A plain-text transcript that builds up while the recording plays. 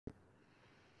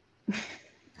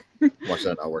Watch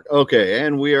that not work. Okay,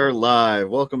 and we are live.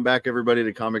 Welcome back, everybody,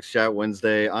 to Comics Chat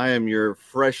Wednesday. I am your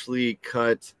freshly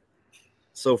cut,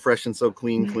 so fresh and so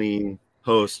clean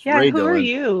host, Yeah, Ray who are Dillon.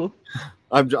 you?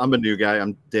 I'm a new guy.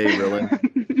 I'm Dave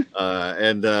Rillen,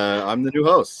 and I'm the new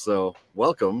host. So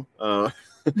welcome. I've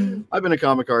been a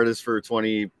comic artist for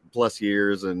 20 plus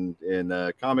years, and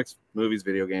in comics, movies,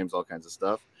 video games, all kinds of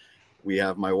stuff. We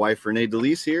have my wife, Renee De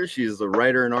Liz, here. She's the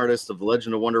writer and artist of The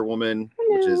Legend of Wonder Woman,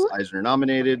 which is Eisner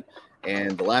nominated,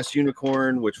 and The Last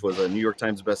Unicorn, which was a New York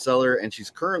Times bestseller. And she's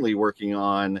currently working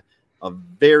on a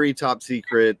very top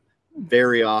secret,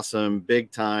 very awesome,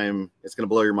 big time. It's going to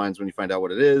blow your minds when you find out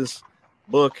what it is.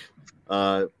 Book.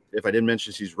 If I didn't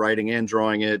mention, she's writing and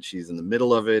drawing it. She's in the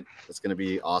middle of it. It's going to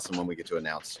be awesome when we get to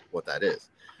announce what that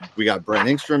is. We got Brent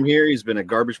Engstrom here. He's been a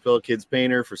Garbage Pail Kids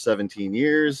painter for 17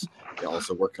 years. He's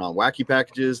also working on wacky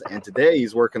packages. And today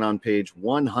he's working on page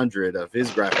 100 of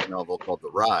his graphic novel called The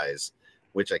Rise,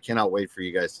 which I cannot wait for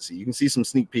you guys to see. You can see some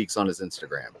sneak peeks on his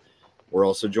Instagram. We're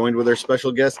also joined with our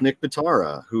special guest, NICK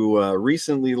PITARRA, who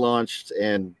recently launched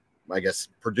and I guess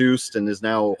produced and is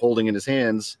now holding in his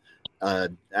hands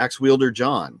Ax-Wielder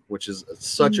Jon, which is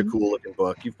such a cool looking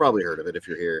book. You've probably heard of it if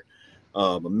you're here.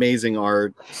 Amazing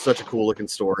art, such a cool looking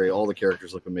story. All the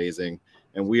characters look amazing,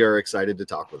 and we are excited to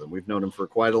talk with him. We've known him for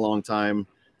quite a long time,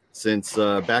 since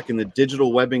back in the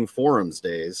digital webbing forums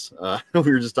days. We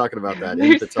were just talking about that.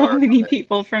 There's so many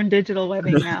people from digital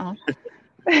webbing now.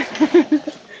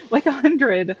 Like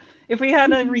 100. If we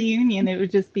had a reunion, it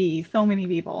would just be so many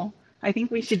people. I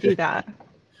think we should do that.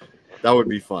 That would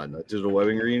be fun. A digital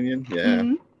webbing reunion.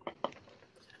 Yeah.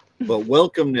 But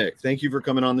welcome, Nick. Thank you for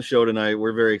coming on the show tonight.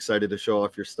 We're very excited to show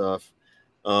off your stuff.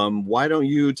 Why don't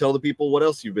you tell the people what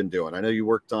else you've been doing? I know you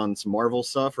worked on some Marvel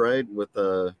stuff, right? With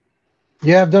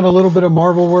Yeah, I've done a little bit of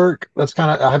Marvel work. That's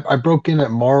kind of I broke in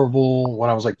at Marvel when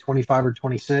I was like 25 or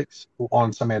 26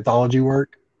 on some anthology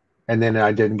work, and then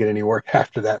I didn't get any work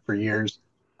after that for years.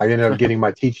 I ended up getting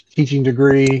my teaching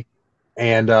degree,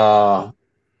 and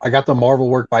I got the Marvel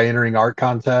work by entering art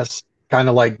contests. Kind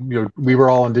of like, we were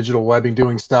all in digital webbing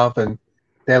doing stuff, and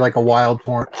they had like a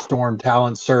Wildstorm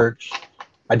talent search.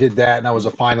 I did that, and I was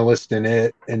a finalist in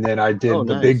it. And then I did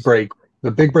Big Break. The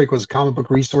Big Break was Comic Book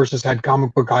Resources, had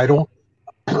Comic Book Idol.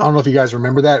 I don't know if you guys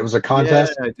remember that. It was a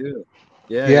contest. Yeah, I do.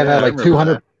 Yeah, it had like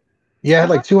 200. That. Yeah, it had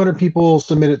like 200 people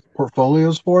submitted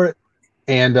portfolios for it,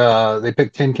 and they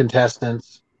picked 10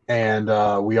 contestants, and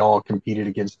we all competed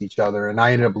against each other. And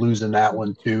I ended up losing that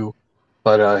one too.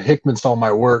 But Hickman saw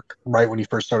my work right when he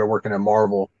first started working at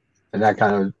Marvel, and that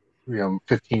kind of,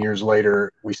 15 years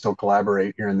later, we still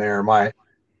collaborate here and there. My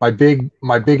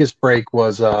biggest break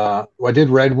was I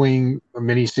did Red Wing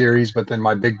miniseries, but then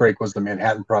my big break was the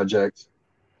Manhattan Project,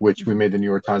 which we made the New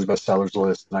York Times bestsellers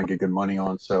list, and I get good money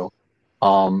on. So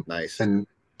nice. And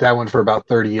that went for about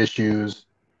 30 issues,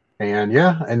 and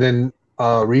and then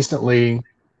recently.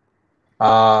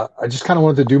 I just kind of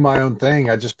wanted to do my own thing.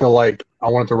 I just feel like I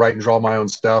wanted to write and draw my own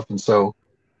stuff. And so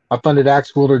I funded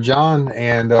Ax-Wielder Jon,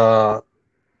 and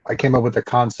I came up with the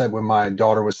concept when my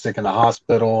daughter was sick in the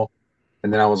hospital.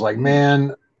 And then I was like,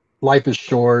 man, life is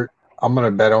short. I'm going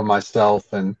to bet on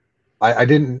myself. And I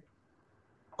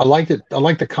liked it. I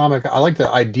liked the comic. I liked the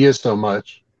idea so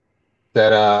much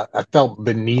that I felt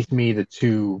beneath me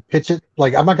to pitch it.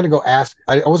 Like, I'm not going to go ask.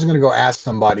 I wasn't going to go ask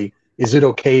somebody, is it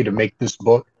okay to make this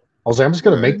book? I was like, I'm just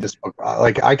going to make this book.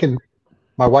 Like,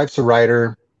 my wife's a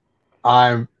writer.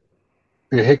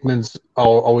 Hickman's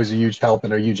always a huge help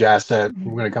and a huge asset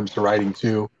when it comes to writing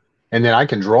too. And then I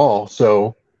can draw,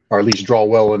 or at least draw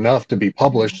well enough to be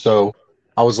published. So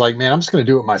I was like, man, I'm just going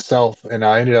to do it myself. And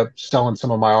I ended up selling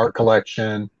some of my art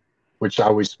collection, which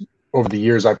over the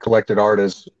years, I've collected art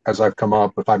as I've come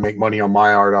up. If I make money on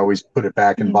my art, I always put it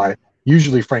back and buy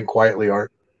usually Frank Quietly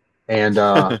art, and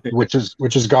which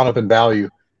has gone up in value.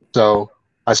 So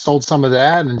I sold some of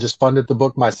that and just funded the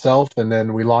book myself. And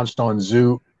then we launched on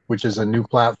Zoot, which is a new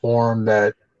platform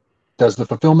that does the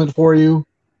fulfillment for you.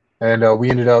 And we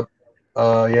ended up,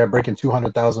 breaking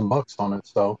 $200,000 on it.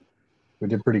 So we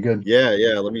did pretty good. Yeah.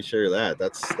 Let me share that.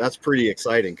 That's pretty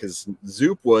exciting because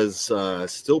Zoop was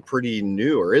still pretty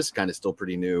new, or is kind of still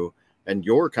pretty new. And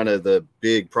you're kind of the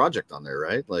big project on there,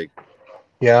 right? Like,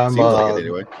 yeah,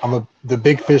 I'm the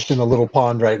big fish in a little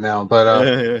pond right now,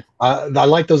 but I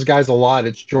like those guys a lot.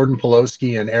 It's Jordan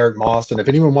Poloski and Eric Moss, and if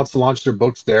anyone wants to launch their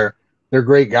books there, they're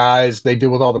great guys. They deal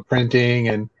with all the printing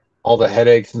and all the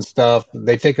headaches and stuff.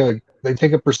 They take a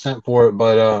percent for it,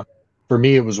 but for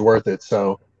me, it was worth it.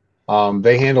 So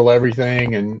they handle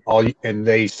everything and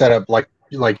they set up like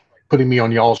putting me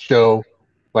on y'all's show,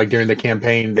 like during the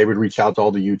campaign. They would reach out to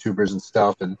all the YouTubers and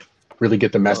stuff and really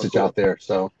get the message out there.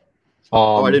 So.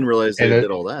 Oh, I didn't realize they and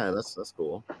did all that. That's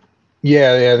cool.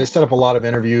 Yeah, they set up a lot of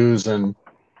interviews and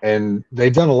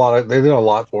they've done a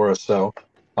lot for us. So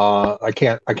I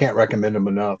can't recommend them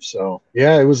enough. So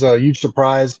yeah, it was a huge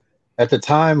surprise at the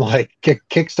time. Like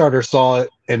Kickstarter saw it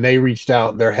and they reached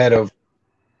out. Their head of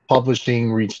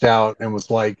publishing reached out and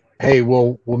was like, "Hey,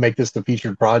 we'll make this the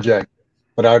featured project."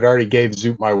 But I'd already gave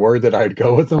Zoop my word that I'd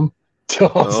go with them. So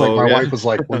I was like, Oh my yeah. wife was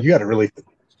like, "Well, you got to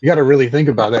really think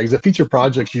about that because the feature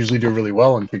projects usually do really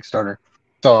well on Kickstarter."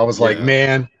 So I was like, Yeah.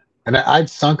 man, and I'd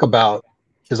sunk about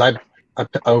because I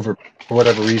over for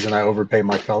whatever reason I overpay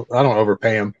my I don't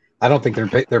overpay them. I don't think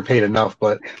they're paid enough,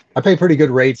 but I pay pretty good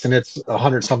rates, and it's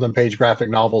 100-something page graphic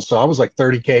novel. So I was like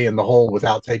 30K in the hole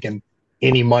without taking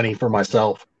any money for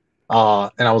myself.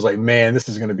 And I was like, man, this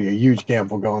is going to be a huge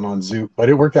gamble going on Zoop, but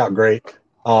it worked out great.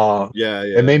 Yeah.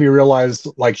 It made me realize,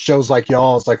 like shows like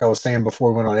y'all's, like I was saying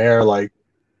before we went on air, like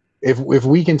if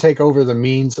we can take over the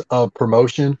means of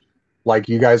promotion, like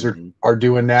you guys are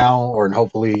doing now, or and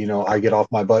hopefully I get off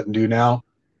my butt and do now,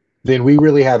 then we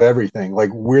really have everything.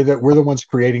 Like we're the ones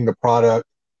creating the product.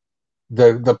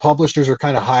 The publishers are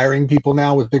kind of hiring people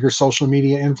now with bigger social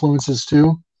media influences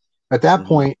too. At that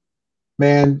point,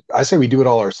 man, I say we do it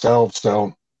all ourselves.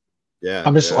 So Yeah.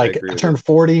 I'm just I like, agree I with you.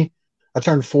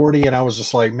 turned 40 and I was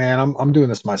just like, man, I'm doing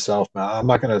this myself now. I'm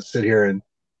not going to sit here and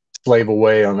slave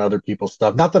away on other people's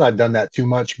stuff. Not that I've done that too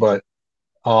much, but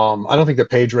I don't think the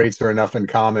page rates are enough in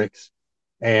comics.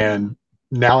 And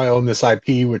now I own this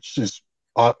IP, which is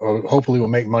hopefully will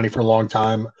make money for a long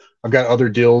time. I've got other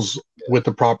deals with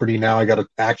the property now. I got an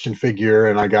action figure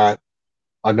and I got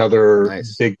another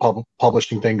Nice. big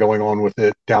publishing thing going on with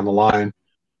it down the line,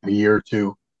 a year or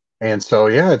two. And so,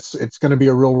 yeah, it's going to be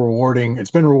a real rewarding. It's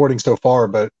been rewarding so far,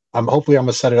 but hopefully I'm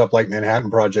going to set it up like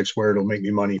Manhattan Projects where it'll make me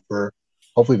money for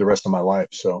hopefully the rest of my life.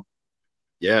 So.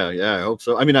 Yeah, I hope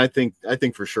so. I mean, I think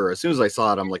for sure. As soon as I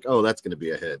saw it, I'm like, oh, that's going to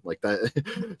be a hit. Like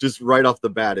that, just right off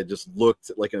the bat, it just looked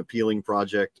like an appealing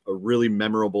project, a really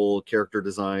memorable character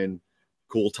design,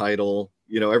 cool title.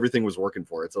 Everything was working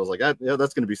for it. So I was like, yeah,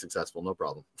 that's going to be successful, no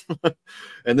problem.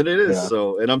 And then it is. Yeah.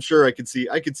 So, and I'm sure I could see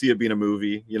it being a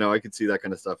movie. I could see that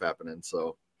kind of stuff happening.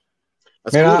 So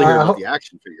that's Man, cool to hear about the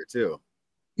action figure too.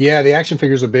 Yeah, the action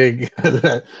figures are big.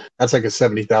 That's like a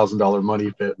 $70,000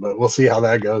 money pit, but we'll see how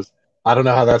that goes. I don't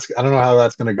know how that's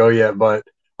going to go yet, but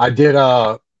I did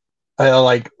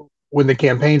like when the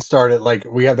campaign started, like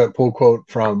we had that pull quote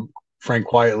from Frank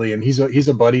Quietly, and he's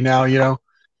a buddy now.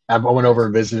 I went over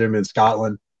and visited him in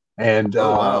Scotland, and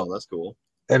Oh wow, that's cool.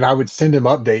 And I would send him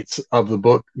updates of the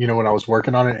book, when I was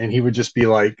working on it, and he would just be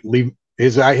like, leave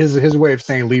his way of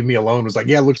saying leave me alone was like,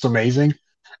 yeah, it looks amazing.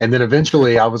 And then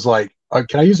eventually I was like,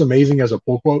 can I use amazing as a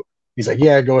pull quote? He's like,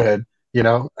 yeah, go ahead.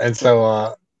 And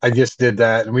so I just did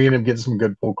that, and we ended up getting some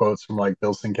good pull quotes from like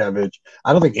Bill Sienkiewicz.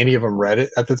 I don't think any of them read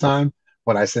it at the time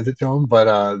when I sent it to them,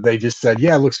 but they just said,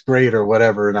 yeah, it looks great or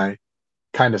whatever. And I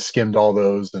kind of skimmed all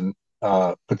those and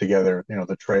put together,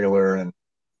 the trailer. And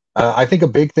I think a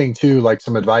big thing too, like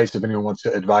some advice, if anyone wants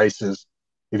advice, is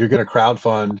if you're going to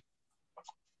crowdfund,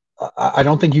 I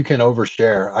don't think you can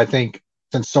overshare. I think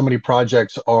since so many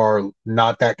projects are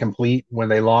not that complete when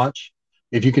they launch,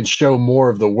 if you can show more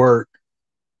of the work,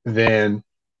 then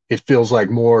it feels like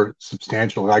more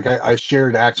substantial. Like I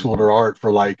shared Ax-Wielder art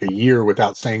for like a year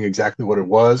without saying exactly what it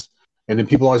was. And then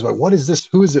people always like, what is this?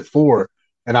 Who is it for?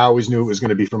 And I always knew it was going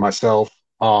to be for myself.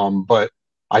 But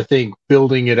I think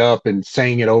building it up and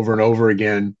saying it over and over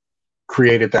again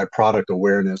created that product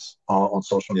awareness on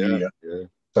social media. Yeah.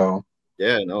 So.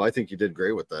 Yeah, no, I think you did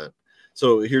great with that.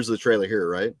 So here's the trailer here,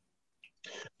 right?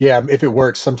 Yeah, if it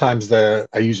works. Sometimes I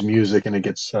use music and it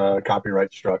gets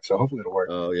copyright struck, so hopefully it'll work.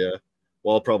 Oh yeah.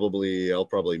 Well, I'll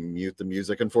probably mute the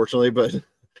music, unfortunately, but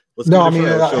let's show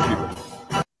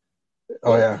people.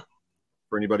 Oh yeah.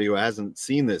 For anybody who hasn't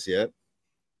seen this yet,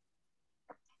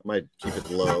 I might keep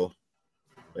it low.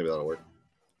 Maybe that'll work.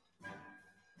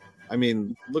 I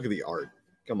mean, look at the art.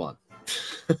 Come on.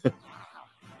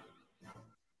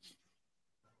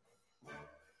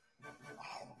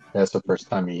 That's the first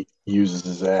time he uses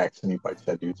his axe and he bites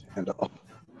that dude's hand off.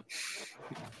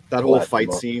 That whole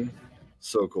fight scene,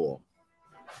 so cool.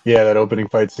 Yeah, that opening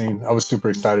fight scene. I was super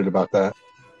excited about that.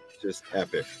 Just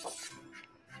epic.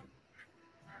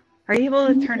 Are you able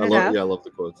to turn it up? Yeah, I love the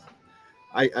quotes.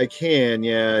 I can,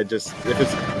 yeah. Just if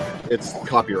it's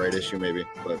copyright issue maybe,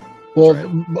 but well,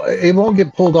 it won't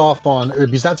get pulled off on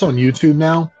because that's on YouTube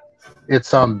now.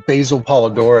 It's Basil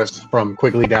Polidorus from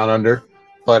Quigley Down Under.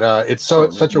 But it's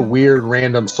such a weird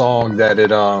random song that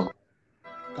it I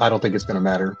don't think it's gonna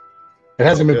matter. It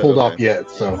hasn't been pulled off yet,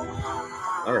 so.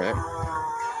 All right.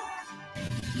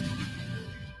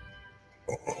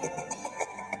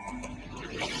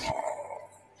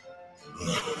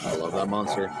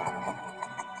 monster.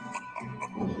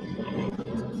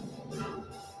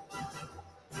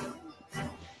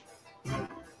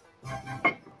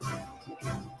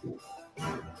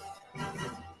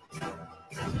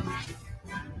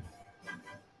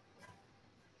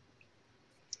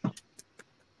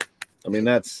 I mean,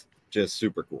 that's just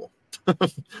super cool.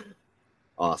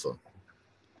 Awesome.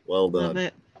 Well done. Love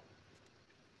it.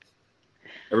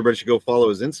 Everybody should go follow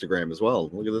his Instagram as well.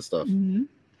 Look at this stuff. Mm-hmm.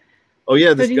 Oh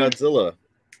yeah, this So do you- Godzilla.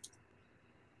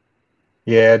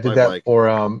 Yeah, I did My that bike.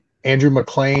 for Andrew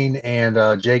McLean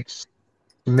and Jake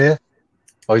Smith.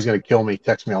 Oh, he's gonna kill me.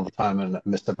 Text me all the time, and I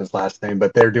messed up his last name.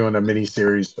 But they're doing a mini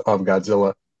series of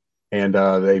Godzilla, and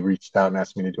they reached out and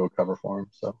asked me to do a cover for him.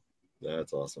 So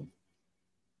That's awesome.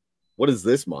 What is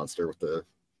this monster with the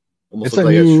almost It's looks a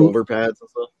like new- his shoulder pads and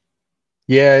stuff?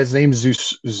 yeah, his name's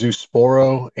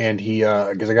Zeusporo, and he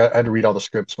because I had to read all the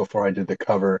scripts before I did the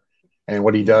cover. And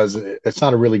what he does, it's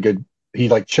not a really good. He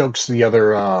like chokes the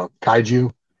other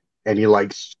kaiju, and he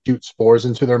like shoots spores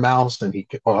into their mouths. And I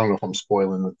don't know if I'm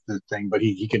spoiling the thing, but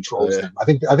he controls them. I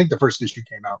think the first issue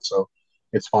came out, so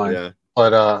it's fine. Yeah.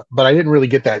 But I didn't really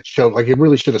get that choke. Like it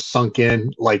really should have sunk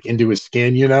in like into his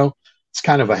skin. You know, it's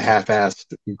kind of a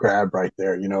half-assed grab right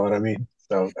there. You know what I mean?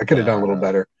 So I could have done a little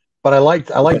better. But I like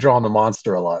drawing the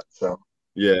monster a lot. So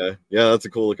Yeah, that's a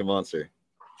cool looking monster.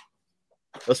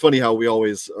 That's funny how we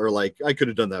always are like, I could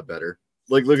have done that better.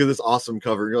 Like, look at this awesome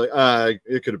cover. You're like,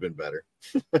 it could have been better.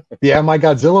 yeah, my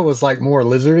Godzilla was like more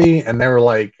lizardy, and they were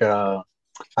like,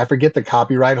 I forget the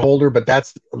copyright holder, but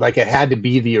that's like it had to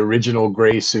be the original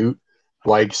gray suit.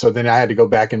 Like, so then I had to go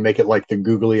back and make it like the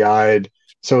googly eyed.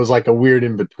 So it was like a weird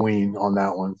in between on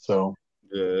that one. So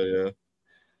Yeah.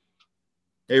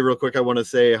 Hey, real quick, I want to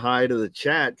say hi to the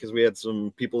chat because we had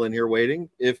some people in here waiting.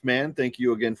 If man, thank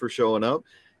you again for showing up.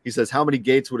 He says, how many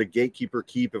gates would a gatekeeper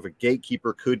keep if a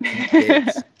gatekeeper could keep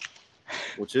gates?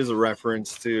 Which is a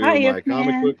reference to my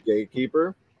comic book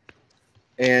Gatekeeper.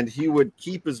 And he would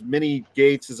keep as many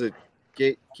gates as a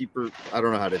gatekeeper. I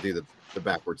don't know how to do the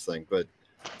backwards thing, but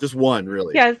just one,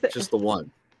 really. Yes. Just the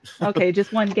one. Okay,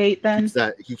 just one gate then.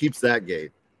 He keeps that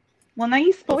gate. Well, now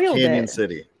you spoiled Canyon it.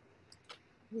 City.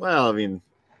 Well, I mean,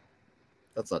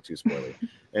 that's not too spoilery.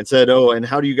 And said, "Oh, and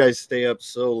how do you guys stay up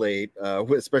so late,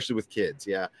 especially with kids?"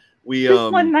 Yeah, we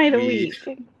Just one night a week.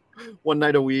 One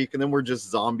night a week, and then we're just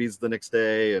zombies the next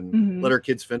day, and let our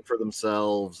kids fend for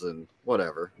themselves and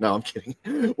whatever. No, I'm kidding.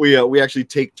 We actually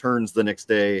take turns the next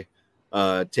day,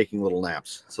 taking little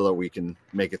naps so that we can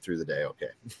make it through the day. Okay,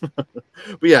 but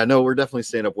yeah, no, we're definitely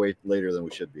staying up way later than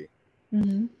we should be.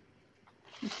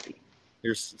 Let's see.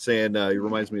 You're saying he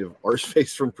reminds me of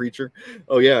Arseface from Preacher.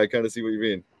 Oh yeah, I kind of see what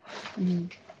you mean.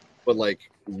 But like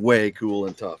way cool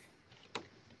and tough.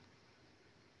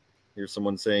 Here's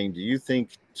someone saying, do you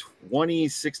think 20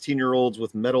 16-year-olds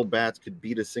with metal bats could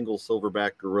beat a single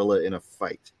silverback gorilla in a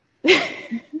fight?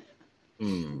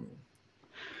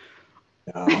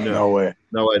 no way.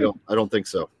 No, I don't think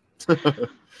so.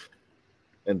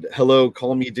 And hello,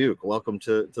 call me Duke. Welcome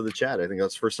to the chat. I think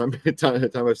that's the first time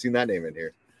I've seen that name in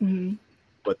here.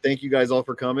 But thank you guys all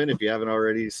for coming. If you haven't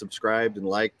already subscribed and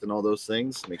liked and all those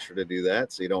things, make sure to do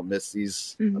that so you don't miss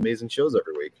these amazing shows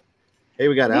every week. Hey,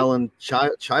 we got Alan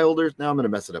Childers. Now I'm going to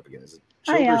mess it up again. Is it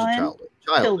Childers or Childers?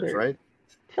 Childers, right?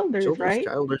 Childers, right?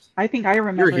 Childers. I think I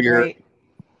remember You're here. right.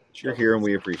 You're here and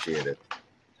we appreciate it.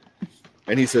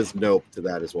 And he says nope to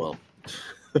that as well.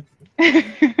 Here's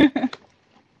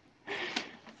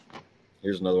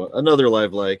another one. Another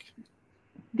live like.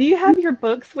 Do you have your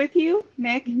books with you,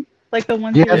 Nick? Like the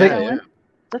ones Yeah, you're showing?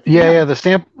 Yeah.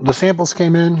 The samples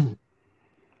came in,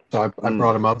 so I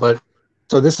brought them up. But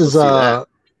so this is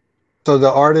so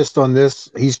the artist on this,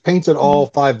 he's painted all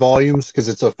 5 volumes because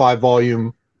it's a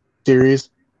 5-volume series.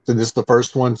 So this is the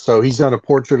first one. So he's done a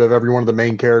portrait of every one of the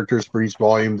main characters for each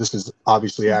volume. This is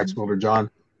obviously Ax-Wielder Jon.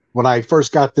 When I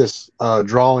first got this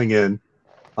drawing in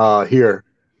here,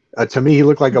 to me he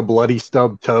looked like a bloody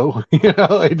stubbed toe. You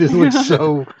know, it just looks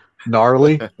so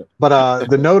gnarly. But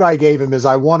the note I gave him is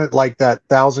I wanted like that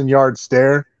 1,000-yard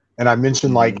stare, and I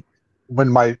mentioned like when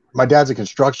my dad's a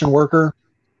construction worker,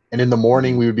 and in the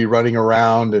morning we would be running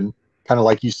around and kind of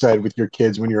like you said with your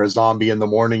kids, when you're a zombie in the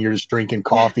morning, you're just drinking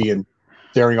coffee and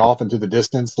staring off into the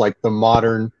distance, like the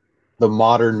modern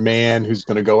man who's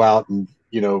going to go out and,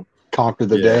 you know, conquer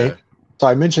the day. So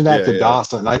I mentioned that to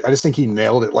Dawson. I just think he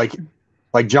nailed it. Like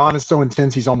Jon is so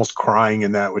intense, he's almost crying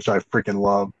in that, which I freaking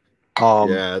love.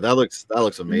 Yeah, that looks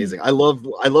amazing. I love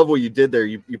what you did there.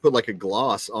 You put like a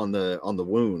gloss on the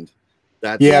wound.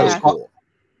 That's so cool.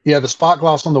 Yeah, the spot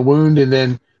gloss on the wound, and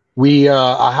then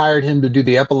I hired him to do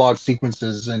the epilogue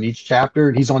sequences in each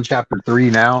chapter. He's on chapter 3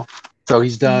 now, So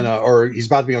he's done, or he's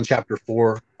about to be on chapter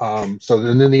 4. So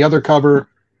and then the other cover,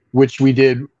 which we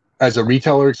did as a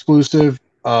retailer exclusive,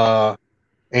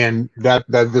 and that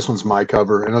this one's my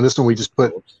cover, and on this one we just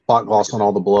put spot gloss on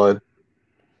all the blood,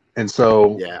 and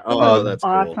so Yeah. Oh, that's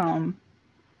cool. Awesome.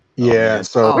 Yeah. Oh,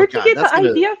 so Where'd you God, get the that's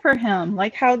gonna- idea for him?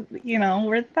 Like, how, you know,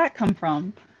 where'd that come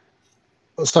from?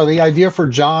 so the idea for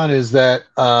John is that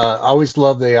I always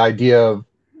love the idea of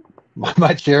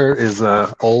my chair is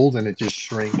old and it just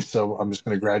shrinks, so I'm just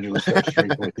going to gradually start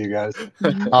shrinking with you guys.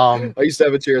 I used to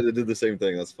have a chair that did the same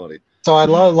thing. That's funny. So I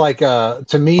love, like,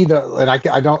 to me, and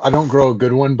I don't grow a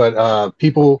good one, but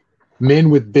men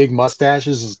with big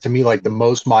mustaches is to me like the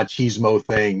most machismo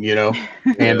thing, you know.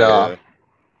 And Yeah.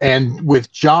 and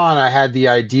with John, I had the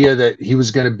idea that he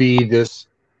was going to be this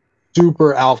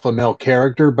super alpha male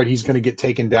character, but he's going to get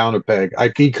taken down a peg.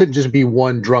 He couldn't just be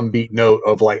one drumbeat note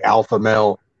of like alpha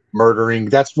male murdering.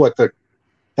 That's what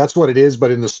it is. But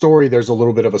in the story, there's a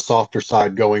little bit of a softer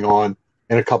side going on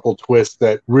and a couple twists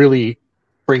that really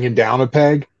bring him down a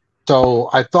peg. So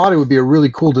I thought it would be a really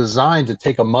cool design to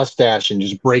take a mustache and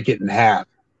just break it in half.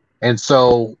 And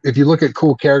so if you look at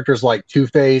cool characters like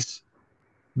Two-Face,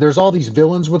 there's all these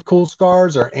villains with cool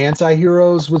scars or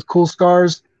anti-heroes with cool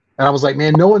scars. And I was like,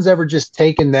 man, no one's ever just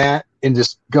taken that and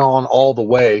just gone all the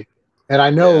way. And I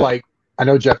know, I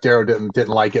know Jeff Darrow didn't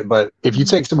like it, but if you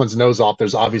take someone's nose off,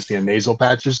 there's obviously a nasal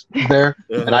patches there.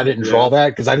 And I didn't draw that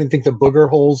because I didn't think the booger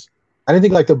holes,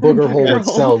 like the booger hole would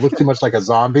sell. It looked too much like a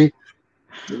zombie.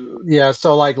 Yeah,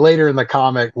 so like later in the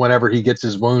comic, whenever he gets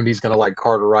his wound, he's going to like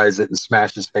cauterize it and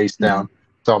smash his face down.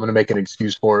 So I'm going to make an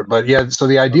excuse for it. But yeah, so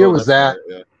the idea was that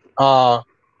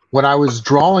when I was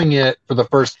drawing it for the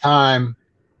first time,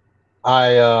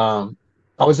 I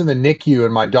was in the NICU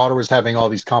and my daughter was having all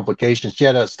these complications. She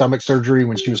had a stomach surgery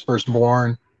when she was first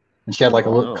born, and she had like a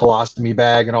little colostomy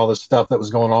bag and all this stuff that was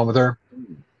going on with her.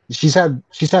 She's had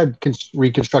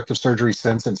reconstructive surgery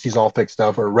since, and she's all fixed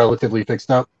up or relatively fixed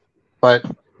up. But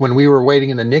when we were waiting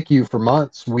in the NICU for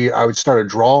months, I started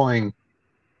drawing,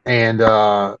 and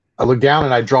I looked down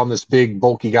and I'd drawn this big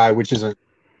bulky guy, which isn't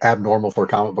abnormal for a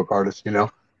comic book artist, you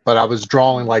know. But I was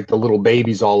drawing like the little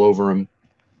babies all over him.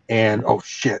 And oh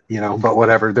shit, you know, but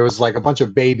whatever. There was like a bunch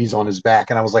of babies on his back,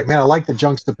 and I was like, man, I like the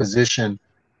juxtaposition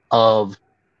of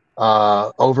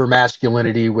over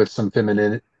masculinity with some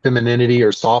femininity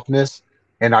or softness,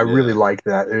 and I really liked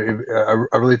that.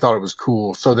 I really thought it was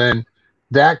cool. So then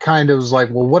that kind of was like,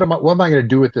 well, what am I going to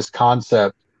do with this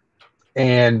concept?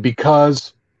 And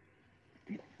because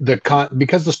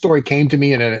the story came to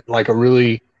me in a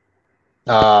really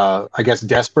I guess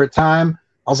desperate time,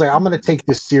 I was like, I'm going to take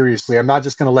this seriously. I'm not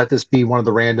just going to let this be one of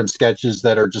the random sketches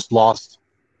that are just lost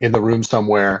in the room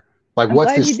somewhere. Like,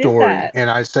 what's this story?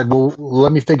 And I said, well,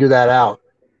 let me figure that out.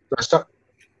 So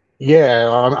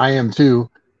I am too.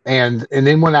 And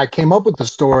then when I came up with the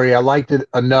story, I liked it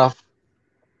enough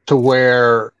to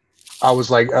where I was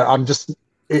like, I'm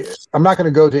not going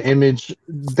to go to Image.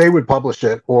 They would publish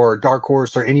it, or Dark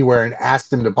Horse, or anywhere, and ask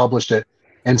them to publish it.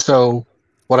 And so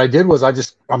what I did was I'm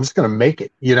just going to make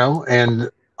it, you know,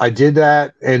 and I did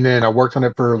that. And then I worked on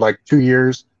it for like 2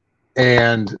 years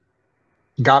and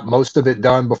got most of it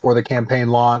done before the campaign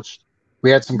launched. We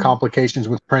had some complications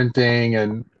with printing,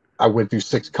 and I went through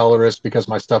 6 colorists because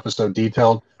my stuff is so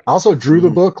detailed. I also drew the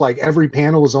book, like every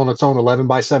panel was on its own 11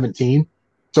 by 17.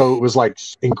 So it was like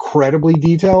incredibly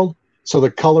detailed. So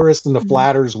the colorists and the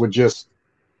flatters would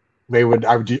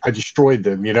I destroyed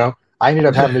them, you know. I ended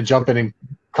up having to jump in and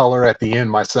color at the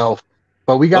end myself,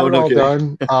 but we got it all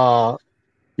done. But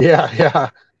you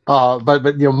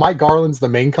know, Mike Garland's the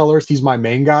main colorist. He's my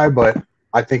main guy, but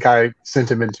I think I sent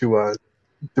him into a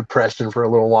depression for a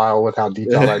little while with how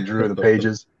detailed I drew the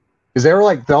pages, because they were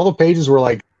like, all the pages were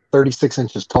like 36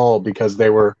 inches tall because they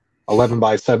were 11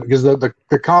 by 7, because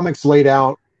the comics laid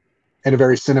out in a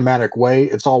very cinematic way.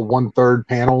 It's all 1/3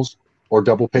 panels or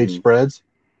double page spreads,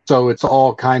 so it's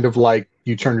all kind of like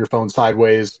you turn your phone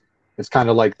sideways. It's kind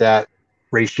of like that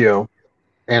ratio.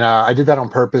 And I did that on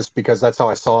purpose because that's how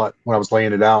I saw it when I was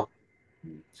laying it out.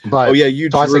 But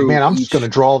so I was like, man, I'm just going to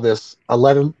draw this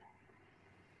 11.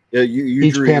 Yeah, you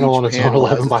each drew panel each on its own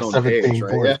 11 by 17 page,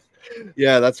 right?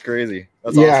 Yeah, that's crazy.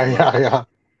 That's awesome. Yeah.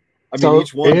 I mean, so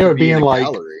each one it would be being in a like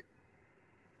gallery.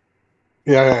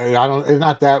 Yeah, I don't. It's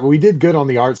not that. We did good on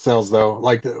the art sales though.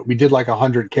 Like we did like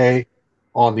 100K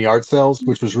on the art sales,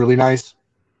 which was really nice.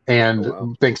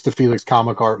 And thanks to Felix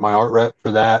Comic Art, my art rep,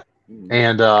 for that.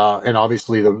 And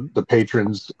obviously the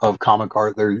patrons of Comic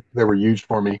Art, they were huge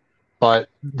for me. But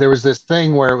there was this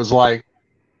thing where it was like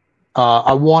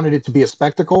I wanted it to be a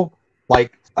spectacle,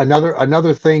 like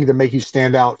another thing to make you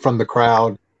stand out from the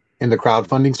crowd in the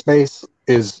crowdfunding space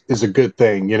is a good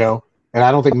thing, you know. And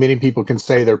I don't think many people can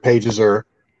say their pages are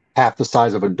half the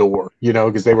size of a door, you know,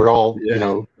 because they were all, you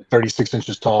know, 36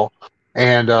 inches tall.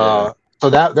 And so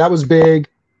that was big.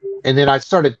 And then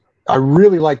I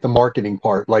really like the marketing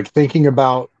part, like thinking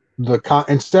about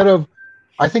instead of,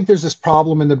 I think there's this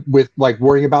problem with like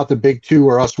worrying about the big two,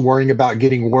 or us worrying about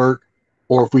getting work,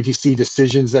 or if we just see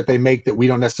decisions that they make that we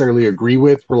don't necessarily agree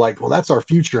with, we're like, well, that's our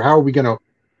future. How are we going to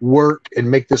work and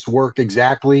make this work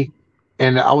exactly?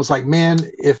 And I was like,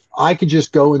 man, if I could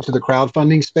just go into the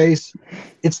crowdfunding space,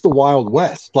 it's the Wild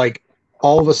West. Like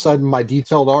all of a sudden my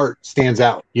detailed art stands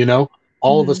out, you know,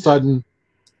 all of a sudden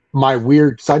my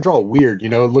weird, because I draw weird, you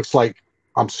know, it looks like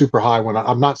I'm super high when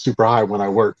I'm not super high when I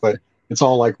work, but it's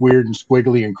all like weird and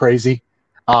squiggly and crazy.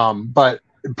 But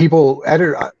people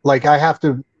edit, like I have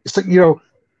to, you know,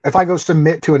 if I go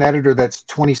submit to an editor that's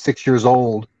 26 years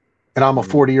old and I'm a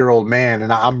 40-year-old man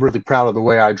and I'm really proud of the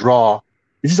way I draw,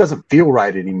 it just doesn't feel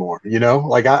right anymore, you know?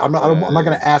 Like I'm not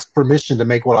going to ask permission to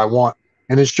make what I want.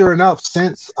 And then sure enough,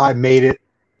 since I made it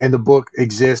and the book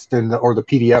exists or the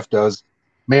PDF does,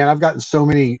 man, I've gotten so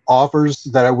many offers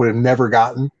that I would have never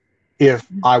gotten if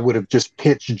I would have just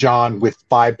pitched John with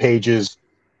 5 pages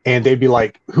and they'd be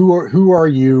like, who are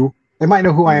you? They might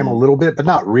know who I am a little bit, but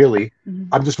not really.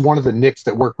 I'm just one of the Nicks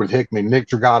that work with Hickman, Nick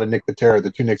Dragata, Nick Pitara, the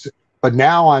 2 Nicks. But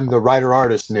now I'm the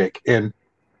writer-artist Nick, and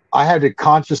I had to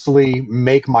consciously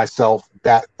make myself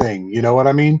that thing. You know what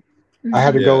I mean? I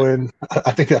had to go in.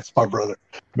 I think that's my brother.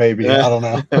 Maybe. I don't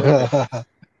know.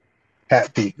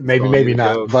 Pat Pete. Maybe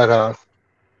not. But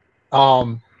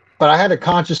I had to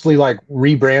consciously like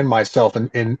rebrand myself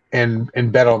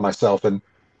and bet on myself. And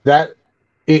that,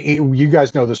 you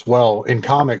guys know this well. In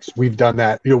comics, we've done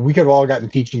that. You know, we could have all gotten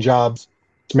teaching jobs.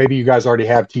 So maybe you guys already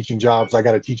have teaching jobs. I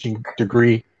got a teaching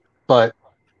degree, but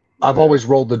I've always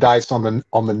rolled the dice on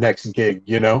the next gig,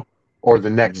 you know, or the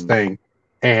next thing.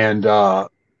 And so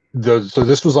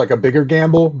this was like a bigger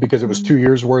gamble because it was 2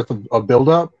 years worth of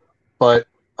buildup. But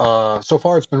so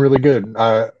far it's been really good.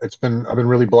 I've been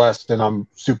really blessed, and I'm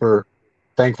super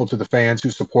thankful to the fans who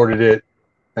supported it.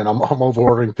 And I'm over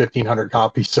ordering 1,500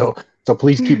 copies. So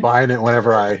please keep buying it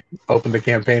whenever I open the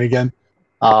campaign again.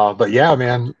 But yeah,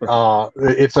 man,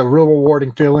 it's a real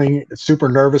rewarding feeling. It's super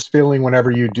nervous feeling whenever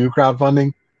you do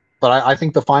crowdfunding. But I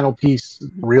think the final piece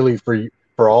really for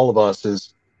all of us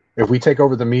is if we take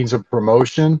over the means of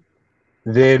promotion,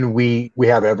 then we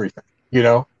have everything, you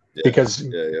know, because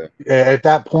at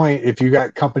that point, if you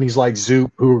got companies like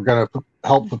Zoop who are going to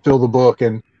help fulfill the book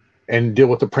and deal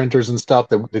with the printers and stuff,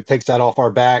 that takes that off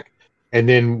our back. And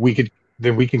then we can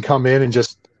come in and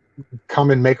just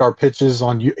come and make our pitches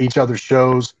on each other's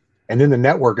shows. And then the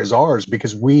network is ours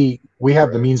because we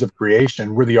have the means of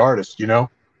creation. We're the artists, you know?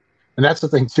 And that's the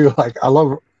thing too. Like I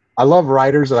love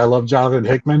writers and I love Jonathan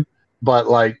Hickman, but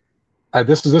like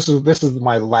this is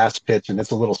my last pitch and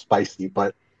it's a little spicy,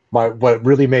 but what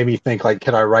really made me think like,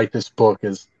 can I write this book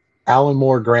is Alan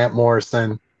Moore, Grant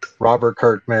Morrison, Robert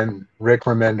Kirkman, Rick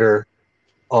Remender,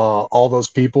 all those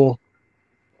people,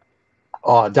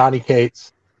 Donnie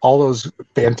Cates, all those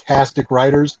fantastic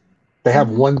writers, they have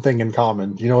one thing in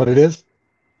common. Do you know what it is?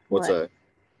 What's that?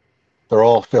 They're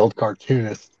all failed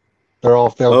cartoonists. They're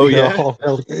all failed. Oh, they're all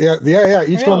failed. Yeah.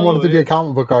 Each one wanted to be a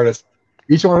comic book artist.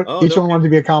 Each one wanted to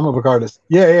be a comic book artist.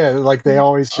 Yeah. Like they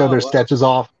always show their sketches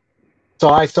off. So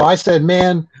I said,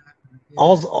 man,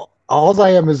 all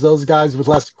I am is those guys with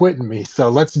less quit in me. So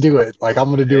let's do it. Like I'm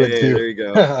going to do it too. There you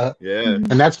go. Yeah.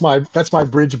 And that's my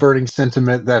bridge burning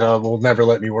sentiment that will never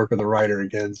let me work with a writer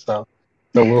again. So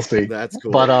we'll see. That's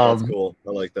cool. But that's cool.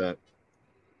 I like that.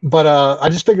 But I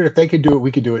just figured if they could do it,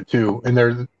 we could do it too.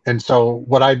 And so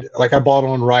I bought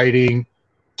on writing,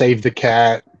 Save the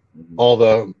Cat, all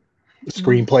the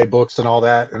screenplay books and all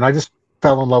that. And I just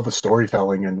fell in love with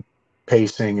storytelling and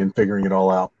pacing and figuring it all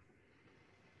out.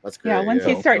 That's great. Yeah, once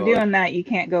you start doing that, you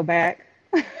can't go back.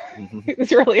 It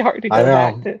was really hard to go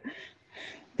back to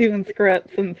doing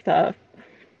scripts and stuff.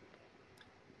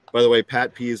 By the way,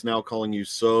 Pat P is now calling you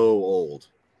so old.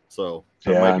 So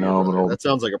yeah, I know. I'm old. That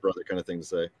sounds like a brother kind of thing to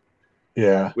say.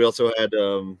 Yeah. We also had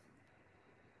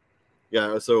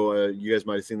so you guys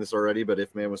might have seen this already, but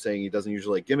if Man was saying he doesn't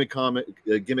usually like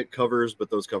gimmick covers, but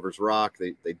those covers rock.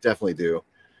 They definitely do.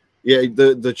 Yeah,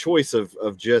 the choice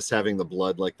of just having the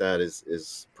blood like that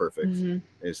is perfect. And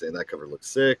you're saying that cover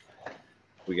looks sick.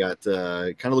 We got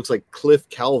it kind of looks like Cliff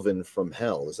Calvin from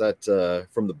Hell. Is that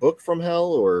from the book From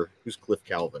Hell, or who's Cliff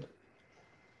Calvin?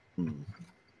 Let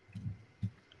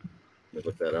me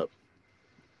look that up.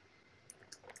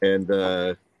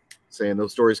 And saying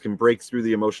those stories can break through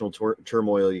the emotional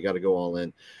turmoil. You got to go all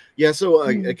in. Yeah. So,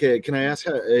 okay, can I ask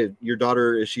how, your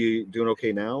daughter, is she doing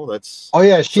okay now? That's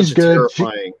she's good.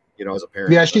 Terrifying. you know, as a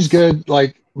parent. Yeah, she's good.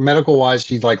 Like medical wise,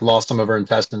 she's like lost some of her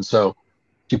intestines, so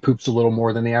she poops a little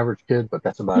more than the average kid, but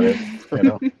that's about it. You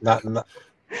know,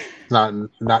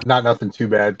 not nothing too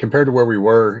bad compared to where we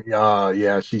were.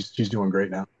 Yeah, she's doing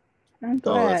great now. I'm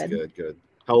glad. Oh, that's good. Good.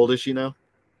 How old is she now?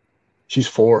 She's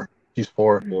 4. She's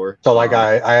 4. 4. So like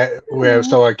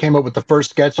so I came up with the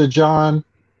first sketch of John,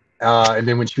 and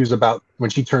then when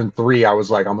she turned 3, I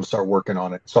was like, I'm gonna start working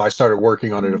on it. So I started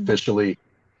working on it officially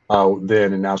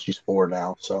then, and now she's 4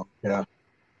 now. So yeah.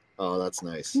 Oh, that's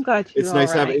nice. I'm glad it's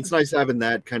nice having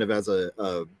that kind of as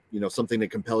a you know, something to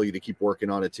compel you to keep working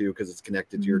on it too, because it's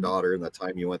connected to your daughter and that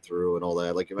time you went through and all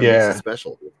that. Like, it makes it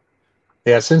special.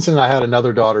 Yeah, since then I had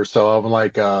another daughter, so I'm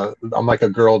like a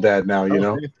girl dad now, you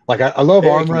know. Like I love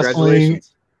arm wrestling,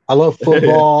 I love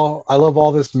football, I love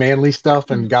all this manly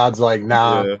stuff, and God's like,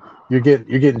 nah, you're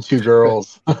getting 2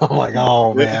 girls. I'm like,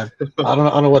 oh man, I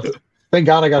don't know what. Thank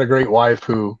God I got a great wife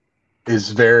who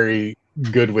is very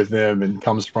good with them and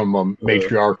comes from a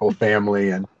matriarchal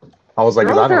family, and I was like,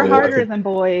 girls I don't are really harder like than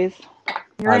boys.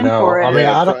 You're I know. In for it. I mean,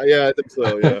 I don't. Yeah, I think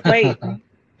so. Yeah. Wait.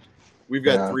 We've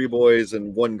got 3 boys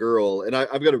and 1 girl, and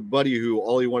I've got a buddy who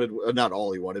all he wanted, not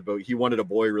all he wanted, but he wanted a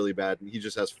boy really bad, and he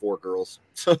just has 4 girls.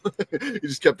 So he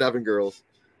just kept having girls.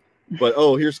 But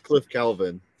here's Cliff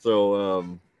Calvin.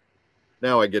 So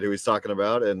now I get who he's talking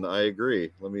about, and I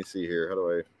agree. Let me see here. How do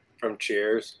I? From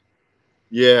Cheers.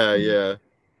 Yeah, yeah.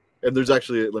 And there's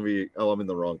actually, I'm in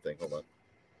the wrong thing. Hold on.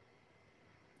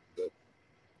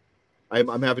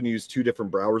 I'm having to use 2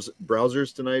 different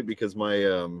browsers tonight because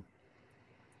my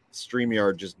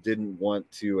StreamYard just didn't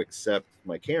want to accept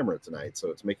my camera tonight, so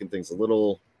it's making things a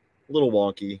little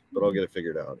wonky, but I'll get it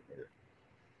figured out here.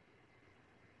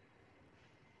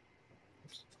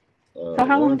 So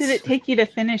how long did it take you to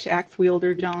finish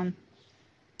Ax-Wielder, John?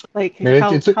 Like,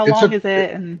 how long is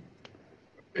it? And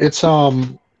it's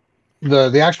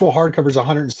the actual hardcover is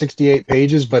 168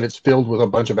 pages, but it's filled with a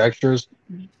bunch of extras.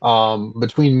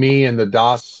 Between me and the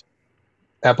DOS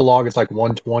epilogue, it's like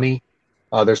 120.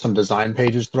 There's some design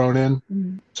pages thrown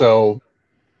in. So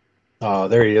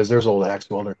there he is. There's old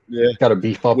Ax-Wielder. Yeah, got to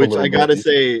beef up which a little I gotta bit.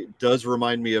 say does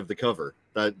remind me of the cover.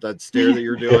 That stare that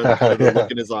you're doing, kind of the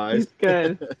look in his eyes.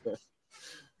 Good.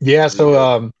 Yeah.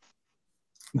 So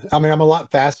I mean, I'm a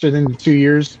lot faster than 2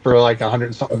 years for like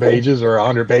 100 something pages or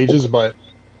 100 pages, but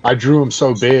I drew them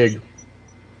so big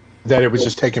that it was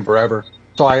just taking forever.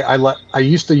 So I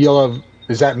used to yell,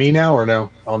 is that me now or no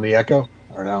on the echo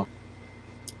or no?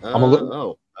 I'm a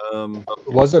little.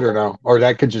 Was it or no? Or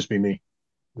that could just be me.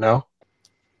 No.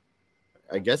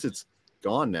 I guess it's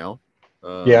gone now.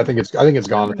 Yeah, I think it's gone. I think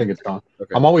it's gone.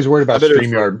 Okay. I'm always worried about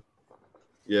StreamYard.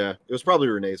 Yeah, it was probably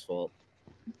Renee's fault.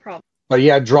 Probably. But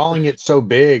yeah, drawing it so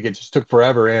big, it just took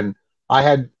forever. And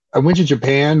I went to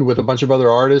Japan with a bunch of other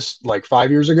artists like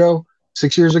 6 years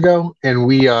ago, and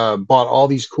we bought all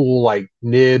these cool like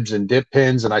nibs and dip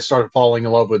pens, and I started falling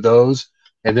in love with those.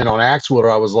 And then on Ax-Wielder,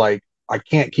 I was like, I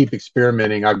can't keep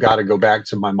experimenting. I've got to go back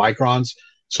to my microns.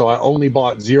 So I only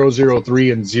bought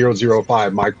 003 and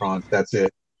 005 microns. That's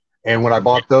it. And when I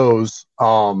bought those,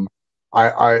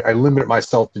 I limited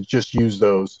myself to just use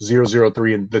those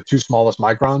 003 and the 2 smallest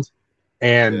microns,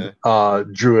 and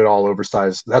drew it all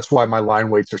oversized. That's why my line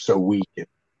weights are so weak. It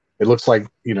looks like,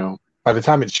 you know, by the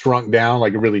time it's shrunk down,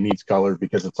 like it really needs color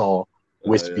because it's all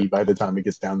wispy by the time it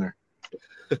gets down there.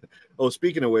 Oh,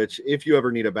 speaking of which, if you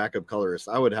ever need a backup colorist,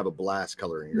 I would have a blast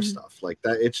coloring your stuff like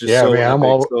that. It's just so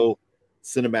epic, so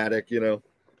cinematic, you know.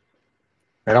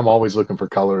 And I'm always looking for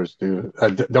colors, dude.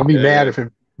 Don't be mad if we're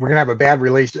gonna have a bad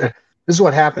relationship. This is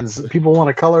what happens. People want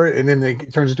to color it, and then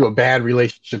it turns into a bad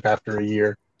relationship after a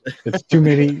year. It's too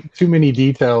many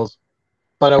details.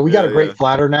 But we got a great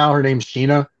flatter now. Her name's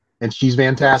Sheena, and she's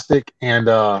fantastic.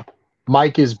 And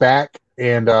Mike is back,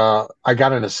 and I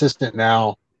got an assistant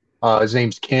now. His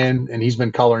name's Ken, and he's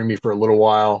been coloring me for a little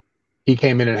while. He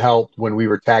came in and helped when we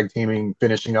were tag teaming,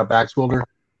 finishing up Ax-Wielder,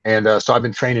 and so I've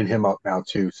been training him up now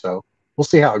too. So we'll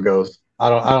see how it goes. I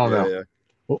don't know.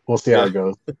 Yeah. We'll see how it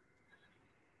goes.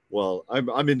 Well,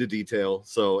 I'm into detail.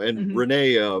 So, and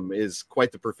Renee is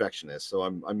quite the perfectionist. So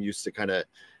I'm used to kind of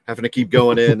having to keep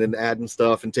going in and adding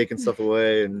stuff and taking stuff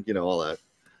away and, you know, all that.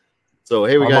 So,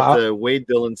 hey, we got Wade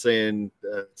Dillon saying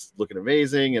it's looking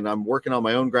amazing, and I'm working on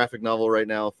my own graphic novel right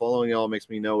now. Following y'all makes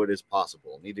me know it is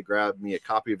possible. Need to grab me a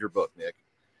copy of your book, Nick.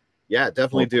 Yeah,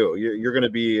 definitely do. You're going to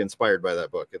be inspired by that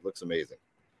book. It looks amazing.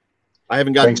 I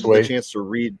haven't gotten the chance to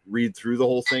read through the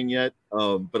whole thing yet,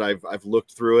 but I've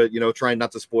looked through it, you know, trying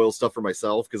not to spoil stuff for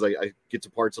myself because I get to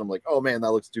parts and I'm like, oh man,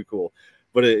 that looks too cool.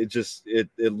 But it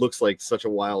looks like such a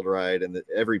wild ride, and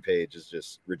every page is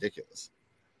just ridiculous.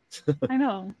 I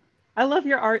know. I love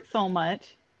your art so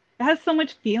much. has so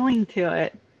much feeling to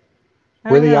it.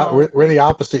 We're the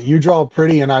opposite. You draw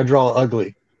pretty and I draw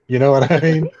ugly. You know what I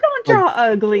mean? You don't draw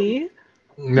ugly.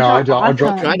 No, I draw. Awesome. I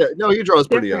draw kind of. No, you draw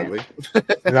pretty Different.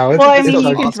 ugly. No, Well, I mean, you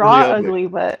awesomely can draw ugly. ugly,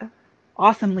 but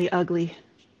awesomely ugly.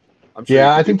 I'm sure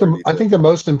yeah, I think the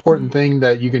most important thing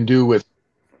that you can do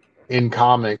in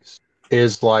comics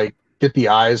is like get the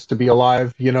eyes to be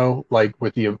alive. You know, like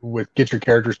with get your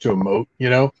characters to emote. You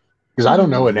know, because I don't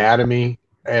know anatomy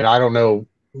and I don't know.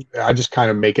 I just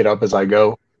kind of make it up as I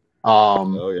go.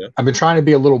 Oh yeah. I've been trying to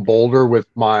be a little bolder with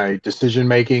my decision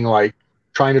making, like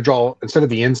trying to draw instead of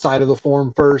the inside of the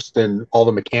form first and all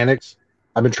the mechanics.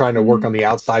 I've been trying to work on the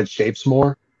outside shapes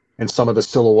more and some of the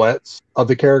silhouettes of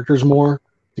the characters more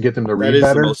to get them to read better. That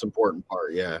is the most important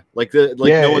part, yeah. Like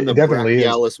knowing the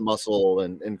brachialis muscle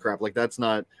and crap. Like that's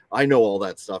not. I know all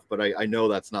that stuff, but I know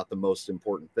that's not the most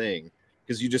important thing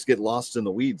because you just get lost in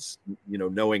the weeds. You know,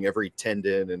 knowing every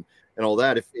tendon and all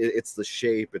that. If it's the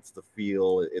shape, it's the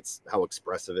feel, it's how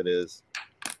expressive it is.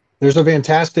 There's a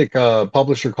fantastic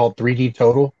publisher called 3D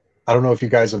Total. I don't know if you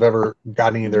guys have ever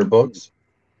got any of their books.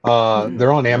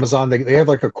 They're on Amazon. They have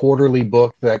like a quarterly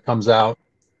book that comes out,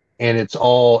 and it's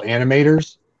all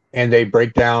animators, and they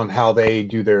break down how they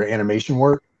do their animation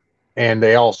work, and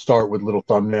they all start with little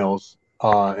thumbnails.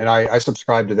 And I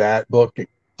subscribe to that book.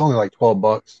 It's only like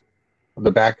 $12.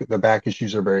 The back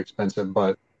issues are very expensive,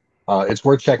 but it's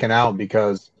worth checking out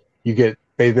because they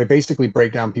basically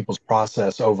break down people's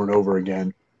process over and over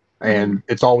again. And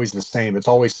it's always the same. It's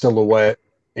always silhouette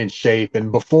and shape.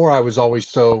 And before I was always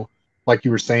so, like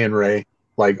you were saying, Ray,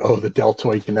 like, oh, the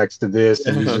deltoid connects to this,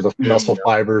 and these are the muscle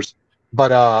fibers.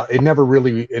 But it never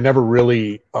really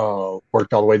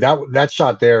worked all the way. That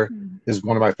shot there is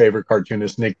one of my favorite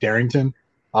cartoonists, Nick Darrington.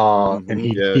 And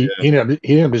he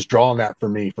ended up just drawing that for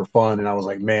me for fun. And I was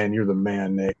like, man, you're the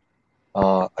man, Nick.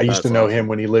 I used to know him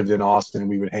when he lived in Austin.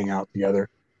 We would hang out together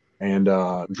and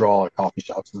draw at coffee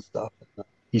shops and stuff.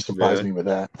 He surprised me with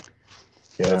that.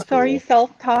 Yeah. So are you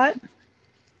self-taught?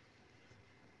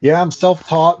 Yeah, I'm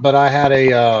self-taught, but I had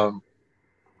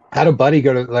a buddy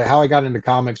go to, like, how I got into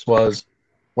comics was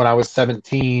when I was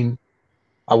 17.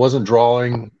 I wasn't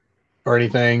drawing or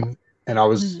anything, and I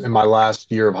was in my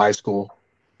last year of high school,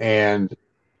 and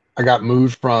I got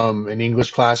moved from an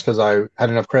English class because I had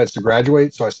enough credits to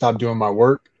graduate, so I stopped doing my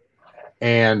work,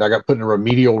 and I got put in a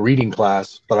remedial reading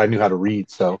class, but I knew how to read,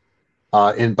 so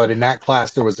but in that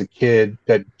class there was a kid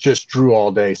that just drew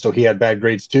all day, so he had bad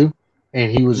grades too,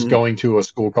 and he was going to a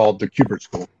school called the Kubert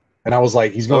School, and I was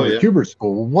like, he's going to the Kubert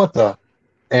School, what the?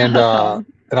 And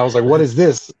and I was like, what is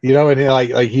this? You know,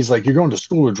 and he's like, you're going to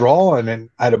school to draw? And then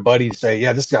I had a buddy say,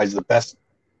 yeah, this guy's the best.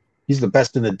 He's the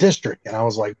best in the district. And I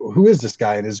was like, well, who is this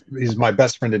guy? And he's my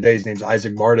best friend today. His name's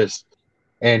Isaac Martis.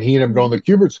 And he ended up going to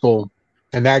Kubert School.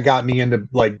 And that got me into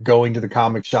like going to the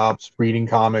comic shops, reading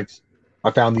comics.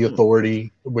 I found The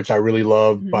Authority, which I really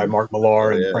loved, by Mark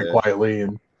Millar and Frank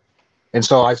Quitely. And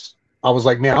so I was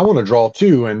like, man, I want to draw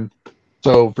too. And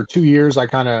so for 2 years, I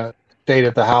kind of stayed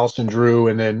at the house and drew.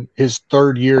 And then his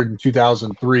third year in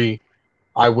 2003,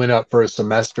 I went up for a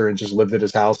semester and just lived at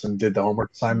his house and did the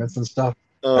homework assignments and stuff.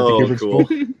 Oh, cool.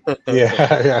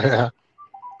 Yeah.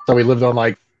 So we lived on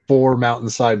like 4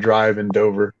 Mountainside Drive in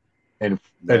Dover, and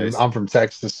I'm from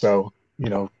Texas, so you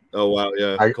know. Oh wow,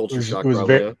 yeah. Culture shock. It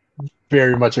was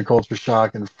very much a culture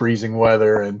shock and freezing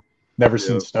weather, and never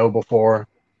seen snow before.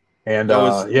 And it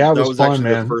was fun, actually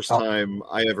man. The first time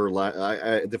I ever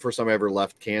the first time I ever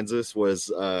left Kansas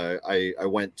was I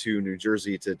went to New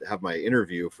Jersey to have my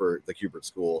interview for the Kubert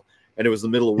School, and it was the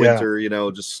middle of winter, you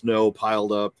know, just snow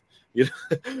piled up, you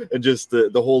know, and just the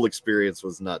whole experience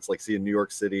was nuts. Like seeing New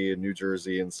York City and New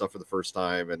Jersey and stuff for the first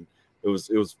time, and it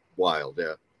was wild,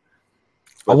 yeah.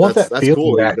 But I want that feeling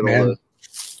cool, back, man.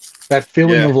 That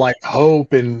feeling of like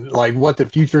hope and like what the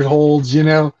future holds, you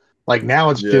know. Like now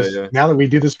it's now that we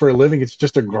do this for a living, it's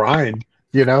just a grind,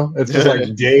 you know. It's just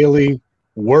like daily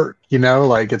work, you know.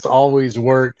 Like it's always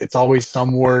work. It's always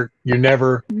some work. You're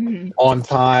never on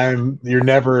time. You're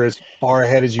never as far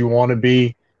ahead as you want to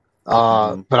be.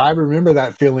 But I remember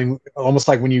that feeling almost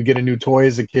like when you get a new toy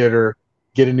as a kid or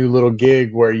get a new little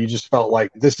gig where you just felt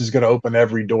like this is going to open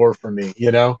every door for me,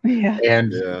 you know?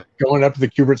 And going up to the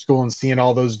Kubert School and seeing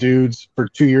all those dudes for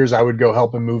 2 years, I would go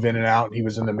help him move in and out. He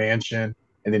was in the mansion,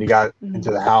 and then he got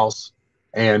into the house,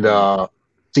 and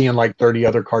seeing like 30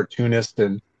 other cartoonists.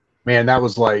 And man, that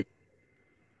was like,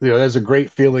 you know, there's a great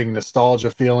feeling,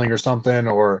 nostalgia feeling or something,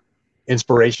 or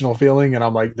inspirational feeling. And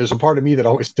I'm like, there's a part of me that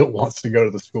always still wants to go to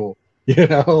the school, you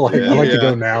know, like I like to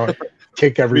go now and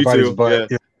kick everybody's butt.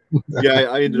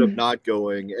 I ended up not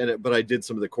going, but I did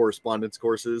some of the correspondence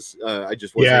courses. I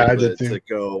just wasn't able to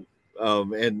go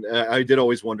And I did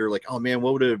always wonder, like, oh man,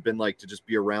 what would it have been like to just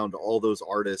be around all those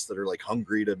artists that are like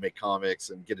hungry to make comics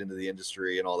and get into the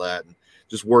industry and all that, and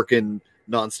just working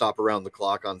nonstop around the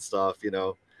clock on stuff, you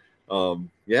know.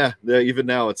 Yeah, even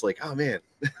now it's like, oh man,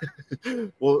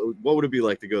 what would it be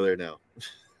like to go there now?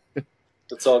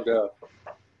 Let's all go.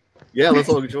 Yeah, let's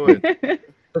all join.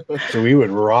 So we would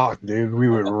rock, dude. We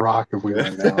would rock if we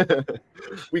went out.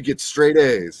 We get straight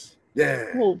A's. Yeah.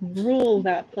 We'll rule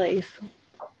that place.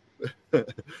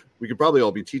 We could probably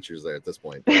all be teachers there at this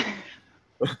point.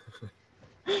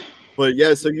 But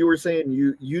yeah, so you were saying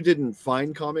you didn't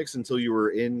find comics until you were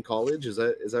in college. Is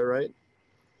that right?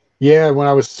 Yeah, when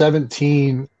I was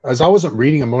 17, as I wasn't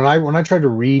reading them. When I tried to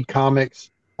read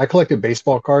comics, I collected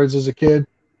baseball cards as a kid.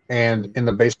 And in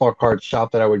the baseball card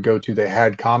shop that I would go to, they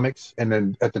had comics. And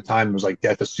then at the time, it was like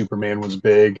Death of Superman was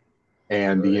big,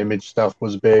 and the Image stuff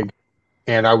was big.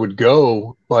 And I would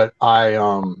go, but I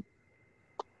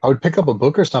would pick up a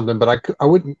book or something, but I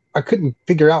couldn't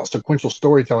figure out sequential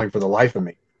storytelling for the life of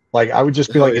me. Like I would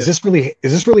just be like, is this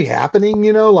really happening?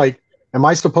 You know, like, am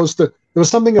I supposed to? There was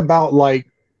something about like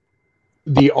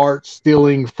the art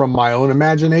stealing from my own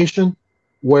imagination,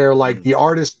 where like the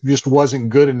artist just wasn't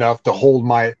good enough to hold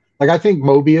my. Like I think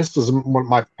Mobius is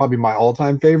probably my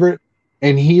all-time favorite,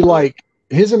 and he like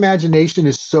his imagination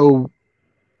is so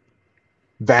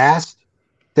vast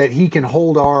that he can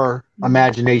hold our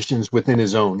imaginations within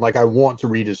his own. Like I want to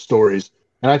read his stories,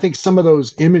 and I think some of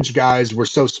those Image guys were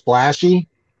so splashy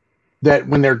that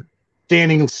when they're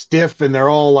standing stiff and they're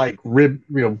all like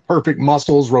perfect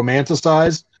muscles,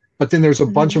 romanticized, but then there's a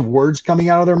bunch of words coming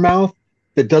out of their mouth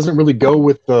that doesn't really go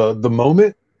with the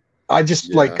moment. I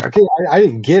just like, okay, I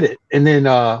didn't get it. And then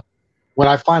when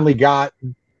I finally got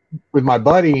with my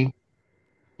buddy,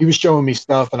 he was showing me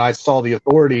stuff and I saw the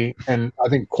Authority, and I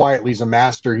think Quietly's a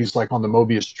master. He's like on the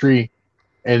Mobius tree.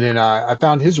 And then I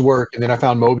found his work, and then I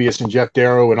found Mobius and Jeff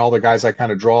Darrow and all the guys I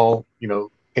kind of draw,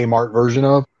 Kmart version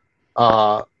of.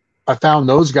 I found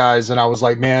those guys and I was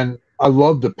like, man, I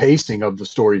love the pacing of the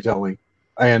storytelling.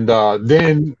 And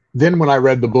then when I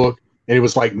read the book, and it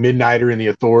was like Midnighter and the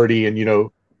Authority, and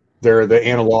they're the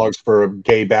analogs for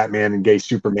gay Batman and gay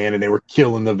Superman, and they were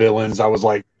killing the villains. I was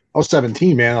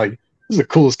 17, man. Like, this is the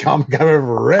coolest comic I've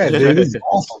ever read, dude. This is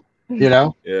awesome,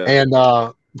 Yeah. And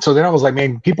so then I was like,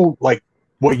 man, people like,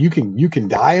 what, you can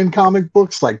die in comic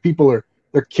books? Like,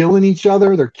 they're killing each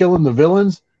other, they're killing the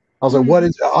villains. I was like, what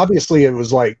is? Obviously, it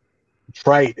was like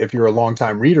trite if you're a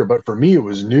longtime reader, but for me, it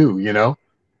was new,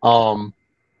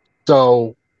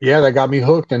 So yeah, that got me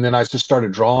hooked, and then I just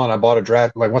started drawing. I bought a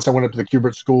draft. Like once I went up to the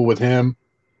Kubert school with him,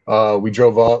 we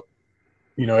drove up,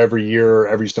 every year,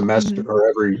 every semester, or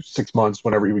every 6 months,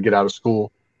 whenever he would get out of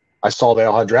school. I saw they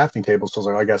all had drafting tables, so I was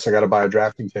like, I guess I got to buy a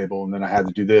drafting table, and then I had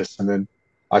to do this, and then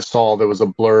I saw there was a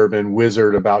blurb in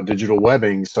Wizard about digital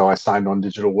webbing, so I signed on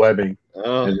digital webbing,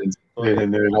 and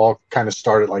then it all kind of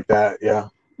started like that. Yeah,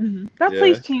 that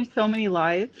place changed so many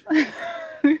lives.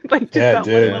 Like just that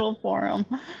one little forum.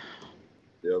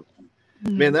 Yep.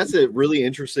 Man, that's a really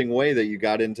interesting way that you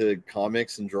got into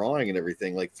comics and drawing and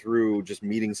everything, like through just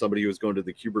meeting somebody who was going to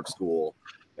the Kubert school,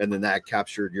 and then that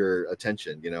captured your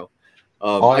attention,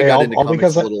 I got into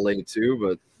comics a little late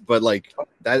too, but like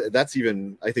that's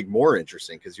even, I think, more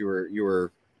interesting because you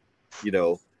were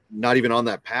not even on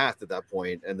that path at that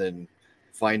point, and then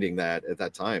finding that at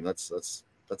that time. That's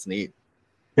neat.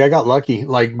 Yeah, I got lucky,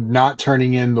 like not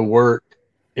turning in the work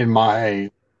in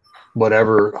my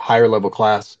whatever higher level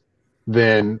class,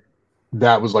 then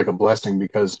that was like a blessing,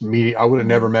 because I would have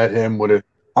never met him. I would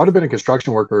have been a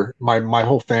construction worker. My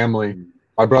whole family,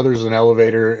 my brother's an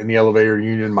elevator in the elevator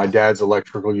union, my dad's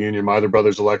electrical union, my other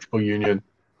brother's electrical union,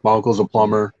 my uncle's a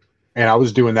plumber, and I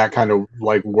was doing that kind of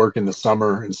like work in the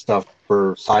summer and stuff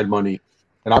for side money,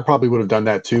 and I probably would have done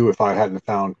that too if I hadn't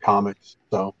found comics.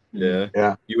 So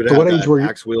yeah. You would have what age were you?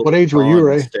 Ax-Wielder what age were you,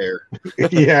 Ray?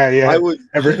 yeah. I was.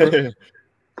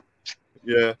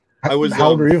 Yeah, I was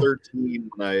 13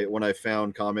 when I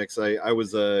found comics.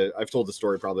 I've told the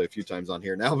story probably a few times on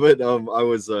here now, but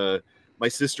my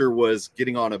sister was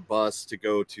getting on a bus to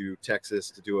go to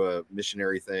Texas to do a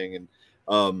missionary thing,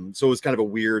 and so it was kind of a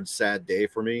weird, sad day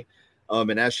for me.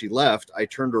 And as she left, I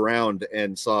turned around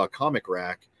and saw a comic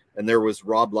rack, and there was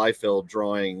Rob Liefeld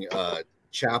drawing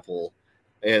Chapel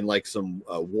and like some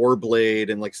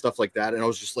Warblade and like stuff like that, and I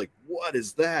was just like, what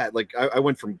is that? Like I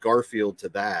went from Garfield to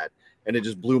that. And it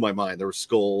just blew my mind. There were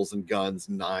skulls and guns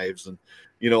and knives and,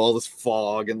 all this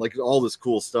fog and like all this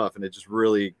cool stuff. And it just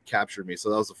really captured me. So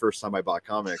that was the first time I bought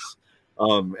comics.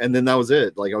 And then that was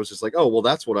it. Like, I was just like, oh, well,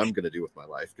 that's what I'm going to do with my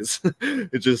life. Because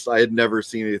I had never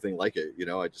seen anything like it.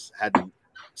 I just hadn't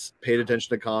paid attention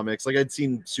to comics. Like I'd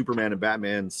seen Superman and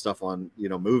Batman stuff on, you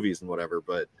know, movies and whatever,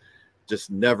 but just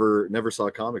never saw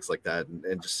comics like that.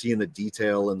 And just seeing the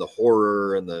detail and the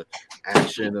horror and the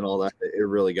action and all that, it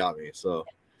really got me. So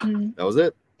that was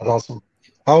it. That's awesome.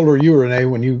 How old were you, Renee,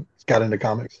 when you got into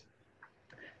comics?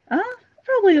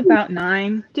 Probably about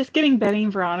 9. Just getting Betty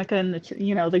and Veronica in the,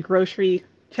 you know, the grocery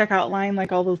checkout line,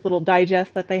 like all those little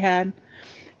digests that they had.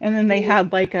 And then they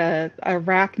had like a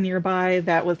rack nearby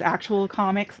that was actual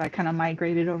comics. I kind of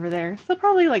migrated over there. So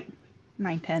probably like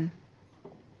 9, 10.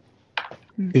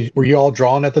 Were you all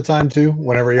drawn at the time too?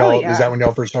 Whenever y'all, yeah. Is that when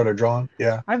y'all first started drawing?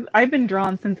 Yeah. I've been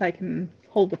drawn since I can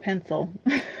hold a pencil.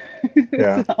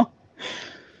 Yeah. So.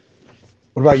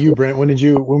 What about you, Brent? When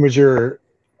was your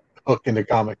hook into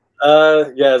comics?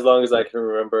 Yeah, as long as I can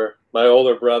remember. My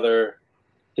older brother,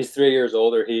 he's 3 years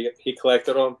older. He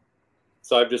collected them,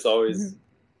 so I've just always,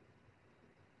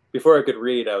 before I could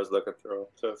read, I was looking through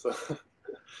them.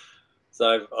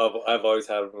 So I've always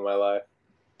had them in my life.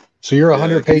 So you're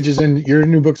 100 pages in. Your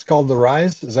new book's called The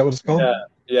Rise. Is that what it's called?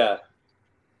 Yeah.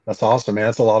 That's awesome, man.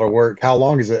 That's a lot of work. How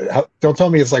long is it? Don't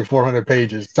tell me it's like 400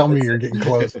 pages. Tell me you're getting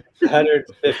close.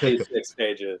 156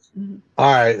 pages.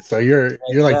 All right, so you're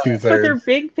like 2/3. But they're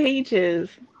big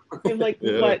pages. They're like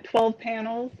what, 12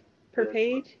 panels per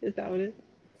page? Is that what it is?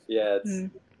 Yeah, it's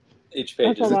each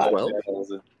page That's is a lot. 12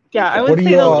 panels. Yeah, I would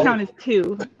say those count as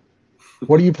 2.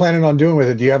 What are you planning on doing with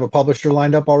it? Do you have a publisher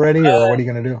lined up already, or what are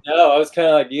you going to do? No, I was kind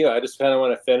of like you. I just kind of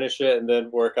want to finish it and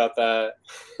then work out that.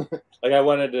 Like I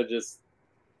wanted to just.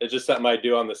 It's just something I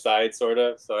do on the side, sort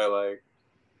of. So I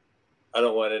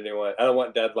don't want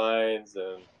deadlines,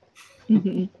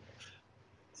 and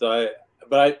so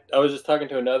I was just talking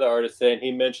to another artist saying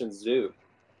he mentioned Zoop,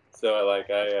 so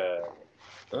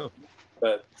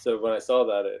but so when I saw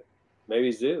that,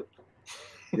 maybe Zoop.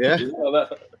 Yeah. You know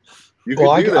that? You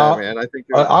can do that, man. I think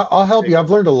I'll help you. I've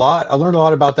learned a lot. I learned a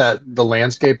lot about the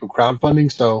landscape of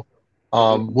crowdfunding. So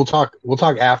we'll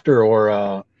talk after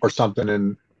or something,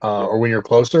 and or when you're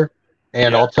closer,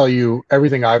 and I'll tell you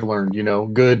everything I've learned, you know,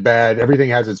 good, bad,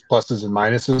 everything has its pluses and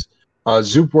minuses.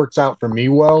 Zoop works out for me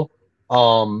well.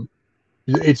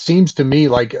 It seems to me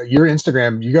like your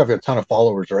Instagram, you have a ton of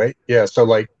followers, right? Yeah. So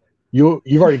like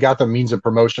you've already got the means of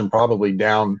promotion probably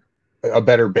down a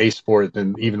better base for it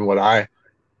than even what I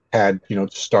had, you know,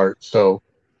 to start. So,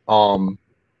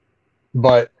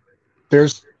 but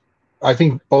I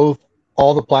think all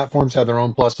the platforms have their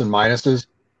own plus and minuses.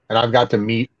 And I've got to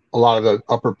meet a lot of the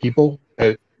upper people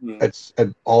at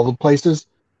all the places.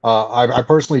 I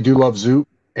personally do love Zoop,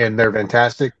 and they're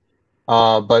fantastic.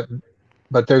 But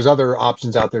there's other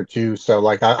options out there too. So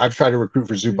like I've tried to recruit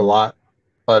for Zoop a lot,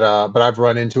 but I've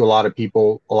run into a lot of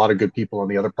people, a lot of good people on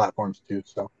the other platforms too.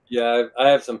 So yeah, I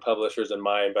have some publishers in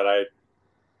mind, but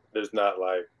there's not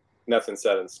like nothing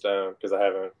set in stone because I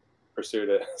haven't pursued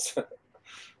it.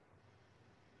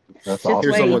 That's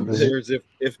awesome. Here's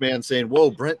if man saying, "Whoa,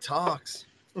 Brent talks."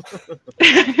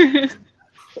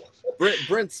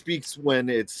 Brent speaks when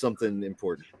it's something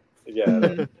important.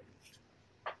 Yeah.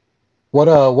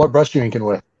 What brush you inking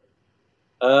with?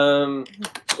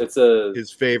 It's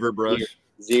his favorite brush.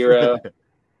 Zero.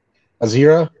 A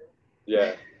Zero?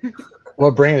 Yeah.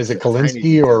 What brand is it?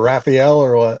 Kalinsky or Raphael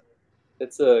or what?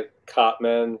 It's a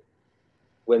Cotman,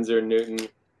 Winsor Newton.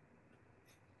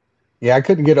 Yeah, I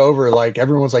couldn't get over, like,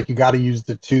 everyone's like, you got to use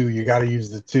the 2. You got to use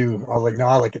the 2. I was like, no,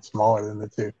 I like it smaller than the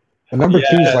 2. The number 2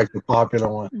 is like the popular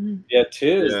one. Yeah,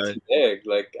 2 is too big.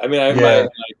 Like, I mean, I might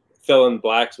like fill in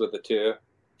blacks with the 2.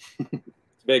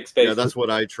 Big space. Yeah, that's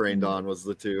what I trained on was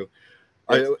the 2.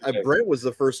 Brent was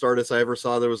the first artist I ever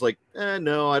saw that was like,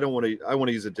 no, I don't want to. I want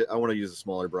to use I want to use a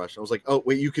smaller brush. I was like, oh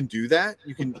wait, you can do that?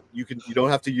 You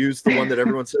don't have to use the one that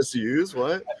everyone says to use.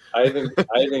 What? I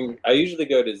usually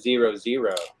go to 0,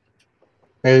 0.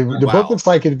 Hey, the book looks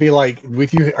like it'd be like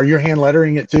with you. Are you hand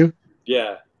lettering it too?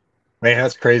 Yeah. Man,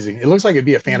 that's crazy. It looks like it'd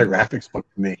be a Fantagraphics book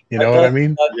to me. You know what I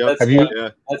mean?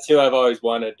 That's who I've always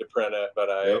wanted to print it, but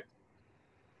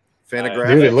Fantagraphics.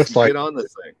 Dude, it looks like get on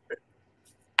this thing.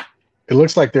 It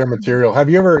looks like their material. Have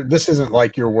you ever? This isn't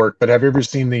like your work, but have you ever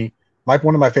seen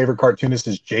one of my favorite cartoonists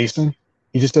is Jason.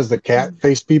 He just does the cat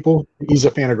face people. He's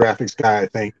a Fantagraphics guy, I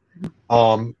think.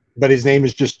 But his name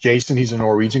is just Jason. He's a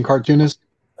Norwegian cartoonist.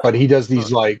 But he does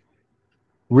these like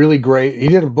really great. He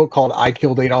did a book called I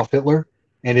Killed Adolf Hitler,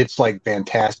 and it's like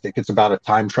fantastic. It's about a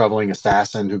time traveling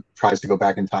assassin who tries to go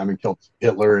back in time and kill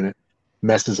Hitler, and it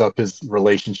messes up his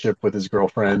relationship with his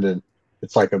girlfriend, and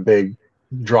it's like a big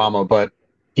drama. But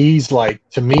he's like,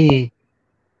 to me,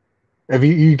 have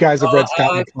you guys have read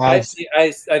Scott McCloud's?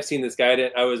 I've seen this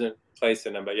guy. I wasn't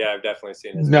placing him, but yeah, I've definitely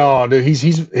seen his. No, dude,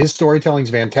 his storytelling's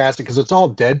fantastic because it's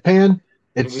all deadpan.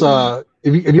 It's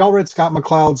have y'all read Scott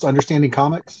McCloud's Understanding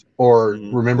Comics or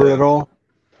remember it at all?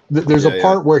 There's a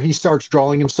part where he starts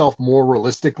drawing himself more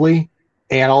realistically,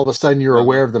 and all of a sudden you're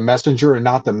aware of the messenger and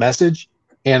not the message.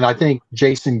 And I think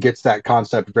Jason gets that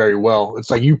concept very well. It's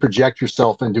like you project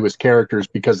yourself into his characters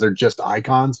because they're just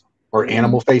icons or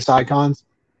animal face icons.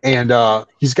 And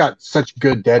he's got such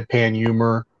good deadpan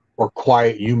humor or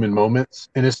quiet human moments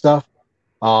in his stuff.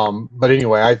 But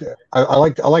anyway, I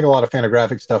like a lot of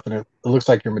Fantagraphic stuff, and it looks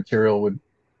like your material would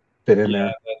fit in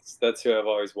there. That's who I've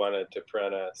always wanted to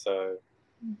print it. So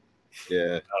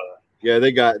yeah,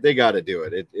 they got to do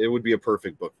it. It would be a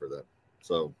perfect book for them.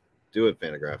 So do it,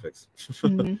 Fantagraphics.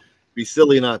 Be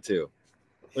silly not to.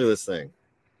 Look at this thing.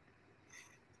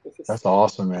 That's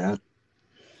awesome, man.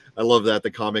 I love that,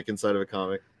 the comic inside of a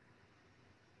comic.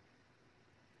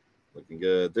 Looking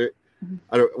good. There.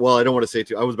 I don't want to say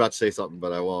too. I was about to say something,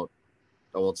 but I won't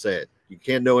say it. You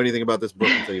can't know anything about this book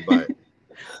until you buy it.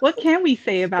 What can we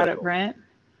say about it, Brent?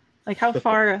 Like how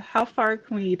far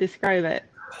can we describe it?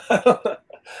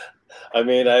 I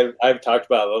mean, I've talked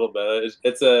about it a little bit.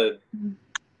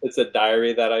 It's a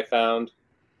diary that I found.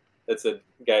 It's a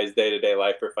guy's day-to-day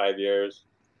life for 5 years.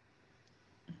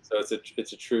 So it's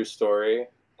a true story.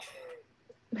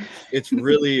 It's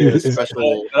really a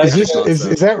special. Is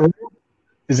that real?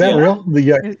 Is that real?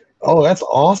 Oh, that's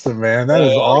awesome, man. That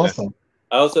is awesome.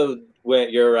 I also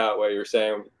went your route where you're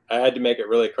saying I had to make it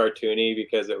really cartoony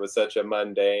because it was such a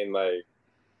mundane, like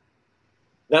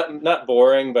not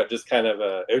boring, but just kind of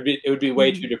it would be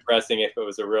way too depressing if it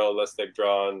was a realistic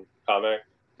drawn comic.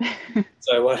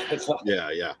 So I wanted to,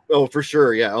 yeah. Oh, for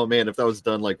sure. Yeah. Oh man, if that was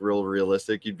done like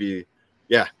realistic, you'd be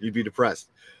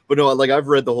depressed. But no, like I've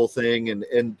read the whole thing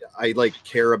and I like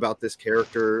care about this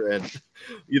character and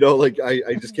like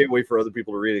I just can't wait for other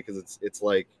people to read it because it's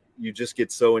like you just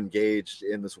get so engaged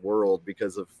in this world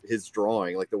because of his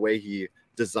drawing, like the way he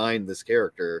designed this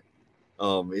character.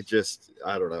 It just,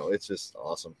 I don't know, it's just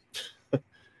awesome. And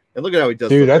look at how he does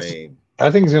the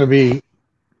I think it's gonna be,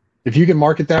 if you can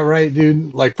market that right,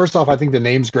 dude. Like first off, I think the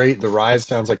name's great. The Rise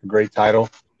sounds like a great title,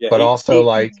 but also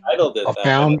like titled it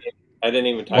I didn't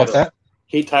even title what's that?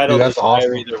 He titled it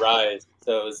Diary The Rise,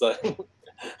 so it was like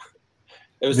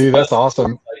it was that's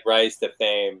awesome. Like Rise to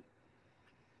Fame.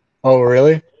 Oh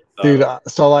really? Dude,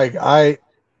 so like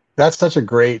that's such a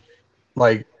great,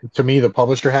 like to me the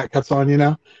publisher hat cuts on,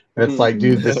 and it's like,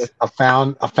 dude, this a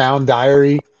found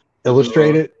diary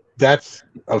illustrated, that's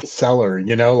a seller,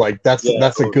 like that's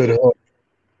a good hook.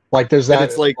 Like there's that,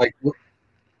 it's like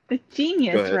the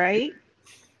genius, right?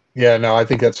 Yeah, no, I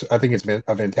think it's been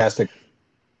a fantastic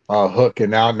hook,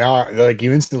 and now like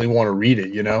you instantly want to read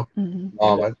it,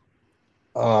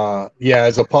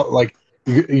 as a like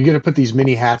you're gonna put these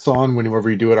mini hats on whenever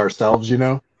we do it ourselves,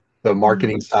 the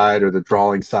marketing side or the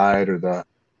drawing side or the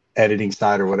editing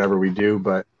side or whatever we do.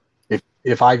 But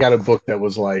if I got a book that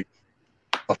was like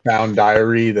a found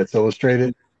diary that's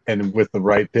illustrated and with the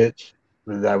right pitch,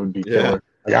 that would be killer.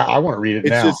 Like, I want to read it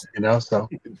now, so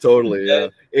totally,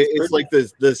 it's like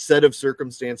the set of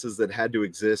circumstances that had to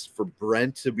exist for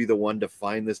Brent to be the one to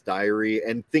find this diary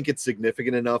and think it's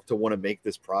significant enough to want to make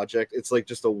this project. It's like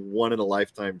just a one in a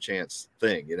lifetime chance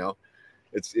thing,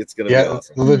 It's gonna be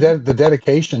awesome. The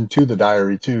dedication to the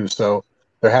diary too. So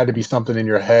there had to be something in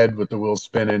your head with the wheels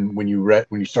spinning when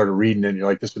you started reading it. And you're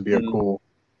like, this would be a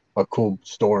cool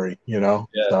story,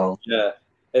 So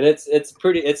and it's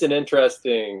an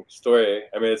interesting story.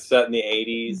 I mean, it's set in the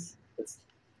 80s.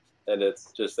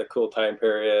 It's just a cool time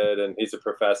period, and he's a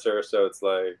professor, so it's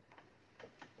like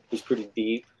he's pretty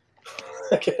deep.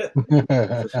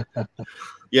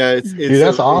 Yeah, it's dude,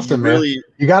 that's awesome, man. Really,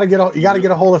 you gotta get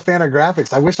a hold of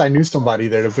Fantagraphics. I wish I knew somebody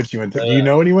there to put you in. Do you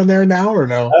know anyone there now or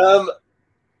no?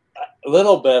 A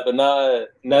little bit, but not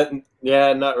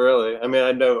really. I mean,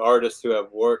 I know artists who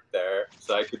have worked there,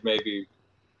 so I could maybe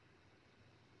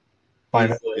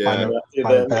find it.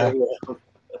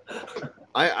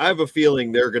 I have a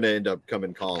feeling they're going to end up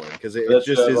coming calling because it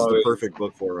just is the perfect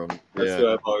book for them. That's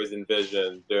what I've always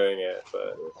envisioned doing it.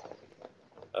 But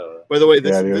by the way,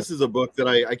 this is a book that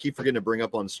I keep forgetting to bring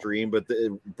up on stream. But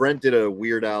Brent did a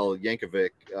Weird Al Yankovic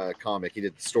comic. He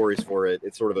did stories for it.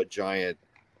 It's sort of a giant,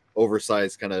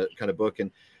 oversized kind of book,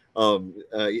 and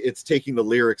it's taking the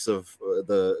lyrics of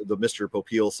the Mr.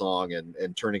 Popeil song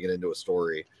and turning it into a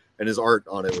story. And his art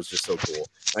on it was just so cool.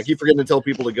 I keep forgetting to tell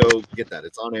people to go get that.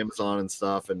 It's on Amazon and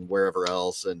stuff and wherever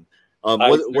else. And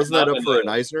wasn't that up for an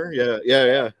Eisner? Yeah.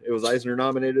 It was Eisner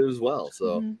nominated as well.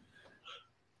 So,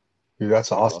 dude,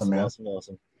 that's awesome, man.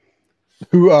 Awesome.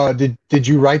 Who did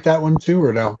you write that one too,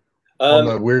 or no? On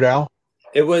the Weird Al?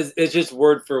 It's just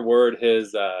word for word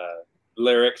his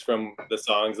lyrics from the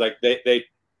songs. Like they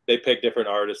they picked different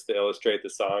artists to illustrate the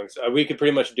songs. We could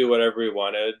pretty much do whatever we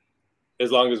wanted as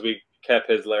long as we kept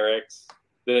his lyrics,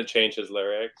 didn't change his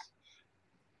lyrics.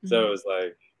 So it was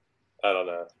like, I don't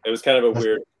know. It was kind of a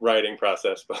weird writing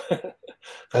process, but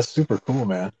that's super cool,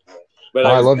 man. But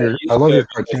I love your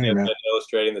cartooning, man. Been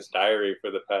illustrating this diary for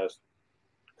the past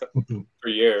for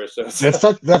years. So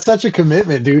that's such a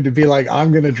commitment, dude, to be like,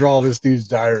 I'm gonna draw this dude's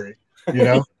diary. You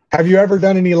know? Have you ever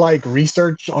done any like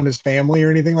research on his family or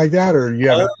anything like that, or you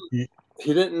haven't?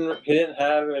 He didn't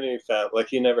have any like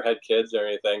he never had kids or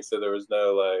anything, so there was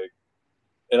no like.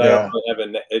 And I don't really have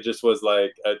it just was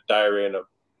like a diary in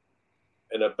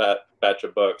a batch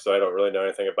of books, so I don't really know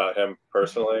anything about him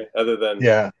personally, other than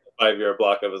the 5-year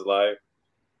block of his life.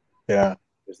 Yeah,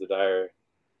 here's the diary.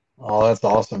 Oh, that's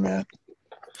awesome, man.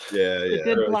 Yeah, a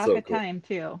good block of time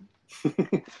too.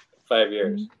 5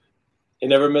 years. He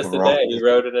never missed a day. He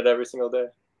wrote in it every single day.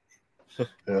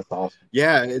 That's awesome.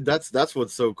 Yeah, that's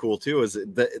what's so cool too, is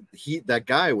that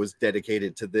guy was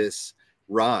dedicated to this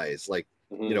rise, like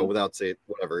you know, without saying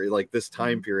whatever, like this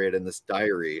time period and this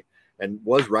diary, and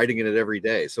was writing in it every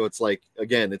day. So it's like,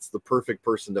 again, it's the perfect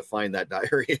person to find that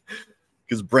diary,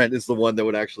 because Brent is the one that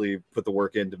would actually put the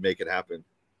work in to make it happen.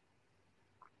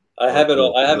 I have it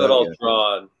all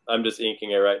drawn. I'm just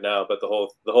inking it right now, but the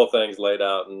whole thing's laid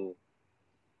out, and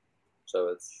so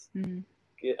it's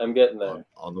I'm getting there.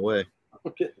 On the way.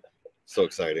 So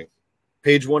exciting.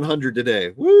 Page 100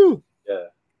 today. Woo! Yeah.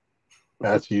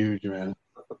 That's huge, man.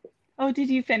 Oh, did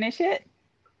you finish it?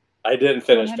 I didn't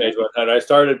finish 100? Page 100. I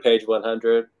started page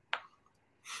 100.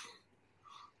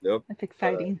 Yep. That's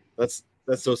exciting. That's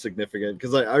so significant,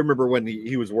 because I remember when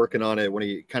he was working on it, when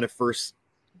he kind of first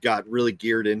got really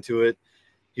geared into it,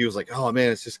 he was like, oh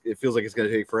man, it feels like it's going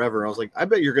to take forever. And I was like, I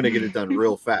bet you're going to get it done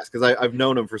real fast, because I've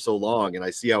known him for so long and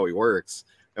I see how he works.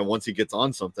 And once he gets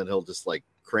on something, he'll just like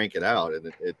crank it out,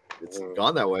 and it's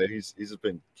gone that way. He's just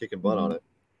been kicking butt on it.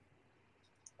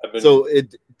 So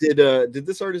did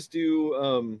this artist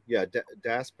do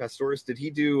Das Pastoris? Did he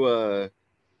do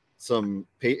some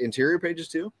interior pages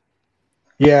too?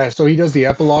 Yeah, so he does the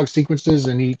epilogue sequences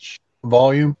in each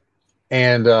volume,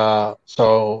 and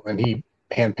he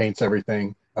hand paints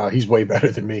everything. He's way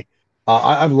better than me.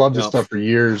 I've loved his stuff for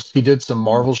years. He did some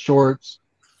Marvel shorts,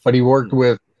 but he worked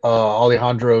with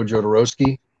Alejandro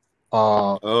Jodorowsky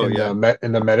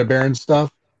in the Meta Baron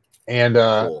stuff, and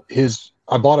cool.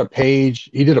 I bought a page.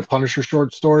 He did a Punisher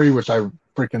short story, which I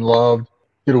freaking loved.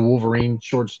 Did a Wolverine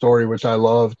short story, which I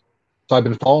loved. So I've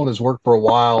been following his work for a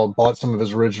while, bought some of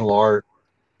his original art,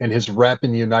 and his rep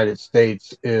in the United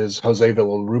States is Jose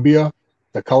Villarrubia,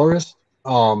 the colorist.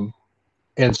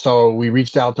 And so we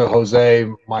reached out to Jose.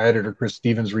 My editor, Chris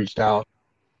Stevens, reached out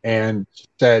and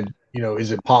said, you know,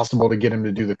 is it possible to get him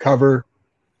to do the cover?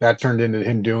 That turned into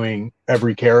him doing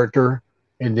every character.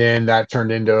 And then that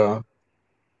turned into,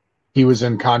 he was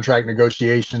in contract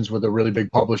negotiations with a really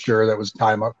big publisher that was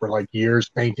tying him up for like years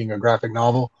painting a graphic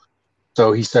novel.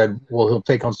 So he said, well, he'll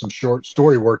take on some short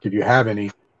story work if you have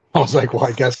any. I was like, well,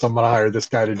 I guess I'm going to hire this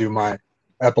guy to do my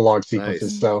epilogue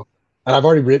sequences. Nice. So, and I've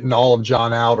already written all of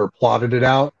John out or plotted it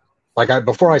out. Like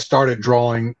before I started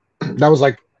drawing, that was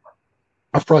like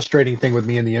a frustrating thing with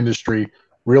me in the industry,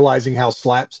 realizing how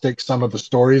slapstick some of the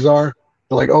stories are.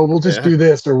 They're like, oh, we'll just do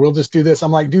this, or we'll just do this.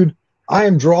 I'm like, dude, I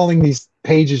am drawing these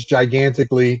pages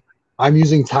gigantically. I'm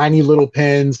using tiny little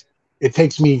pens. It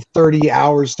takes me 30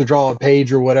 hours to draw a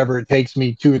page or whatever. It takes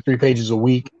me 2 or 3 pages a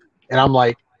week. And I'm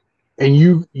like, and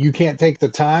you can't take the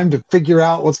time to figure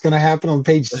out what's going to happen on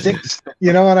page 6.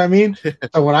 You know what I mean?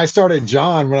 So when I started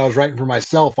John, when I was writing for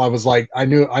myself, I was like, I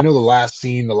know the last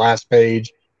scene, the last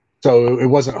page. So it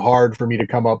wasn't hard for me to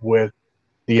come up with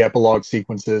the epilogue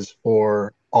sequences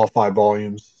for all 5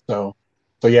 volumes. So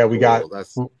yeah, we got,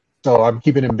 so I'm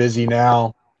keeping him busy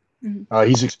now.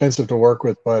 He's expensive to work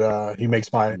with, but he makes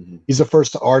he's the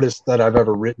first artist that I've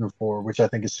ever written for, which I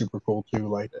think is super cool too.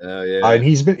 Like, and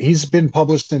he's been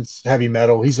published since heavy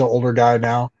metal. He's an older guy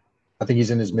now. I think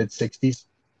he's in his mid-60s,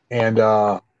 and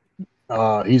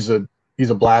he's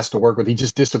a blast to work with. He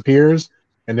just disappears,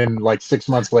 and then like 6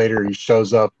 months later, he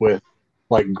shows up with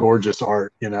like gorgeous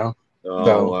art. You know?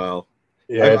 Oh wow.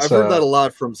 Yeah, I've heard that a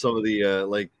lot from some of the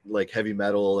like heavy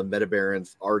metal and Meta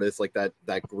Barons artists, like that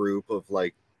group of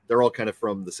like, they're all kind of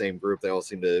from the same group. They all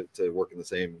seem to work in the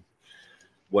same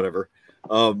whatever.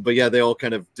 But yeah, they all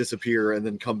kind of disappear and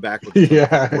then come back with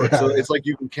work. So it's like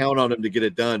you can count on them to get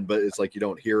it done, but it's like you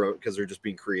don't hear it because they're just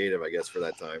being creative, I guess, for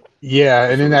that time. Yeah,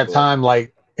 and in that time,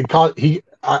 like I'll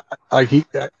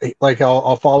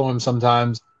follow him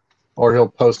sometimes, or he'll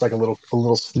post like a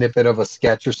little snippet of a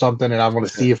sketch or something, and I want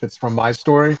to see if it's from my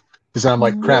story, because I'm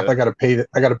like, crap, I gotta pay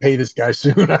this guy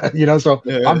soon. You know, so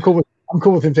I'm cool with I'm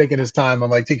cool with him taking his time.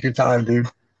 I'm like, take your time, dude.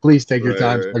 Please take your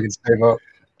time so I can save up.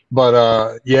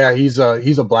 But yeah, he's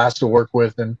a blast to work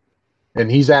with, and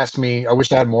he's asked me. I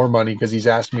wish I had more money because he's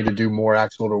asked me to do more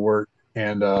Ax-Wielder work,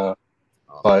 and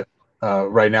but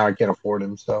right now I can't afford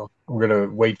him, so I'm gonna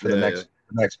wait for the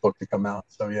next book to come out.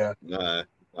 So yeah,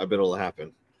 I bet it'll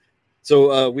happen.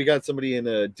 So we got somebody in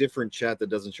a different chat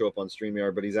that doesn't show up on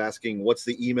StreamYard, but he's asking, what's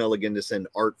the email again to send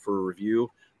art for review?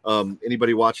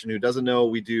 Anybody watching who doesn't know,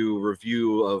 we do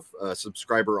review of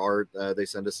subscriber art. They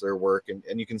send us their work,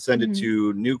 and you can send it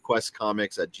to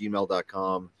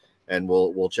NewQuestComics@gmail.com, and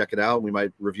we'll check it out. We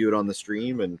might review it on the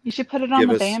stream, and you should put it on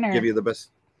the banner. Give you the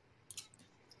best.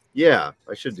 Yeah,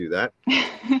 I should do that.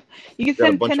 You can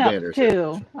send pinups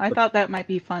too. I thought that might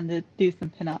be fun to do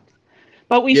some pinups.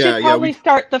 But we should probably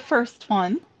start the first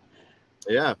one.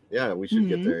 Yeah, we should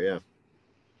get there, yeah.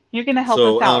 You're going to help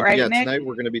us out, right, Nick? Tonight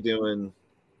we're going to be doing...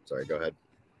 Sorry, go ahead.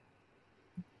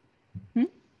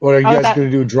 What are you guys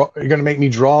going to do? Draw? You're going to make me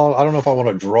draw? I don't know if I want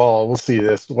to draw. We'll see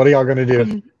this. What are y'all going to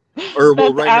do?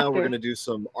 Well, right now we're going to do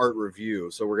some art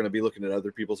review. So we're going to be looking at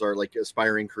other people's art, like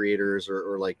aspiring creators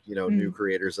or like, new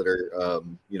creators that are,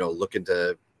 looking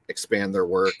to expand their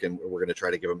work. And we're going to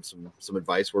try to give them some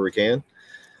advice where we can.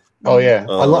 Oh yeah,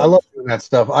 I love doing that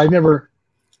stuff. I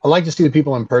like to see the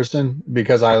people in person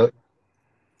because I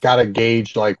gotta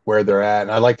gauge like where they're at,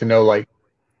 and I like to know like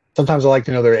sometimes I like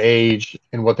to know their age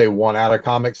and what they want out of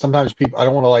comics. Sometimes I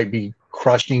don't want to like be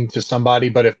crushing to somebody,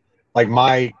 but if like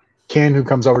my Ken who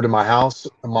comes over to my house,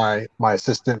 my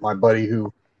assistant, my buddy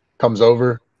who comes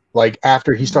over, like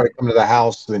after he started coming to the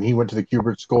house, then he went to the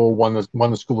Kubert School, won the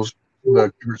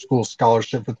Kubert School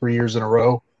scholarship for 3 years in a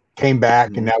row, came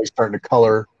back, and now he's starting to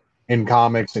color in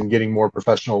comics and getting more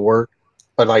professional work.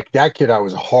 But like that kid I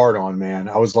was hard on, man.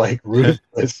 I was like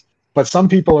ruthless. But some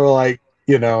people are like,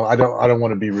 I don't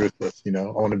want to be ruthless, I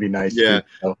want to be nice. Yeah. Too,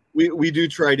 so. We do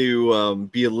try to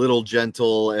be a little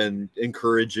gentle and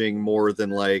encouraging more than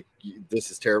like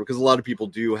this is terrible, because a lot of people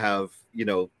do have,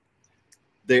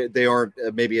 they aren't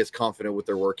maybe as confident with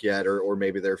their work yet, or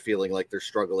maybe they're feeling like they're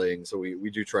struggling. So we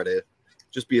do try to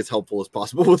just be as helpful as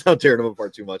possible without tearing them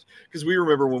apart too much. Because we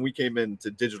remember when we came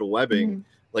into digital webbing,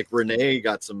 like Renee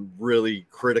got some really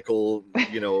critical,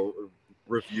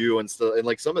 review and stuff, and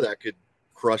like some of that could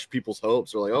crush people's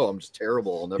hopes. They're like, "Oh, I'm just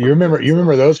terrible." I'll never. You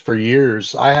remember those for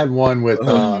years. I had one with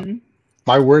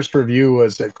my worst review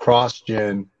was at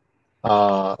CrossGen.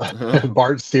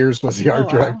 Bart Sears was the art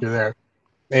director there,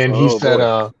 and he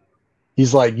said,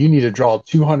 he's like, you need to draw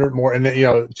 200 more. And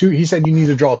he said, you need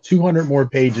to draw 200 more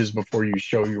pages before you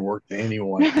show your work to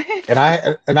anyone. And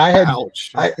I had,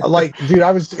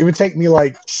 it would take me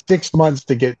like 6 months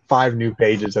to get 5 new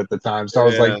pages at the time. So I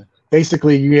was like,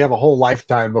 basically you have a whole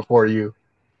lifetime before you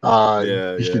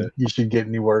should get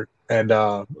any work. And,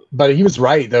 but he was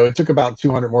right though. It took about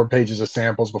 200 more pages of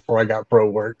samples before I got pro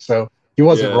work. So he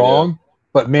wasn't wrong,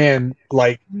 but man,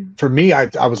 like for me,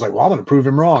 I was like, well, I'm going to prove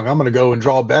him wrong. I'm going to go and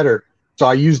draw better. So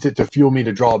I used it to fuel me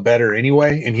to draw better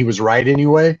anyway, and he was right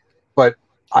anyway. But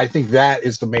I think that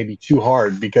is maybe too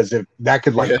hard, because if that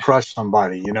could like crush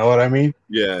somebody, you know what I mean?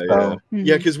 Yeah.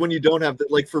 Because when you don't have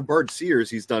like for Bart Sears,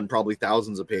 he's done probably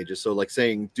thousands of pages. So like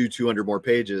saying do 200 more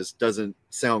pages doesn't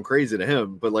sound crazy to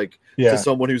him, but like to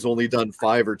someone who's only done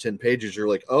 5 or 10 pages, you're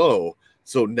like, oh,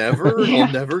 so never,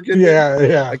 I'll never get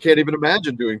there. I can't even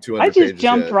imagine doing 200 pages. I just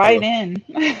jumped right in.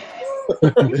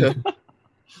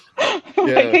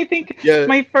 Like I think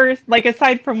my first, like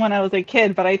aside from when I was a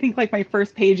kid, but I think like my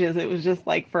first pages, it was just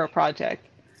like for a project,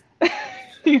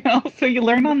 so you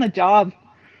learn on the job.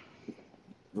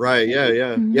 Right.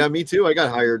 Yeah, me too. I got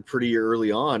hired pretty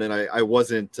early on, and I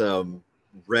wasn't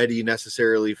ready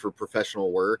necessarily for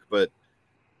professional work, but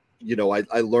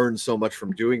I learned so much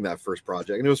from doing that first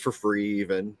project, and it was for free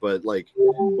even, but like,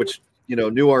 which,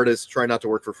 new artists try not to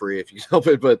work for free if you can help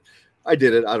it, but I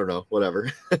did it. I don't know,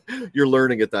 whatever. You're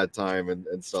learning at that time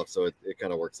and stuff. So it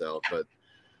kind of works out. But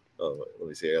let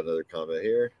me see. I got another comment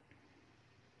here.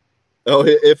 Oh,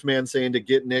 if man saying to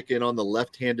get Nick in on the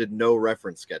left-handed no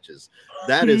reference sketches.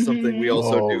 That is something we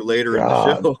also do later in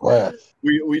the show.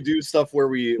 We do stuff where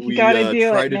we try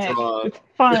to draw. It's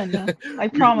fun. I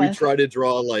promise. We try to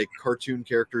draw like cartoon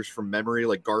characters from memory,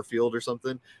 like Garfield or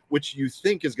something, which you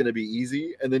think is going to be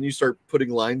easy, and then you start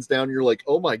putting lines down. You're like,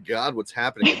 oh my god, what's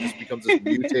happening? It just becomes this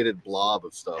mutated blob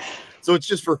of stuff. So it's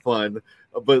just for fun.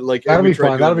 But like that'll be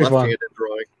fun. That'll be fun.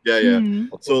 Drawing. Yeah.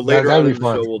 So later on in the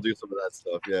show, we'll do some of that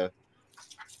stuff. Yeah.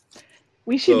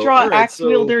 We should draw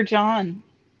Ax-Wielder Jon.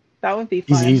 That would be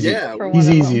fun. He's easy. He's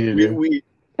easy to do.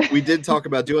 We did talk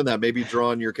about doing that, maybe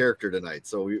drawing your character tonight.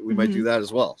 So we might do that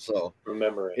as well. So from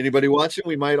memory. Anybody watching,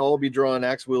 we might all be drawing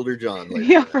Ax-Wielder Jon later.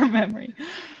 Yeah, from memory.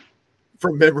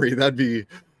 from memory, that'd be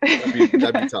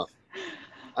tough.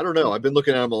 I don't know. I've been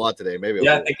looking at them a lot today. Maybe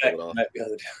Yeah, I'll I think pull I it off. might be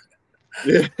able to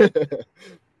do it.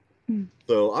 Yeah.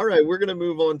 So, all right, we're gonna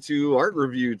move on to art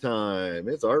review time.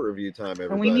 It's art review time,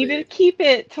 everybody. And we need to keep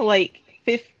it to like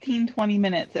 15-20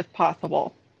 minutes if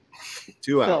possible.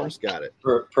 2 hours, got it.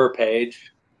 Per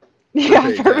page.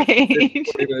 Yeah, per page. page.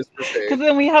 40 minutes per page. Because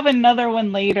then we have another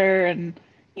one later, and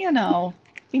you know,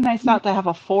 it'd be nice not to have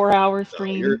a 4-hour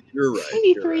stream. No, you're right. Maybe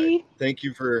you're 3. Right. Thank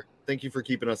you for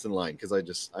keeping us in line, because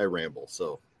I ramble,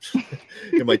 so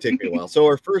it might take me a while. So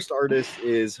our first artist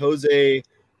is Jose.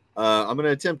 I'm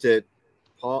gonna attempt it.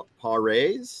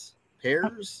 Pares?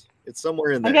 It's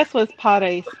somewhere in there. I guess it was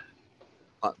Pares.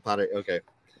 Okay.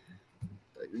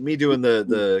 Me doing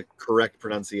the correct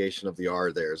pronunciation of the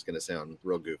R there is going to sound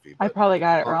real goofy. I probably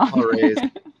got it wrong.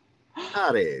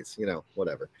 Pares,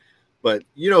 whatever. But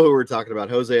you know who we're talking about,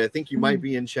 Jose. I think you might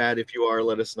be in chat. If you are,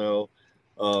 let us know.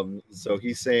 So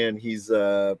he's saying he's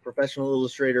a professional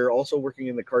illustrator, also working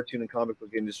in the cartoon and comic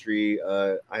book industry.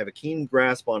 I have a keen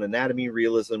grasp on anatomy,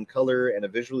 realism, color, and a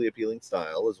visually appealing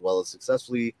style, as well as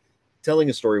successfully telling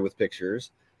a story with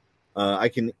pictures. I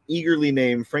can eagerly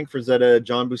name Frank Frazetta,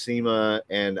 John Buscema,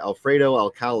 and Alfredo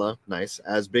Alcala, nice,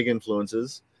 as big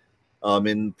influences.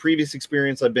 In previous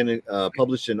experience, I've been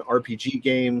published in RPG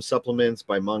games, supplements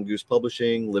by Mongoose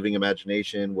Publishing, Living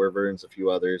Imagination, Werverns, a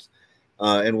few others,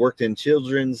 and worked in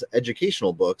children's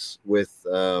educational books with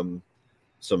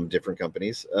some different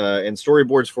companies, and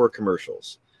storyboards for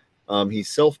commercials. He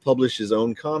self-published his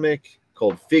own comic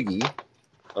called Figgy,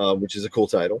 which is a cool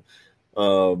title.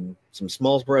 Some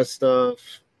small press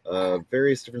stuff,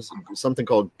 various different, something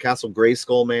called Castle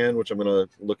Grayskull Man, which I'm going to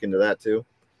look into that too.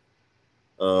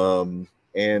 And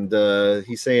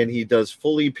he's saying he does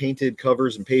fully painted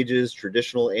covers and pages,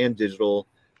 traditional and digital,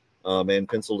 and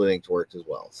penciled and inked work as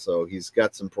well. So he's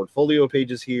got some portfolio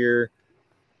pages here,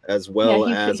 as well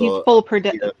as he's full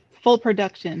production. Full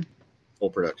production.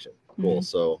 Cool.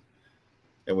 So,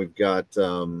 and we've got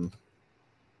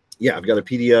I've got a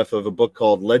PDF of a book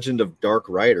called Legend of Dark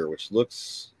Rider, which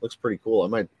looks pretty cool.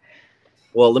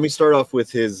 Let me start off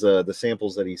with his the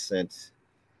samples that he sent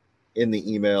in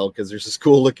the email, because there's this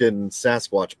cool looking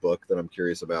Sasquatch book that I'm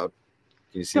curious about.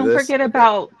 Can you see this? Don't forget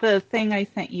about the thing I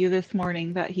sent you this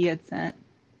morning that he had sent.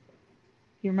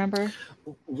 You remember?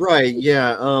 Right.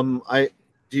 Yeah.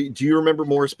 Do you remember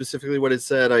more specifically what it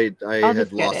said? I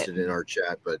had lost it in our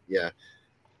chat, but yeah.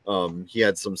 He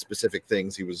had some specific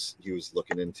things he was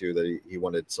looking into that he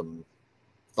wanted some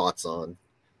thoughts on,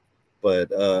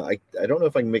 but I don't know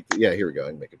if I can make here we go. I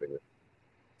can make it bigger.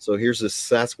 So here's this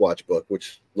Sasquatch book,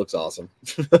 which looks awesome.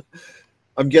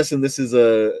 I'm guessing this is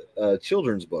a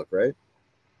children's book, right?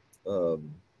 So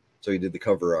he did the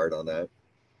cover art on that.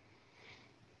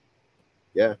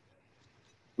 Yeah,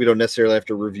 we don't necessarily have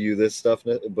to review this stuff,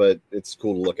 but it's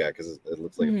cool to look at because it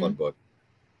looks like a fun book.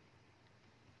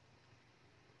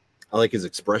 I like his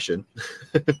expression.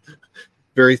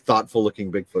 Very thoughtful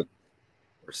looking Bigfoot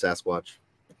or Sasquatch.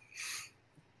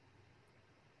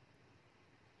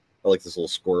 I like this little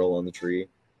squirrel on the tree,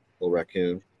 little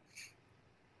raccoon.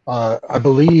 I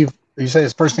believe you say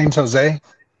his first name's Jose.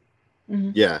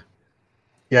 Yeah.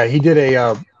 Yeah, he did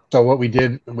so what we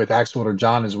did with Ax-Weilder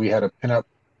Jon is we had a pinup.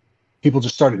 People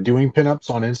just started doing pinups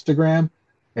on Instagram,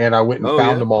 and I went and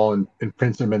found them all and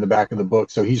printed them in the back of the book.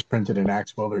 So he's printed in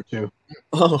Ax-Weilder too.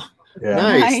 Oh, yeah.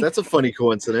 Nice. That's a funny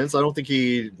coincidence. I don't think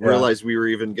he realized we were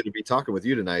even going to be talking with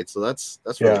you tonight. So that's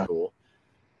really cool.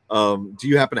 Do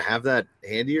you happen to have that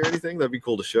handy or anything? That'd be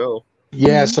cool to show.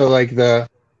 Yeah. So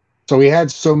we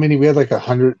had so many. We had like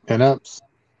 100 pinups.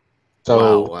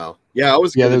 So wow. Yeah, I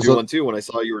was going to do one too. When I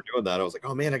saw you were doing that, I was like,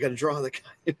 oh man, I got to draw the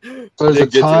guy. So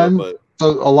there's a ton.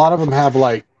 So a lot of them have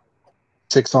like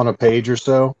 6 on a page or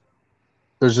so.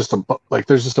 There's just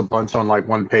a bunch on like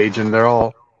one page, and they're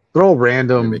all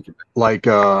random like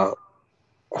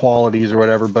qualities or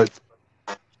whatever. But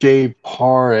Jay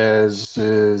Pares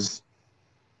is,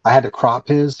 I had to crop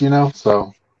his,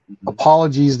 so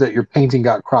apologies that your painting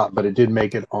got cropped, but it did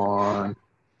make it on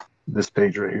this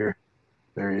page right here.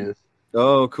 There he is.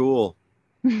 Oh, cool.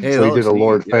 Hey, so he did a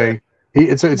Lord Fang.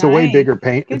 It's a way bigger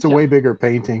paint. It's a way bigger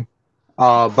painting.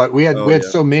 But we had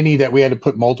so many that we had to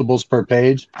put multiples per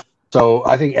page. So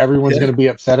I think everyone's going to be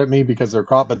upset at me because they're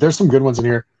cropped. But there's some good ones in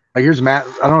here. Like here's Matt.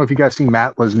 I don't know if you guys seen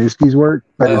Matt Lesniewski's work,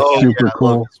 but it's super cool.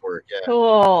 I love his work. Yeah.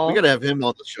 Cool. We got to have him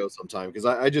on the show sometime, because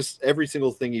I just every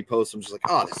single thing he posts, I'm just like,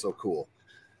 oh, that's so cool.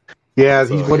 Yeah,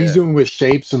 so, he's doing with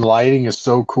shapes and lighting is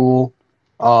so cool.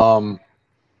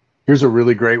 Here's a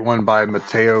really great one by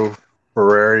Matteo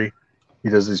Ferrari. He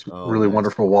does these really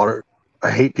wonderful water.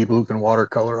 I hate people who can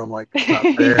watercolor. I'm like, not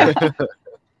fair.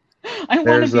 I want to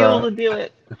There's be able to do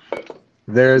it.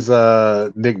 there's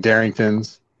Nick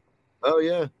Darrington's. Oh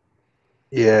yeah.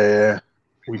 Yeah,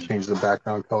 we changed the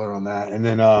background color on that. And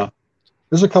then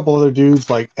there's a couple other dudes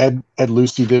like Ed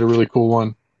Lucy did a really cool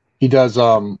one. He does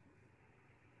what's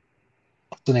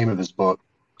the name of his book?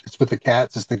 It's with the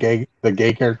cats. It's the gay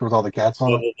character with all the cats on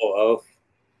it. Lovable Oath.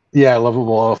 Yeah,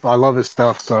 Lovable Oath. I love his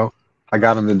stuff, so I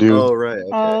got him to do. Oh right. Okay.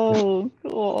 Oh,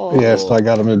 cool. Yeah, so I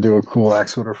got him to do a cool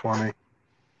Ax-Wielder for me.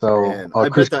 So Man, I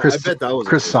bet that was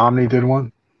Chris Somney did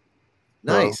one.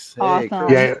 nice. So, Hey, Awesome.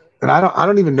 Chris. yeah, and I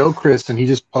don't even know Chris, and he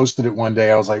just posted it one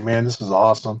day. I was like, man, this is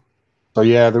awesome. So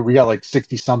yeah, we got like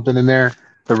 60 something in there.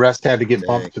 The rest had to get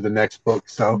bumped to the next book.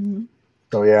 So Mhm.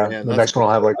 yeah, Man, the that's next one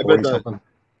will have like I bet 40 something.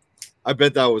 I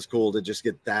bet that was cool to just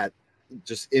get that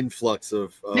just influx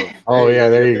of Oh hey, yeah,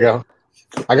 there get you go.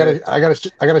 I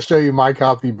gotta show you my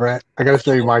copy, Brent. I gotta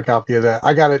show you my copy of that.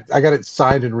 I got it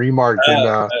signed and remarked,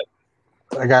 and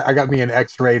I got me an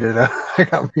X-rated. I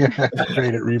got me an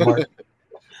X-rated remark.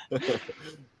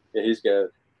 Yeah, he's good.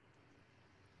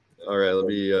 All right, let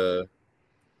me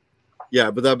yeah,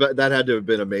 but that had to have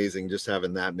been amazing just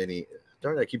having that many.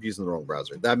 Darn, I keep using the wrong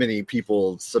browser. That many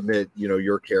people submit,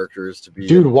 your characters to be.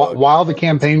 Dude, while the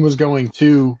campaign was going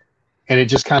too, and it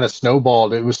just kind of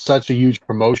snowballed. It was such a huge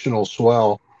promotional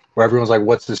swell where everyone's like,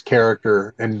 "What's this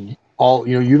character?" And all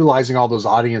utilizing all those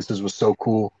audiences was so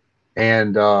cool.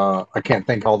 And I can't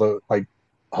thank all the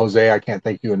Jose. I can't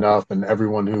thank you enough, and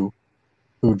everyone who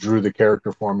drew the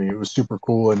character for me. It was super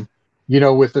cool. And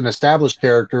with an established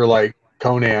character like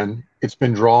Conan, it's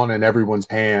been drawn in everyone's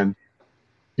hand.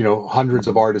 Hundreds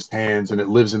of artists' hands, and it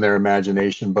lives in their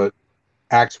imagination. But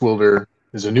Ax-Wielder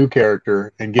is a new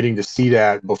character, and getting to see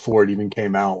that before it even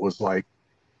came out was like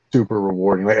super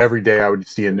rewarding. Like every day I would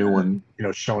see a new one,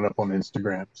 showing up on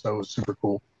Instagram. So it was super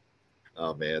cool.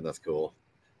 Oh man, that's cool.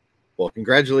 Well,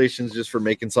 congratulations just for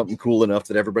making something cool enough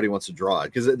that everybody wants to draw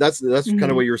it. Because that's kind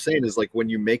of what you were saying is like when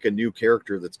you make a new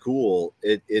character that's cool,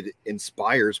 it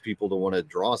inspires people to want to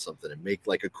draw something and make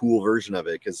like a cool version of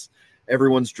it. Because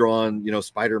everyone's drawn,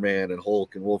 Spider-Man and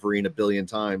Hulk and Wolverine a billion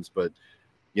times, but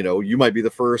you might be the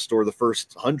first or the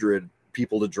first 100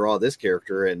 people to draw this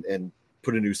character and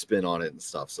put a new spin on it and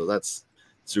stuff. So that's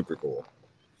super cool.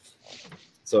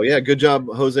 So yeah, good job,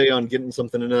 Jose, on getting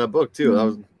something into that book too. That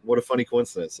was what a funny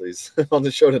coincidence. So he's on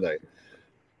the show tonight.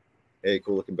 Hey,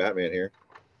 cool looking Batman here.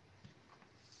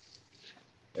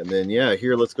 And then yeah,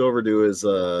 here let's go over to his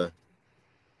oh,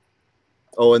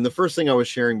 and the first thing I was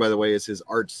sharing, by the way, is his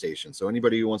art station. So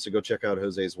anybody who wants to go check out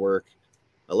Jose's work,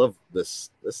 I love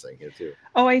this thing here too.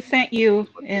 Oh, I sent you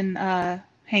in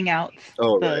Hangouts.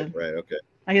 Oh, right, okay.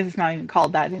 I guess it's not even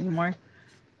called that anymore.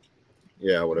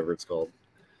 Yeah, whatever it's called.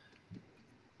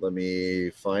 Let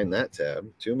me find that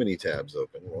tab. Too many tabs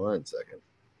open. 1 second.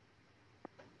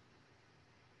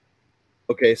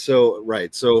 Okay, so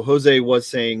right. So Jose was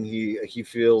saying he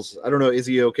feels, I don't know, is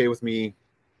he okay with me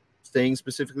saying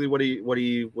specifically what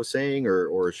he was saying,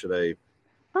 or should I?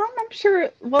 I'm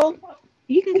sure. Well,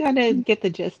 you can kind of get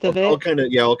the gist of it. I'll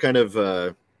kind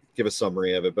of give a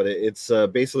summary of it, but it's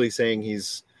basically saying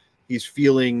he's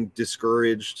feeling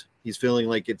discouraged. He's feeling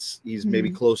like he's maybe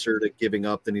closer to giving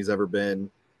up than he's ever been,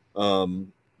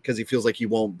 because he feels like he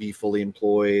won't be fully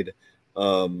employed,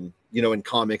 in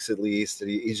comics at least. And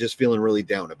he's just feeling really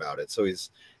down about it. So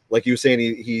he's, like you were saying,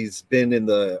 he's been in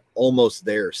the almost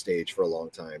there stage for a long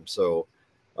time. So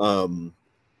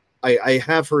I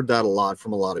have heard that a lot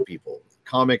from a lot of people.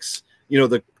 Comics,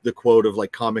 the quote of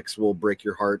like comics will break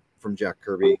your heart from Jack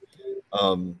Kirby.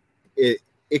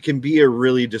 It can be a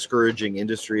really discouraging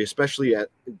industry, especially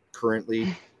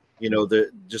currently,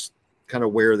 just kind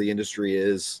of where the industry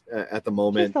is at the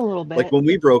moment. Just a little bit. Like when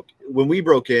we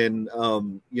broke in,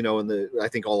 I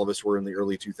think all of us were in the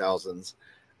early 2000s.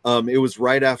 It was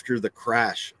right after the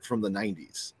crash from the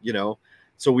 90s,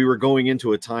 so we were going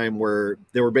into a time where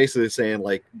they were basically saying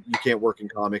like, you can't work in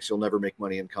comics, you'll never make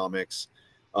money in comics.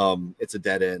 It's a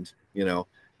dead end,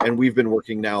 and we've been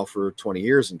working now for 20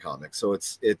 years in comics. So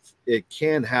it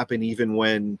can happen even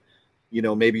when,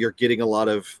 maybe you're getting a lot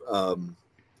of,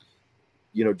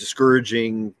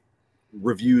 discouraging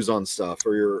reviews on stuff,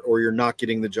 or you're not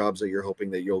getting the jobs that you're hoping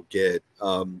that you'll get.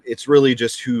 It's really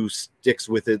just who sticks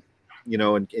with it,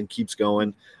 and keeps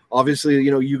going. Obviously,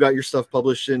 you got your stuff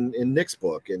published in Nick's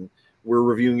book, and we're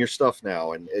reviewing your stuff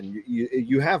now, and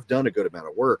you have done a good amount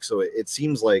of work. So it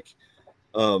seems like,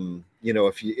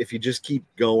 if you just keep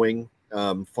going,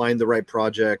 find the right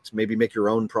project, maybe make your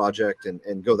own project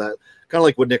and go that kind of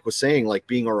like what Nick was saying, like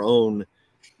being our own,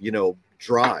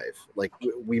 drive. Like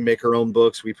we make our own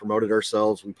books, we promote it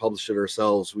ourselves, we publish it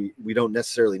ourselves. We don't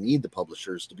necessarily need the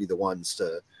publishers to be the ones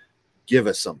to give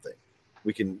us something.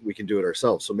 we can do it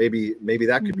ourselves. So maybe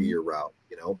that could be your route,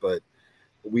 you know. But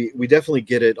we definitely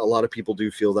get it. A lot of people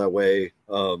do feel that way.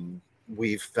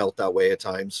 We've felt that way at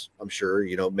times, I'm sure.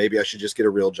 You know, maybe I should just get a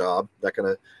real job, that kind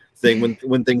of thing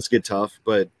when things get tough.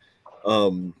 But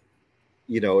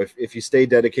you know, if you stay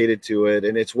dedicated to it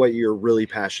and it's what you're really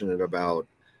passionate about,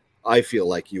 I feel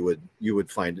like you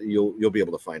would find, you'll be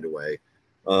able to find a way.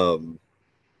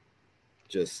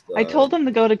 I told him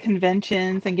to go to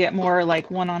conventions and get more like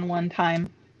one-on-one time,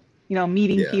 you know,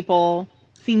 meeting people,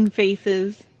 seeing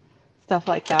faces, stuff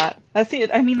like that. That's it.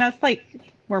 I mean, that's like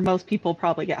where most people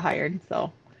probably get hired.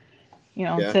 So, you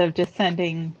know, instead of just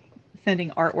sending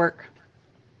artwork,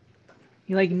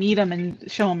 you like meet them and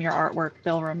show them your artwork.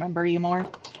 They'll remember you more.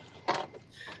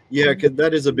 Yeah, 'cause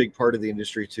that is a big part of the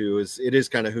industry too. It is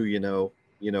kind of who you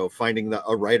know, finding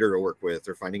a writer to work with,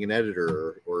 or finding an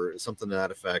editor, or something to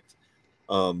that effect.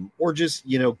 Or just,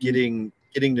 you know, getting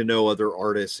to know other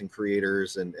artists and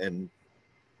creators, and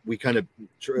we kind of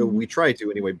we try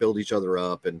to anyway build each other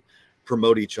up and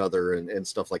promote each other and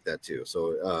stuff like that too.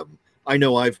 So I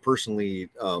know I've personally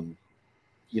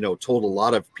you know, told a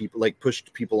lot of people, like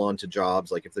pushed people onto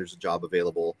jobs, like if there's a job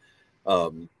available,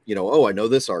 you know, oh, I know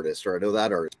this artist, or I know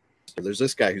that artist, or there's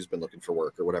this guy who's been looking for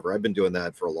work or whatever. I've been doing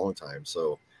that for a long time.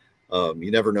 So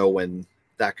you never know when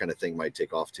that kind of thing might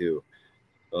take off too.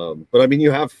 But I mean,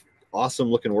 you have awesome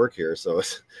looking work here, so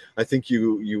I think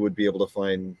you would be able to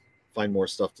find more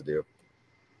stuff to do.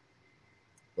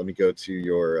 Let me go to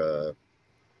your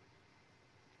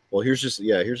well, here's just an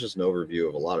overview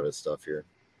of a lot of his stuff here.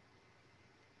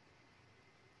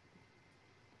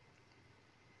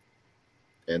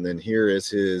 And then here is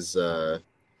his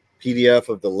PDF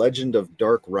of The Legend of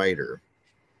Dark Rider,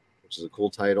 which is a cool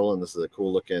title, and this is a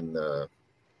cool looking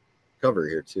cover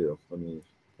here too. Let me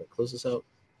close this out.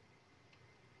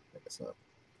 I guess not.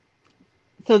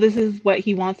 So this is what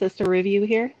he wants us to review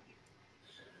here?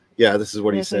 Yeah, this is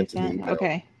what he sent to me.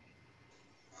 Okay.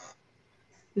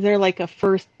 Is there like a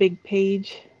first big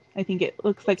page? I think it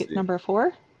looks like it's number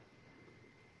 4.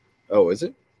 Oh, is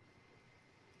it?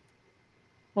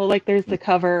 Well, like there's the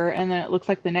cover, and then it looks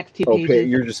like the next 2 pages. Okay,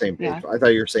 you're just saying page. Yeah. I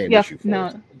thought you were saying issue 4.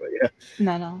 No. But yeah.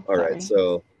 No. All right,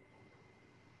 so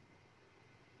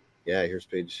yeah, here's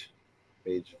page,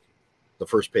 the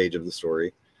first page of the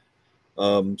story.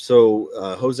 So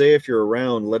Jose, if you're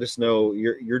around, let us know.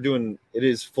 You're doing, it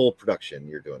is full production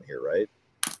you're doing here, right?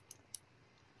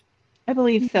 I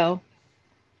believe so.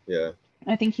 Yeah.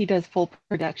 I think he does full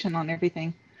production on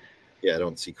everything. Yeah, I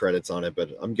don't see credits on it, but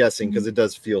I'm guessing because it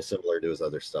does feel similar to his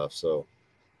other stuff. So,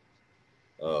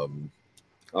 all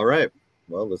right.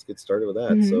 Well, let's get started with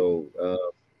that. So,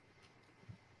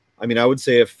 I mean, I would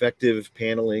say effective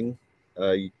paneling,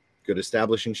 good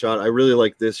establishing shot. I really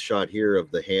like this shot here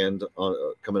of the hand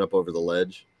coming up over the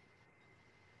ledge.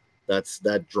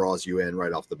 That draws you in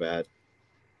right off the bat.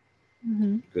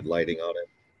 Good lighting on it.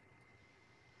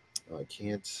 I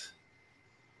can't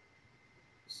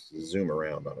zoom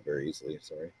around on it very easily.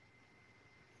 Sorry.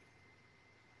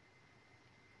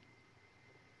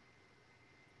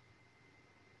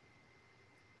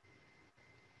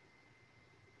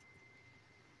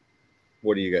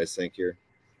 What do you guys think here?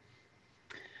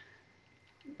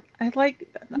 I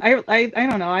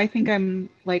don't know. I think I'm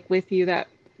like with you, that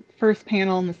first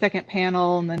panel and the second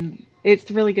panel, and then it's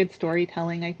really good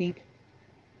storytelling, I think.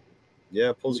 Yeah,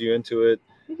 it pulls you into it.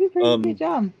 You did a pretty good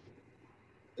job.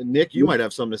 Nick, you might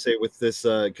have something to say with this,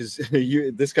 because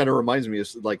this kind of reminds me of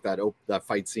like that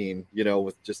fight scene, you know,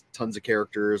 with just tons of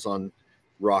characters on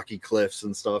rocky cliffs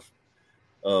and stuff.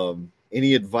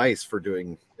 Any advice for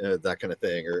doing that kind of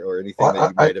thing, or anything that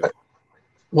you might have?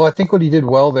 Well, I think what he did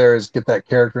well there is get that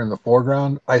character in the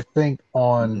foreground. I think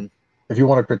if you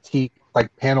want to critique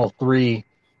like panel 3,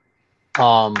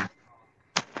 I'll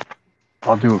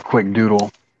do a quick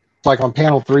doodle. Like on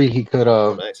panel 3, he could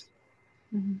have. Nice.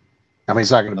 I mean,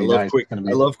 it's not going to be nice. I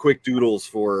love quick doodles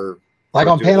for. Like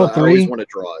on panel 3, I always want to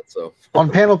draw it. So on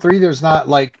panel 3, there's not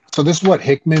like. So this is what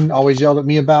Hickman always yelled at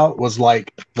me about, was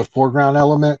like the foreground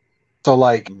element. So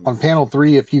like on panel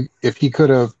 3, if he could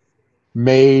have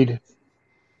made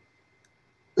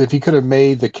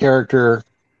the character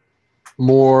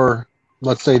more,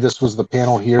 let's say this was the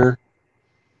panel here.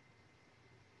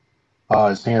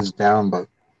 His hand's down, but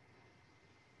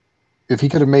if he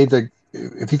could have made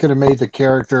the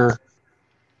character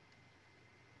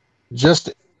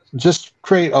just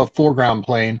create a foreground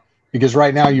plane, because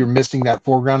right now you're missing that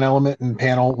foreground element in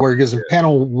panel, whereas in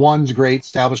panel 1's great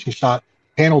establishing shot.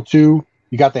 Panel 2,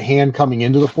 you got the hand coming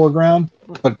into the foreground,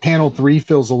 but panel 3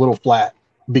 feels a little flat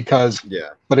because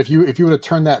But if you would have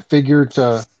turned that figure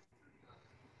to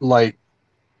like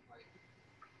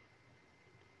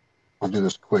I'll do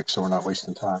this quick so we're not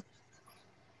wasting time.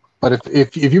 But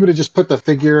if you would have just put the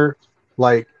figure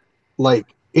like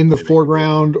in the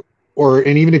foreground,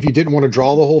 and even if you didn't want to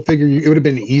draw the whole figure, it would have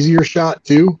been an easier shot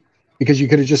too, because you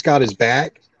could have just got his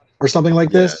back or something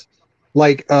like this.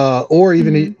 Like or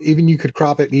even you could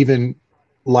crop it even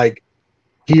like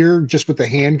here, just with the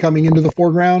hand coming into the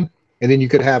foreground, and then you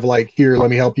could have like, here, let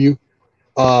me help you.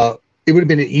 It would have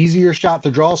been an easier shot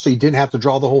to draw, so you didn't have to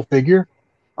draw the whole figure.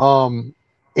 And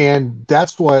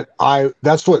that's a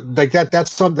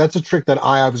trick that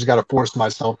I always got to force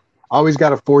myself. I always got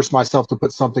to force myself to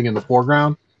put something in the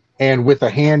foreground, and with a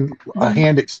hand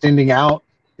extending out,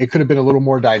 it could have been a little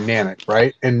more dynamic,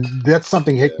 right? And that's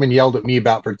something Hickman yelled at me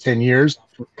about for 10 years,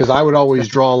 because I would always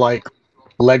draw like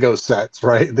Lego sets,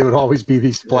 right? There would always be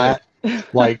these flat,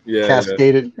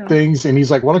 cascaded things, and he's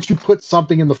like, "Why don't you put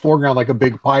something in the foreground, like a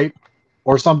big pipe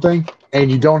or something,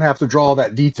 and you don't have to draw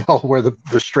that detail where the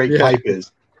straight pipe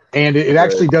is." And it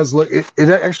actually does look it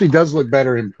actually does look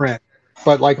better in print.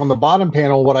 But like on the bottom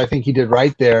panel, what I think he did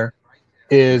right there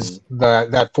is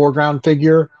that foreground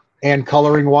figure, and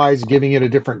coloring wise, giving it a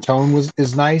different tone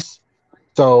is nice.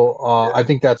 So I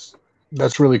think that's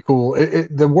really cool.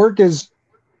 The work is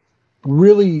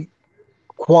really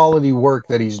quality work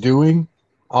that he's doing.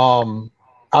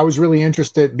 I was really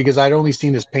interested because I'd only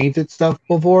seen his painted stuff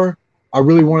before. I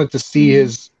really wanted to see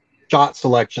his shot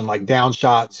selection, like down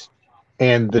shots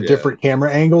and the different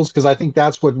camera angles, because I think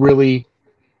that's what really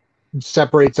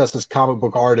separates us as comic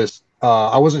book artists.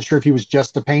 I wasn't sure if he was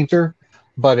just a painter,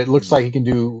 but it looks like he can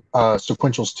do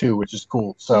sequentials too, which is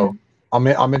cool. So I'm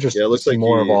interested to see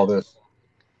more of all this.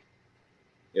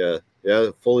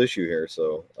 Full issue here.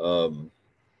 So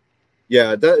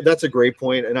that's a great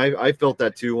point, and I felt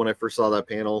that too when I first saw that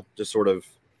panel, just sort of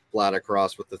flat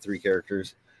across with the three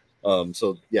characters.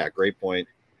 So yeah, great point.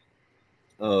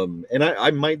 And I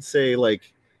might say,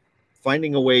 like,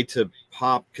 finding a way to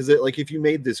pop, because like if you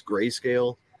made this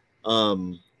grayscale,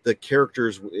 the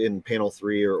characters in panel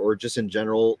 3 or just in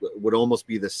general would almost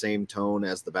be the same tone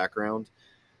as the background.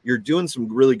 You're doing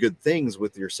some really good things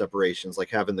with your separations, like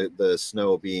having the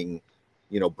snow being,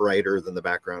 brighter than the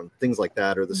background, things like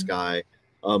that, or the sky.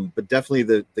 But definitely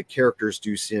the characters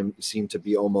do seem to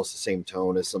be almost the same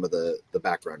tone as some of the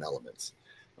background elements.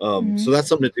 So that's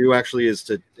something to do, actually, is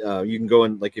to you can go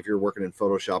in, like if you're working in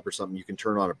Photoshop or something, you can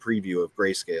turn on a preview of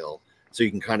grayscale so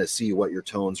you can kind of see what your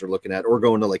tones are looking at, or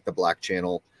go into like the black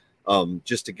channel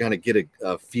just to kind of get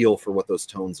a feel for what those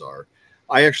tones are.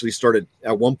 I actually started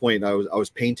at one point, I was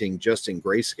painting just in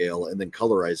grayscale and then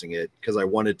colorizing it because I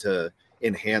wanted to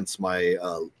enhance my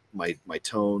my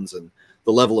tones and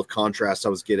the level of contrast I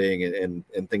was getting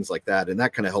and things like that. And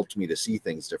that kind of helped me to see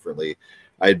things differently.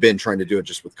 I had been trying to do it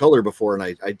just with color before, and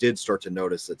I did start to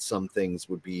notice that some things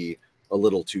would be a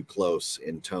little too close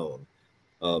in tone.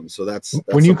 So that's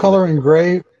when you color in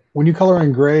gray. When you color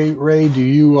in gray, Ray, do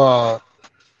you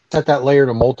set that layer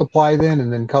to multiply then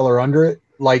and then color under it?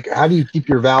 Like, how do you keep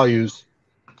your values?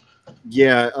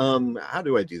 Yeah, how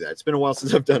do I do that? It's been a while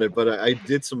since I've done it, but I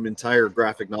did some entire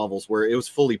graphic novels where it was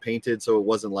fully painted, so it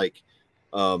wasn't like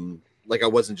I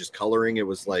wasn't just coloring. It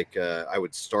was like I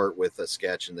would start with a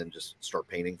sketch and then just start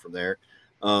painting from there.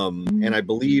 And I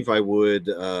believe I would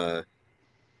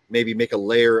maybe make a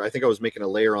layer. I think I was making a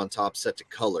layer on top set to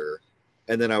color,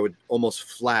 and then I would almost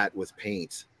flat with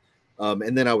paint.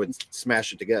 And then I would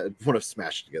smash it together.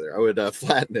 I would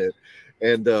flatten it,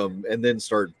 and then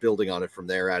start building on it from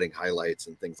there, adding highlights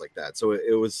and things like that. So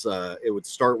it would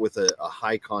start with a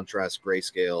high contrast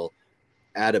grayscale,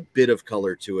 add a bit of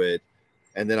color to it,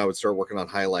 and then I would start working on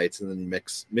highlights and then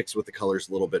mix with the colors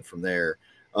a little bit from there.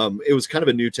 It was kind of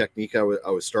a new technique I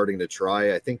was starting to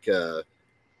try. I think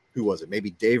who was it?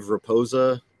 Maybe Dave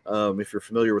Raposa. If you're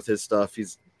familiar with his stuff,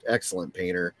 he's an excellent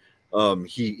painter.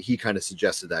 He kind of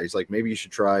suggested that. He's like, maybe you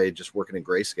should try just working in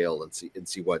grayscale and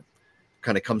see what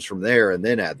kind of comes from there, and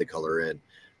then add the color in.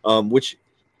 Which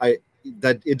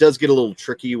it does get a little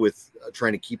tricky with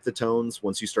trying to keep the tones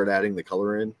once you start adding the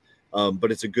color in.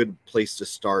 But it's a good place to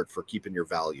start for keeping your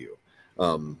value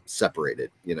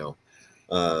separated,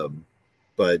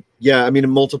 but yeah, I mean, a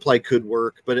multiply could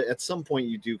work, but at some point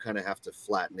you do kind of have to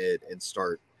flatten it and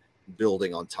start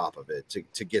building on top of it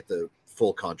to get the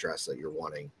full contrast that you're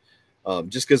wanting.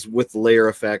 Just because with layer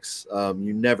effects,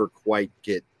 you never quite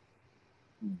get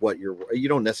what you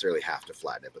don't necessarily have to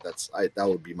flatten it, but that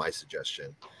would be my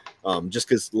suggestion. Just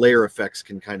because layer effects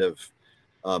can kind of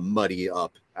muddy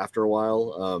up after a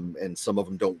while, and some of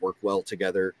them don't work well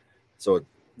together. So,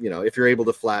 if you're able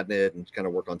to flatten it and kind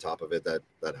of work on top of it,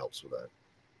 that helps with that.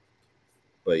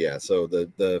 But yeah, so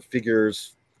the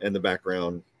figures and the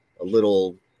background, a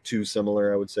little too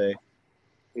similar, I would say.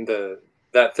 The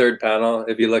that third panel,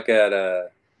 if you look at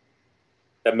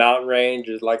the mountain range,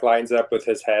 is like lines up with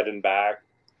his head and back.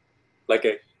 Like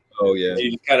a Oh yeah.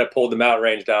 you just kind of pulled the mountain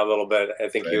range down a little bit. I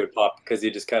think Right. he would pop because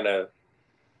he just kind of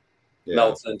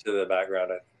melts into the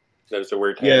background. There's a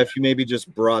weird Yeah, hand. if you maybe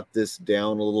just brought this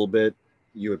down a little bit,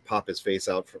 you would pop his face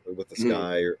out with the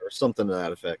sky or something to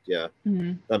that effect. Yeah,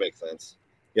 that makes sense.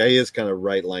 Yeah, he is kind of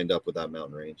lined up with that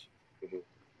mountain range.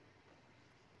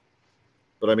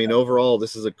 But I mean, overall,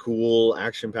 this is a cool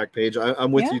action-packed page.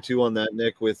 I'm with you too on that,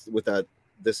 Nick. With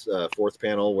this fourth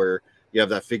panel where you have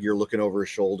that figure looking over his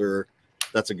shoulder.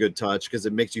 That's a good touch because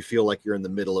it makes you feel like you're in the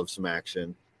middle of some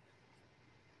action.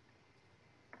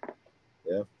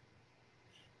 Yeah.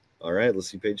 All right, let's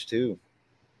see page 2.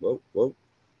 Whoa.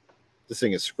 This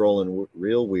thing is scrolling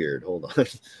real weird. Hold on.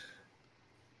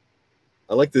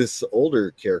 I like this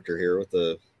older character here with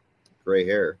the gray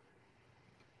hair.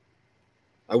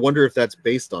 I wonder if that's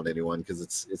based on anyone because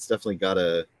it's definitely got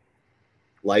a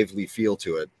lively feel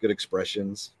to it. Good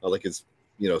expressions. I like his,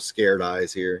 scared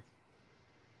eyes here.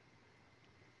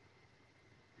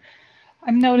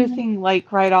 I'm noticing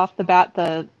like right off the bat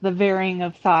the varying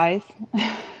of size.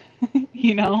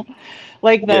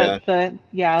 Like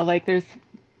like there's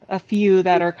a few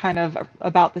that are kind of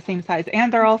about the same size,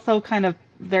 and they're also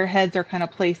their heads are kind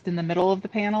of placed in the middle of the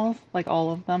panels, like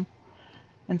all of them,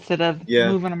 instead of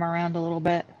moving them around a little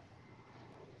bit.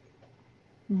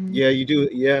 Yeah, you do.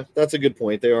 Yeah, that's a good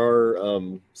point. They are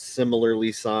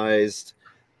similarly sized.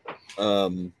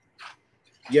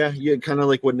 Yeah, kind of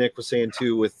like what Nick was saying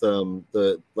too, with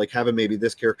the having maybe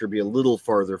this character be a little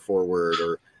farther forward,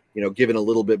 or giving a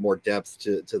little bit more depth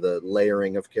to the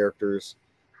layering of characters.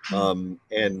 And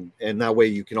that way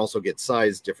you can also get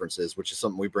size differences, which is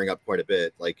something we bring up quite a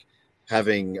bit, like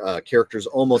having characters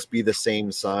almost be the same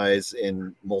size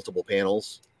in multiple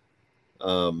panels.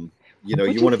 You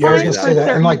want to vary that for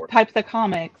certain types of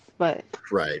comics, but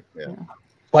right, yeah.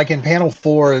 Like in panel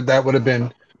 4, that would have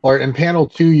been, or in panel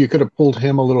 2, you could have pulled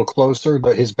him a little closer,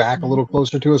 but his back a little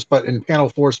closer to us. But in panel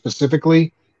 4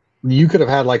 specifically, you could have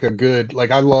had like a good, like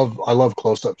I love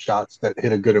close-up shots that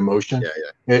hit a good emotion.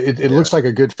 It looks like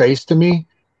a good face to me,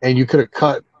 and you could have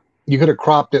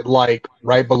cropped it like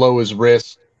right below his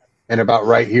wrist and about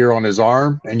right here on his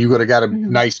arm, and you would have got a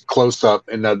nice close-up,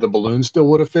 and the balloon still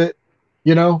would have fit,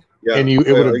 Yeah. And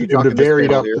it would have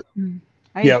varied up.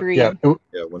 I agree. Yeah. It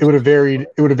would have varied.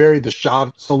 It would have varied the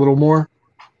shots a little more.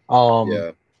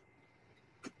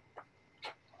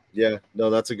 Yeah, no,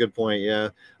 that's a good point. Yeah,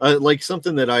 like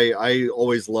something that I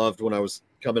always loved when I was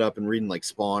coming up and reading like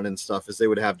Spawn and stuff is they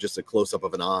would have just a close up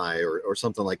of an eye or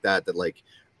something like that like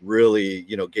really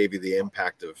gave you the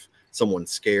impact of someone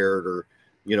scared or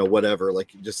whatever, like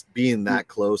just being that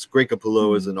close. Greg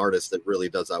Capullo is an artist that really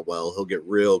does that well. He'll get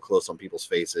real close on people's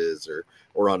faces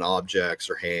or on objects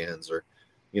or hands or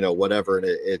whatever, and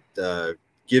it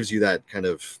gives you that kind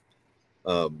of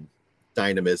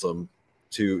dynamism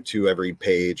to every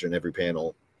page and every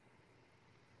panel.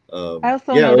 I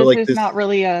also noticed there's not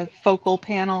really a focal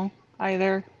panel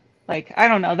either. Like, I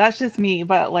don't know, that's just me,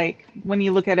 but like when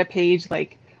you look at a page,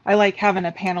 like I like having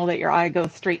a panel that your eye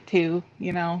goes straight to,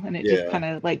 and it just kind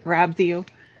of like grabs you,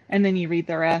 and then you read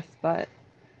the rest. But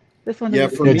this one,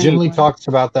 Jim Lee talks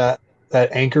about that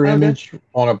anchor image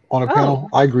on a panel.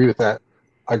 I agree with that.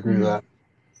 With that.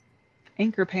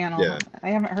 Anchor panel. Yeah, I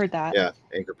haven't heard that. Yeah,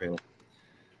 anchor panel.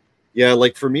 Yeah,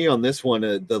 like for me on this one,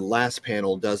 the last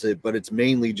panel does it, but it's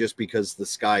mainly just because the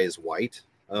sky is white.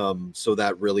 So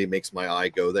that really makes my eye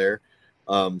go there.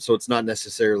 So it's not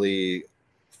necessarily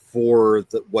for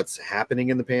what's happening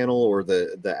in the panel or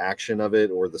the action of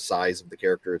it or the size of the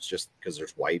character. It's just because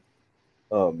there's white.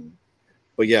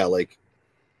 But yeah, like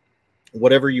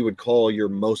whatever you would call your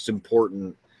most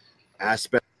important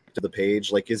aspect of the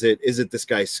page, like is it this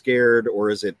guy scared, or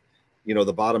is it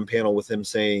the bottom panel with him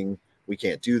saying we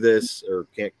can't do this or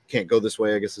can't go this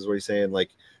way, I guess is what he's saying. Like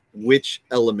which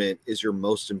element is your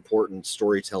most important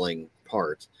storytelling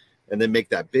part, and then make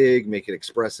that big, make it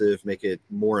expressive, make it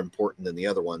more important than the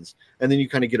other ones, and then you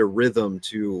kind of get a rhythm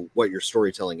to what your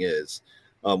storytelling is.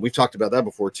 We've talked about that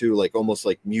before too, like almost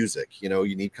like music.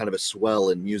 You need kind of a swell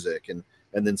in music and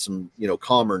then some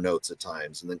calmer notes at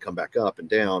times, and then come back up and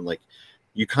down. Like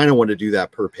you kind of want to do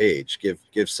that per page,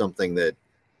 give something that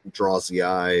draws the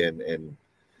eye and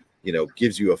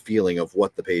gives you a feeling of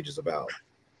what the page is about.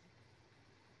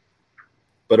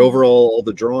 But overall, all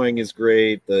the drawing is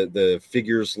great. The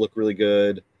figures look really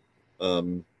good.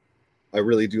 I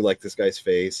really do like this guy's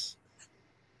face.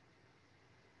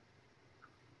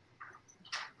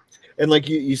 And like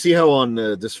you see how on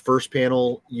this first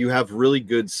panel, you have really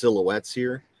good silhouettes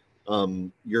here.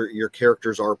 your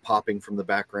characters are popping from the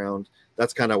background.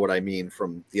 That's kind of what I mean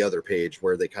from the other page,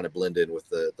 where they kind of blend in with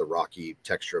the rocky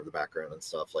texture of the background and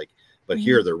stuff. Like, but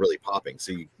here they're really popping,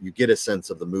 so you get a sense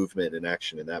of the movement and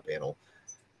action in that panel.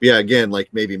 But yeah, again, like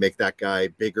maybe make that guy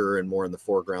bigger and more in the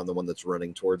foreground, the one that's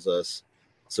running towards us,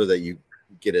 so that you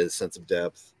get a sense of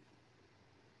depth.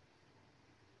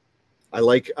 I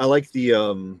like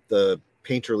the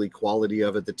painterly quality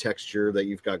of it, the texture that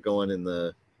you've got going in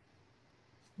the,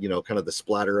 you know, kind of the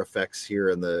splatter effects here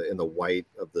in the white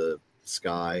of the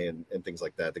sky and things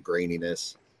like that, the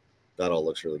graininess. That all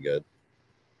looks really good.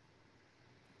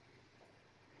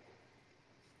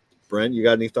 Brent, you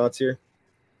got any thoughts here?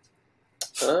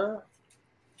 I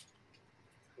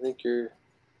think you're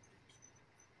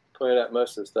pointing out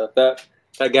most of the stuff.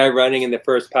 That guy running in the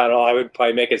first panel, I would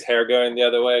probably make his hair going the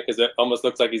other way, because it almost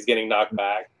looks like he's getting knocked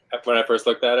back when I first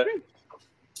looked at it.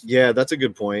 Yeah, that's a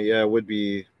good point. Yeah, it would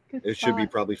be. Good It should be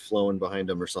thought. probably flowing behind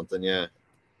him or something. Yeah.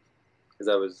 Because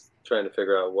I was trying to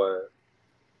figure out what.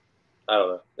 I don't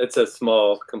know. It's a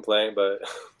small complaint, but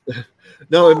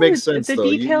No, it makes sense The though.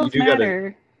 details do gotta,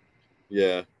 matter.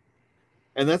 yeah.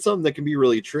 And that's something that can be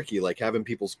really tricky, like having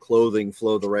people's clothing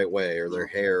flow the right way, or their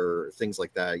hair, or things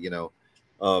like that, you know,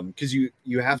 because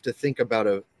you have to think about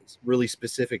a really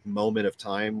specific moment of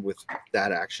time with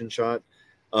that action shot.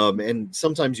 And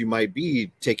sometimes you might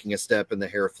be taking a step and the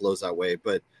hair flows that way,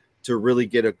 but to really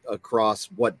get across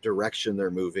what direction they're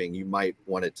moving, you might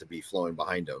want it to be flowing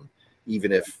behind them,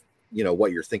 even if, you know,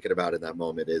 what you're thinking about in that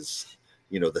moment is,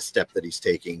 you know, the step that he's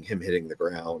taking, him hitting the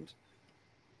ground.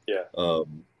 yeah.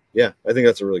 Yeah, I think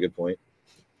that's a really good point.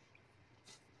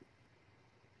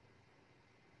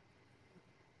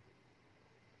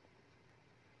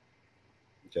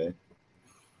 Okay.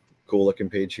 Cool looking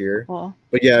page here. Cool.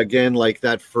 But yeah, again, like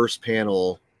that first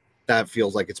panel, that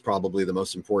feels like it's probably the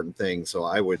most important thing. So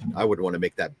I would want to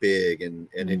make that big and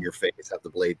in your face, have the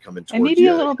blade coming towards And maybe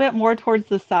you. a little bit more towards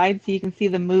the side, so you can see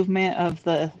the movement of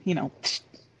the, you know,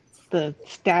 the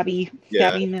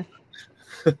stabbiness.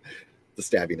 The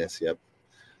stabbiness, yep.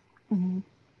 Mm-hmm.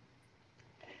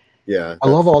 Yeah. I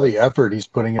love all the effort he's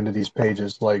putting into these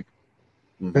pages, like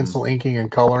pencil inking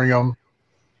and coloring them.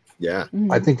 Yeah.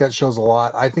 I think that shows a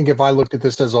lot. I think if I looked at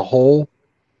this as a whole,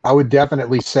 I would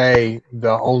definitely say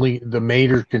the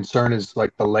major concern is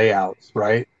like the layouts,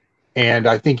 right? And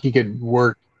I think he could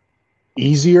work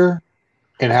easier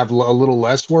and have a little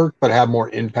less work, but have more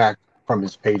impact from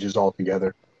his pages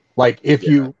altogether. Like if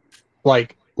you,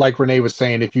 like Renee was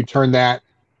saying, if you turn that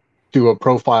to a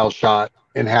profile shot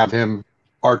and have him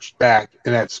arched back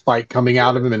and that spike coming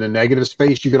out of him in a negative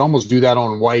space, you could almost do that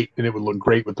on white and it would look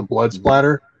great with the blood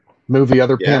splatter. Move the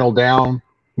other panel down,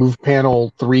 move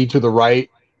panel 3 to the right,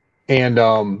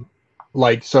 and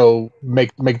like, so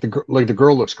make the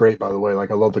girl looks great, by the way.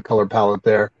 Like, I love the color palette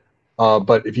there.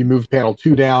 But if you move panel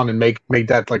 2 down and make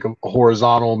that like a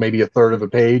horizontal, maybe a third of a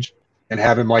page, and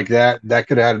have him like that, that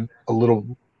could add a little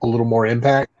more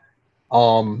impact.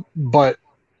 But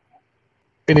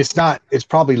and it's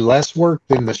probably less work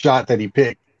than the shot that he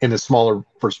picked in the smaller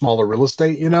real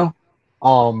estate, you know.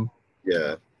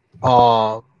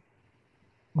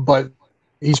 But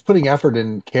he's putting effort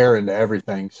and care into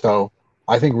everything. So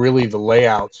I think really the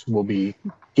layouts will be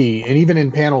key. And even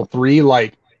in panel 3,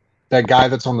 like that guy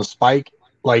that's on the spike,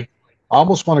 like I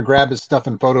almost want to grab his stuff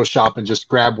in Photoshop and just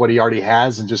grab what he already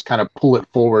has and just kind of pull it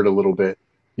forward a little bit.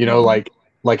 You know, like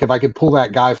if I could pull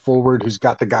that guy forward who's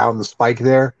got the guy on the spike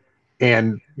there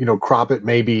and, you know, crop it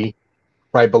maybe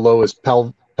right below his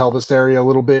pelvis area a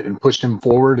little bit and push him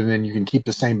forward, and then you can keep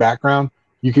the same background,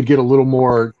 you could get a little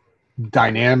more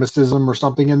dynamicism or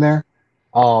something in there.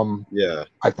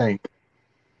 I think.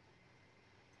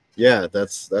 Yeah,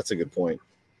 that's a good point.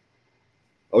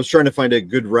 I was trying to find a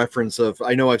good reference of,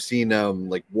 I know I've seen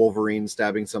like Wolverine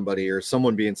stabbing somebody or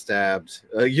someone being stabbed,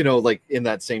 you know, like in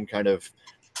that same kind of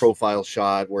profile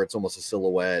shot where it's almost a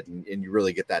silhouette and you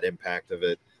really get that impact of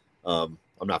it. I'm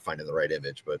not finding the right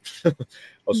image, but I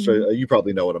was trying, you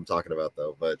probably know what I'm talking about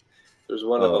though. But there's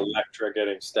one of Elektra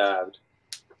getting stabbed.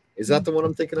 Is that the one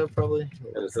I'm thinking of? Probably.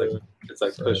 And it's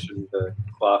like pushing the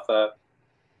cloth up.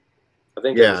 I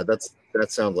think. Yeah,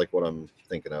 that sounds like what I'm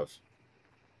thinking of.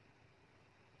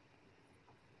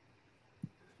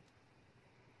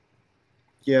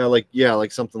 Yeah,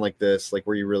 like something like this, like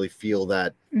where you really feel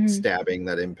that stabbing,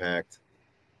 that impact.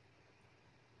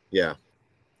 Yeah.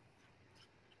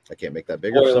 I can't make that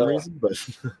bigger for some reason, but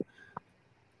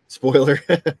spoiler.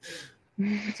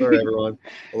 Sorry, everyone.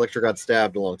 Elektra got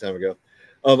stabbed a long time ago.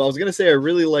 I was gonna say I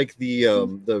really like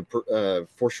the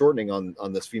foreshortening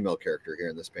on this female character here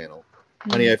in this panel.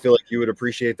 Honey, I feel like you would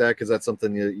appreciate that because that's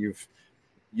something that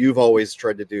you've always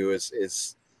tried to do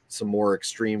is some more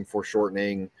extreme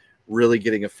foreshortening, really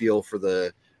getting a feel for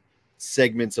the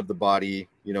segments of the body,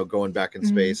 you know, going back in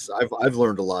space. I've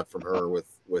learned a lot from her with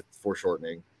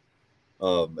foreshortening,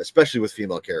 especially with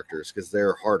female characters, because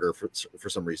they're harder for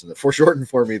some reason to foreshorten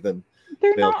for me than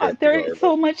They're male not. characters They're are,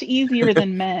 so much easier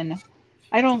than men.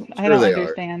 I don't Sure they are.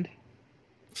 understand.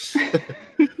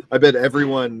 I bet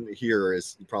everyone here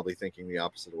is probably thinking the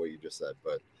opposite of what you just said,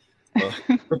 but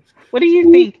What do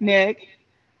you think, Nick?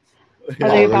 Are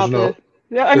they Oh, about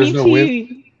the? I there's mean, no to win-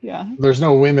 you, yeah. There's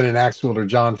no women in Ax-Wielder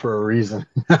Jon for a reason.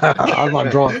 I'm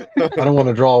not drawing. I don't want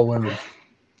to draw women.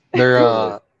 They're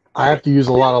I have to use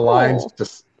a lot of lines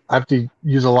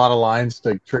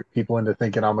to trick people into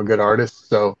thinking I'm a good artist.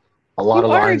 So a lot You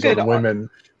of are a lines good on women,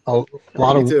 a Me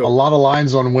too. lot of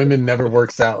lines on women never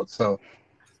works out. So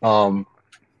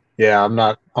yeah, I'm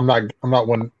not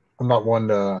one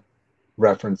to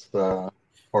reference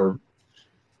or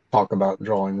talk about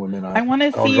drawing women. I want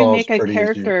to don't see you draw as make a pretty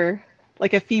as you. character,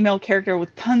 like a female character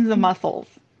with tons of muscles.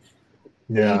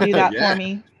 Can Yeah, you do that Yeah. for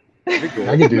me? That'd be cool.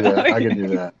 I could do that. I could do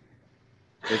that.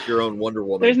 Make your own Wonder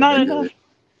Woman. There's but not make her enough.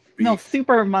 No, beef.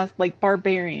 super like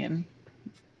barbarian.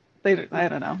 I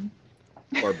don't know.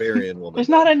 Barbarian woman. There's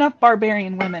not enough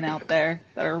barbarian women out there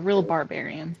that are real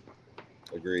barbarian.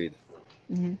 Agreed.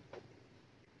 Mhm.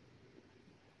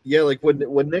 Yeah, like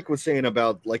when Nick was saying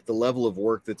about like the level of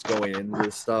work that's going into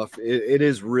this stuff, it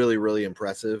is really, really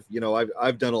impressive. You know,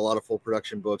 I've done a lot of full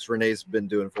production books. Renee's been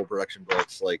doing full production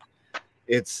books. Like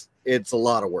it's a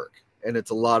lot of work and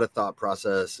it's a lot of thought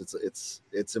process.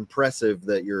 It's impressive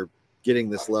that you're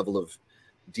getting this level of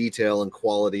detail and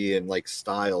quality and like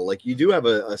style. Like you do have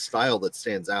a style that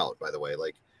stands out, by the way,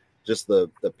 like just the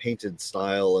painted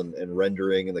style and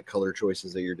rendering and the color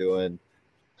choices that you're doing.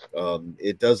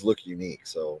 It does look unique,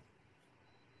 so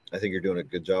I think you're doing a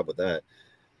good job with that.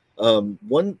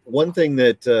 One thing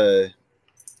that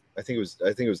I think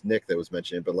it was Nick that was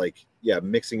mentioning, but like, yeah,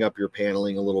 mixing up your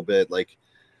paneling a little bit, like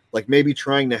maybe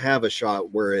trying to have a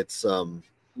shot where it's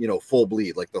you know, full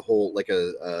bleed, like the whole, like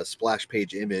a splash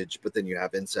page image, but then you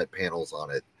have inset panels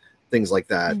on it, things like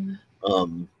that.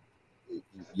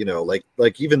 You know,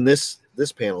 like even this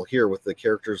panel here with the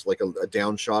characters, like a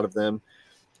down shot of them.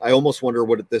 I almost wonder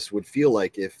what this would feel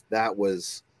like if that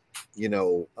was, you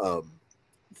know,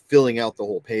 filling out the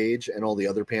whole page and all the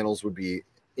other panels would be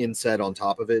inset on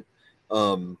top of it.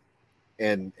 And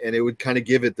it would kind of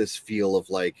give it this feel of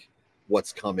like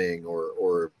what's coming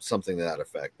or something to that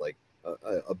effect, like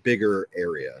a bigger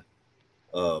area.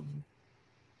 You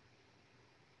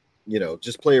know,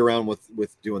 just play around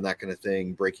with doing that kind of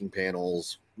thing, breaking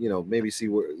panels, you know, maybe see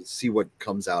what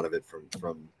comes out of it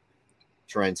from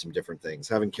trying some different things,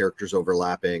 having characters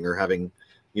overlapping or having,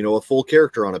 you know, a full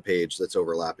character on a page that's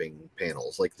overlapping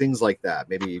panels, like things like that.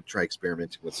 Maybe try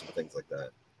experimenting with some things like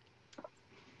that.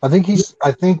 I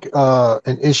think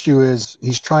an issue is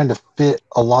he's trying to fit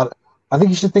a lot. I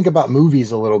think you should think about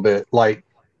movies a little bit. Like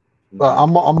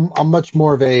I'm much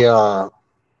more of a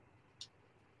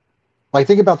like,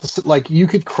 think about this. Like you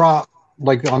could crop,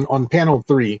 like on panel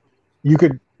 3, you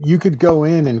could go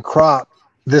in and crop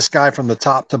this guy from the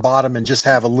top to bottom and just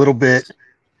have a little bit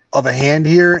of a hand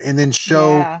here and then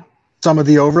show some of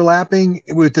the overlapping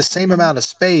with the same amount of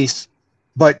space,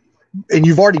 and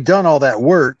you've already done all that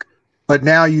work, but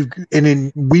now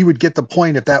then we would get the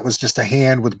point if that was just a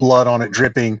hand with blood on it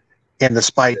dripping and the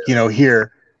spike, you know,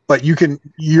 here. But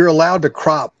you're allowed to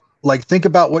crop, like think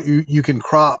about what you can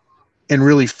crop and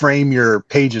really frame your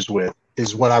pages with,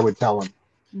 is what I would tell him.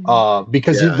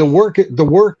 Because the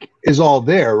work is all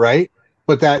there, right?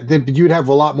 But then you'd have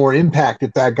a lot more impact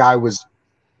if that guy was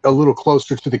a little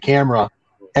closer to the camera.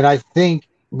 And I think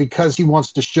because he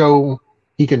wants to show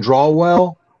he can draw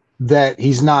well, that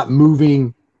he's not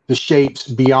moving the shapes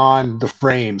beyond the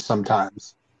frame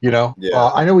sometimes, you know?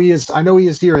 I know he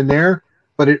is here and there,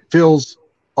 but it feels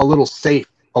a little safe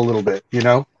a little bit, you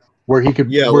know, where he could,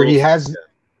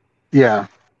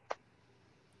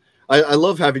 I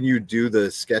love having you do the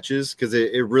sketches because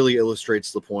it really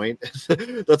illustrates the point.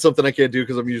 That's something I can't do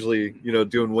because I'm usually, you know,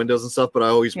 doing windows and stuff, but I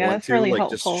always want to really like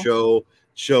helpful. just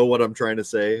show what I'm trying to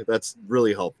say. That's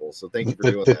really helpful. So thank you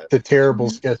for doing that. The terrible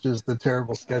sketches. I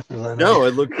know. No,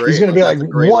 it looked great. He's gonna be like,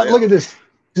 what? Layout. Look at this.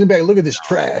 He's gonna be like, look at this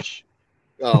trash.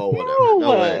 Oh, whatever.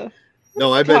 No way.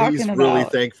 No, I bet he's really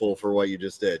thankful for what you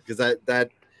just did, because that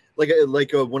like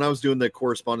when I was doing the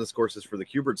correspondence courses for the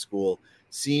Kubert School,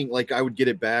 seeing, like, I would get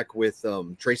it back with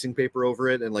tracing paper over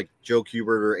it, and like Joe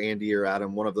Kubert or Andy or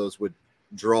Adam, one of those would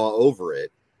draw over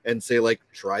it and say, like,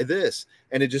 try this,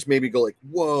 and it just made me go like,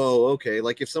 whoa, okay.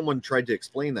 Like if someone tried to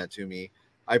explain that to me,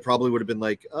 I probably would have been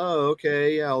like, oh,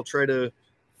 okay, yeah, I'll try to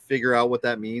figure out what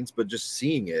that means, but just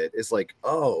seeing it is like,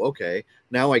 oh, okay,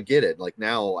 now I get it. Like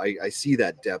now I see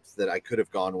that depth that I could have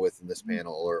gone with in this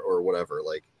panel or whatever.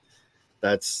 Like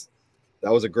that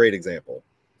was a great example.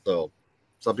 So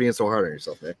stop being so hard on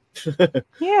yourself, Nick.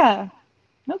 Yeah,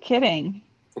 no kidding.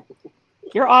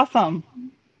 You're awesome.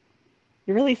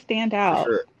 You really stand out.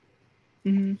 For sure.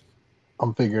 Mm-hmm.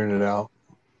 I'm figuring it out.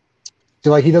 I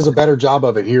feel like he does a better job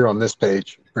of it here on this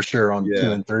page for sure on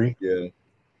 2 and 3. Yeah.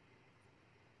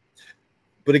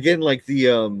 But again, like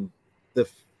the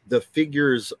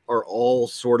figures are all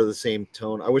sort of the same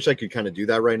tone. I wish I could kind of do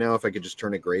that right now. If I could just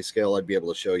turn it grayscale, I'd be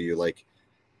able to show you like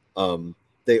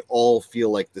they all feel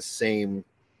like the same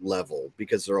level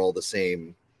because they're all the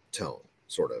same tone,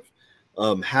 sort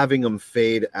of. Having them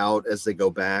fade out as they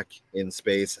go back in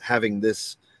space, having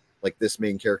this like this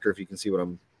main character, if you can see what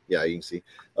I'm yeah, you can see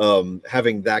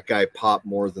having that guy pop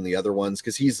more than the other ones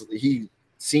because he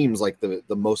seems like the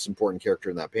most important character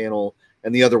in that panel,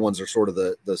 and the other ones are sort of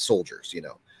the soldiers, you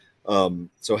know.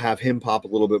 So have him pop a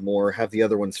little bit more, have the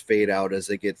other ones fade out as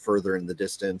they get further in the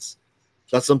distance.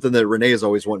 That's something that Renee has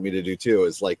always wanted me to do too,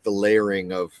 is like the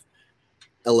layering of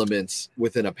elements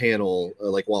within a panel,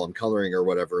 like while I'm coloring or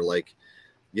whatever, like,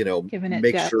 you know,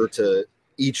 make depth. sure to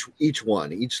each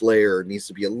layer needs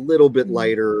to be a little bit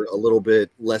lighter, a little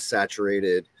bit less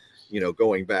saturated, you know,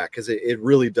 going back, because it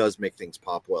really does make things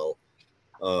pop well.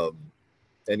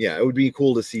 And yeah, it would be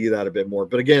cool to see that a bit more.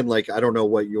 But again, like I don't know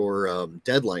what your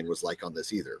deadline was like on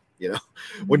this either. You know,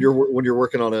 when you're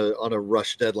working on a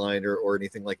rush deadline or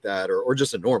anything like that, or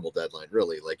just a normal deadline,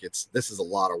 really, like this is a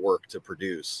lot of work to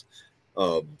produce.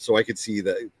 So I could see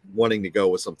that wanting to go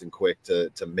with something quick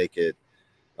to make it,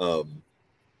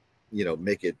 you know,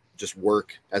 make it just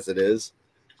work as it is.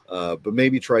 But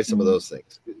maybe try some of those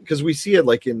things, because we see it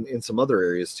like in some other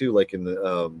areas too, like in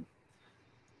the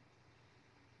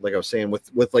like I was saying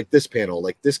with like this panel,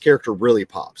 like this character really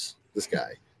pops, this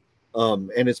guy.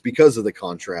 And it's because of the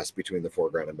contrast between the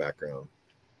foreground and background.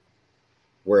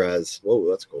 Whereas, whoa,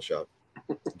 that's a cool shot.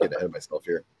 I'm getting ahead of myself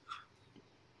here.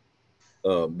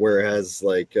 Whereas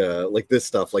like this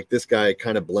stuff, like this guy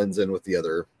kind of blends in with the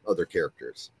other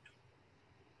characters.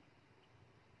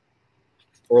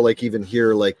 Or like even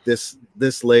here, like this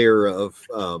layer of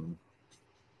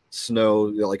snow,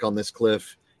 you know, like on this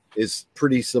cliff, is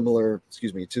pretty similar,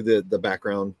 excuse me, to the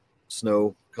background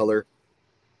snow color.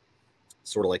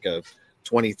 Sort of like a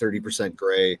 20-30%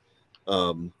 gray.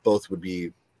 Both would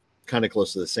be kind of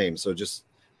close to the same. So just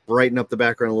brighten up the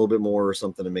background a little bit more or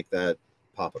something to make that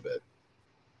pop a bit.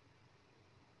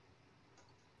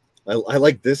 I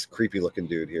like this creepy looking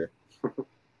dude here.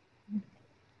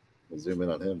 We'll zoom in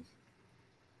on him.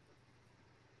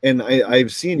 And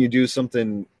I've seen you do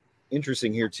something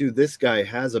interesting here too. This guy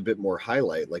has a bit more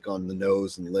highlight, like on the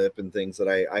nose and lip and things that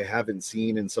I haven't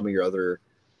seen in some of your other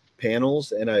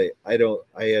panels. And I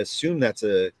assume that's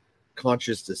a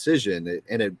conscious decision,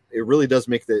 and it really does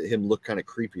make him look kind of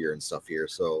creepier and stuff here.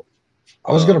 So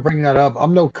I was going to bring that up.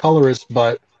 I'm no colorist,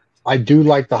 but I do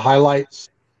like the highlights.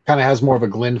 Kind of has more of a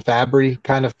Glenn Fabry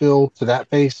kind of feel to that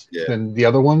face than the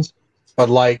other ones. But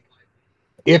like,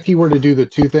 if he were to do the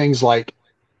two things, like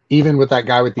even with that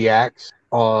guy with the axe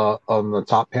on the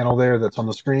top panel there that's on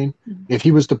the screen, if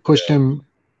he was to push him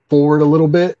forward a little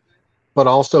bit, but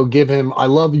also give him, I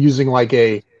love using like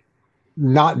a,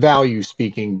 not value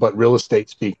speaking, but real estate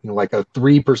speaking, like a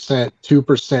 3%,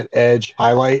 2% edge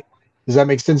highlight. Does that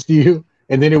make sense to you?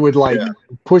 And then it would like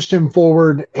push him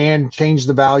forward and change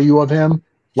the value of him,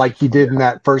 like he did in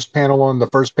that first panel on the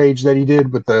first page that he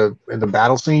did with in the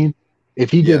battle scene. If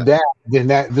he did that, then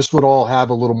this would all have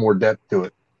a little more depth to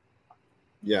it.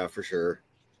 Yeah, for sure.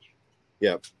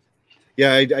 Yep.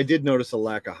 Yeah, I did notice a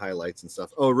lack of highlights and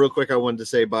stuff. Oh, real quick, I wanted to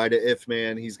say bye to If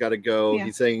Man. He's got to go.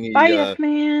 He's saying bye, If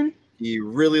Man. He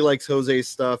really likes Jose's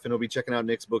stuff, and he'll be checking out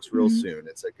Nick's books real soon.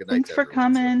 It's a good night. Thanks for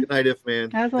coming. So, good night, If Man.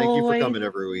 As Thank always. you for coming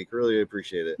every week. Really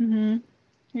appreciate it.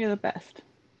 You're the best.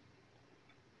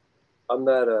 On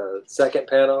that second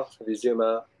panel, if you zoom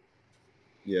out.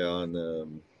 Yeah,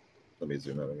 on let me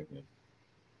zoom out again.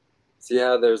 See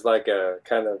how there's like a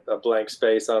kind of a blank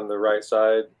space on the right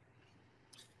side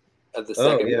of the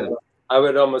second panel? I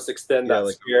would almost extend that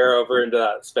like spear over into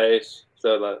that space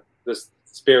so that this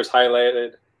spear's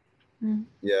highlighted.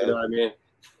 Yeah, you know what I mean?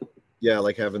 Yeah,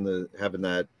 like having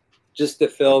that just to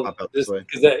fill this,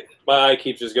 because my eye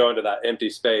keeps just going to that empty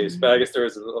space. But I guess there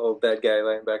was a little dead guy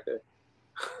laying back there.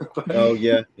 Oh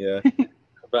yeah.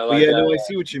 But like, yeah, no, I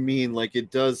see what you mean. Like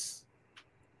it does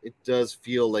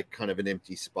feel like kind of an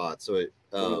empty spot. So it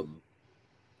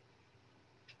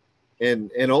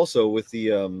and also with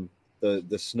the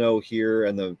the snow here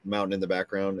and the mountain in the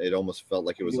background, it almost felt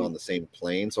like it was on the same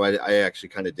plane. So I actually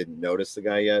kind of didn't notice the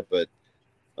guy yet, but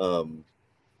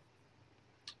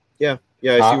yeah,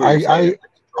 I see what you're saying.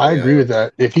 I agree with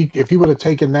that. If he would have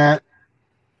taken that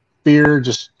spear,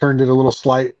 just turned it a little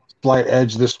slight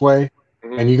edge this way,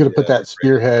 and you could have put that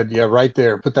spearhead, right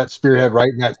there. Put that spearhead right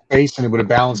in that space, and it would have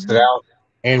balanced it out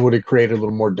and would have created a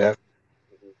little more depth.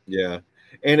 Yeah,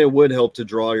 and it would help to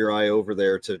draw your eye over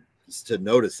there to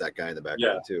notice that guy in the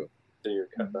background too. Then you're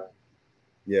cut back.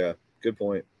 Yeah, good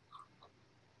point.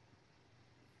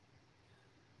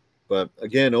 But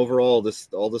again, overall,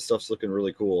 all this stuff's looking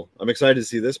really cool. I'm excited to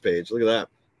see this page. Look at that.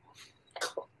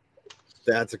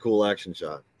 That's a cool action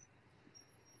shot.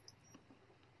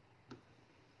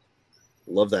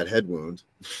 Love that head wound.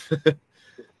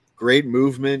 Great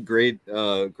movement, great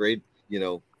flow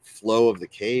of the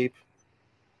cape.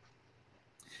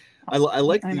 I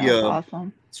like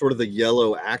awesome. Sort of the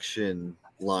yellow action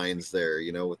lines there,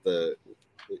 with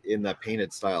in that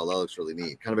painted style. That looks really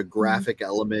neat. Kind of a graphic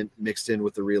element mixed in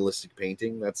with the realistic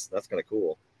painting. That's kind of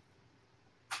cool.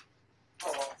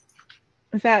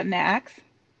 Is that an axe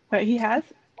that he has?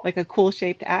 Like a cool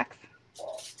shaped axe?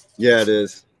 Yeah, it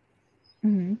is.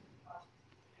 Mm-hmm.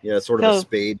 Yeah, sort of a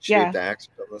spade shaped axe.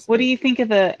 What do you think of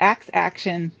the axe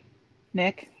action,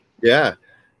 Nick? Yeah.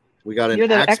 We got You're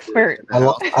the expert. I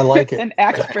like it. An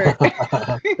expert.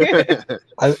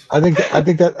 I think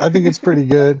it's pretty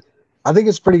good. I think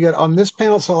it's pretty good on this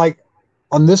panel. So like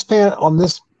on this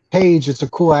page, it's a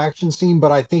cool action scene,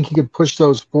 but I think you could push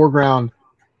those foreground.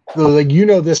 Like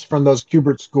this from those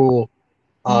Kubert School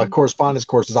correspondence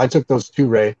courses. I took those too,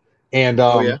 Ray, and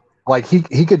like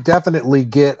he could definitely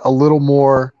get a little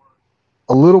more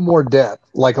depth,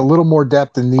 like a little more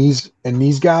depth in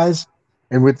these guys.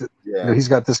 And with he's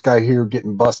got this guy here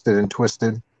getting busted and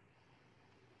twisted.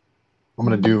 I'm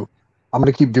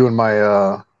gonna keep doing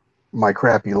my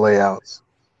crappy layouts.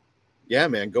 Yeah,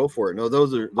 man, go for it. No,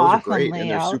 those are great and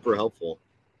they're super helpful.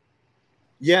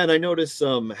 Yeah, and I noticed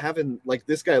having like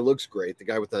this guy looks great, the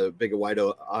guy with the big wide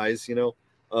eyes,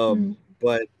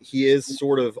 but he is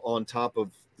sort of on top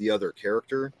of the other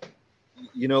character.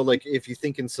 Like if you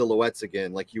think in silhouettes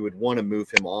again, like you would want to move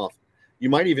him off. You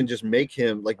might even just make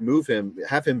him move him,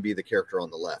 have him be the character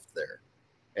on the left there.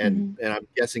 And I'm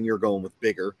guessing you're going with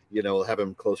bigger, have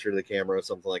him closer to the camera or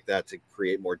something like that to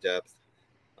create more depth.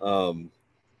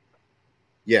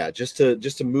 Just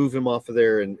to move him off of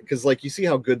there. And because like you see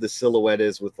how good the silhouette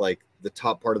is with like the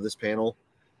top part of this panel,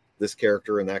 this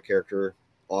character and that character,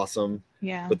 awesome.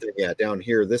 Yeah. But then, down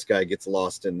here, this guy gets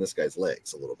lost in this guy's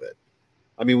legs a little bit.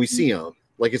 I mean, we see him.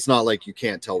 Like, it's not like you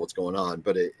can't tell what's going on,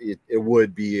 but it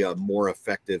would be a more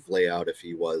effective layout if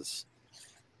he was,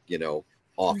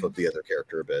 off of the other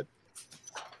character a bit.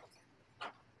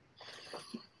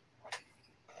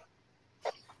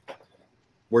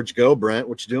 Where'd you go, Brent?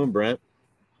 What you doing, Brent?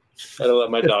 I had to let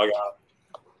my dog out.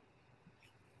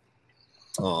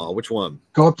 Oh, which one?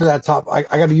 Go up to that top. I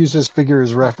got to use this figure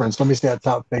as reference. Let me see that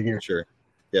top figure. Sure.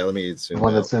 Yeah, let me zoom the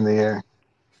one out. That's in the air.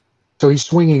 So he's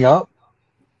swinging up.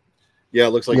 Yeah,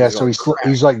 it looks like so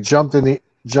he's like jumped in the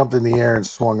air and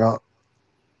swung up.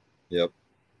 Yep.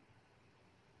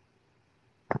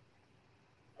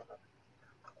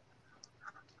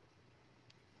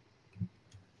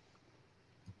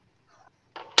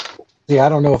 Yeah, I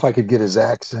don't know if I could get his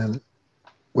accent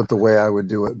with the way I would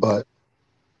do it, but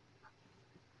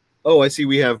oh, I see.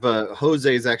 We have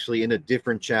Jose is actually in a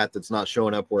different chat that's not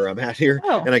showing up where I'm at here,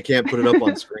 and I can't put it up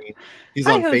on screen. He's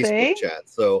on Jose. Facebook chat,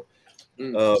 so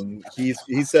he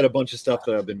said a bunch of stuff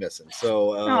that I've been missing.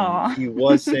 So he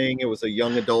was saying it was a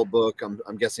young adult book.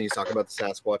 I'm guessing he's talking about the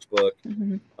Sasquatch book.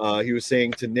 He was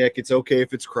saying to Nick, it's okay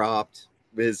if it's cropped.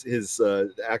 His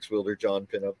Ax-Weilder Jon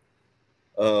pinup.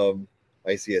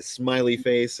 I see a smiley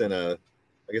face and I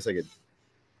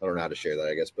don't know how to share that,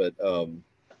 I guess, but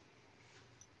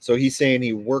so he's saying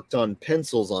he worked on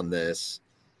pencils on this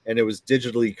and it was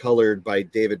digitally colored by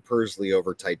David Pursley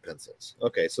over type pencils.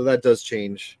 Okay, so that does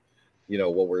change,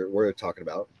 what we're talking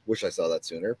about. Wish I saw that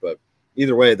sooner, but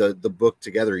either way, the book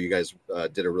together, you guys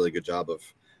did a really good job of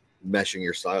meshing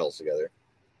your styles together.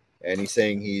 And he's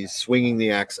saying he's swinging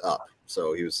the axe up,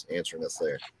 so he was answering us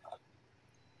there.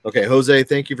 Okay, Jose,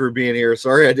 thank you for being here.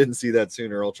 Sorry I didn't see that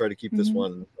sooner. I'll try to keep this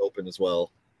one open as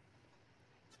well.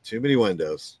 Too many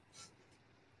windows.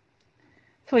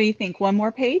 So what do you think? One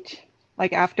more page?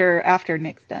 Like after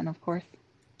Nick's done, of course.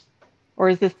 Or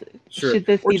is this should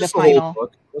this be the final?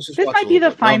 This might be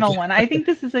the final one. I think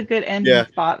this is a good ending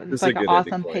spot. It's like an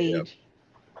awesome page.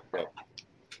 Yep.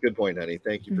 Good point, honey.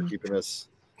 Thank you for keeping us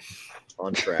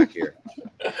on track here.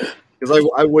 Because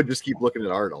I would just keep looking at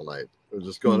art all night. I'm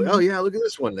just going, oh yeah, look at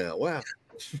this one now. Wow.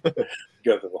 Go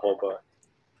through the whole book.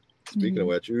 Speaking of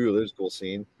which, ooh, there's a cool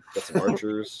scene. Got some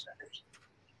archers.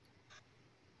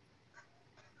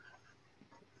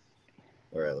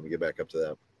 All right, let me get back up to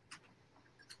that.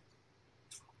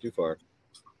 Too far.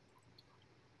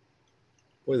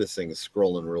 Boy, this thing is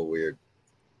scrolling real weird.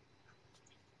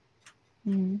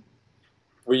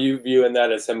 Were you viewing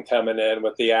that as him coming in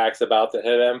with the axe about to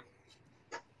hit him?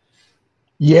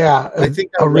 Yeah, I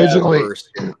think I originally.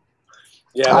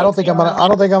 Yeah, I don't think I'm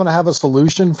gonna have a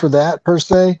solution for that per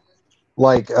se.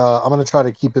 Like I'm gonna try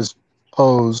to keep his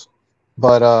pose,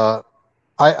 but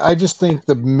I just think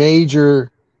the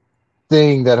major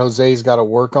thing that Jose's got to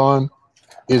work on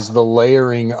is the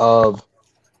layering of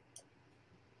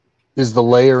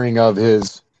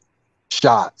his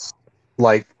shots.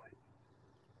 Like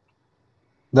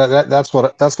that's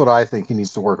what I think he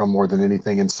needs to work on more than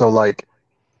anything. And so like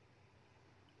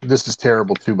this is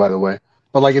terrible too, by the way.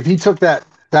 But like if he took that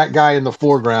guy in the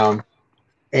foreground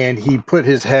and he put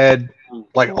his head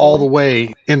like all the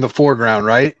way in the foreground,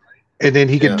 right? And then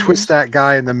he could twist that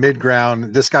guy in the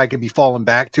midground. This guy could be falling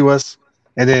back to us.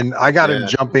 And then I got him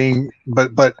jumping,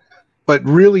 but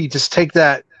really just take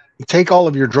all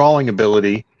of your drawing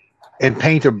ability and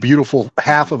paint a beautiful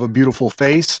half of a beautiful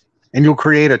face, and you'll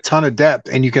create a ton of depth,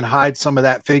 and you can hide some of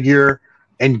that figure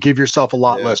and give yourself a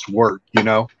lot less work, you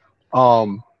know?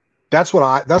 That's what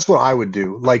I would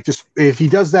do. Like just if he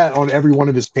does that on every one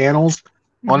of his panels,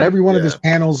 on every one of his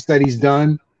panels that he's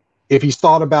done, if he's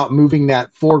thought about moving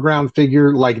that foreground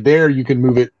figure like there, you can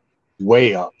move it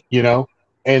way up, you know?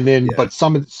 And then, but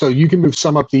so you can move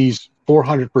some of these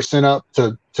 400% up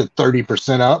to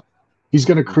 30% up. He's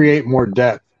going to create more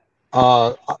depth.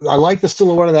 I like the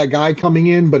silhouette of that guy coming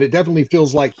in, but it definitely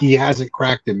feels like he hasn't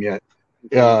cracked him yet.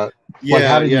 Like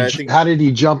how did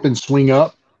he jump and swing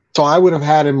up? So I would have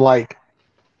had him like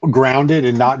grounded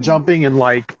and not jumping and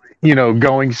like, you know,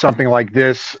 going something like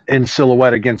this in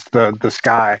silhouette against the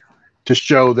sky to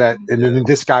show that. And then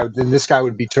this guy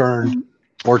would be turned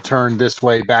this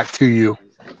way back to you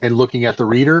and looking at the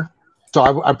reader.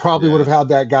 So I probably would have had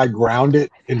that guy grounded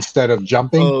instead of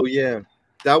jumping. Oh yeah,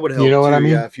 that would help. You know what I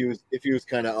mean? Yeah, if he was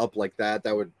kind of up like that,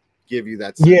 that would give you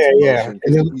that sense of motion.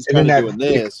 And then he's kind of doing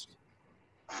this.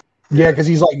 Yeah, because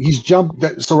he's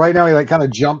jumped. So right now he like kind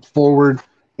of jumped forward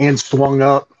and swung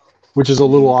up, which is a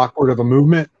little awkward of a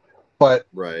movement, but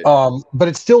but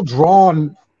it's still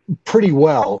drawn pretty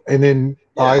well, and then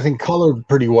I think colored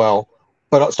pretty well.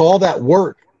 But so all that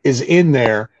work is in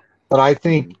there, but I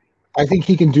think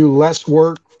he can do less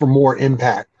work for more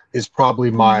impact. Is probably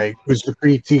the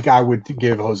critique I would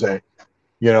give Jose.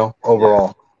 You know,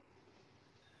 overall.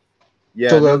 Yeah,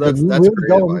 so that's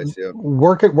great advice. Yeah,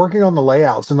 working on the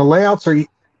layouts, and the layouts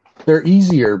they're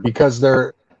easier because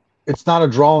it's not a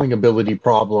drawing ability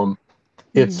problem,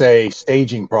 it's a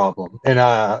staging problem. And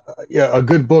a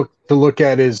good book to look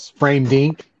at is Framed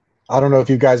Ink. I don't know if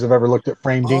you guys have ever looked at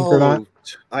Framed Ink or not.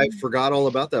 I forgot all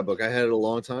about that book. I had it a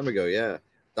long time ago. Yeah,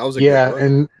 that was a good book.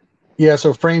 And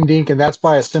so Framed Ink, and that's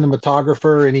by a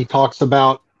cinematographer, and he talks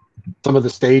about some of the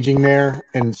staging there.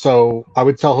 And so I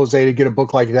would tell Jose to get a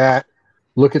book like that.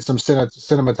 Look at some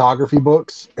cinematography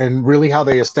books and really how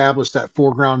they establish that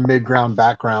foreground, midground,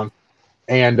 background.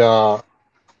 And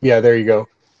there you go.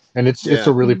 And it's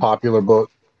a really popular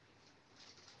book.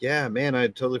 Yeah, man, I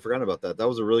had totally forgotten about that. That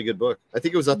was a really good book. I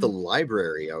think it was at the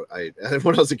library. I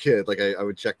when I was a kid, like I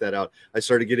would check that out. I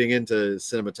started getting into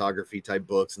cinematography type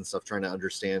books and stuff, trying to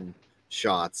understand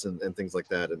shots and things like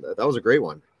that. And that was a great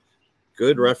one.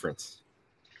 Good reference.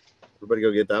 Everybody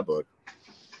go get that book.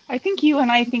 I think you and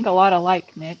I think a lot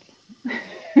alike, Nick.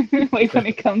 Like when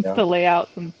it comes to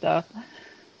layouts and stuff.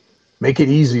 Make it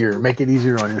easier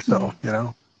on yourself, you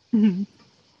know?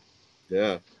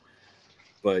 Yeah.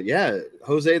 But yeah,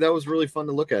 Jose, that was really fun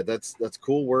to look at. That's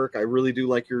cool work. I really do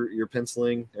like your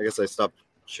penciling. I guess I stopped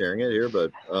sharing it here,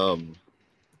 but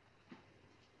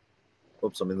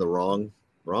oops, I'm in the wrong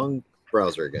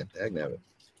browser again. Dagnabbit.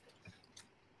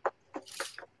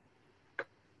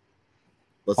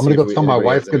 I'm going to go tell my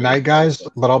wife good night, guys,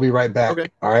 but I'll be right back. Okay.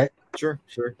 All right. Sure.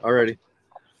 Alrighty.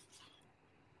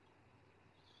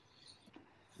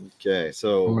 Okay.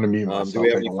 So I'm going to mute myself. Do we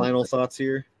have any final thoughts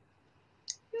here?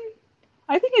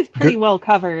 I think it's pretty well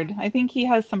covered. I think he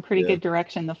has some pretty good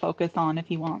direction to focus on if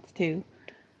he wants to.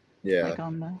 Yeah. Like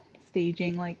on the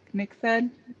staging, like Nick said.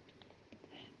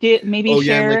 Maybe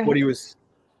share. Yeah, like what he was.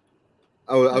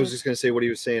 I was just going to say what he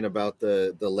was saying about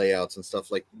the layouts and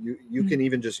stuff. Like you can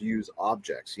even just use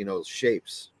objects, you know,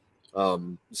 shapes.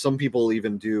 Some people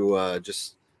even do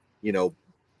just,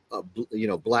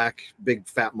 black big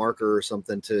fat marker or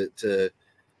something to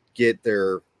get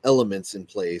their elements in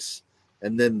place.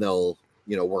 and then they'll,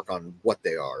 you know, work on what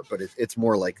they are. But it's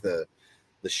more like the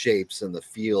shapes and the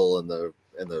feel and the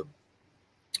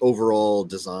overall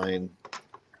design,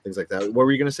 things like that. What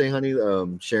were you gonna say, honey?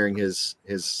 Sharing his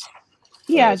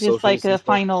yeah, just socials like and a stuff?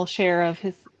 final share of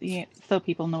his, so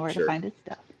people know where Sure. to find his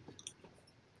stuff.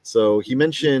 So he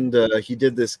mentioned he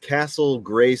did this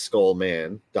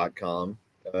castlegrayskullman.com.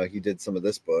 He did some of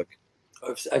this book.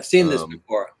 I've seen this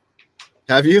before.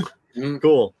 Have you? Mm-hmm.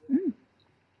 Cool. Mm.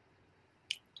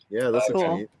 Yeah, this looks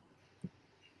Cool. neat.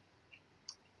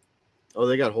 Oh,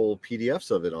 they got whole PDFs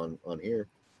of it on here.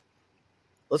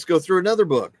 Let's go through another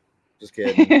book. Just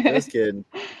kidding. Just kidding.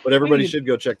 But everybody should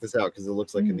go check this out because it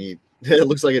looks like a neat it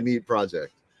looks like a neat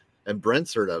project. And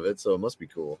Brent's heard of it, so it must be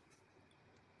cool.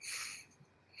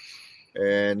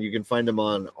 And you can find him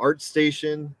on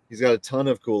ArtStation. He's got a ton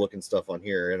of cool looking stuff on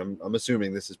here, and I'm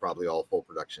assuming this is probably all full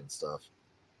production stuff.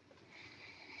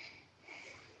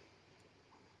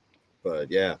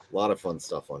 But yeah, a lot of fun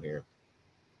stuff on here.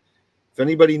 If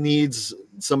anybody needs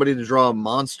somebody to draw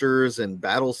monsters and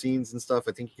battle scenes and stuff,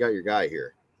 I think you got your guy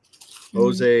here.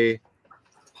 Jose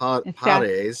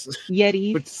Paredes.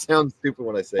 Yetis. Which sounds stupid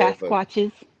when I say Sasquatches.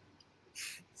 it, but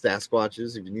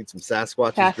Sasquatches. If you need some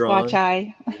Sasquatches drawn,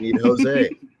 Sasquatch. you need Jose.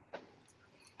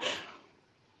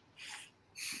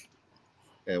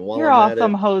 And while You're I'm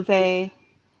awesome, at it, Jose.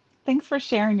 Thanks for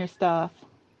sharing your stuff.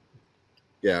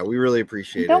 yeah, we really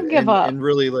appreciate Don't it. give up. And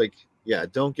really, like, yeah,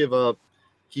 don't give up.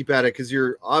 Keep at it because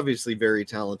you're obviously very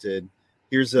talented.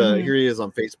 Here's here he is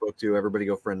on Facebook too. Everybody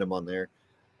go friend him on there.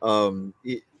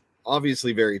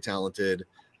 Obviously very talented,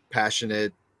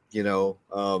 passionate, you know,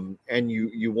 and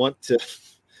you want to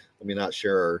let me not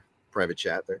share our private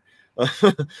chat there.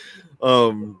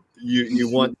 You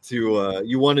want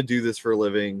to do this for a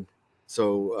living,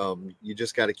 so you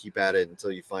just got to keep at it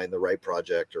until you find the right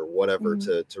project or whatever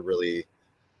to really,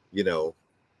 you know,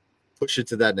 push it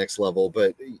to that next level.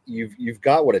 But you've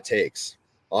got what it takes,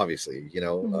 obviously, you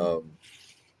know.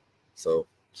 So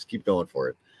just keep going for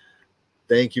it.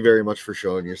 Thank you very much for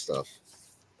showing your stuff.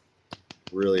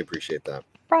 Really appreciate that.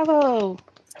 Bravo.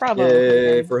 Bravo.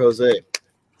 Yay for Jose.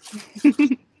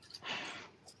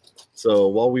 So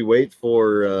while we wait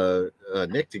for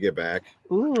Nick to get back,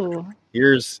 Ooh.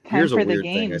 here's a for the weird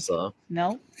thing I games. saw.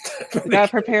 No, we gotta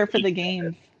prepare for the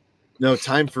games. No,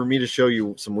 time for me to show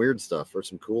you some weird stuff or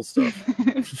some cool stuff.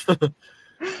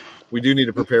 We do need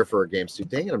to prepare for our games too.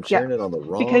 Dang it, I'm sharing it on the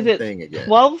wrong because it's thing again.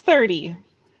 12:30,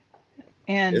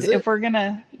 and Is it? if we're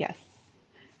gonna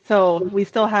so we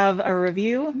still have a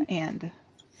review and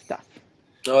stuff.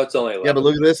 No, it's only 11. Yeah, but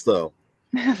look at this though.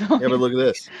 Yeah, Yeah, but look at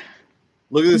this.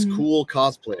 Look at this cool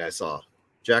cosplay I saw.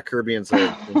 Jack Kirby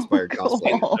inspired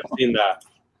cosplay. I've seen that.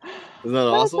 Isn't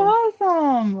that That's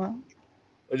awesome.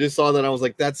 I just saw that and I was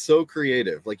like, that's so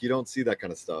creative. Like, you don't see that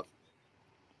kind of stuff.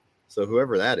 So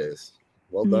whoever that is,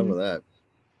 well done with that.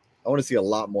 I want to see a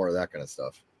lot more of that kind of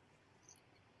stuff.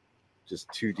 Just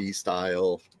 2D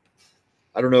style.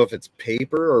 I don't know if it's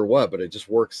paper or what, but it just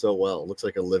works so well. It looks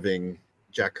like a living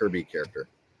Jack Kirby character.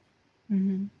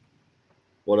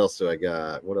 What else do I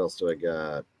got? What else do I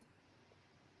got?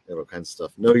 All kinds of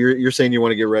stuff. No, you're saying you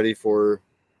want to get ready for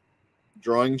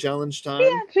drawing challenge time?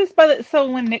 Yeah, just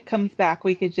so when Nick comes back,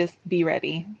 we could just be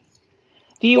ready.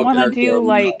 Do you want to do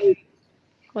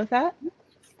what's that?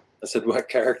 I said, what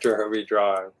character are we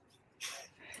drawing?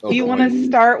 Do you want to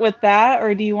start with that,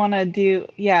 or do you want to do?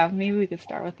 Yeah, maybe we could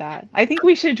start with that. I think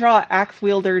we should draw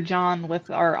Ax-Weilder Jon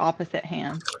with our opposite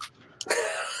hands.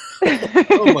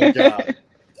 Oh my god!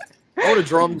 I want to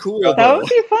draw him cool. That would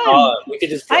be fun. We could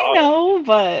just draw. I know,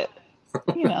 but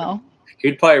you know,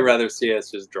 he'd probably rather see us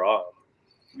just draw.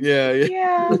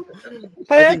 Yeah.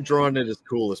 But I think drawing it as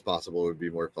cool as possible would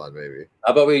be more fun, maybe.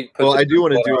 How about we? Well, I do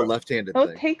want to do a left-handed thing.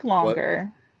 It'll take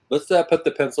longer. Let's put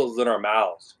the pencils in our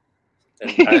mouths.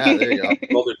 And yeah, there you go.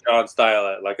 Boulder John style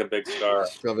it like a big star.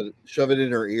 Shove it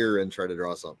in her ear and try to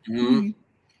draw something.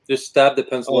 Just stab the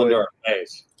pencil into our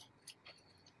face.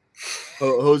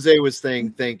 Jose was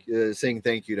saying thank you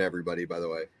to everybody, by the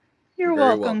way. You're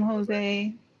welcome,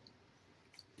 Jose.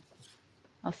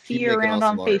 I'll see you around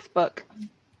on Facebook.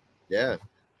 Yeah.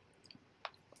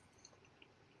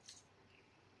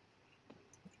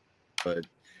 But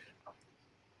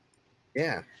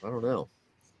yeah, I don't know.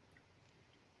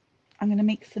 I'm gonna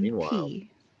make some tea.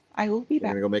 I will be back.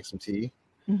 I'm gonna go make some tea.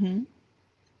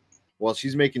 While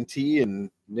she's making tea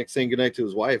and Nick's saying goodnight to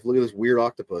his wife, look at this weird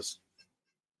octopus.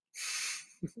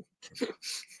 I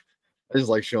just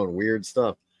like showing weird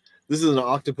stuff. This is an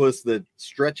octopus that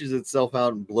stretches itself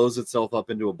out and blows itself up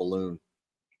into a balloon.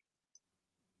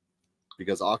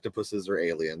 Because octopuses are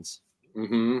aliens.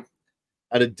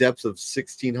 at a depth of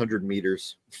 1,600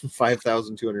 meters,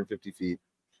 5,250 feet.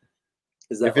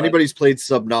 Is that if right? anybody's played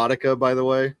Subnautica, by the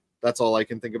way, that's all I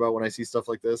can think about when I see stuff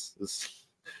like this. This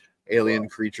alien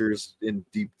creatures in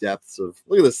deep depths of.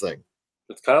 Look at this thing.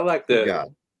 It's kind of like Good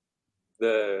God.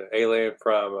 the alien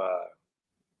from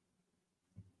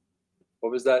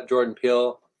what was that? Jordan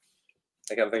Peele.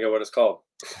 I can't think of what it's called.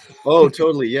 Oh,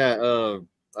 totally. Yeah.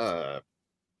 I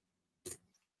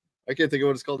can't think of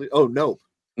what it's called. Oh, Nope.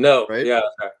 No. Right? Yeah.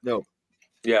 Nope.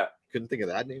 Yeah. Couldn't think of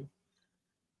that name.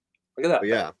 Look at that. But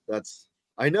yeah, that's.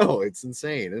 I know, it's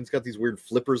insane, and it's got these weird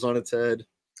flippers on its head.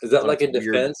 Is that like a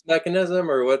defense mechanism,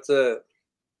 or what's a?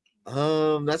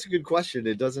 That's a good question.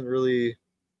 It doesn't really.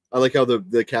 I like how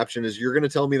the caption is. You're going to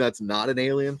tell me that's not an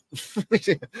alien? It's like,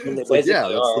 yeah,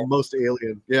 that's the most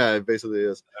alien. Yeah, it basically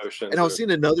is. And I was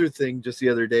seeing another thing just the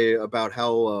other day about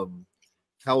how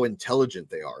intelligent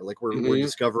they are. Like we're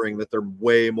discovering that they're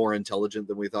way more intelligent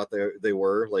than we thought they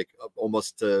were. Like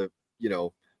almost to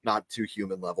not too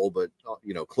human level, but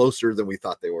closer than we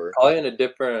thought they were. Probably in a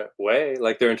different way.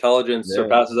 Like their intelligence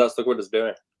surpasses us. Look what it's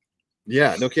doing.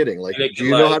 Yeah, no kidding. Like, do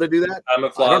you know how to do that?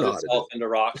 Camouflage itself into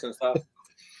rocks and stuff.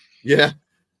 Yeah,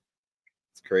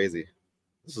 it's crazy.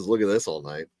 Look at this all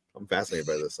night. I'm fascinated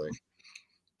by this thing.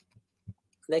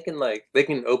 They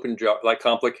can open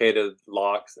complicated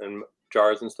locks and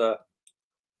jars and stuff.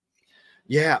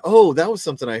 Yeah. Oh, that was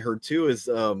something I heard too. Is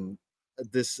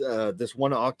this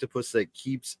one octopus that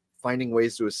keeps finding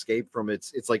ways to escape from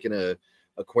it's like in a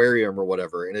aquarium or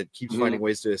whatever, and it keeps finding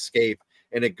ways to escape,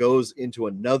 and it goes into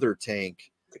another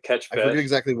tank to catch fish. I forget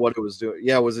exactly what it was doing.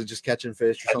 Yeah, was it just catching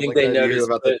fish or something like that? You hear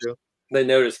about that too? They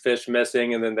noticed fish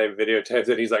missing, and then they videotaped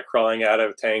it. He's like crawling out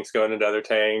of tanks, going into other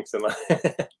tanks, and like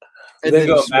and then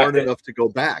he's smart enough to go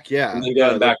back. Yeah, and then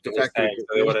going back to the tank, so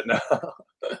they wouldn't know.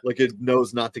 Like it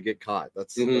knows not to get caught.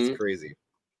 That's crazy.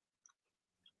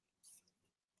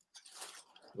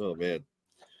 Oh man.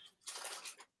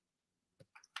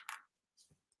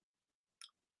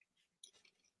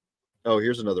 Oh,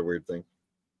 here's another weird thing.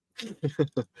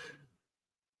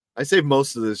 I save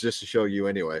most of this just to show you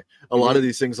anyway. A lot of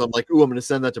these things I'm like, ooh, I'm gonna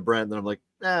send that to Brent, and then I'm like,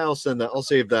 I'll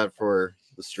save that for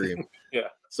the stream. Yeah.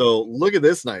 So look at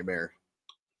this nightmare.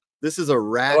 This is a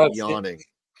rat yawning.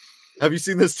 Have you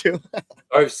seen this too?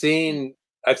 I've seen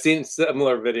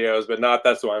similar videos, but not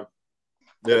this one.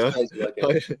 Yeah.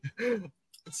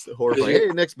 It's horrifying. Hey,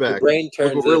 Nick's back. The brain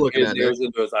turns his ears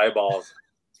into his eyeballs.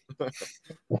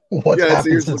 What's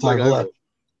happened since I left?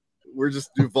 We're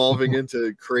just evolving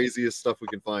into craziest stuff we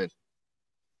can find.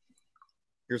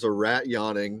 Here's a rat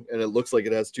yawning, and it looks like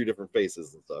it has two different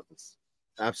faces and stuff. It's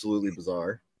absolutely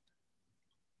bizarre.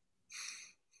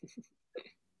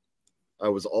 I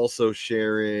was also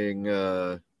sharing.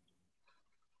 Where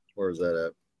is that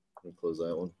at? Let me close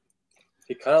that one.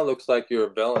 He kind of looks like you're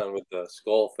a villain with the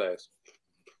skull face.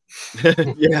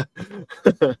 Yeah.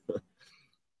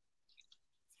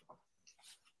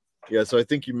 Yeah, so I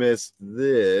think you missed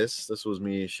this. This was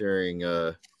me sharing.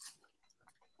 You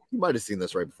might have seen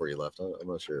this right before you left. I'm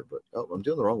not sure, but I'm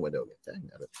doing the wrong window again.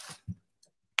 Dang at it.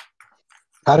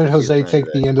 How did Jose take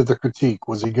the end of the critique?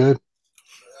 Was he good?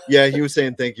 Yeah, he was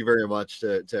saying thank you very much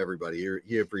to everybody.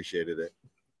 He appreciated it.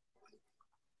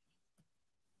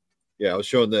 Yeah, I was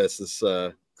showing this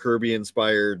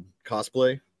Kirby-inspired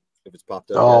cosplay. If it's popped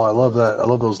up. Oh, I love that. I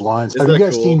love those lines. Have you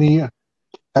guys seen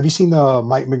Have you seen the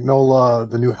Mike Mignola,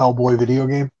 the new Hellboy video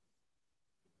game?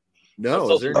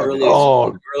 No. Is there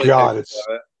God,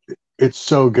 it's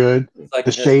so good. It's like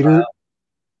the shader. Style.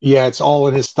 Yeah, it's all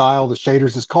in his style. The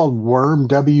shaders. It's called Worm,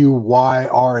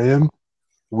 WYRM,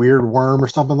 Weird Worm or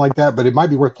something like that. But it might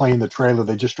be worth playing the trailer.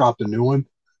 They just dropped a new one,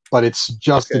 but it's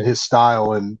just in his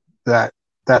style, and that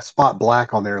spot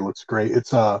black on there looks great.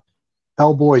 It's a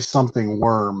Hellboy something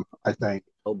Worm, I think.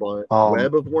 Hellboy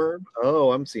Web of Worm.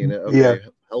 Oh, I'm seeing it. Okay. Yeah,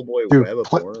 Hellboy dude, Web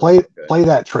of Worm. Play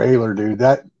that trailer, dude.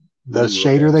 The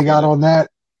shader they got on that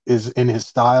is in his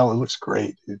style. It looks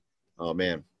great, dude. Oh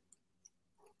man,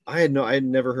 I had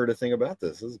never heard a thing about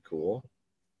this. This is cool.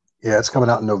 Yeah, it's coming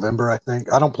out in November, I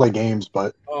think. I don't play games,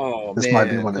 but this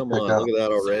might be one to pick up. Look at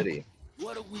that already.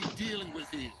 What are we dealing with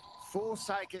here? 4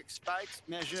 psychic spikes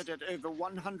measured at over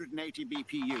 180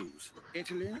 BPUs.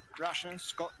 Italy, Russia,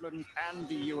 Scotland, and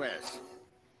the US.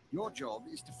 Your job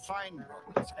is to find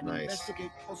rockets and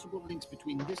investigate possible links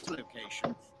between this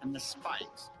location and the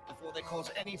spikes before they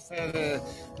cause any further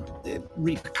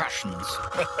repercussions.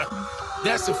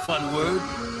 That's a fun word.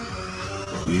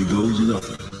 Here goes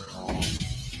nothing.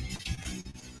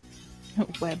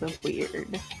 Web of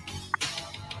Weird.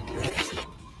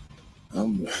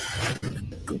 I'm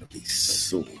gonna be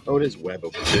so. Oh, it is Web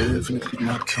of Weird. Definitely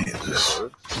not Kansas.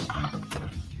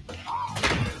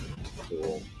 Cool.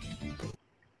 cool.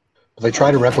 They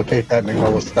try to replicate that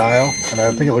Nicola style, and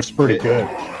I think it looks pretty good.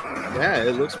 Yeah,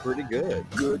 it looks pretty good.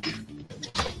 Good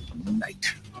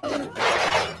night.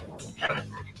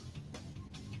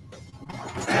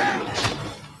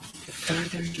 The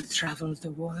further you travel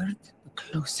the world, the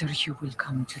closer you will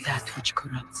come to that which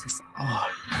corrupts us all.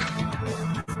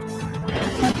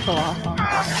 That's so awesome.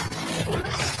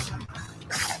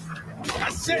 I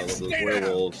said Those stay down.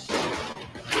 werewolves.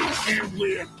 And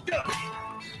we're done.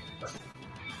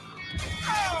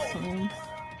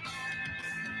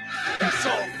 That's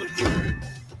all for you.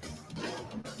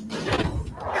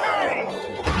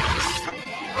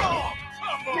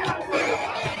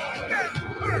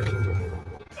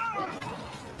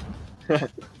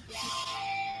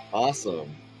 Awesome.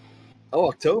 Oh,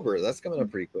 October. That's coming up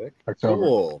pretty quick. October.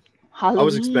 Cool. Halloween. I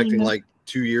was expecting like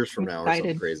 2 years from now or something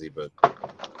Excited. crazy, but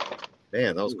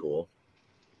man, that was cool.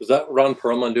 Was that Ron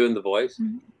Perlman doing the voice?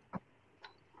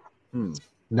 Hmm.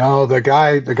 No, the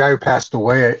guy who passed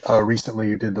away recently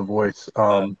who did the voice.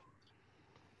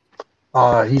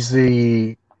 He's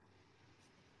the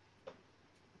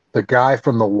guy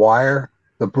from The Wire,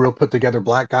 the real put together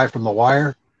black guy from The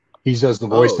Wire. He does the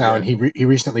voice now, yeah. and he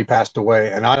recently passed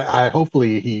away. And I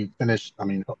hopefully he finished. I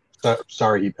mean,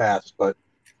 sorry he passed, but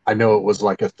I know it was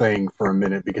like a thing for a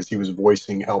minute because he was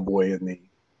voicing Hellboy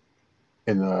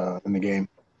in the game.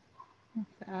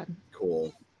 Sad.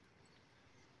 Cool.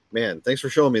 Man, thanks for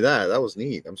showing me that. That was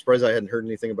neat. I'm surprised I hadn't heard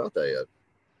anything about that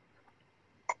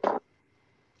yet.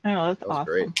 I know, that's That was awesome.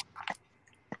 great.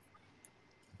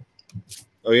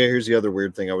 Oh yeah, here's the other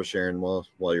weird thing I was sharing while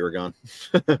you were gone.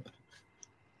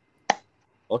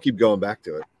 I'll keep going back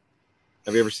to it.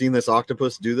 Have you ever seen this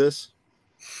octopus do this?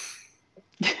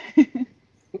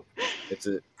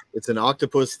 It's an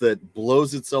octopus that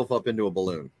blows itself up into a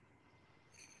balloon.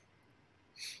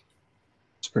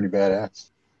 It's pretty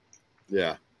badass.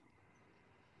 Yeah.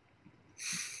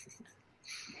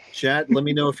 Chat, let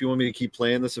me know if you want me to keep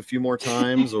playing this a few more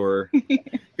times, or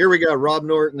here we got Rob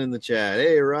Norton in the chat.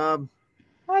 Hey, Rob.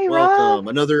 Hi, Welcome.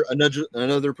 Rob.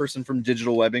 Another person from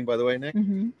Digital Webbing, by the way, Nick.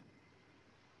 Mm-hmm.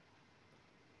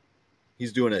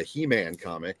 He's doing a He-Man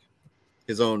comic,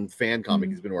 his own fan comic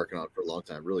he's been working on for a long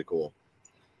time. Really cool.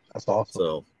 That's awesome.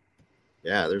 So,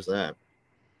 yeah, there's that.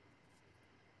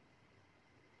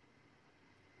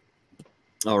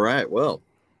 All right. Well,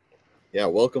 yeah,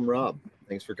 welcome, Rob.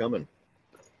 Thanks for coming.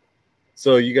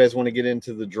 So, you guys want to get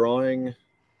into the drawing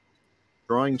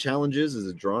challenges? Is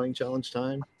it drawing challenge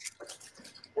time?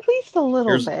 At least a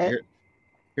little bit.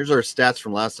 Here's our stats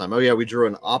from last time. Oh, yeah, we drew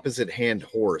an opposite hand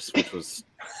horse, which was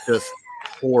just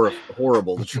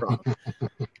horrible to draw.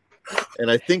 And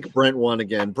I think Brent won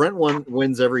again. Brent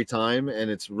wins every time,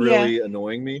 and it's really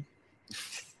annoying me.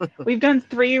 We've done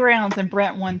 3 rounds, and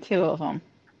Brent won 2 of them.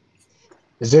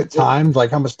 Is it timed? Like,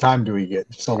 how much time do we get?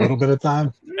 Just a little bit of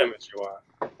time? How much you want?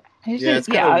 It's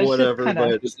kind of whatever,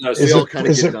 but we all kind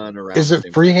of get done around. Is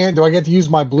it freehand? Do I get to use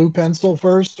my blue pencil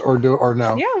first, or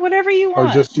no? Yeah, whatever you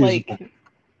want. Or just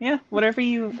yeah, whatever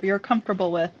you're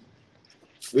comfortable with.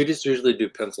 We just usually do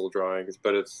pencil drawings,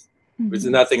 but it's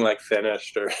nothing like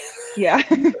finished or yeah.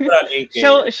 not inking.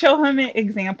 Show him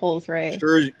examples, right?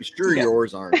 Sure,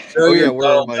 yours aren't. Show your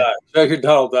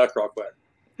Donald Duck real quick.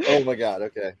 Oh my God!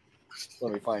 Okay,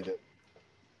 let me find it.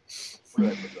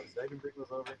 Where did I put those? Did I even bring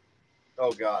those over?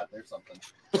 Oh God, there's something.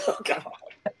 Oh God.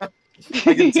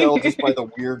 I can tell just by the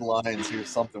weird lines. Here's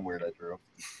something weird I drew.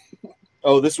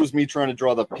 Oh, this was me trying to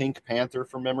draw the Pink Panther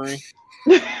from memory.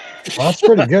 Well, that's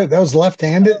pretty good. That was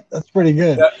left-handed. That's pretty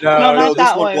good. No,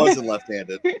 this one wasn't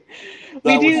left-handed. That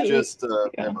was just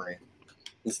memory.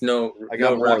 It's no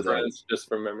reference, just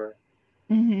from memory.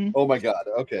 Oh my God.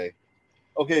 Okay.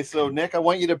 So Nick, I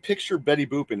want you to picture Betty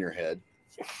Boop in your head.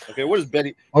 Okay, what is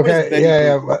Betty? Okay, Betty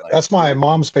Boop like? That's my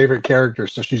mom's favorite character,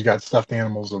 so she's got stuffed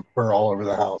animals of her all over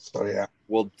the house. So yeah.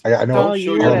 Well, I know.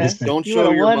 Don't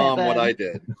show your mom what I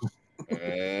did.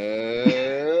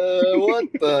 What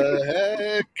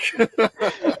the heck?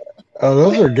 Oh,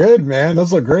 those are good, man.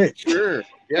 Those look great. Sure.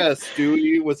 Yeah,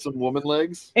 Stewie with some woman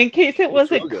legs. In case it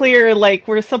wasn't clear, like,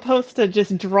 we're supposed to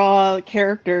just draw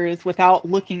characters without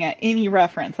looking at any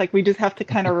reference. Like, we just have to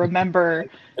kind of remember.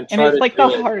 and it's like the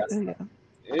hard. Yeah.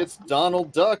 It's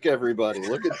Donald Duck, everybody.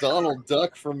 Look at Donald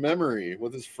Duck from memory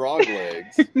with his frog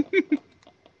legs. Do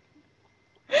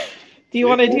you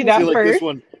want to do that like first? This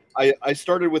one, I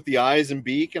started with the eyes and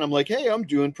beak, and I'm like, hey, I'm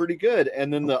doing pretty good.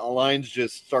 And then the lines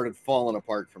just started falling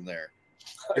apart from there.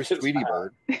 There's Tweety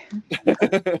Bird.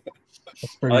 That's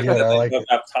pretty good. I like it.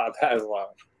 Top as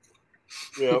well.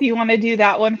 Yep. Do you want to do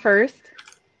that one first?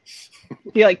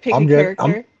 Do you like pick a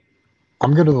character?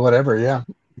 I'm good with whatever, yeah.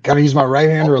 Gotta use my right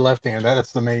hand or left hand.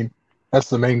 That's the main. That's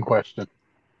the main question.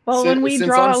 Well, when we Since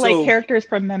draw I'm like so- characters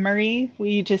from memory,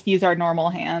 we just use our normal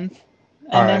hands.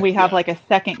 And All then right. we have like a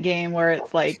second game where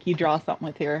it's like you draw something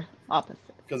with your opposite.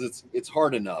 Because it's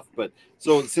hard enough. But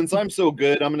so since I'm so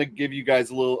good, I'm gonna give you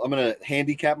guys a little. I'm gonna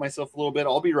handicap myself a little bit.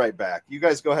 I'll be right back. You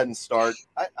guys go ahead and start.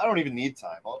 I don't even need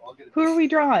time. I'll get it. Who are we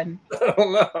drawing? I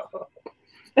don't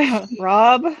know.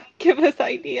 Rob, give us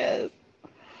ideas.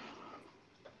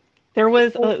 There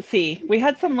was, let's see, we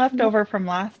had some leftover from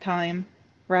last time,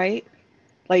 right?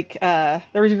 Like, there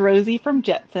was Rosie from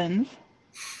Jetsons.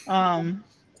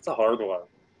 It's a hard one.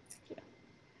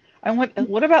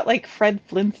 What about like Fred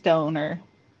Flintstone or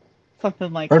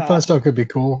something like Fred that? Flintstone could be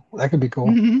cool. That could be cool.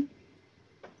 Mhm.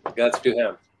 Let's do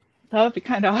him. That would be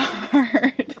kind of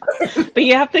hard. But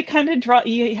you have to kind of draw,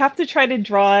 you have to try to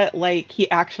draw it like he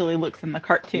actually looks in the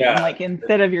cartoon, Yeah. like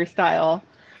instead of your style.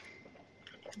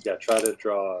 Yeah, try to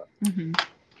draw Mhm.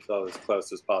 so as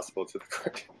close as possible to the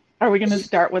cartoon. Are we going to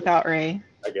start without Ray?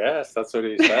 I guess that's what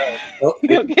he said. Oh,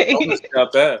 Okay. I'll just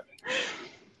jump in.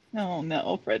 Oh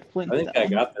no, Fred I Flintstone. think I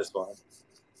got this one.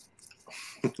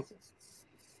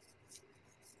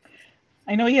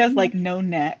 I know he has like no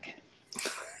neck.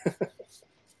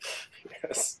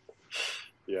 Yes.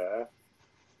 Yeah.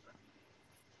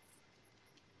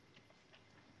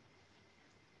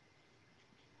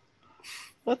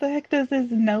 What the heck does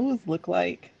his nose look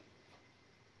like?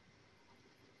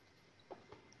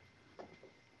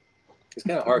 It's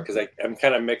kind of hard because I'm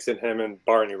kind of mixing him and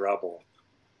Barney Rubble.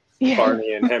 Yeah.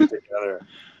 Barney and him together.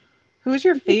 Who's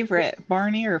your favorite,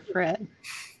 Barney or Fred?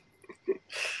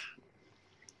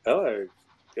 I don't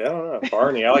know.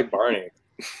 Barney. I like Barney.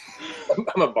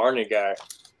 I'm a Barney guy.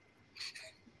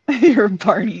 You're a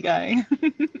Barney guy.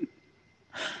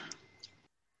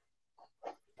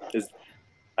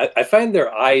 I find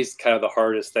their eyes kind of the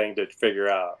hardest thing to figure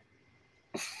out.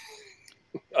 Of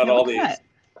Yeah, all what's these. that?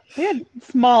 They had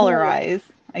smaller eyes,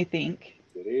 I think.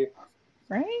 Did he?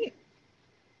 Right?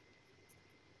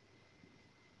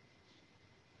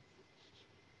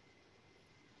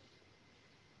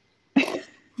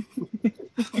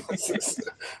 This is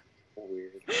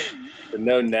weird. The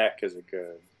no neck is a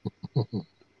good.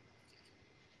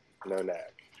 No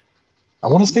neck. I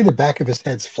want to say the back of his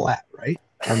head's flat, right?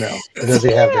 Or no? Or does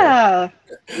he have that?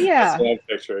 Yeah. Yeah. That's what I'm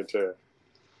picturing too.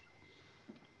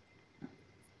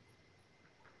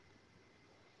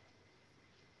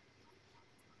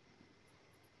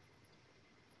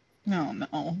 No,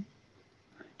 no.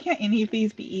 Can't any of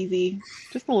these be easy?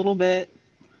 Just a little bit.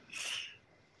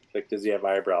 Like, does he have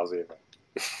eyebrows even?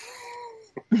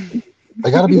 They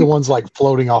got to be the ones like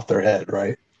floating off their head,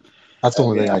 right? That's the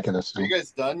only thing I can Are assume. you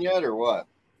guys done yet, or what?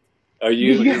 Are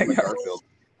you? Yeah. Garfield.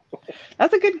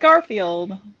 That's a good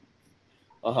Garfield.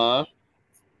 Sure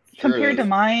Compared to is.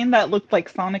 mine, that looked like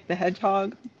Sonic the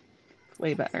Hedgehog.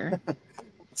 Way better.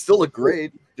 Still look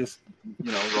great, just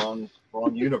wrong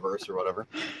universe or whatever.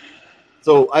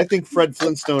 So I think Fred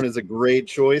Flintstone is a great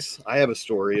choice. I have a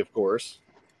story, of course.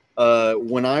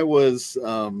 When I was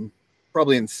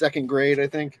probably in second grade, I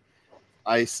think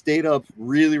I stayed up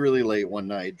really, really late one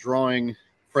night drawing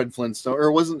Fred Flintstone, or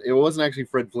it wasn't actually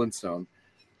Fred Flintstone,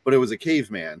 but it was a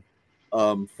caveman.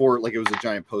 It was a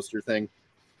giant poster thing.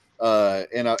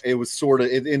 It was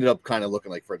it ended up kind of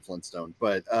looking like Fred Flintstone,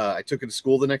 but I took it to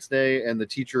school the next day, and the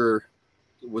teacher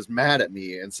was mad at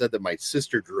me and said that my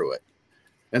sister drew it,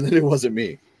 and that it wasn't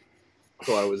me.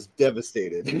 So I was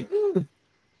devastated.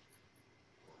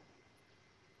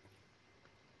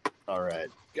 All right,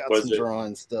 got some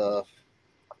drawing stuff.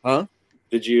 Huh?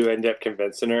 Did you end up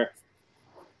convincing her?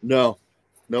 No,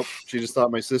 nope. She just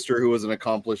thought my sister, who was an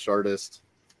accomplished artist,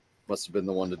 must have been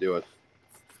the one to do it.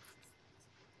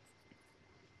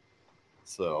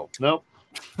 So, nope.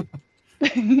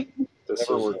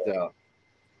 Never worked out.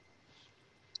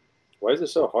 Why is it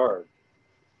so hard?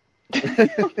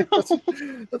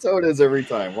 That's how it is every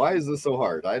time. Why is this so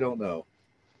hard? I don't know.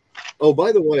 Oh,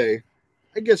 by the way,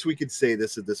 I guess we could say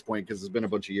this at this point because it's been a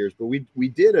bunch of years, but we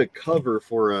did a cover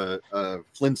for a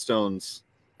Flintstones.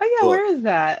 Oh yeah, where is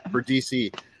that? For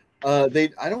DC.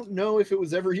 I don't know if it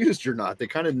was ever used or not. They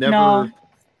kind of never. No.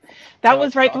 That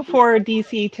was right before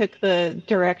DC took the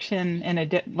direction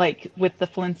like with the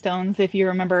Flintstones. If you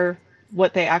remember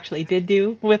what they actually did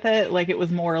do with it, like it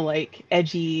was more like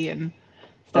edgy and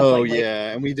stuff. Oh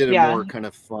yeah, and we did it yeah. more kind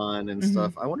of fun and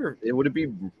stuff. I wonder, would it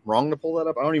be wrong to pull that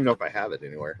up? I don't even know if I have it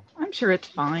anywhere. I'm sure it's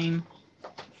fine.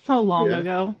 So long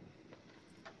ago.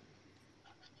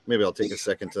 Maybe I'll take a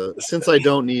second since I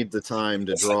don't need the time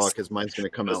to draw because mine's going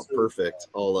to come out perfect.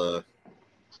 I'll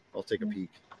take a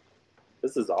peek.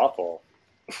 This is awful.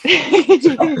 It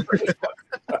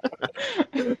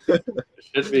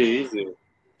should be easy.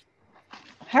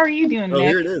 How are you doing, Oh, Nick?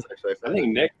 here it is. Actually, I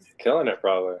think Nick's killing it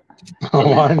probably.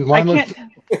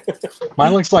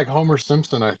 Mine looks like Homer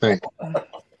Simpson, I think,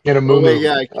 in a Oh, movie. wait,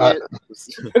 yeah, I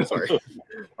can't. Sorry,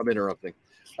 I'm interrupting.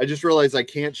 I just realized I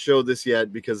can't show this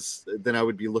yet because then I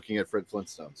would be looking at Fred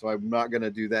Flintstone. So I'm not going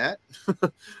to do that.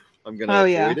 I'm going to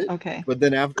avoid it. Okay. But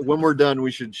then after, when we're done,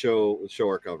 we should show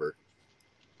our cover.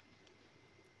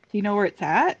 Do you know where it's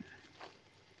at?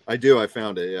 I do. I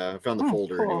found it. Yeah, I found the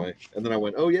folder cool. anyway. And then I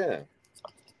went, oh, yeah.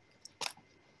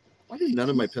 Why did none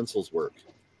of my pencils work?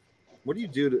 What do you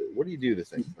do to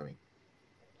things, honey?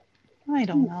 I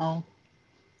don't know.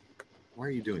 Why are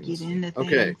you doing Get this? into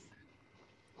Okay. things.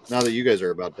 Now that you guys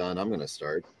are about done, I'm going to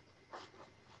start.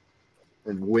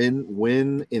 And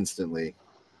win instantly.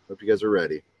 Hope you guys are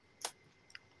ready.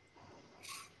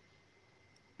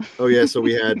 Oh, yeah. So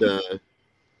we had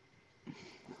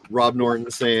Rob Norton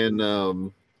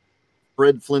saying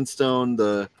Fred Flintstone,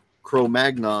 the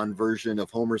Cro-Magnon version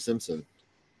of Homer Simpson.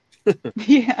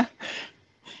 Yeah.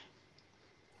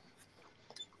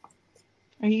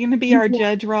 Are you going to be our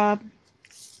judge, Rob?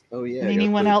 Oh, yeah. And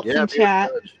anyone else in chat?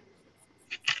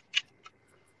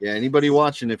 Yeah, anybody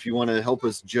watching, if you want to help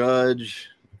us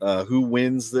judge who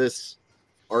wins this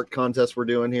art contest we're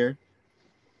doing here,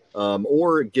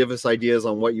 or give us ideas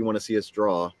on what you want to see us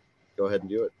draw, go ahead and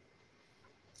do it.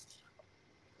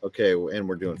 Okay, and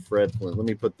we're doing Fred Flint. Let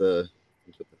me put the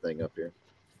thing up here.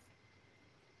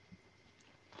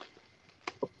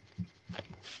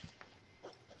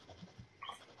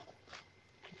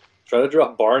 Try to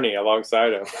draw Barney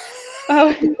alongside him.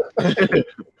 Oh.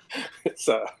 It's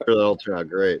that'll turn out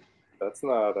great. That's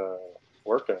not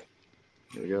working.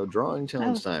 Here we go. Drawing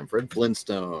challenge time. Fred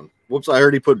Flintstone. Whoops, I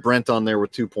already put Brent on there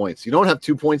with 2 points. You don't have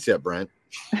 2 points yet, Brent.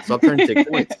 Stop trying to take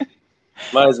points.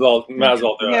 Might as well do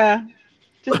it. Yeah.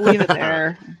 Just leave it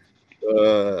there.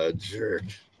 Jerk.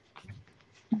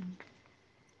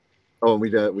 Oh, and we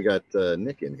got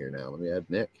Nick in here now. Let me add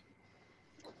Nick.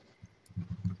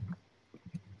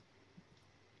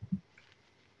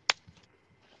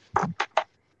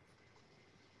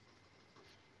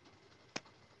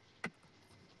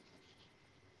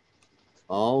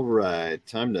 All right,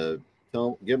 time to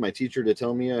get my teacher to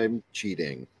tell me I'm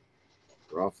cheating.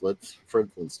 Raw Fred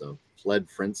Flintstone. Fled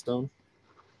Flintstone.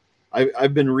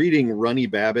 I've been reading Runny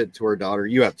Babbitt to our daughter.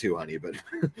 You have too, honey, but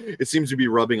it seems to be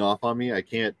rubbing off on me. I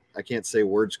can't say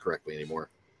words correctly anymore.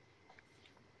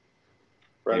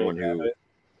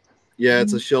 Yeah,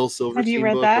 it's a Shel Silverstein Have you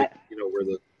read book. that? Like, you know where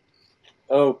the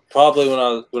probably when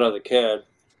I was a kid.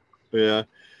 Yeah.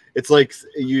 It's like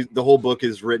the whole book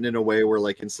is written in a way where,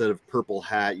 like, instead of purple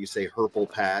hat, you say Herpel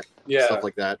Pat, stuff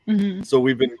like that. Mm-hmm. So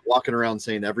we've been walking around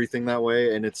saying everything that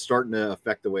way, and it's starting to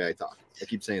affect the way I talk. I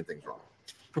keep saying things wrong.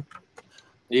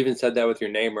 You even said that with your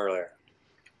name earlier.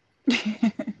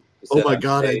 Oh my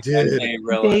God, I did.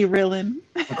 Dayrillin.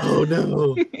 Oh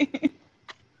no.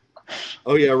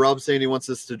 Oh yeah, Rob's saying he wants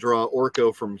us to draw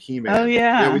Orko from He-Man. Oh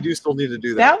yeah. Yeah, we do still need to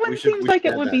do that. That one seems like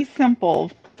it would be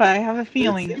simple, but I have a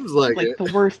feeling it seems like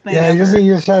the worst thing. Yeah, ever. he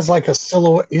just has like a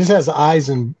silhouette. He just has eyes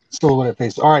and silhouette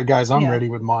face. All right, guys, I'm ready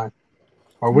with mine.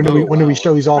 Or when do we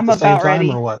show these all at the same time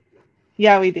or what?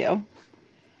 Yeah, we do.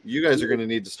 You guys are going to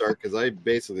need to start because I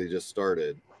basically just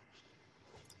started.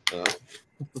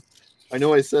 I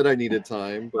know I said I needed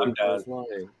time, but I was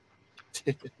lying.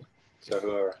 So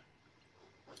whoever.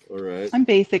 All right. I'm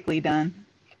basically done.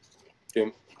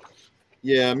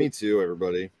 Yeah, me too,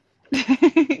 everybody.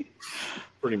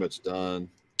 Pretty much done.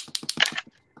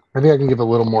 Maybe I can give a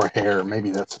little more hair. Maybe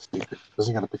that's a secret.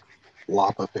 Doesn't got a big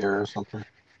lop of hair or something.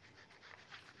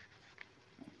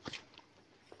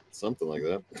 Something like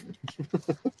that.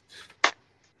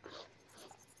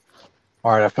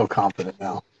 All right, I feel confident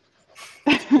now.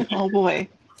 Oh boy.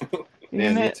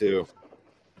 Yeah, me too.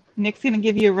 Nick's gonna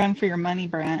give you a run for your money,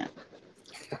 Brent.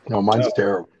 No, mine's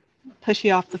terrible. Push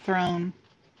you off the throne.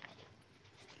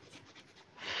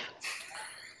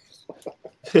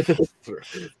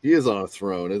 He is on a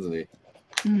throne, isn't he?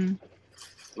 Mm-hmm.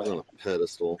 He's on a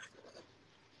pedestal.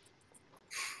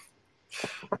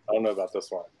 I don't know about this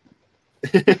one.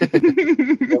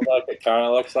 It kind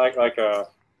of looks like a,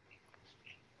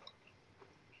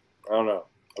 I don't know,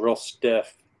 a real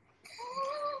stiff.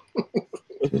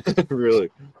 Really?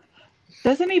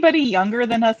 Does anybody younger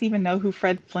than us even know who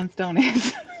Fred Flintstone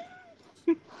is?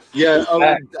 Yeah,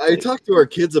 I talked to our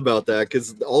kids about that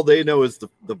because all they know is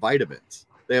the vitamins.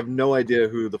 They have no idea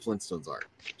who the Flintstones are,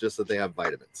 just that they have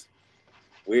vitamins.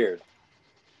 Weird.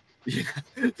 Yeah,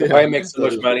 they probably make so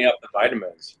much money off the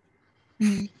vitamins.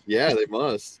 Yeah, they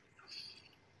must.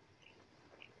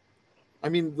 I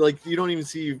mean, like, you don't even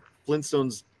see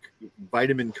Flintstones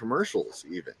vitamin commercials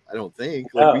even. I don't think.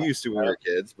 Like we used to when we were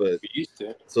kids, but We used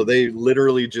to. so they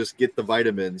literally just get the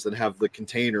vitamins and have the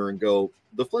container and go,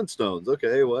 the Flintstones.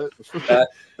 Okay, what?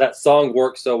 That song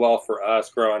worked so well for us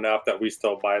growing up that we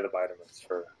still buy the vitamins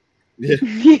for Yeah.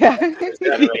 Yeah. this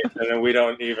generation, and we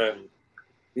don't even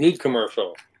need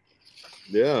commercial.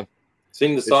 Yeah.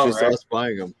 Sing the It's song, just right? us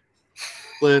buying them.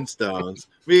 Flintstones.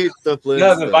 Meet the Flintstones.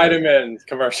 No, the vitamins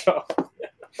commercial.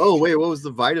 Oh, wait, what was the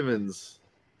vitamins?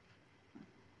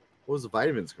 What was the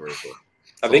vitamins commercial?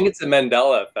 I think it's the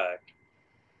Mandela effect.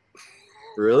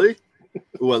 Really?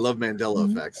 Ooh, I love Mandela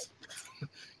effects.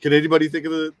 Can anybody think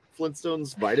of the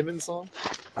Flintstones vitamin song?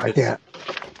 I can't.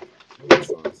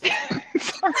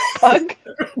 Bug.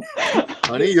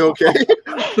 Honey, you okay?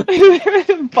 There was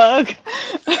a bug.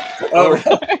 Oh,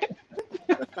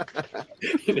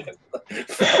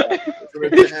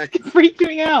 It freaked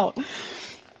me out.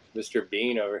 Mr.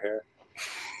 Bean over here.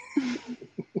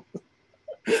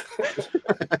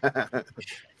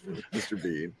 Mr.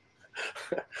 Bean.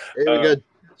 Hey, we got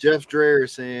Jeff Dreher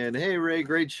saying, "Hey Ray,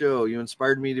 great show. You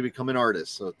inspired me to become an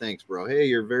artist. So thanks, bro. Hey,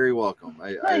 you're very welcome. I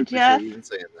appreciate Jeff. you even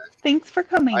saying that. Thanks for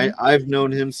coming. I've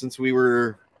known him since we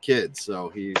were kids. So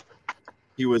he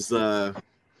was a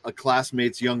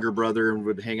classmate's younger brother and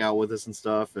would hang out with us and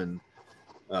stuff. And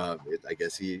I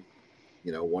guess he,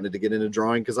 wanted to get into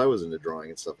drawing because I was into drawing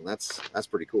and stuff. And that's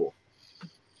pretty cool.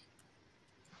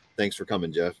 Thanks for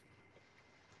coming, Jeff.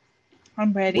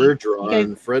 I'm ready. We're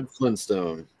drawing Fred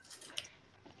Flintstone.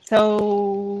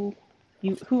 So,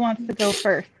 who wants to go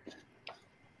first?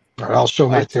 All right, I'll show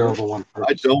my terrible one first.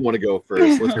 I don't want to go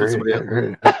first. Let's put somebody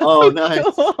else. Oh, nice.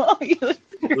 Cool. You look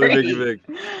Really great.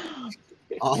 big.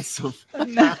 Awesome.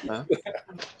 Nice.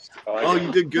 Oh,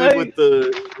 you did good with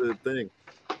the thing.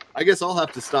 I guess I'll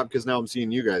have to stop because now I'm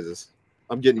seeing you guys.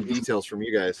 I'm getting details from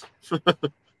you guys.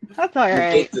 That's all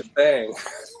right. The thing.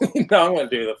 No, I'm gonna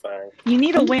do the thing. You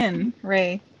need a win,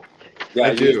 Ray. Yeah,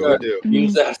 I do.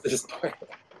 Use that to just point.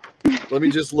 Let me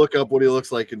just look up what he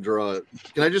looks like and draw it.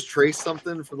 Can I just trace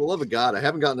something? For the love of God, I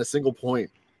haven't gotten a single point.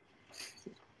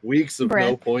 Weeks of Brent.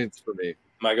 no points for me.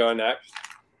 Am I going next?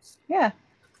 Yeah.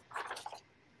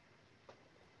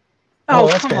 Oh,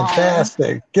 that's come on.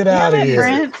 fantastic. Get out of Damn it,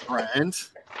 here. Brent.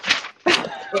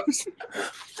 What's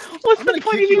What's the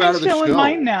point of you out even of the showing show.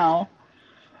 mine now?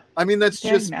 I mean, that's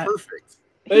Dang just that. perfect.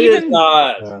 It is Even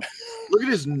not. Look at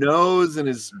his nose and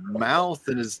his mouth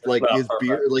and his Not his perfect.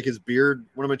 beard, like his beard.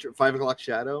 What am I? 5 o'clock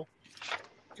shadow.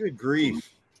 Good grief!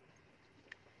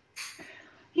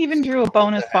 he even drew a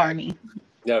bonus Barney.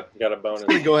 Yeah, got a bonus. I'm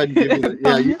gonna go ahead and give you the.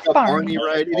 Yeah, you got Barney. Barney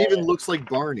right. It even looks like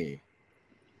Barney.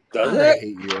 Does I it?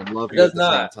 hate you and love It you does at the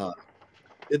not. same time.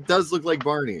 It does look like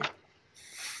Barney.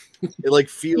 It like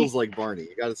feels like Barney.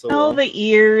 You got it so Oh, well. the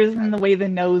ears and the way the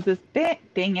nose is.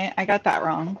 Dang it, I got that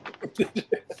wrong. You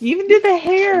even did the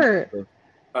hair.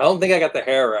 I don't think I got the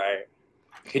hair right.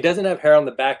 He doesn't have hair on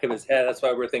the back of his head. That's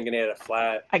why we're thinking he had a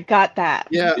flat. I got that.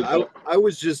 Yeah, I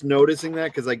was just noticing that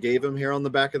because I gave him hair on the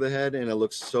back of the head and it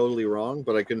looks totally wrong,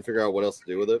 but I couldn't figure out what else to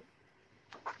do with it.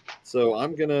 So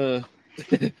I'm gonna.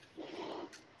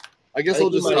 I guess I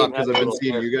I'll think you just might stop even because have I've been a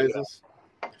seeing little you hair guys'.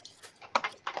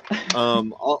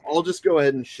 I'll just go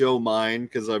ahead and show mine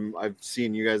because I've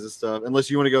seen you guys' stuff. Unless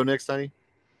you want to go next, honey.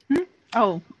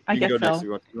 Oh, I You can guess go next. so.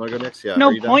 You want to go next? Yeah. No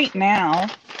are you done? point now.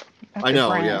 I know.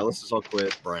 Brent. Yeah. Let's just all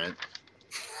quit, Brent.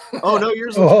 Oh no,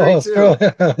 yours Oh, looks great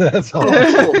too. that's Oh,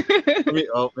 awesome.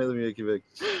 cool. Let me make you big.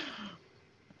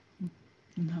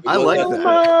 No. I like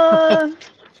Elma.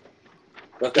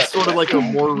 It's sort of like a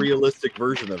more realistic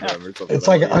version of him or something. It's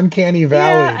like an uncanny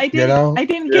valley, Yeah, I didn't. you know? I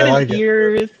didn't Yeah, get I like his it.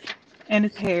 ears and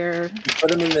his hair. You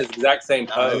put him in the exact same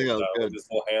I pose think that was though, good. with his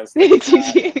little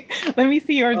hands. Let me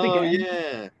see yours Oh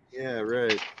again. yeah,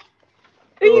 right.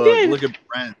 Oh, you did. Look at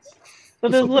Brent.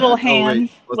 With so his little bad. Oh, wait. hands,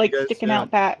 What's like the guy's- sticking yeah. out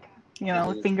back. You know,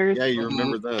 with fingers. Yeah, you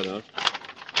remember that, huh?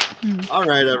 Hmm. All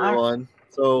right, everyone.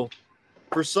 So,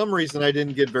 for some reason, I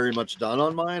didn't get very much done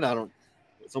on mine.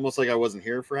 It's almost like I wasn't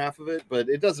here for half of it, but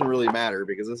it doesn't really matter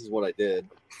because this is what I did.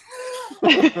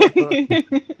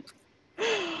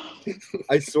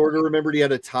 I sort of remembered he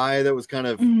had a tie that was kind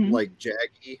of Mhm. like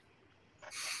jaggy,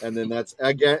 and then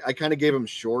I kind of gave him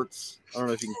shorts. I don't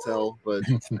know if you can tell, but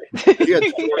he had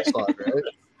shorts on, right?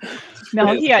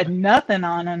 No, he had nothing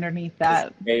on underneath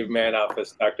that. Caveman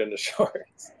outfit tucked into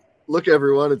shorts. Look,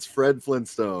 everyone, it's Fred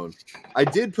Flintstone. I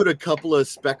did put a couple of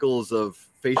speckles of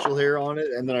facial hair on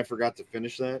it, and then I forgot to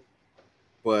finish that.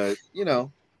 But,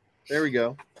 there we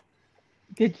go.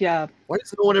 Good job. Why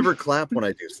does no one ever clap when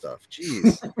I do stuff?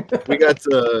 Jeez.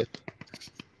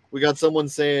 we got someone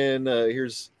saying,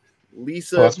 here's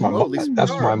Lisa. Oh, that's my Lisa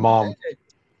that's my Picard. mom. Hey.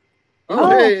 Oh,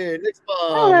 hey, Nick's mom.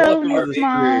 Hello, Welcome to the Nick's stream.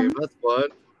 mom. That's fun.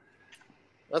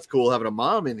 That's cool having a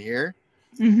mom in here.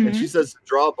 Mhm. And she says,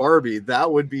 draw Barbie. That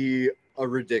would be a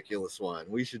ridiculous one.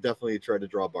 We should definitely try to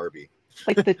draw Barbie.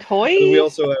 Like the toy, we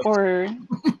also have, or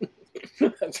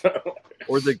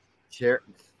the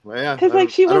character. Well, yeah, because like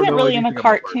she I don't wasn't know really in a anything about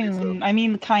Barbie, cartoon. so- I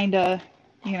mean, kind of,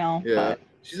 you know. Yeah, But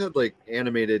she's had like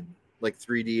animated, like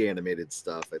 3D animated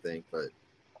stuff, I think. But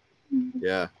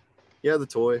yeah, the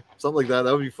toy, something like that.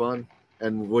 That would be fun,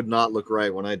 and would not look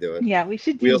right when I do it. yeah, we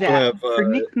should do We also that have for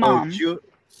Nick's mom.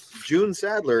 June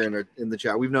Sadler in the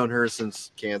chat. We've known her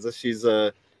since Kansas. She's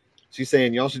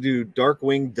saying y'all should do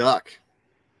Darkwing Duck.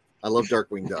 I love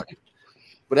Darkwing Duck.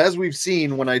 But as we've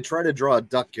seen, when I try to draw a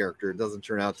duck character, it doesn't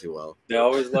turn out too well. They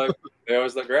always look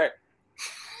great.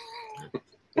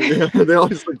 Yeah, they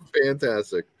always look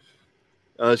fantastic.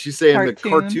 She's saying the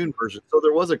Cartoon. cartoon version. So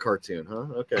there was a cartoon, huh?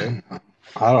 Okay.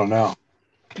 I don't know.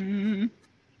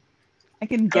 I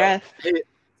can guess.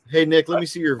 Hey Nick, let me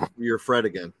see your Fred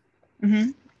again.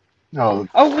 No,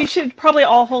 Oh, we should probably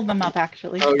all hold them up,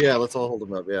 actually. Oh yeah, let's all hold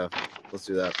them up. Yeah, let's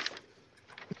do that.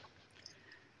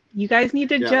 You guys need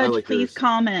to Yeah, I judge. like Please yours.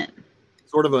 comment.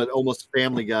 Sort of an almost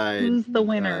Family Guy. Who's the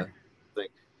winner? Thing.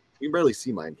 You can barely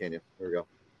see mine, can you? There we go.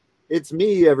 It's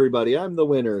me, everybody. I'm the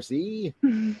winner. See?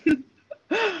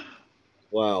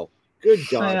 Wow. Good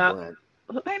job, Brent.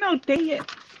 I know. Dang it.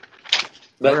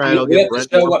 But All right, I'll we get have to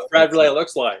Brent show one. what Fred really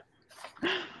looks like.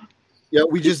 Yeah,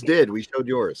 we just did. We showed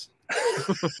yours.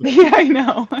 Yeah, I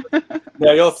know.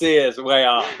 Yeah, you'll see it's way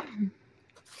off.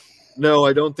 No,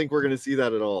 I don't think we're going to see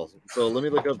that at all. So let me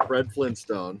look up Fred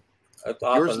Flintstone. That's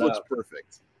Yours awesome. looks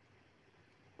perfect.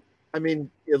 I mean,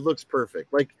 it looks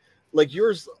perfect. Like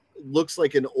yours looks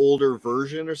like an older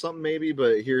version or something maybe,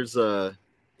 but here's okay,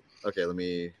 let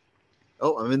me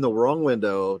I'm in the wrong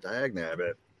window.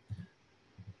 Dagnabbit.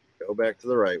 Go back to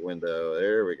the right window.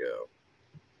 There we go.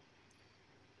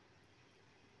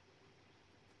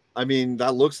 I mean,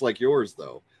 that looks like yours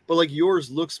though. But like yours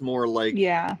looks more like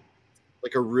Yeah.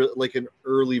 like like an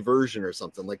early version or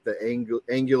something, like the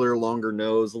angular longer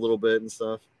nose a little bit and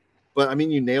stuff. But I mean,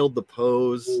 you nailed the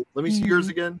pose. Let me see yours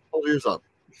again. Hold yours up.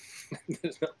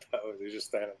 There's no pose. He's just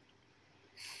standing.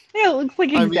 Yeah, it looks like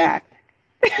I mean, exact.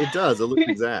 It does. It looks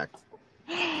exact.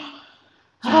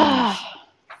 I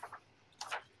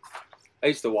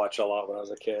used to watch a lot when I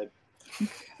was a kid.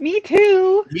 Me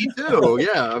too. Me too.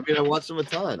 Yeah. I mean, I watched them a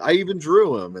ton. I even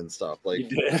drew them and stuff. Like, You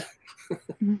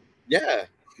did? yeah.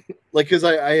 Like, because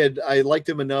I liked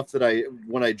him enough that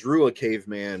when I drew a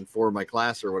caveman for my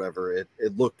class or whatever, it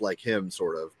looked like him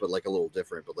sort of, but like a little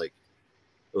different, but like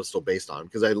it was still based on him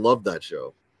because I loved that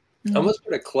show. I almost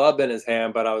put a club in his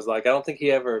hand, but I was like, I don't think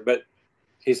he ever. But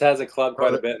he has a club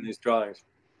quite a bit in these drawings.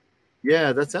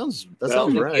 Yeah, that sounds I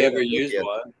don't think right. he ever I think used he had-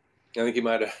 one. I think he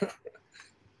might have.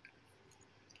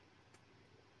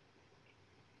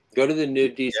 Go to the new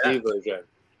DC version.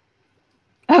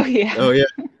 Oh yeah. Oh yeah.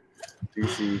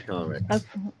 DC Comics. That's,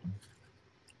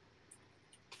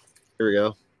 Here we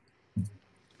go. they Look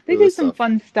do at this some stuff.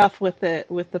 fun stuff with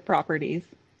the properties.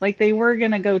 Like they were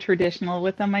gonna go traditional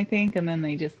with them, I think, and then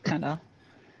they just kind of.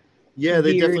 Yeah,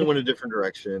 they Weird. definitely went a different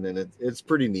direction, and it's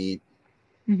pretty neat.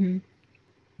 That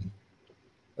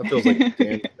feels like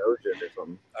Dan Nogin or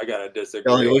something. I gotta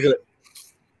disagree. Ellie, look at it.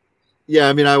 Yeah,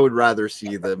 I mean, I would rather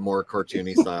see the more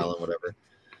cartoony style and whatever.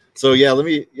 So yeah, let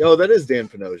me. Oh, that is Dan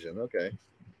Panosian. Okay.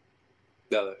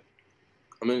 I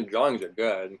mean, the drawings are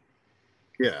good.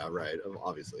 Yeah, right.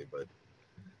 Obviously, but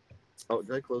oh,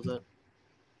 did I close that?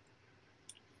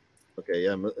 Okay,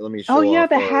 yeah. Let me show. Oh yeah, off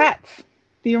the our- hats.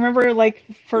 Do you remember, like,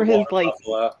 for The his water like?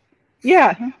 buffalo.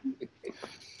 Yeah.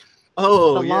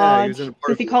 Oh The yeah, lodge. he was in a part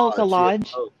Does of he the call it the lodge.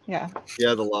 lodge? Oh, Yeah.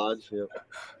 yeah, the lodge. Yep.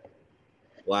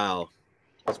 Wow,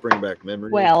 let's bring back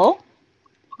memories. Well,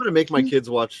 I'm gonna make my kids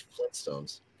watch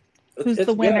Flintstones. who's It's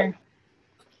the winner? good.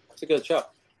 It's a good show.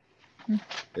 It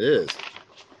is.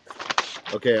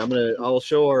 Okay, I'll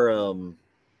show our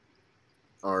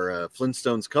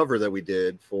Flintstones cover that we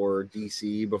did for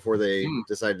DC before they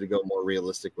decided to go more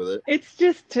realistic with it, It's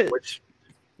just to. which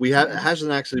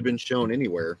hasn't actually been shown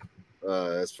anywhere,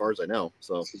 as far as I know.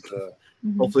 So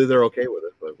Mhm. hopefully they're okay with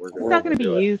it. But It's not going to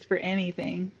be used for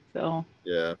anything, so.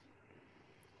 Yeah.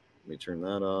 Let me turn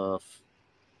that off.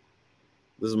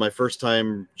 This is my first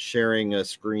time sharing a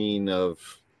screen of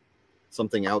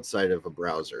something outside of a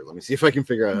browser. Let me see if I can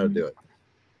figure out how to do it.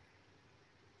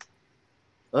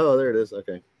 Oh, there it is.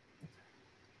 Okay.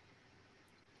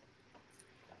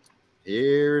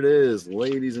 Here it is,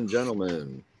 ladies and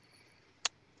gentlemen.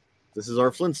 This is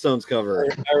our Flintstones cover.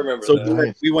 I remember So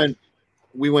that.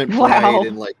 we went Wow. bright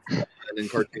and like and in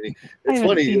cartoony. I It's haven't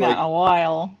funny, seen like that in a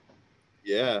while.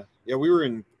 yeah, we were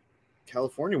in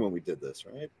California when we did this,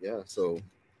 right? Yeah, so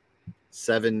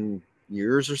 7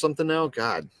 years or something now.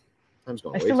 God, time's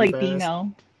going I way still too like fast.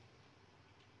 Dino.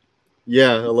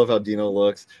 Yeah, I love how Dino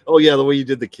looks. Oh yeah, the way you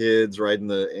did the kids riding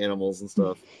the animals and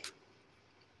stuff.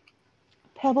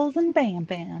 Pebbles and Bam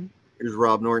Bam. Here's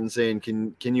Rob Norton saying,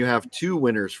 "Can you have 2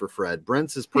 winners for Fred?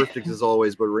 Brent's is perfect as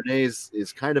always, but Renee's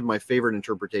is kind of my favorite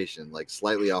interpretation, like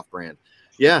slightly off brand."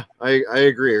 Yeah, I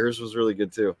agree. Hers was really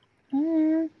good too.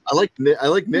 I like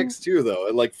Nick's too, though.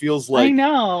 It like feels like I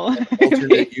know. an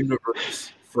alternate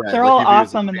universe. Fred. They're like all if he was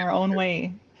awesome in their own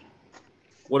way.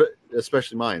 What,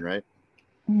 especially mine, right?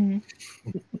 Mhm.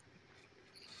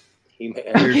 He-Man.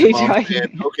 Here's Okay, Mom draw saying,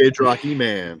 He-Man. okay, draw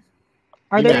He-Man.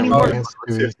 Are there He-Man any would more? be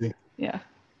It's too easy. Yeah. That'd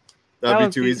That be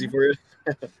would too be- easy for you.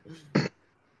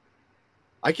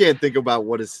 I can't think about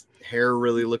what his hair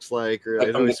really looks like, or I Like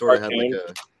know from he the sort of had like cartoon?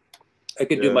 a. I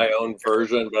could Yeah. do my own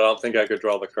version, but I don't think I could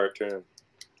draw the cartoon.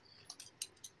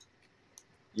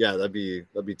 Yeah, that'd be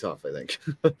tough. I think.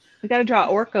 We got to draw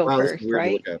Orko Wow, that's first, weird to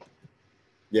right? look at.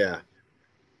 Yeah.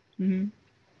 hmm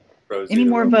Rosie Any the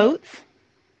more Robot. votes?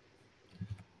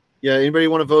 Yeah. Anybody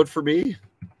want to vote for me?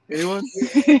 Anyone?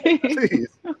 Please.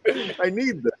 I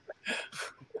need that.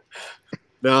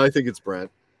 No, I think it's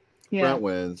Brent. Yeah. Brent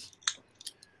wins.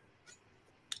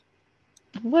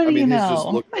 What do I mean, you he's just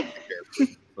know? looking at the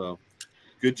character. So,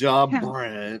 good job, Yeah.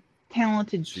 Brent.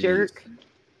 Talented Jeez. jerk.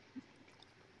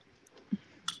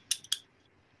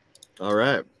 All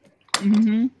right.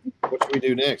 hmm What should we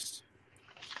do next?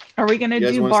 Are we gonna You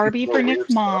guys do wanna see Barbie more for weird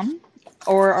Nick's stuff? mom,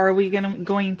 or are we going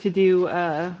to do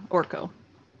Orko?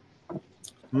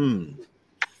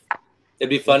 It'd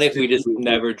be funny if we just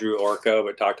never drew Orko,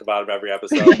 but talked about him every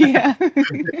episode. Yeah.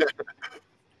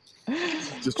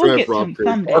 Just We'll try get to to him prop crazy.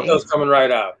 someday. Orko's coming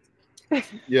right out.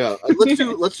 Yeah,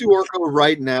 let's do Orko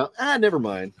right now. Never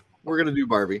mind. We're gonna do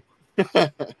Barbie.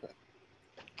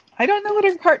 I don't know what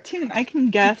a cartoon. I can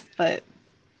guess, but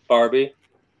Barbie.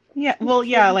 yeah. Well,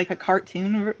 yeah, like a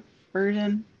cartoon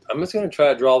version. I'm just gonna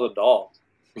try to draw the doll.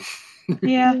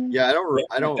 Yeah. Yeah,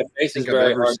 I don't The face is think I've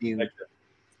very ever hard to seen. picture.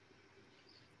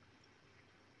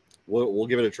 We'll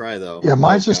give it a try though. Yeah,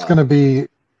 mine's Oh, just God. going to be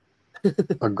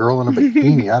a girl in a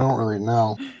bikini. I don't really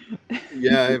know.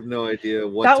 Yeah, I have no idea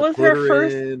what That to was put her her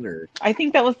first- in, or I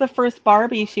think that was the first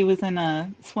Barbie. She was in a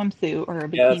swimsuit or a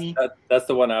Yeah, bikini. that's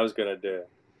the one I was gonna do.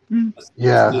 Mm. Let's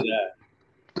Yeah. do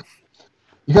that.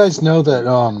 You guys know that,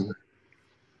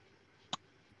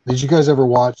 did you guys ever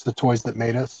watch The Toys That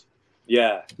Made Us?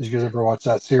 Yeah. Did you guys ever watch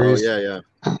that oh series? yeah.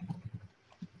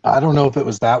 I don't know if it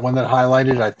was that one that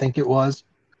highlighted. I think it was,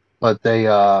 but they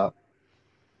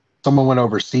someone went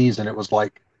overseas and it was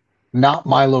like not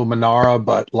Milo Manara,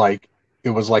 but like it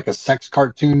was like a sex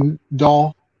cartoon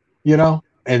doll, you know.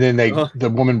 And then the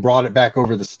woman brought it back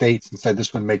over the States and said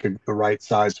this would make the right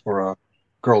size for a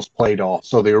girl's play doll.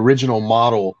 So the original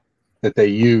model that they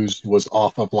used was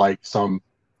off of like some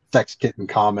sex kitten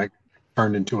comic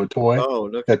turned into a toy. Oh,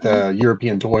 no. That the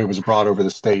European toy was brought over the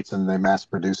States and they mass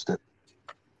produced it.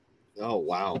 Oh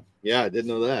wow. Yeah, I didn't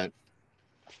know that.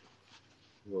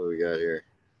 What do we got here?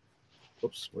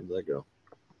 Oops, where did that go?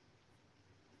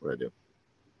 What did I do?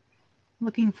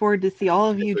 Looking forward to see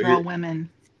all of you So draw here- women.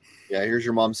 Yeah, here's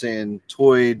your mom saying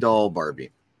toy doll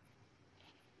Barbie.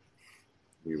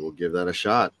 We will give that a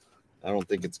shot. I don't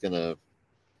think it's going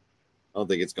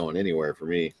anywhere for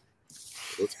me.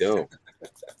 Let's go.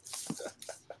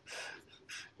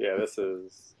 Yeah, this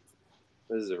is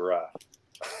rough.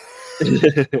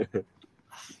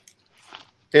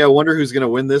 Hey, I wonder who's going to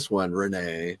win this one,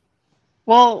 Renee.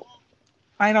 Well,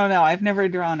 I don't know. I've never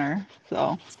drawn her,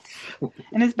 so.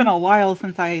 And it's been a while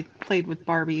since I played with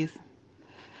Barbies.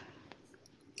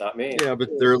 Not me. Yeah, but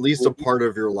they're at least a part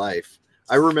of your life.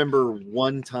 I remember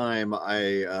one time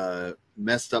I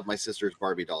messed up my sister's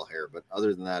Barbie doll hair, but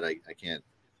other than that, I can't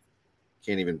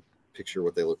even picture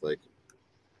what they look like.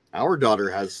 Our daughter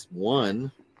has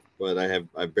one, but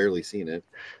I've barely seen it.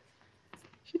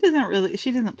 She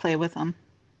doesn't play with them,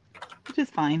 which is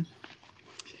fine.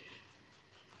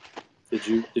 Did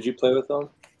you play with them,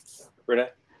 Renee?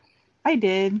 I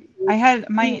did. I had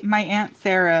my Aunt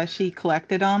Sarah, she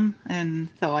collected them, and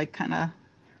so I kind of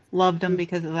loved them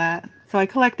because of that. So I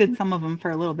collected some of them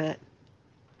for a little bit.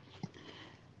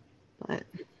 But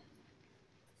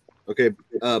Okay,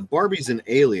 Barbie's an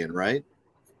alien, right?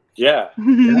 Yeah.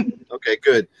 Yeah. Okay,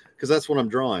 good, because that's what I'm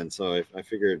drawing. So I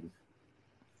figured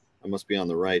I must be on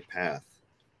the right path.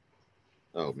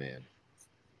 Oh man.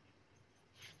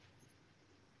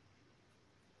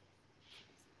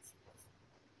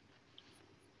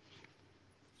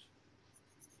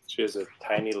 She has a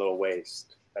tiny little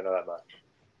waist. I know that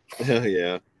much.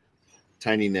 Yeah.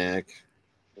 Tiny neck.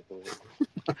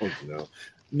 I don't know.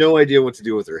 No idea what to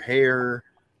do with her hair,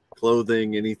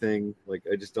 clothing, anything. Like,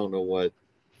 I just don't know what.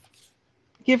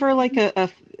 Give her like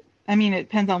I mean, it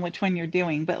depends on which one you're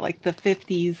doing, but like the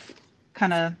 50s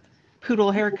kind of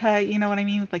poodle haircut, you know what I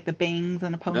mean? With like the bangs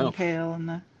and a ponytail and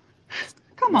the.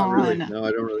 Come Not on. really. No,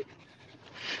 I don't really.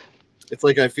 It's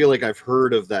like I feel like I've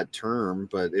heard of that term,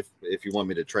 but if you want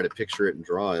me to try to picture it and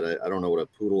draw it, I don't know what a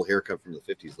poodle haircut from the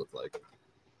 50s looked like.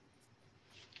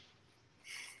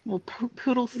 Well,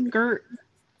 poodle skirt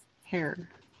hair.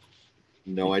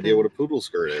 No idea what a poodle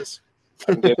skirt is.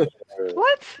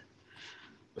 What?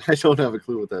 I don't have a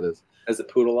clue what that is. Has a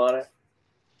poodle on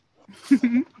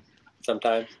it?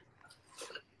 Sometimes.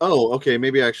 Oh, okay.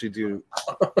 Maybe I actually do.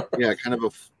 Yeah, kind of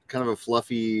a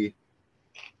fluffy,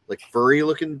 like furry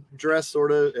looking dress,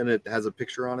 sort of, and it has a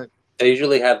picture on it. They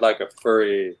usually had like a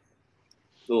furry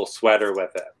little sweater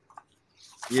with it.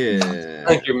 Yeah. I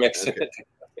think you're mixing Okay.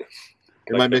 it.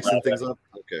 Am I mixing things up?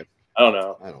 Okay. I don't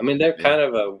know. I don't I mean, they're know. kind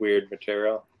of a weird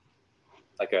material,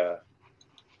 like a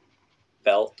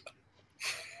belt.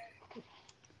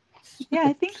 Yeah,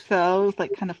 I think so. It was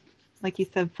like kind of, like you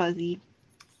said, fuzzy.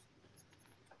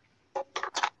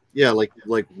 Yeah, like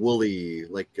woolly,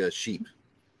 like a sheep.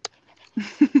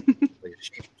 Like a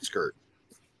sheep skirt.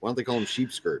 Why don't they call them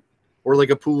sheep skirt? Or like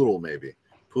a poodle, maybe.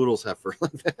 Poodles have fur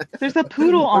like that. There's a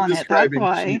poodle on it. That's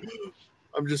why.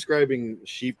 I'm describing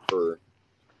sheep fur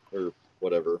or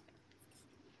whatever.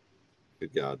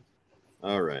 Good God.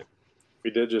 All right. We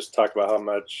did just talk about how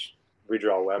much we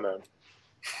draw women.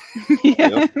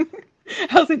 Yeah.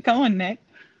 How's it going, Nick?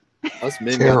 Us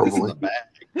men got this in the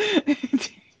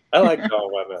bag. I like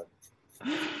drawing women.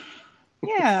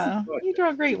 Yeah, you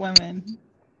draw great women.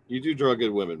 You do draw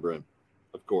good women, Brent.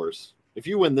 Of course. If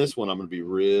you win this one, I'm going to be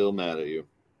real mad at you.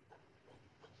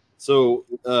 So,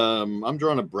 I'm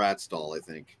drawing a Bratz doll, I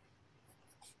think.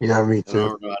 Yeah, me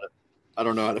too. I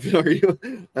don't know how to. Are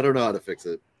you? I don't know how to fix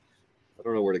it. I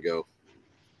don't know where to go.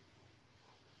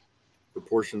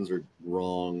 Proportions are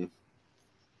wrong.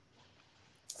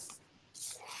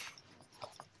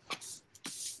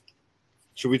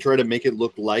 Should we try to make it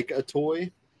look like a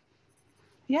toy?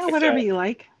 Yeah, whatever you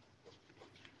like.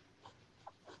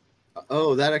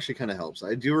 Oh, that actually kind of helps.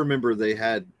 I do remember they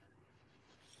had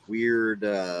weird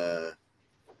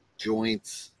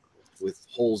joints with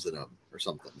holes in them or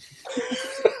something.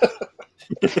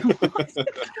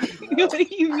 What do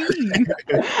you mean?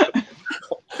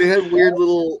 They had weird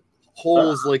little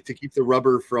holes, like to keep the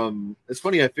rubber from. It's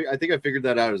funny. I think I figured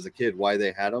that out as a kid why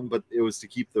they had them, but it was to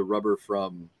keep the rubber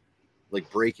from like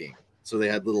breaking. So they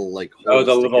had little like holes. Oh,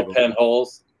 the little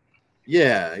pinholes.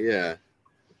 Yeah, yeah.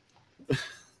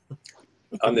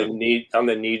 on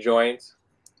the knee joints.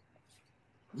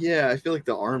 Yeah, I feel like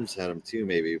the arms had them too,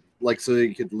 maybe like so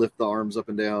you could lift the arms up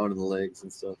and down and the legs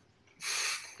and stuff.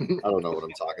 I don't know what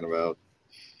I'm talking about.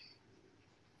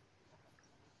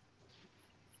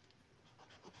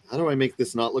 How do I make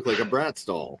this not look like a Bratz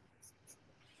doll?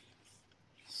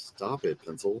 Stop it,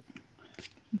 pencil.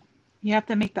 You have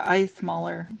to make the eyes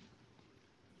smaller.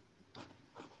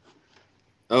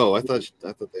 Oh, I thought they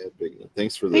had big.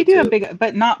 Thanks for the. They do have tip. big,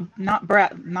 but not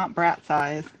brat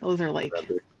size. Those are like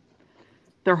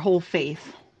their whole face.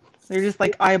 They're just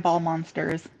like eyeball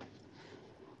monsters.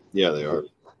 Yeah, they are.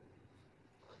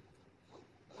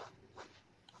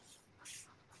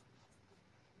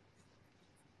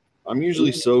 I'm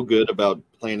usually so good about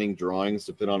planning drawings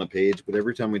to put on a page, but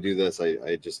every time we do this,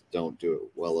 I just don't do it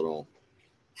well at all.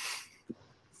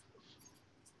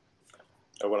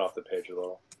 I went off the page a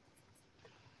little.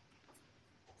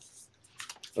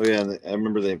 Oh yeah, and I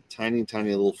remember they have tiny,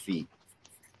 tiny little feet.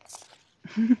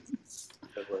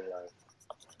 That's really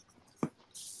nice.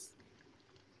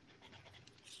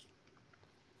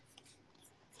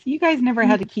 You guys never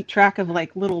had to keep track of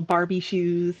like little Barbie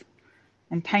shoes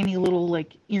and tiny little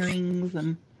like earrings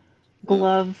and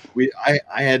gloves.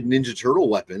 I had Ninja Turtle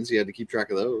weapons. You had to keep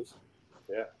track of those.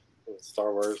 Yeah,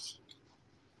 Star Wars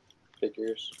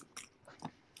figures.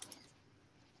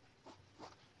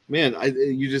 Man, I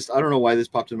don't know why this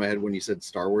popped in my head when you said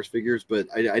Star Wars figures, but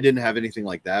I didn't have anything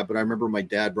like that. But I remember my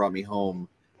dad brought me home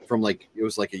from like, it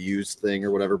was like a used thing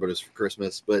or whatever, but it was for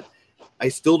Christmas. But I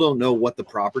still don't know what the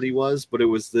property was, but it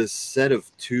was this set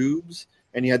of tubes,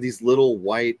 and you had these little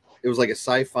white, it was like a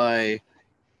sci-fi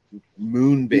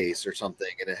moon base or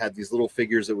something, and it had these little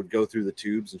figures that would go through the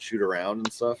tubes and shoot around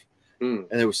and stuff. And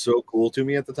it was so cool to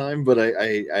me at the time, but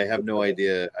I have no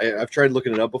idea. I've tried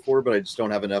looking it up before, but I just don't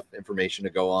have enough information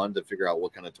to go on to figure out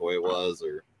what kind of toy it was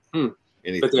or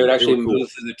anything. But they would actually were cool.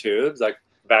 move through the tubes, like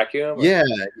vacuum? Or? Yeah.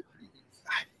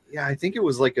 Yeah, I think it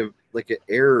was like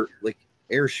air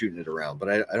shooting it around, but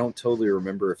I don't totally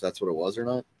remember if that's what it was or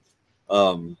not.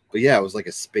 But yeah, it was like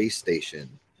a space station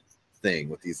thing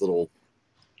with these little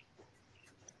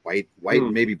white,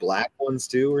 maybe black ones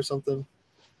too, or something.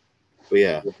 But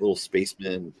yeah, little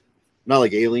spacemen, not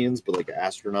like aliens, but like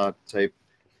astronaut type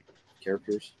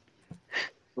characters.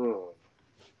 I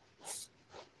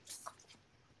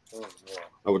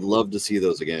would love to see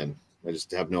those again. I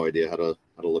just have no idea how to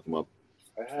look them up.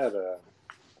 I had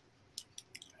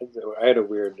a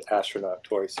weird astronaut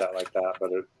toy set like that, but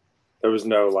there was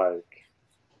no like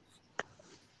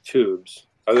tubes,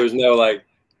 or there was no like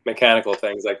mechanical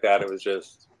things like that. It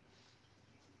was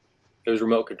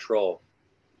remote control.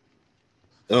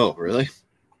 Oh, really?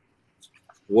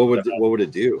 What would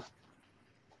it do?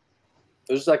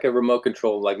 It was like a remote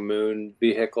control like moon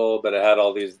vehicle, but it had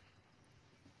all these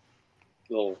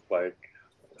little like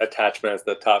attachments.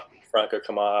 The top front could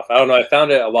come off. I don't know. I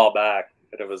found it a while back,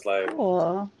 and it was like,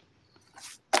 Cool.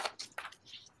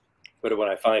 But when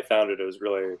I finally found it, it was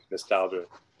really nostalgic.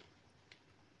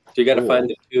 So you got to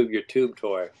find your tube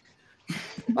toy.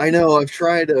 I know. I've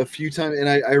tried a few times, and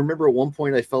I remember at one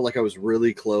point I felt like I was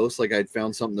really close. Like I'd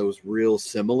found something that was real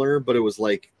similar, but it was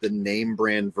like the name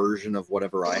brand version of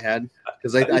whatever I had.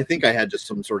 Because I think I had just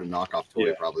some sort of knockoff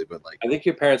toy, probably. But like, I think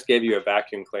your parents gave you a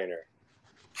vacuum cleaner.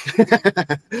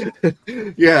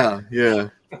 yeah,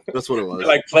 that's what it was.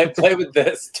 Like play with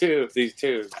this too. These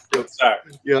tubes. Good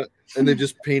start. Yeah, and they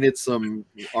just painted some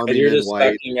army and you're men just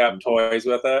white. stacking up toys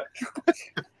with it.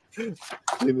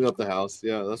 Cleaning up the house.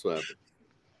 Yeah, that's what happened.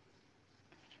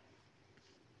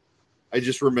 I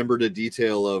just remembered a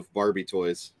detail of Barbie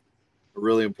toys, a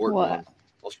really important one.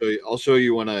 I'll show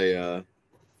you when I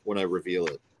reveal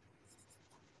it.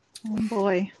 Oh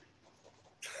boy.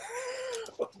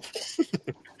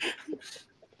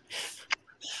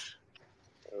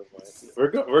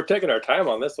 We're taking our time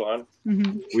on this one.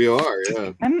 Mm-hmm. We are,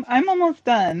 yeah. I'm almost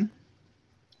done.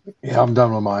 Yeah, I'm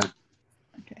done with mine.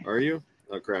 Okay. Are you?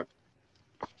 Oh crap.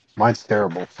 Mine's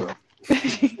terrible. So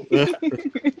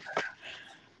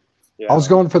Yeah. I was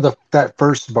going for that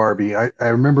first Barbie. I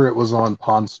remember it was on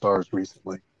Pawn Stars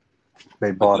recently.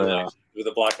 They bought with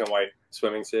a black and white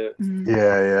swimming suit. Mm-hmm.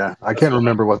 Yeah. I can't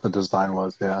remember what the design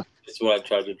was. Yeah. That's what I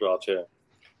tried to draw too.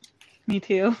 Me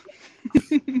too.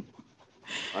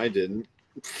 I didn't.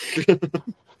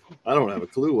 I don't have a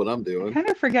clue what I'm doing. I kind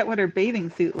of forget what her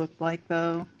bathing suit looked like,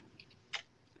 though.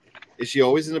 Is she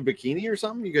always in a bikini or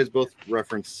something? You guys both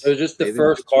reference. It was just the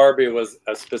first Barbie was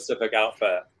a specific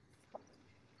outfit.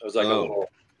 It was like a little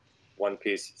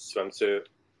one-piece swimsuit.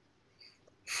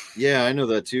 Yeah, I know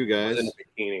that too, guys. In a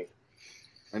bikini.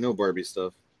 I know Barbie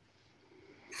stuff.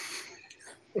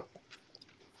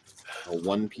 A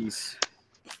one-piece.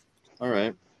 All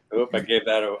right. Oop! I gave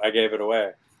it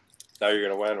away. Now you're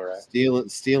gonna win, right?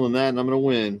 Stealing that, and I'm gonna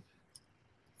win.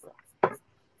 I'm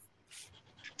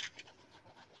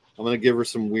gonna give her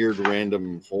some weird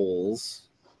random holes.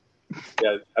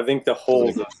 Yeah, I think the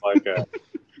holes is like a.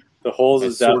 The holes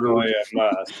is definitely a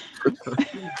must.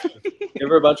 Give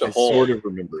her a bunch of holes. I sort of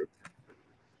remember it.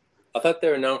 I thought they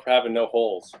were known for having no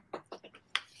holes.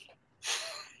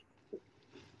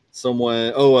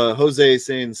 Someone, Jose is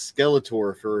saying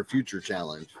Skeletor for a future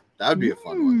challenge. That would be a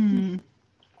fun one.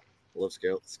 I love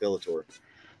Skeletor.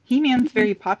 He-Man's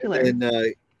very popular.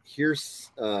 And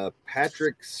here's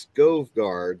Patrick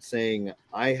Scoveguard saying,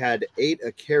 I had ate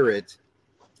a carrot,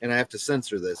 and I have to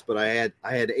censor this, but I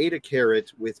had ate a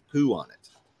carrot with poo on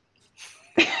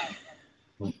it.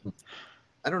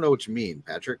 I don't know what you mean,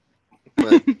 Patrick,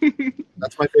 but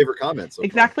that's my favorite comment. So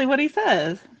exactly what he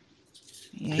says.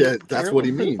 Yeah, that's what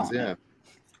he means. Yeah.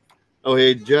 Oh,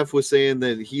 hey, Jeff was saying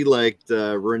that he liked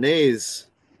Renee's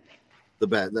the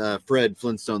best, Fred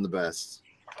Flintstone the best.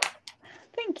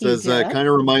 Thank you. Says kind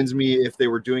of reminds me if they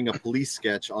were doing a police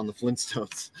sketch on the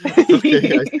Flintstones.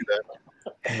 Okay, I see that.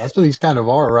 That's what these kind of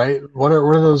are, right? What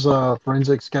are those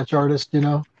forensic sketch artists? You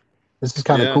know, this is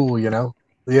kind of cool. You know,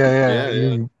 yeah.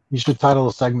 You should title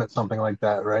a segment something like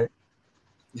that, right?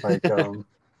 Like, because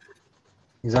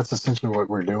that's essentially what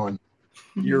we're doing.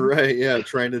 You're right. Yeah,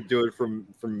 trying to do it from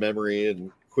memory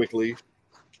and quickly.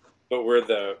 But we're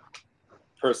the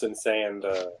person saying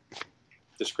the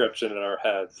description in our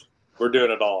heads. We're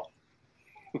doing it all.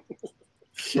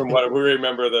 From what we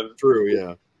remember, the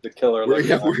killer.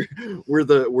 We're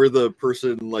the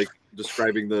person like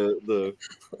describing the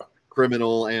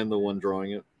criminal and the one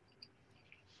drawing it.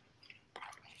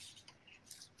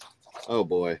 Oh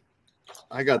boy,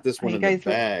 I got this one in the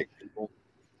bag, people.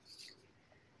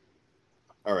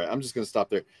 All right, I'm just gonna stop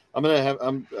there. I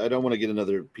don't want to get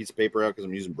another piece of paper out because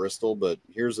I'm using Bristol, but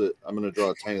I'm gonna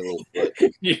draw a tiny little foot.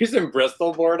 You using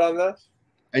Bristol board on this?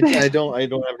 I don't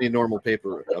have any normal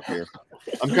paper up here.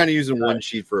 I'm kind of using one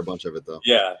sheet for a bunch of it though.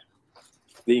 Yeah.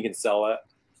 Then you can sell it.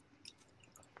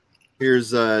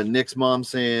 Here's Nick's mom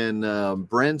saying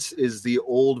Brent's is the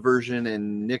old version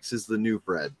and Nick's is the new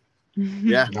Fred.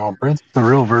 Yeah. No, Brent's the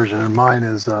real version, and mine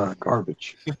is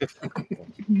garbage.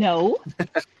 No. No,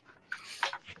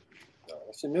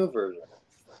 it's a new version.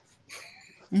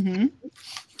 Mm-hmm.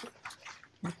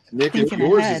 Nick, if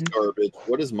yours is garbage,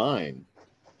 what is mine?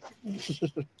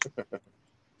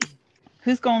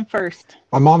 Who's going first?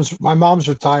 My mom's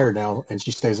retired now, and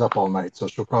she stays up all night, so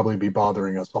she'll probably be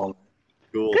bothering us all night.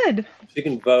 Cool. Good. She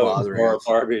can vote for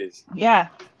Barbies. Yeah.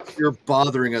 You're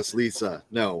bothering us, Lisa.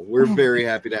 No, we're very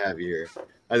happy to have you here.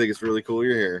 I think it's really cool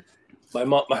you're here. My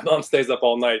mom stays up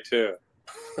all night too.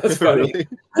 That's funny.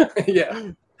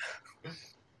 Yeah.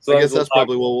 So I guess that's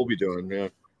probably what we'll be doing. Yeah.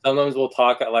 Sometimes we'll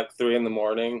talk at like 3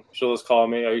 a.m. She'll just call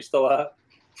me. Are you still up?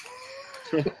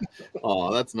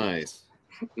 Oh, that's nice.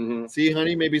 Mm-hmm. See,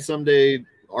 honey, maybe someday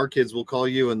our kids will call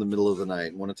you in the middle of the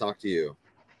night and want to talk to you.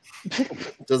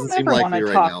 Doesn't seem likely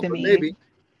right now, but maybe.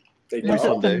 They do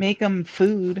have to make them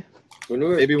food.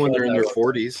 Maybe when they're in their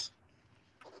 40s.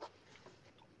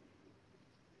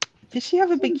 Does she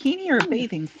have a bikini or a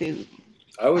bathing suit?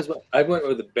 I went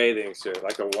with a bathing suit,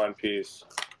 like a one piece.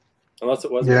 Unless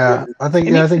it wasn't. Yeah, I think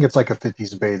it's like a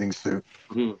 50s bathing suit.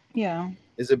 Mm-hmm. Yeah.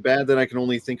 Is it bad that I can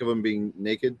only think of them being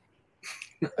naked?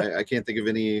 I can't think of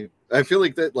any. I feel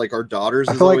like that, like our daughters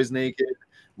is always naked.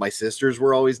 My sisters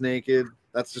were always naked.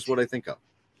 That's just what I think of.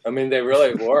 I mean, they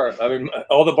really were. I mean,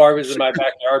 all the Barbies in my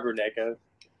backyard were naked.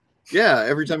 Yeah,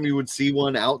 every time you would see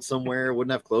one out somewhere,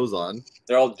 wouldn't have clothes on.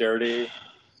 They're all dirty.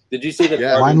 Did you see the?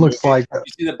 Yeah, Barbie mine looks movie? like. Did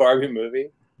you see the Barbie movie?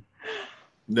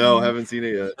 No, haven't seen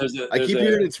it yet. I keep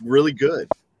hearing it's really good.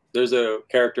 There's a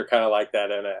character kind of like that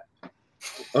in it.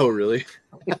 Oh, really?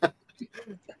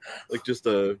 Like just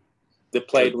a. They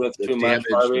played with too much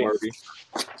Barbie.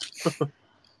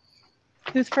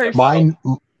 Who's first?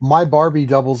 My Barbie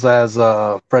doubles as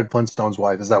Fred Flintstone's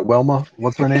wife. Is that Wilma?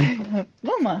 What's her name?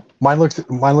 Wilma. Mine looks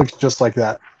just like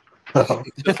that.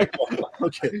 Okay.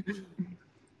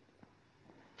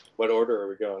 What order are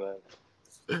we going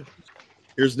in?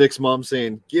 Here's Nick's mom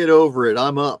saying, "Get over it.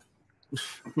 I'm up."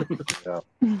 Yeah.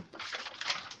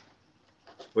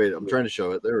 Wait, I'm trying to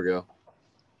show it. There we go.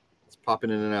 It's popping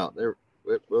in and out. There.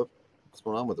 Whoop. What's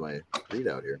going on with my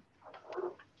readout here?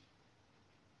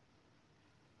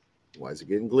 Why is it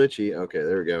getting glitchy? Okay,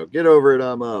 there we go. Get over it.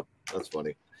 I'm up. That's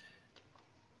funny.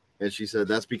 And she said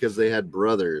that's because they had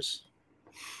brothers.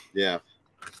 Yeah.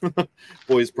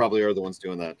 Boys probably are the ones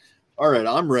doing that. All right,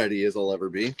 I'm ready as I'll ever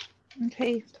be.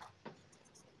 Okay.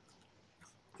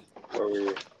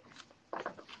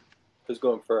 Who's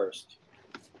going first?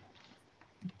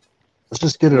 Let's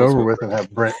just get it over with and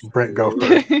have Brent go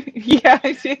first.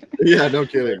 Yeah, no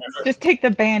kidding. Just take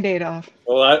the Band-Aid off.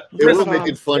 Well, it will make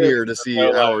it funnier to see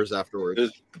hours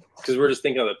afterwards. Because we're just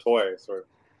thinking of the toys.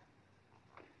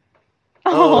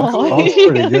 Oh, that's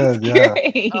pretty good. Yeah.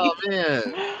 Great. Oh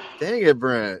man, dang it,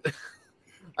 Brent.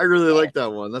 I really like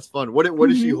that one. That's fun. What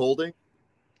is she holding?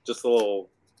 Just a little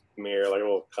mirror, like a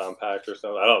little compact or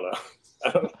something. I don't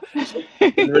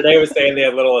know. Renee was saying they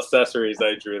had little accessories.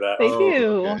 I drew that. They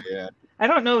do. Okay, yeah. I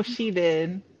don't know if she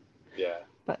did. Yeah.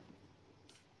 But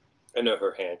I know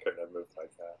her hand couldn't have moved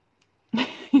like that.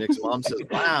 Nick's mom says,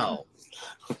 "Wow."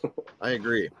 I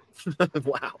agree.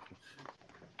 Wow.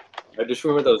 I just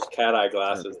remember those cat eye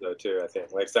glasses though too. I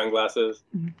think like sunglasses.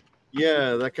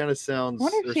 Yeah, that kind of sounds. I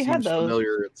wonder if she had seems those.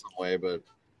 familiar in some way, but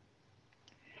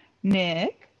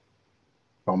Nick.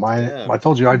 Oh, mine. Yeah. I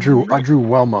told you I drew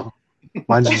Wilma.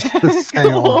 Mine's just hang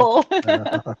on.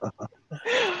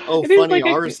 Oh, funny. Like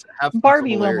ours have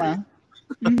Barbie Wilma.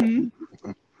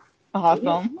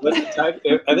 Awesome. I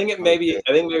think maybe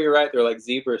you're right. They're like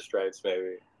zebra stripes,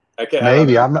 maybe.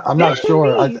 Maybe I'm not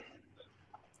sure.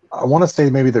 I want to say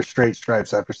maybe they're straight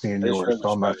stripes after seeing yours, so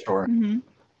I'm not sure.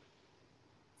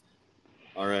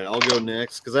 All right, I'll go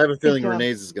next because I have a feeling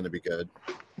Renee's is going to be good.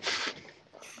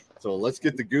 So let's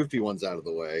get the goofy ones out of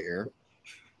the way here.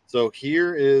 So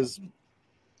here is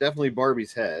definitely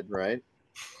Barbie's head, right?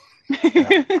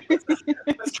 Yeah.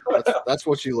 That's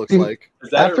what she looks like.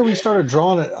 After we started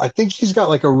drawing it, I think she's got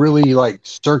like a really like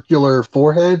circular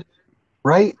forehead,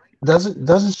 right?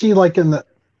 Doesn't she like in the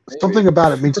something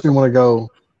about it makes me want to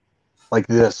go like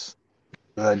this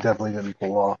that I definitely didn't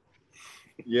pull off.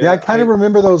 Yeah, I kind of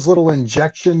remember those little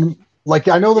injection, like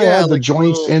I know they had the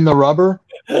joints in the rubber,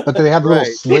 but they have little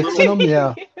slits in them.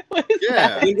 Yeah.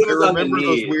 Yeah, I remember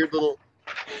those weird little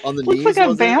on the knees. Looks like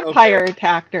a vampire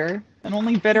attacked her and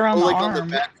only bit her on the arm. On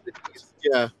the back of the knees.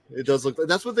 Yeah, it does look like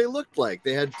that's what they looked like.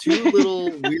 They had two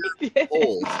little weird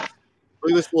holes.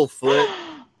 Look at this little foot,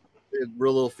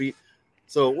 real little feet.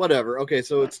 So whatever. Okay,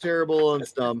 so it's terrible and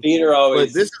dumb. Feet are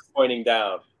always this is pointing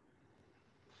down.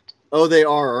 Oh, they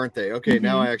are, aren't they? Okay,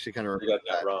 now I actually kind of You remember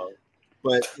got that wrong.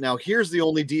 But now here's the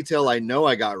only detail I know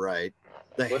I got right.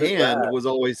 The hand was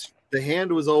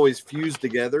always fused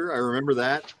together. I remember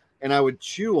that, and I would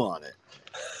chew on it.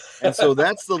 And so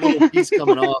that's the little piece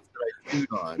coming off that I chewed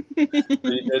on. You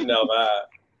did know that.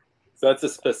 So that's a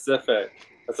specific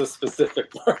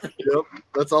Barbie. Yep,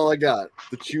 that's all I got.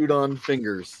 The chewed on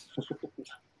fingers.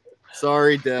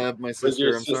 Sorry, Deb, my sister. Was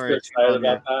your I'm sister sorry. excited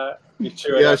about that?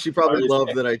 Yeah, she probably loved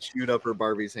hand. that I chewed up her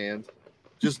Barbie's hand.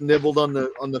 Just nibbled on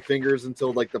the fingers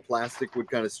until like the plastic would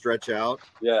kind of stretch out.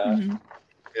 Yeah.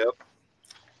 Yep.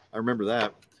 I remember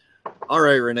that. All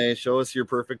right, Renee, show us your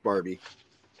perfect Barbie.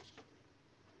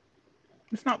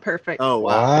 It's not perfect. Oh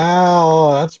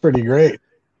wow, that's pretty great.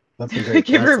 That's a great.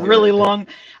 Give her really long.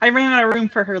 I ran out of room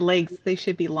for her legs. They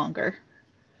should be longer.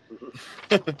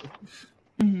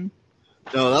 No,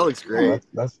 that looks great.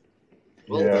 That's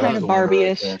kind of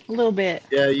Barbie-ish, a little bit.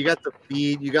 Yeah, you got the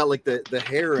feet, you got like the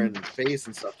hair and face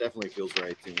and stuff. Definitely feels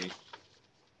right to me.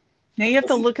 Now you have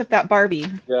to look at that Barbie.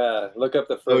 Yeah, look up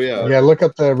the first. Oh yeah, Barbie. yeah. Look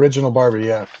up the original Barbie.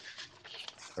 Yeah.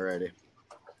 Alrighty.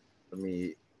 Let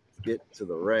me get to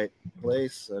the right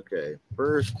place. Okay,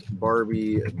 first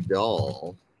Barbie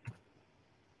doll.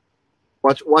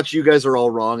 Watch, you guys are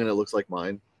all wrong, and it looks like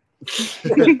mine.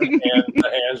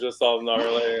 The hands just all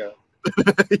gnarly.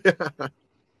 Yeah.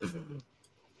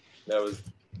 That was.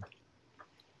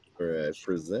 All right,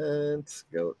 present.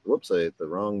 Go. Whoops, I hit the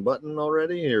wrong button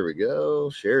already. Here we go.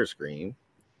 Share screen.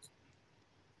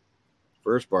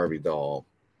 First Barbie doll.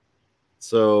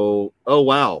 So, oh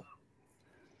wow.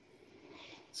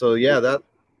 So yeah, that.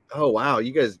 Oh wow,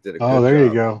 you guys did a good job. Oh, there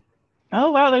you go. Oh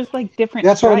wow, there's like different.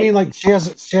 That's what I mean. stripes.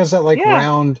 Like she has that like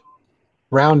round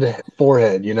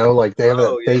forehead. You know, like they have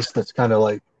that face that's kind of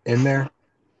like in there.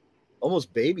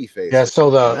 Almost baby face. Yeah. So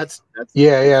that's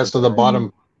yeah. So the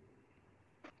bottom.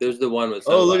 There's the one with.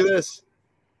 Oh, look at this.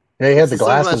 Yeah, he had the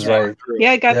glasses right.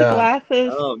 Yeah, I got the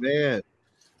glasses. Oh man.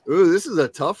 Ooh, this is a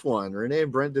tough one. Renee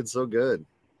and Brent did so good.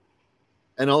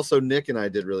 And also Nick and I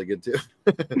did really good too.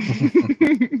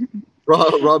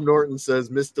 Rob Norton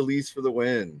says Miss DeLise for the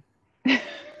win.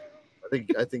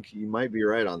 I think you might be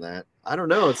right on that. I don't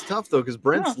know. It's tough though, because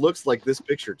Brent's looks like this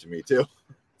picture to me too.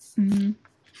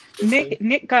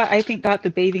 Nick I think got the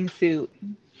bathing suit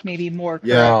maybe more.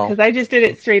 Yeah. Because I just did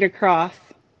it straight across.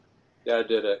 Yeah, I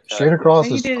did it. Straight across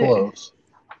is close.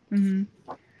 And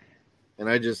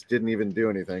I just didn't even do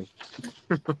anything.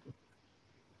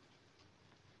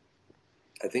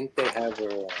 I think they have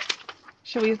her.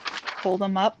 Should we hold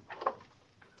them up?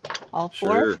 All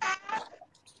four? Sure.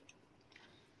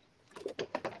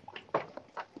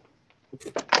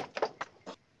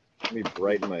 Let me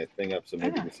brighten my thing up so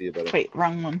maybe you can see it better. Wait,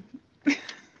 wrong one. Does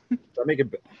that make it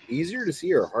easier to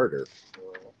see or harder?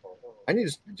 I need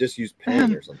to just use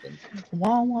pen or something.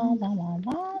 Wah, wah, wah, wah,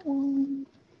 wah, wah.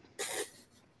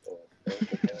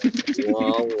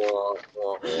 Wah, wah,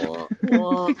 wah,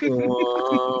 wah,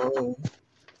 wah.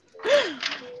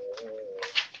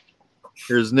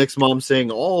 Here's Nick's mom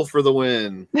saying all for the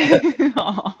win. Yay,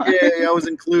 I was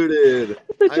included.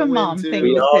 Such a mom thing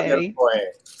We to all get say. a point.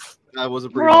 That was a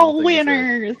pretty We're all mom thing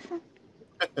to say.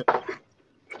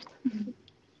 winners.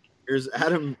 Here's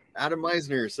Adam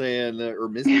Meisner saying, or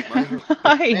Mrs. Meisner.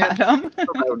 Hi, Adam.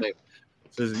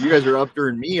 Says you guys are up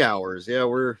during me hours. Yeah,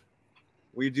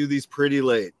 we do these pretty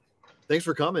late. Thanks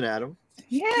for coming, Adam.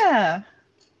 Yeah.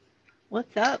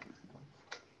 What's up?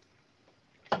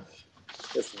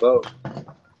 Just vote.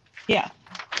 Yeah.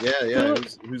 Yeah.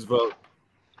 Whose vote?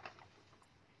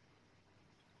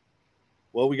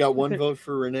 Well, we got one vote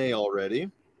for Renee already.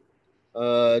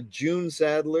 June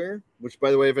Sadler, which,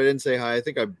 by the way, if I didn't say hi, I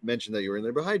think I mentioned that you were in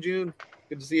there. But hi, June.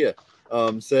 Good to see you.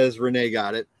 Says Renee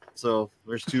got it. So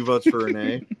there's 2 votes for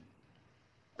Renee.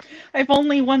 I've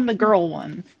only won the girl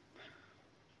ones.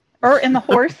 Or in the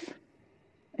horse.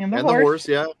 And the horse,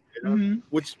 yeah. Mhm.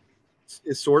 Which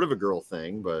is sort of a girl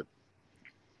thing, but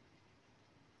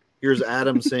here's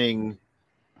Adam saying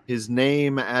his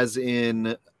name as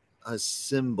in a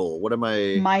symbol. What am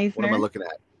I Meisner. looking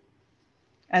at?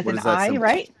 As What an is that eye, symbol?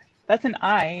 right? That's an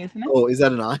eye, isn't it? Oh, is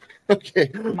that an eye? Okay.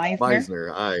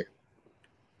 Meisner. Eye.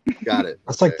 Got it.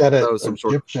 That's like that was some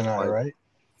Egyptian eye, right?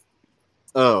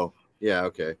 Oh, yeah,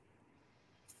 okay.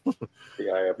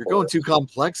 You're You're going too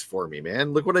complex for me,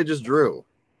 man. Look what I just drew.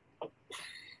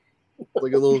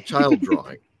 Like a little child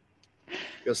drawing.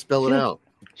 Gotta spell it out.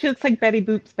 She looks like Betty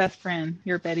Boop's best friend.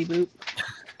 You're Betty Boop.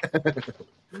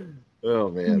 Oh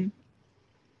man.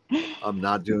 I'm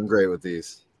not doing great with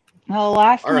these. Well, the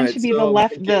last All one right, should be so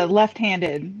the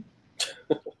left-handed.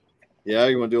 Yeah, Yeah,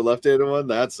 you want to do a left-handed one?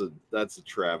 That's a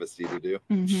travesty to do.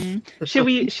 Should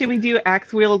we do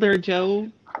Ax-Wielder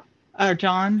Jon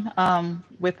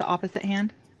with the opposite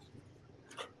hand?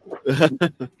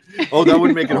 Oh, that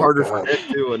would make it harder for Nick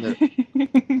too, wouldn't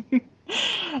it?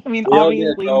 I mean,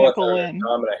 obviously Nick will win.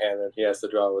 Dominant-handed. He has to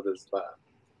draw with his left.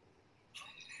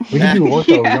 We can do Orko.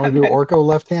 You want to do Orko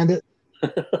left-handed?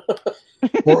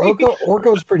 Well,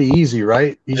 Orko's pretty easy,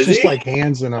 right? He's just like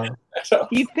hands and a.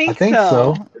 You think I think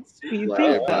so. You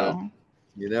think so?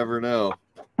 You never know.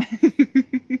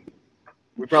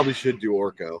 We probably should do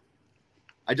Orko.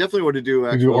 I definitely want to do.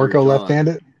 Do Orko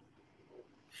left-handed?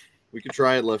 We could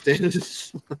try it left-handed.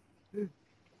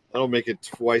 That'll make it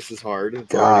twice as hard.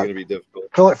 It's already going to be difficult.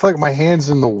 I feel like my hand's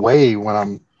in the way when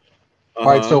I'm. All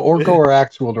right, so Orko or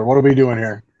Ax-Wielder? What are we doing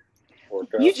here?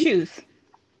 Orko. You choose.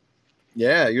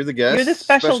 Yeah, you're the guest. You're the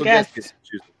special guest. Gets to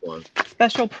choose one.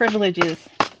 Special privileges.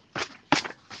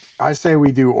 I say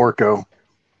we do Orko.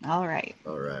 All right.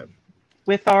 All right.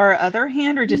 With our other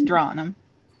hand or just drawing them?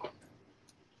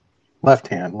 Left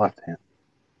hand, left hand.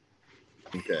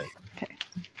 Okay. Okay.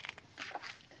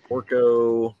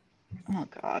 Orko. Oh,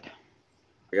 God.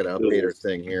 I got to update her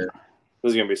thing here.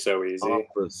 This is going to be so easy.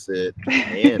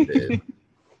 Opposite-handed.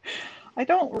 I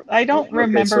don't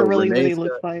remember so really what he Renee's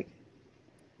looks like.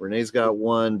 Renee's got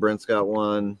one. Brent's got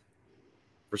one.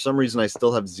 For some reason, I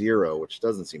still have 0, which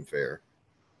doesn't seem fair.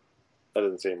 That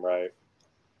doesn't seem right.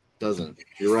 Doesn't.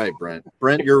 You're right, Brent.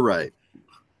 Brent, you're right.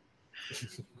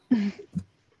 I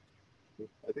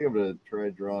think I'm gonna try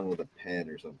drawing with a pen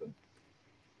or something.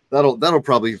 That'll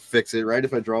probably fix it, right?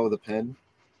 If I draw with a pen.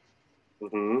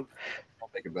 I'll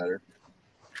make it better.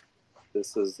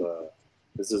 This is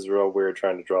real weird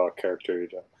trying to draw a character.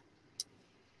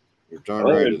 You're darn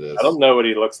right it is. I don't know what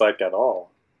he looks like at all.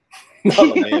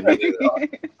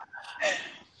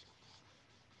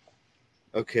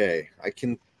 Okay, I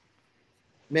can.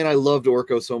 Man, I loved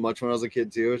Orko so much when I was a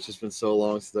kid too. It's just been so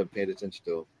long since I've paid attention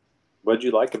to him. What'd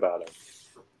you like about him?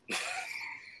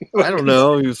 I don't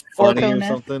know. He was funny Orko-ness.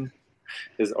 or something.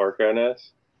 His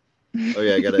Orko-ness? Oh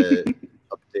yeah, I gotta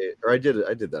update. Or I did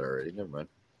that already. Never mind.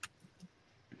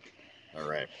 All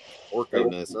right,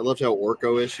 Orko-ness. I loved how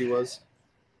Orko-ish he was.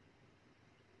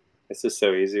 This is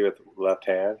so easy with left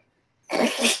hand.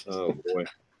 Oh boy.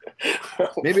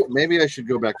 Maybe I should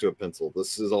go back to a pencil.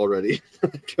 This is already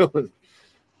going.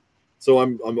 So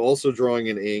I'm also drawing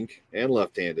in ink and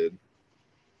left-handed,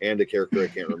 and a character I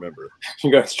can't remember.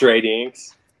 You got straight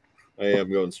inks. I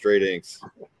am going straight inks,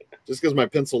 just because my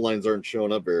pencil lines aren't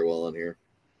showing up very well on here.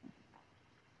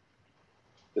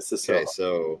 This is okay.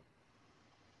 So,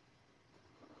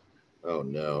 oh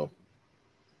no.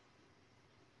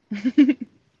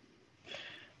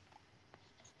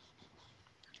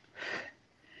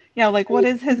 Yeah, like what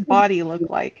does his body look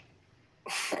like?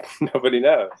 Nobody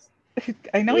knows.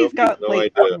 I know he's got no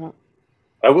like. idea.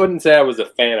 I wouldn't say I was a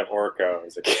fan of Orko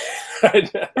as a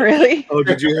kid. Really? Oh,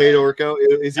 did you hate Orko?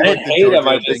 Is he I like didn't the hate him. Jar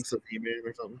Jar Binks of He-Man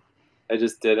or something? I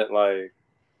just didn't like.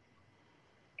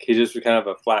 He just was kind of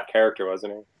a flat character,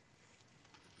 wasn't he?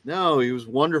 No, he was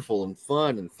wonderful and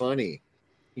fun and funny.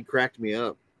 He cracked me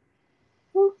up.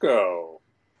 Orko.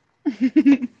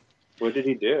 What did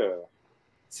he do?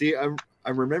 See, I'm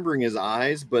remembering his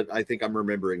eyes, but I think I'm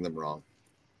remembering them wrong.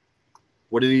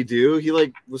 What did he do? He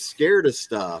like was scared of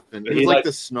stuff, and he was like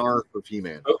the Snarf of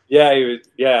He-Man. Oh, yeah, he was.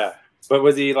 Yeah, but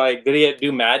was he like? Did he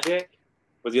do magic?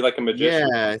 Was he like a magician?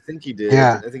 Yeah, I think he did.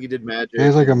 Yeah, I think he did magic.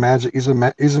 He's like a magic. He's a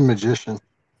magician.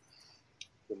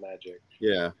 The magic.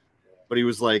 Yeah, but he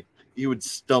was like he would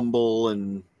stumble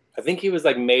and. I think he was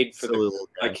like made for the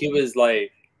like he was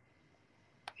like.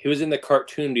 He was in the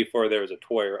cartoon before there was a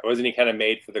toy. Right? Wasn't he kind of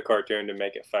made for the cartoon to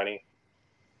make it funny?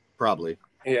 Probably.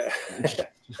 Yeah.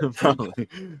 Probably.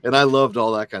 And I loved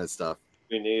all that kind of stuff.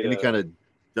 Any kind of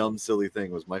dumb, silly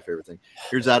thing was my favorite thing.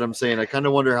 Here's Adam saying, I kind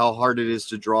of wonder how hard it is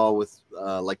to draw with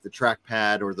like the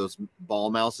trackpad or those ball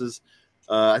mouses.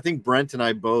 I think Brent and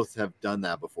I both have done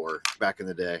that before back in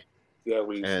the day. Yeah,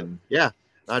 yeah,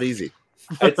 not easy.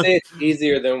 I'd say it's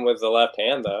easier than with the left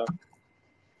hand, though.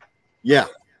 Yeah.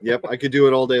 Yep. I could do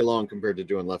it all day long compared to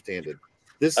doing left-handed.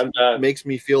 This makes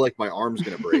me feel like my arm's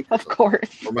going to break. Of course.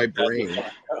 Or my brain.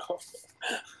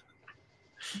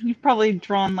 You've probably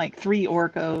drawn like 3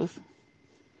 Orkos.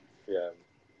 Yeah.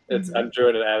 I'm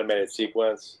drawing an animated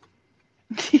sequence.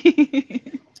 He's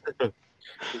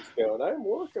going, I'm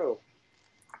Orko.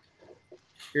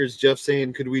 Here's Jeff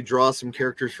saying, could we draw some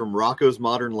characters from Rocco's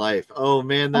Modern Life? Oh,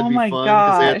 man, that'd be fun.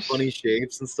 Because they had funny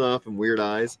shapes and stuff and weird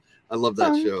eyes. I love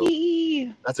that show.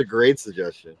 That's a great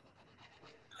suggestion.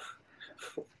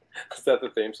 Is that the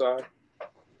theme song?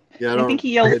 Yeah, I think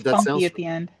he yells funky at the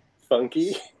end.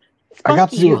 Funky? I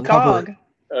got to do a Spunky, cover.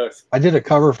 dog. I did a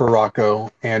cover for Rocco,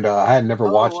 and I had never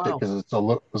watched it wow. because I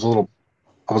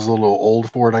was a little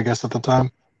old for it, I guess, at the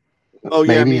time. Oh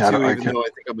yeah, Maybe. me I too. don't- I Even can't- though I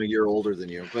think I'm a year older than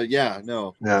you, but yeah,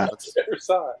 no, Yeah, that's Never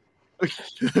saw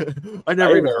it. I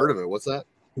never even never- heard of it. What's that?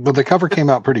 but the cover came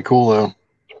out pretty cool though.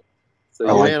 So I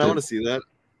Oh you- liked man, I it. want to see that.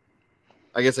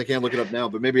 I guess I can't look it up now,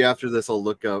 but maybe after this I'll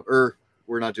look up. Or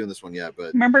we're not doing this one yet,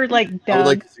 but Remember, like I would Doug?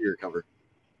 like to see your cover.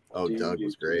 Oh, Doug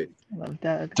was great. I love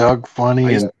Doug. Doug Funny I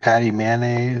used- and Patty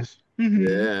Mayonnaise. Mhm.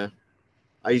 Yeah.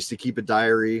 I used to keep a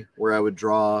diary where I would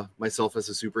draw myself as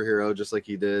a superhero just like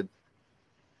he did.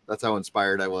 That's how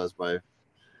inspired I was by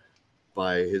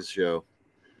his show.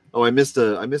 Oh, I missed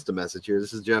a message here.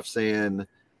 This is Jeff saying,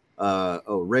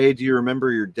 oh, Ray, do you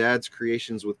remember your dad's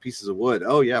creations with pieces of wood?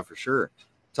 Oh yeah, for sure.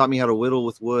 Taught me how to whittle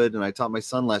with wood, and I taught my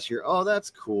son last year. Oh, that's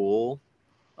cool.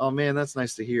 Oh man, that's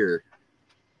nice to hear.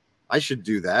 I should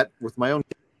do that with my own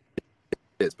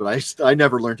kids, but I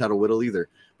never learned how to whittle either.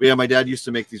 But yeah, my dad used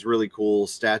to make these really cool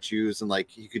statues, and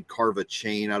like you could carve a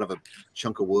chain out of a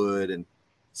chunk of wood and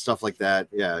stuff like that.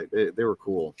 Yeah, they were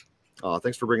cool. Oh,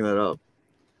 thanks for bringing that up.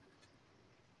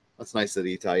 That's nice that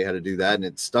he taught you how to do that, and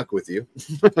it stuck with you.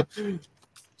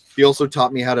 He also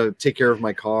taught me how to take care of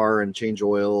my car and change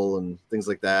oil and things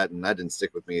like that, and that didn't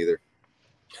stick with me either.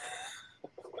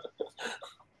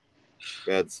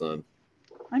 Bad son.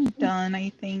 I'm done, I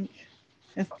think.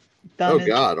 It's done. Oh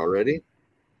God, already?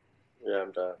 Yeah,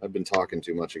 I'm done. I've been talking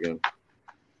too much again.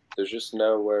 There's just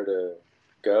nowhere to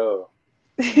go.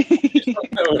 You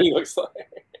don't know what he looks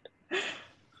like.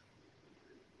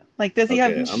 Like, does he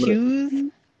have Okay, I'm gonna-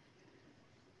 shoes?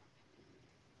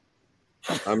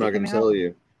 I'm not going Sticking to tell out?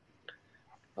 you.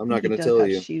 I'm not He going to does tell have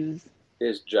you. Shoes. He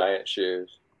has giant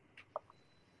shoes.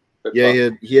 Big Yeah,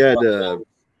 he had buff-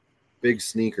 big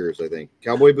sneakers, I think.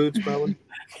 Cowboy boots, probably.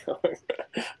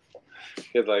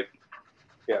 he had like,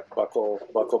 yeah, buckle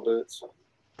boots.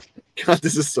 God,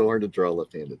 this is so hard to draw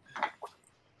left-handed.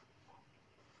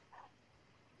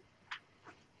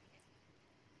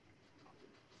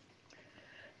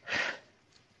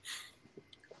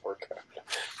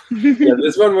 Yeah,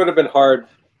 this one would have been hard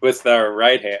with our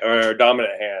right hand or our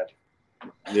dominant hand.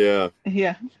 Yeah.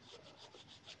 Yeah.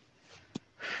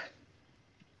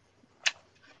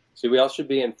 See, we all should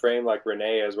be in frame like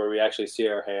Renee is, where we actually see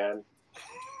our hand.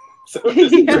 So Yeah.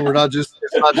 So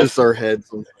it's not just our heads.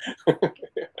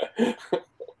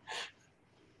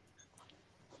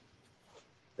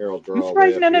 Here, I'll draw I'm all the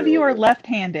way surprised up none of here. you are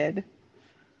left-handed.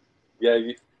 yeah,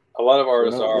 a lot of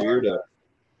artists We're not are weird.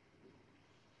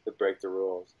 to break the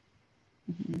rules.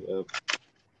 Yep.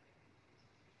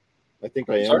 I think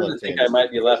I I'm am starting to think I left-handed.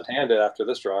 might be left-handed after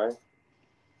this drawing.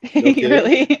 kidding?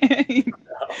 Really?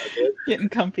 Getting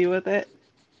comfy with it.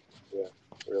 Yeah,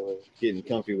 really. Getting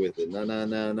comfy with it. No, no,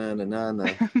 no, no, no, no, no.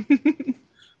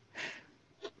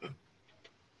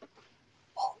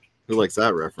 Who likes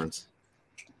that reference?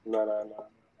 No.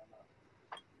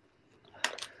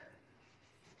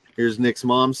 Here's Nick's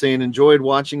mom saying, enjoyed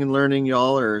watching and learning.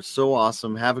 Y'all are so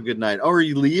awesome. Have a good night. Oh, are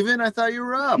you leaving? I thought you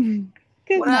were up.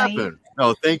 Good What night. happened?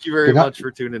 Oh, thank you very Good night. much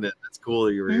for tuning in. That's cool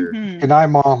that you were here. Mhm. Good night,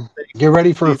 Mom. Get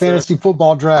ready for a Pizza. fantasy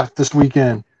football draft this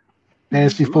weekend.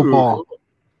 Fantasy Ooh, football. cool.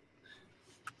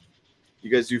 You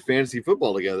guys do fantasy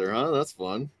football together, huh? That's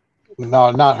fun.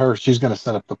 No, not her. She's going to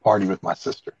set up the party with my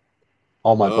sister.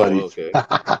 All my buddies. Okay.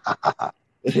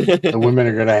 The women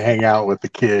are going to hang out with the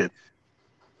kids.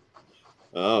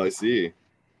 Oh, I see.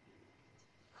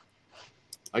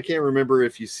 I can't remember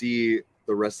if you see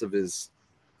the rest of his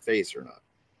face or not.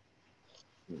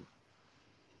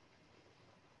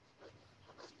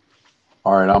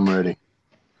 All right, I'm ready.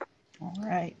 All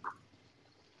right.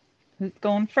 Who's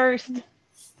going first?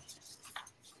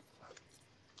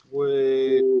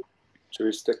 Wait, Should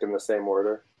we stick in the same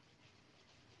order?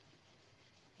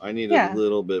 I need Yeah. a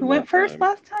little bit Who more went first time.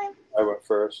 last time? I went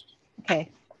first. Okay.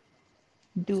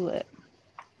 Do it.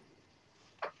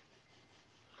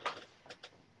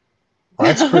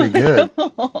 Well, that's pretty good.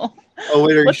 Oh,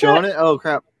 wait, are you What's showing that? it? Oh,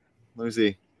 crap. Let me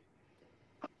see.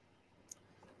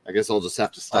 I guess I'll just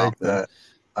have to I stop like that.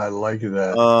 I like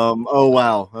that. Oh,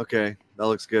 wow. Okay. That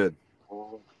looks good.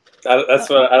 That's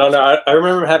what I don't know. I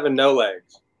remember having no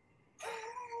legs.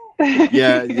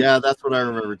 Yeah, that's what I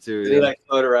remember too. Did he like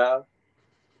float around?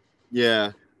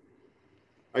 Yeah.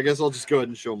 I guess I'll just go ahead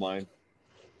and show mine.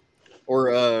 Or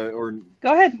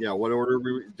Go ahead. yeah, what order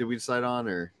did we decide on?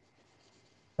 Or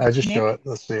I just Nick? show it.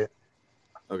 Let's see it.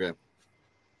 okay.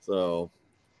 So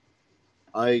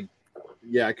I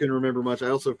couldn't remember much. I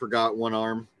also forgot one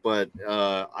arm, but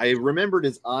I remembered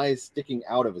his eyes sticking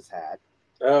out of his hat.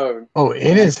 Oh, Oh,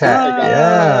 in his hat. Oh.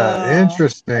 Yeah, I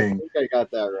interesting. think I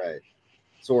got that right.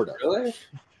 Sort of. really?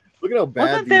 Look at how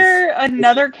bad Wasn't there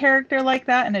another character like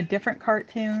that in a different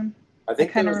cartoon? I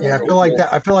think kinda Yeah, I feel like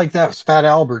that. I feel like that's Fat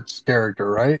Albert's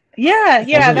character, right? Yeah, Wasn't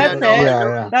that's it? it.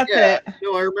 Yeah. That's Yeah, it.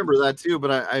 no, I remember that too,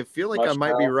 but I feel like I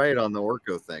might be Mushmouth. right on the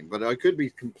Orko thing, but I could be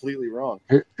completely wrong.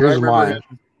 I Here's remember mine.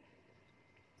 him.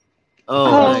 Oh,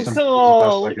 Oh, nice. cool.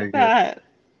 Best I Look could at get. that.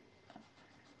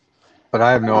 But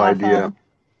I have no idea.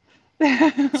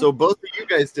 So both of you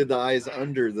guys did the eyes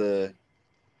under the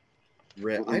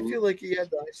red. I feel like he had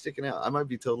the eyes sticking out. I might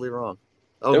be totally wrong.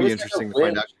 That'll There be was interesting like to a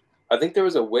find witch. out. I think there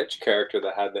was a witch character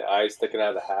that had the eyes sticking out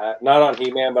of the hat. Not on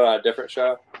He-Man, but on a different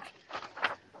show.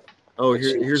 Oh,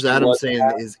 here's Adam was saying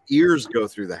hat. his ears go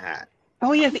through the hat.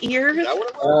 Oh, he has ears? Is that what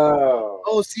it was? Oh.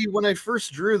 Oh, see, when I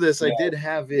first drew this, I did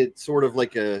have it sort of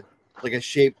like a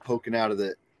shape poking out of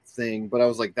the thing, but I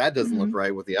was like, that doesn't look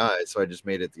right with the eyes, so I just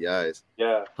made it the eyes.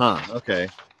 Yeah. Huh, okay.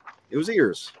 It was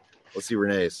ears. Let's see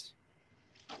Renee's.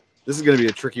 This is going to be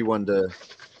a tricky one to...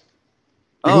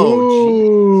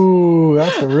 Oh,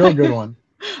 that's a real good one.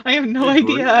 I have no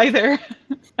idea either.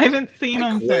 I haven't seen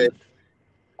him since.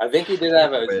 I think he did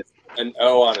have an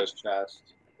O on his chest.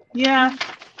 Yeah.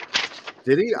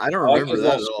 Did he? I don't I like remember his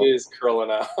that at little all. shoes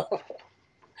curling out.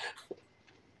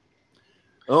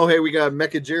 Oh, hey, we got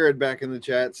Mecha Jared back in the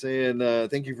chat saying,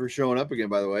 thank you for showing up again,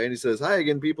 by the way. And he says, hi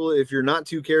again, people. If you're not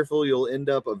too careful, you'll end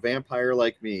up a vampire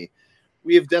like me.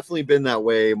 We have definitely been that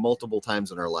way multiple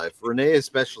times in our life. Renee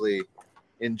especially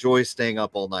enjoys staying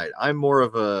up all night. I'm more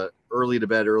of a early to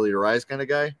bed, early to rise kind of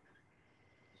guy.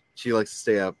 She likes to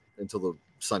stay up until the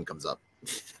sun comes up.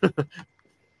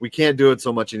 We can't do it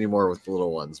so much anymore with the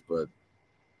little ones, but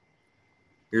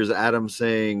here's Adam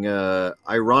saying,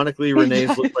 ironically, Renee's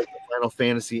look like the Final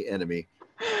Fantasy enemy.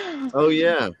 Oh,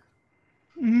 yeah.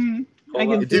 Mm-hmm. I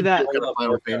can It see did that. feel kind of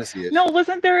Final Fantasy. No,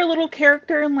 wasn't there a little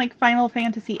character in like Final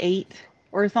Fantasy VIII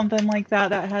or something like that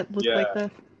that had looked like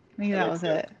this? Maybe that was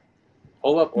it.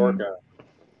 Hold up, Orca.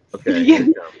 Okay. Yeah.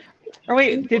 Or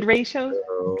wait, did Ray show?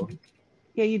 So,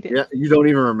 Yeah, you did. yeah, you don't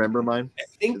even remember mine? I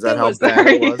think Is that how was bad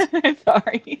it was?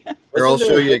 Sorry. Here, I'll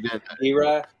show you again.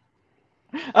 E-Ra?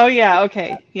 Oh yeah,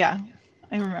 okay. Yeah.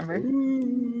 I remember.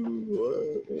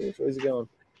 Ooh, where's he going?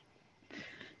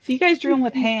 So you guys drew him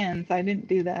with hands. I didn't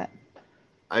do that.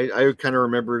 I kind of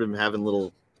remembered him having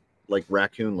little, like,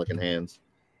 raccoon-looking hands.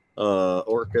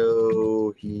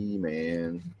 Orko,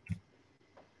 He-Man.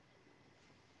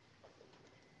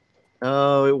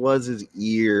 Oh, it was his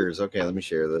ears. Okay, let me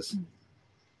share this.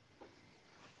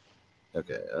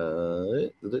 Okay.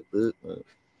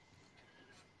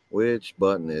 Which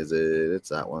button is it? It's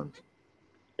that one.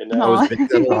 And I then, was thinking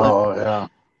that Oh yeah.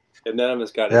 and none of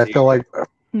us got Yeah, his I feel like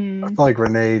Hmm.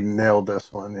 Renee nailed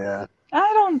this one. Yeah. I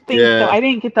don't think Yeah. so. I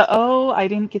didn't get the O. I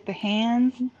didn't get the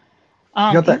hands. You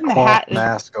got that even the cloth hat is-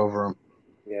 mask over him.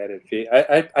 Yeah,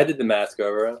 I did the mask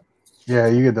over him. Yeah,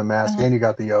 you get the mask Uh-huh. and you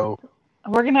got the O.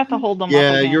 We're gonna have to hold them up.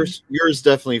 Yeah, again. yours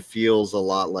definitely feels a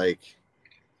lot like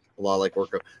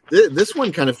Orko. This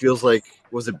one kind of feels like,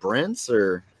 was it Brent's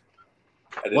or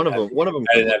one of them? One of them.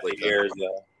 I didn't have like the ears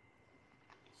though.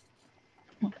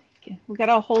 Okay, we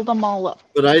gotta hold them all up.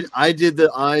 But I did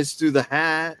the eyes through the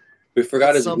hat. We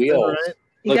forgot his Something, wheels. right?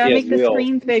 You Look, gotta he has make the wheels.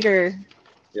 screens bigger.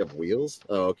 You have wheels?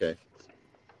 Oh, okay.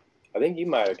 I think you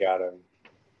might have got him.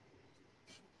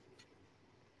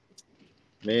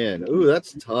 Man, ooh,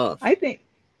 that's tough. I think.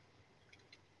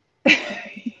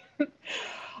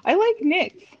 I like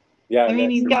Nick. Yeah, I mean,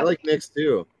 he's got. I like Nick's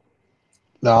too.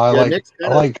 No, I Yeah, like Nick's I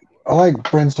kinda-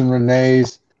 like Brent's and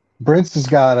Renee's. Brent's has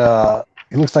got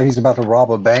he looks like he's about to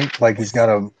rob a bank. Like he's got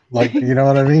a you know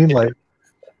what I mean? Like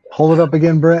hold it up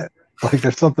again, Brent. Like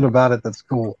there's something about it that's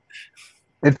cool.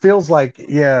 It feels like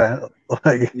Yeah.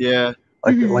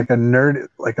 Mhm. like a nerdy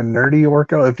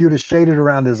Orko. If you'd have shaded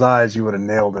around his eyes, you would have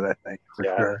nailed it, I think, for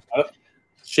Yeah. sure.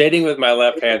 Shading with my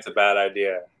left hand's a bad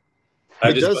idea.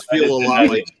 It does feel a lot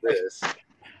like this.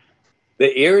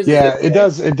 The ears. Yeah, it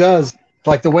does. It does.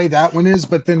 Like the way that one is,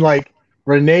 but then like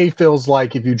Renee feels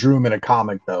like if you drew him in a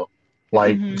comic though.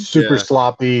 Like Mhm. super Yeah.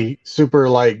 sloppy, super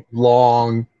like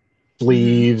long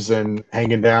sleeves and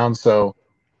hanging down. So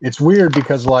it's weird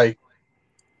because like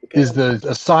is the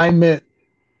assignment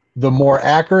the more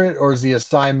accurate or is the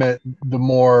assignment the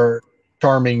more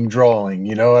charming drawing?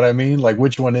 You know what I mean? Like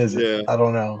which one is it? Yeah. I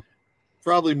don't know.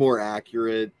 Probably more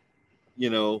accurate, you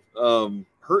know.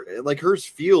 Hers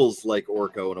feels like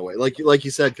Orko in a way. Like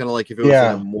you said, kind of like if it was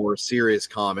Yeah. in a more serious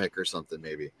comic or something,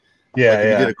 maybe. Yeah, Like if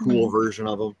you yeah. did a cool version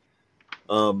of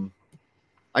them.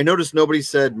 I noticed nobody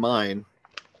said mine.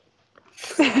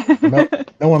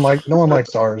 No one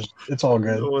likes ours. It's all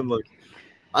good. No one looked.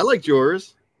 I liked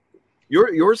yours.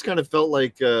 Yours kind of felt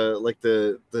like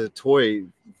the toy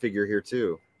figure here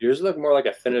too. Yours look more like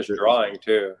a finished drawing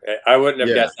too. I wouldn't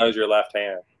have guessed that was your left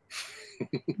hand.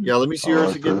 Yeah, let me see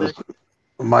yours again, Nick.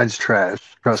 Mine's trash.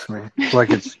 Trust me. It's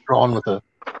like it's drawn with a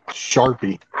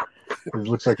Sharpie. It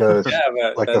looks like a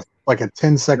like a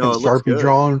 10-second No, it looks Sharpie good.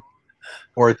 drawing,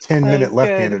 or a 10-minute good.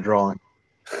 left-handed drawing.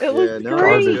 It looks no,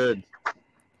 great. it's good.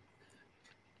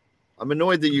 I'm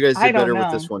annoyed that you guys I did don't better with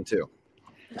know. this one too.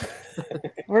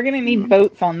 We're gonna need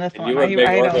votes on this And one. you were big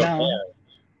I don't Orko know. fan.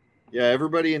 Yeah,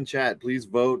 everybody in chat, please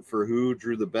vote for who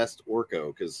drew the best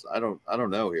Orko, because I don't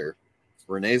know here.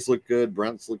 Renee's look good,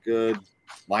 Brent's look good,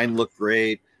 mine look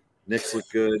great, Nick's look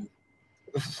good.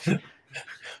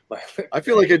 I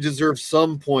feel like I deserve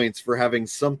some points for having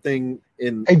something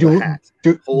in Hey, the hat.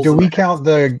 do Holes in we the hat. count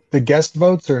the guest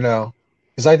votes or no?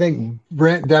 Because I think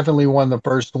Brent definitely won the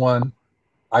first one.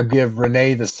 I'd give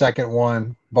Renee the second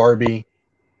one, Barbie,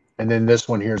 and then this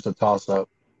one here's the toss up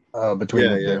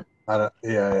between the two.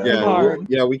 Yeah, hard.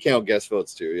 we count guest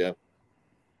votes too. Yeah.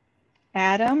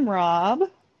 Adam, Rob.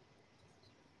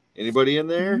 Anybody in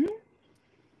there?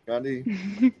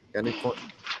 Mm-hmm. Got any point?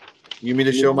 You mean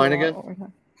to show mine again?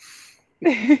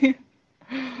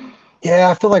 Yeah,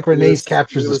 I feel like Renee's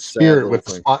captures it the was sad spirit little with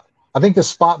the thing. spot. I think the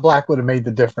spot black would have made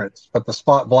the difference, but the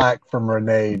spot black from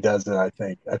Renee does it. I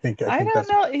think I don't that's,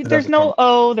 know. it There's doesn't no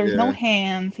come- there's no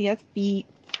hands. He has feet.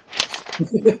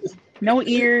 No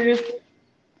ears.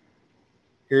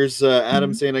 Here's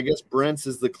Adam saying, I guess Brent's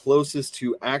is the closest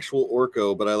to actual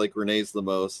Orko, but I like Renee's the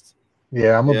most.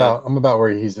 Yeah, I'm about where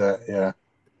he's at. Yeah.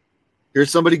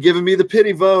 Here's somebody giving me the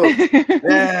pity vote.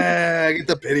 Yeah, I get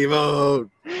the pity vote.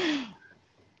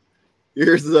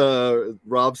 Here's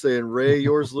Rob saying, Ray,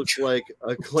 yours looks like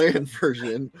a clan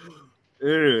version.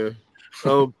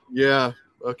 Oh, yeah.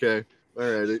 Okay. All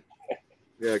right.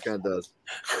 Yeah, it kind of does.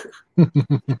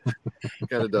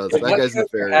 Kind of does. That guy's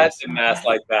nefarious. Had to mask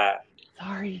like that.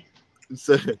 Sorry.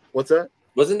 So, what's that?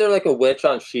 Wasn't there like a witch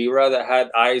on She-Ra that had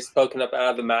eyes poking up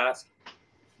out of the mask?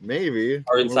 Maybe.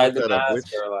 Or inside the We'll look that up.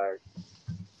 mask? Or like...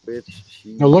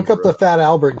 Now look up the Fat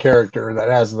Albert character that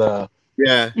has the.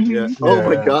 Yeah. Oh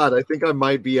my God! I think I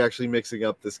might be actually mixing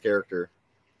up this character.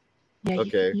 Yeah,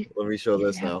 okay, let me show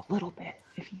this now. A little bit.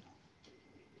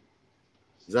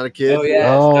 Is that a kid? Oh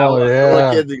yeah.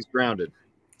 That kid that's grounded.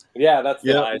 Yeah, that's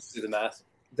the eyes to the mask.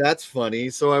 That's funny.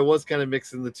 So I was kind of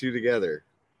mixing the two together.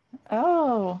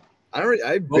 Oh.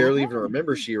 I barely even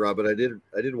remember She-Ra, but I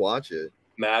did watch it.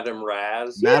 Madam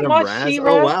Raz. Madam Raz.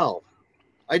 She-Ra? Oh wow.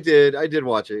 I did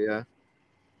watch it, yeah.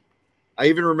 I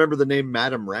even remember the name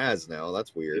Madam Raz now.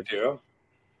 That's weird. You do?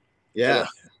 Yeah.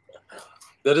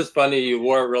 That is funny. You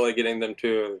were really getting them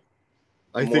to.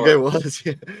 I think I was.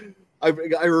 Yeah. I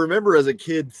remember as a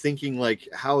kid thinking like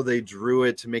how they drew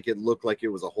it to make it look like it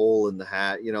was a hole in the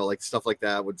hat, like stuff like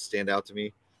that would stand out to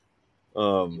me.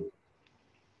 Look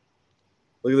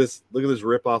at this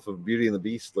rip off of Beauty and the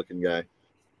Beast looking guy.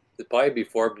 It's probably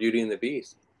before Beauty and the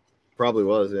Beast. Probably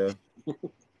was, yeah.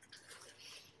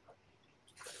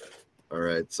 All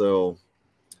right, so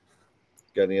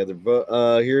got any other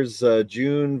vote? Here's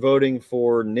June voting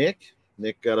for Nick.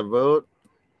 Nick got a vote.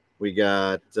 We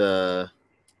got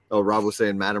Rob was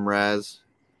saying Madam Raz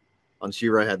on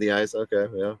She-Ra had the eyes. Okay,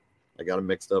 yeah. I got them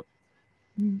mixed up.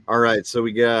 All right, so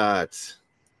we got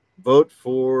vote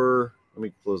for, let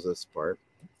me close this part.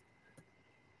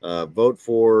 Vote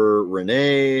for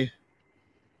Renee.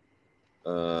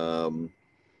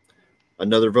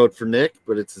 Another vote for Nick,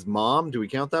 but it's his mom. Do we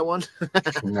count that one?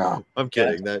 No. I'm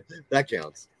kidding. That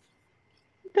counts.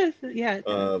 Yeah.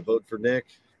 Vote for Nick.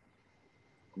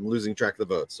 I'm losing track of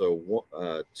the votes. So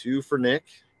 2 for Nick.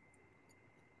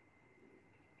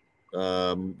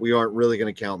 We aren't really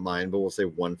going to count mine, but we'll say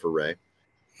 1 for Ray.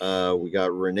 We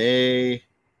got Renee.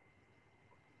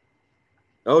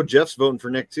 Oh, Jeff's voting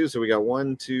for Nick too. So we got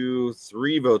 1, 2,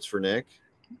 3 votes for Nick.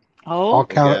 Oh, I'll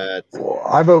count it.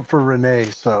 I vote for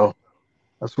Renee, so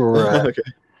that's where we're at. Okay.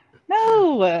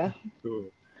 No. Who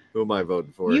am I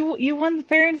voting for? You won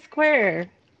fair and square.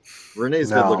 Renee's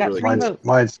gonna look really good.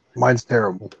 Mine's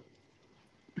terrible.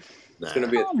 It's gonna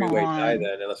be a 3-way tie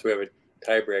then, unless we have a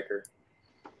tiebreaker.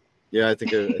 Yeah, I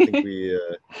think we.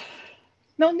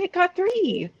 No, Nick got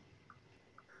 3.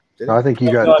 No, I think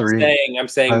you got 3. I'm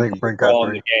saying. I think Brent got 3.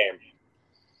 In the game.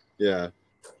 Yeah.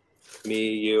 Me,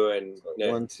 you, and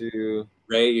Nick. 1, 2,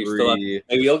 Ray. You 3. still have,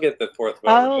 maybe you'll get the 4th vote.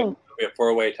 Oh. It'll be a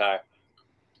 4-way tie.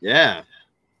 Yeah.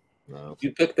 No.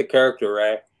 You pick the character,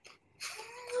 Ray.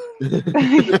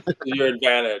 Your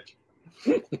advantage.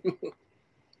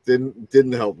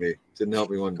 Didn't help me. Didn't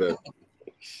help me one bit.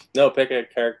 No, pick a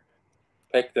character.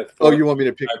 Pick the. 4th. Oh, you want me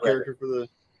to pick a character for the?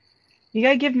 You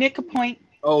gotta give Nick a point.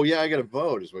 Oh yeah, I got to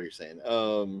vote. Is what you're saying.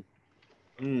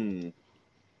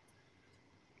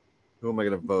 Who am I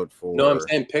going to vote for? No, I'm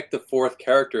saying pick the fourth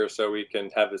character so we can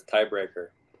have this tiebreaker.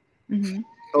 Mm-hmm.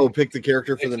 Oh, pick the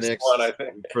character for Pick the this next one, I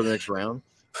think. for the next round.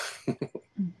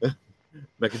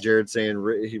 Mecha Jared saying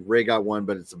Ray got one,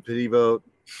 but it's a pity vote.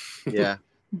 Yeah,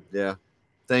 yeah.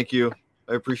 Thank you.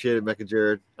 I appreciate it, Mecha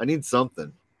Jared. I need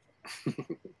something.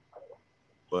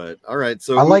 But all right,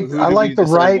 so I like the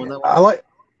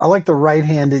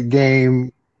right-handed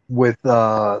game with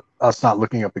us not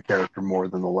looking up the character more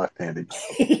than the left-handed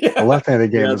game. Yeah. The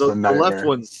left-handed game is the a nightmare. left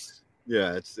one's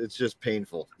it's just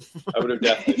painful. I would have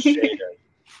definitely shaded.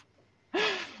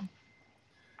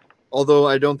 Although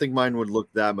I don't think mine would look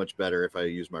that much better if I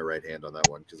used my right hand on that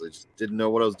one because I just didn't know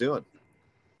what I was doing.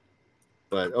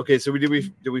 But okay, so did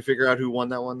we figure out who won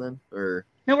that one then, or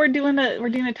No, we're doing a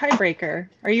tiebreaker.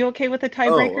 Are you okay with a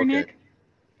tiebreaker, okay. Nick?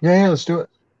 Yeah, let's do it.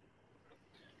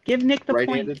 Give Nick the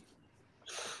right-handed?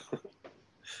 point.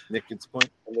 Nick gets a point.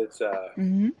 And it's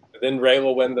Mm-hmm. then Ray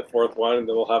will win the fourth one, and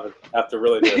then we'll have to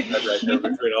really do a tiebreaker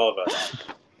between all of us.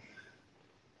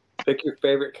 Pick your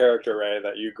favorite character, Ray,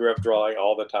 that you grew up drawing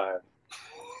all the time.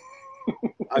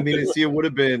 I mean, see, it would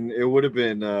have been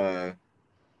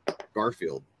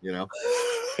Garfield, you know.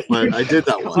 But I did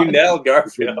that You one. nailed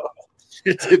Garfield.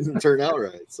 It didn't turn out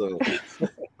right, so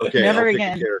okay. Never I'll pick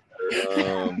a again.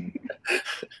 character.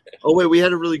 Oh wait, we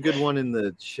had a really good one in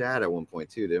the chat at one point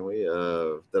too, didn't we?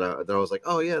 That I was like,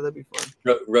 oh yeah, that'd be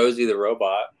fun. Rosie the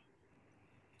robot.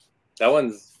 That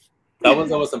one's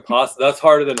almost impossible. That's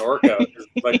harder than Orko.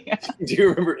 Like, Yeah. do you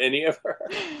remember any of her?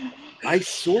 I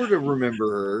sort of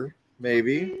remember her,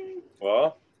 maybe.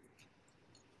 Well,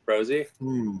 Rosie.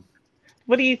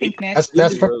 What do you think, Nick?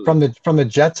 That's from the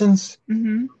Jetsons.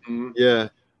 Mm-hmm. Yeah.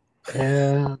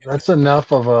 Yeah, that's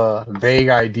enough of a vague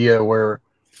idea where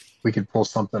we could pull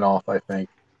something off. I think,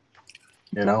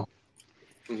 you know.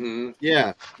 Mm-hmm.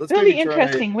 Yeah. Let's It'll be maybe try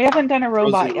interesting. We haven't done a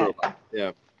robot Rosie the yet. Robot.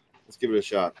 Yeah. Let's give it a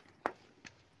shot. Let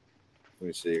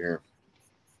me see here.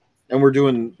 And we're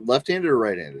doing left-handed or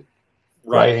right-handed?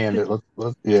 Right-handed.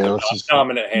 Let's just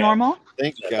Dominant hand. Normal?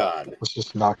 Thank God. let's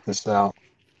just knock this out.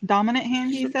 Dominant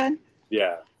hand, you said?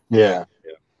 Yeah. Yeah.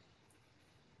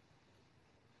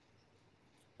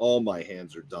 All my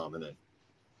hands are dominant.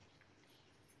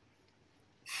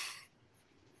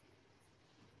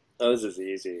 Oh, this is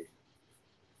easy.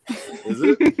 Is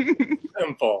it?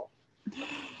 Simple.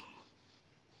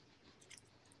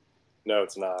 No,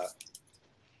 it's not.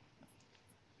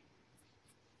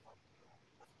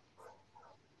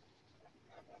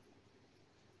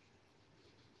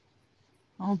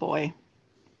 Oh boy.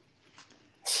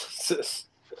 This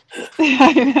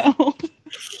I know.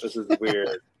 is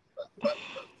weird.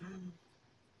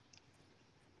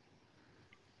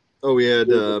 Oh, we had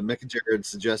Mecha Jared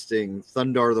suggesting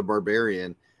Thundar the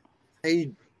Barbarian.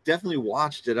 I definitely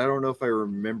watched it. I don't know if I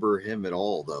remember him at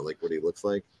all, though, like what he looks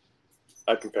like.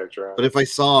 I can picture him. But if I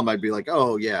saw him, I'd be like,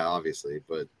 oh, yeah, obviously.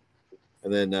 But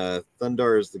and then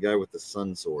Thundar is the guy with the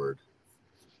sun sword.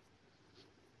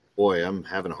 Boy, I'm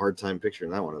having a hard time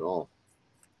picturing that one at all.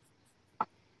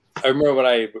 I remember when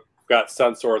I got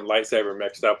Sun Sword and lightsaber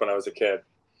mixed up when I was a kid.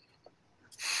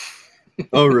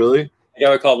 Oh, really?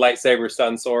 Yeah, we called lightsaber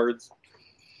Sun Swords.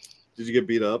 Did you get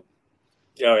beat up?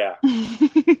 Oh yeah.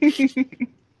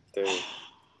 Dude.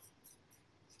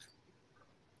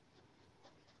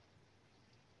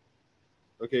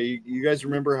 Okay, you guys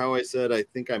remember how I said I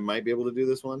think I might be able to do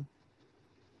this one?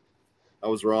 I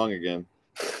was wrong again.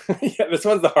 Yeah, this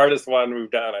one's the hardest one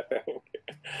we've done, I think.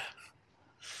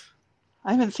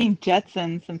 I haven't seen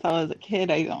Jetsons since I was a kid,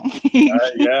 I don't think.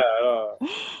 Yeah.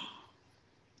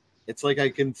 It's like I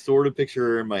can sort of picture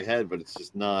her in my head, but it's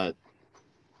just not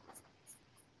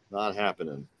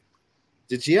happening.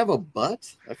 Did she have a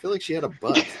butt? I feel like she had a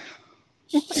butt.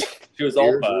 She was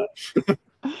all butt.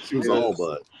 She was all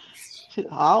butt. She's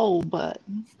all but.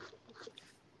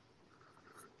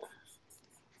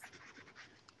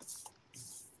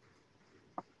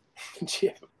 She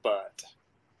had a butt.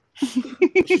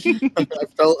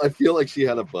 I feel like she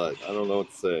had a butt. I don't know what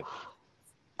to say.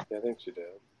 Yeah, I think she did.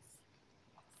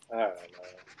 I don't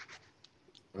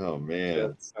know. Oh man,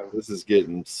 Yeah, this is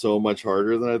getting so much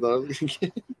harder than I thought it was gonna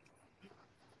get.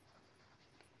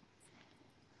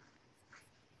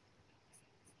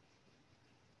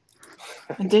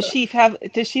 And does she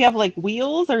have like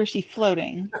wheels or is she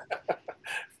floating?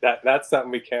 That's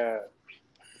something we can't.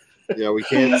 Yeah, we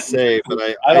can't say, but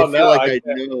I don't feel know. like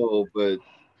I know, but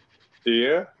Do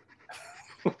you?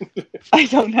 I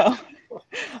don't know.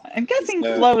 I'm guessing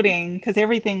floating because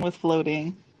everything was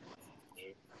floating.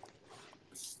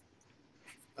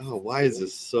 oh, why is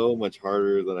this so much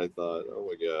harder than I thought? Oh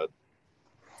my god.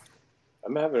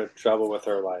 I'm having trouble with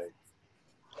her, like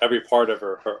every part of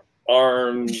her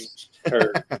arms,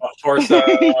 her torso.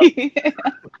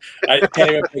 I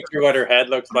can't even picture what her head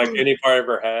looks like, any part of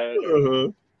her head.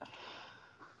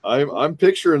 I'm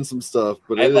picturing some stuff,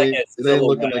 but it ain't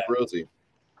looking like Rosie.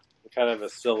 Kind of a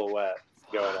silhouette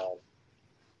going on.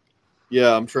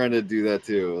 Yeah, I'm trying to do that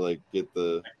too. Like get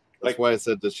the. That's why I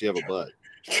said, does she have a butt?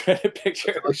 Trying to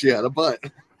picture. Oh, she had a butt.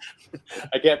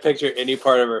 I can't picture any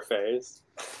part of her face.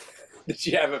 Did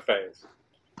she have a face?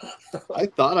 I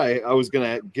thought I was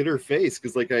gonna get her face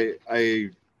because like I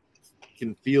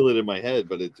can feel it in my head,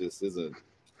 but it just isn't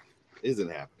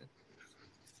happening.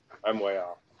 I'm way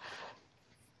off.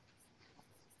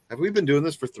 Have we been doing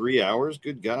this for 3 hours?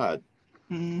 Good God.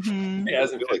 Mm-hmm. It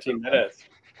hasn't 15 minutes.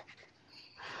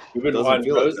 We've been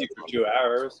watching Rosie for 2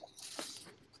 hours.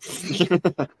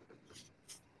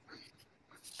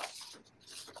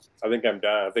 I think I'm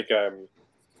done. I think I'm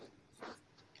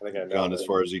gone as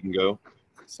far as you can go.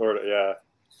 Sort of, yeah.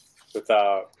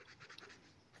 Without.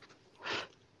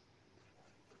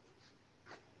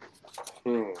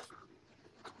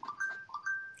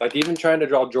 Like even trying to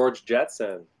draw George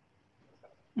Jetson.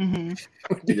 Mm-hmm.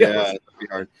 Yeah, that'd be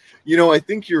hard. You know, I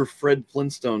think your Fred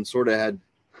Flintstone sort of had.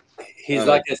 He's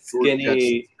like a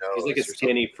skinny. He's like a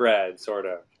skinny Fred, sort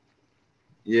of.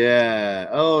 Yeah.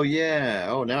 Oh, yeah.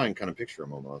 Oh, now I can kind of picture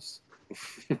him almost.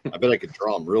 I bet I could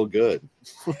draw him real good.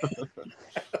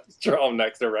 Draw him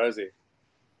next to Rosie.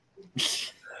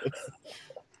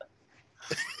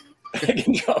 I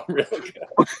can draw him real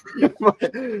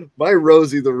good. My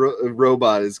Rosie, the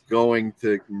robot, is going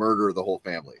to murder the whole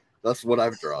family. That's what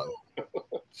I've drawn.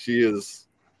 She's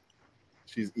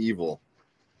evil.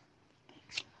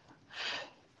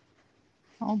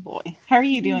 Oh boy. How are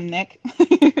you doing, Nick?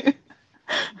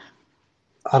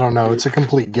 I don't know. It's a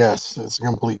complete guess. It's a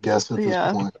complete guess at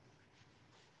this point.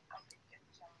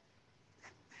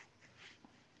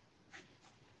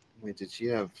 Wait, did she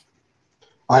have...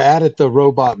 I added the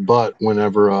robot butt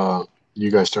whenever you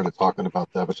guys started talking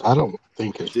about that, which I don't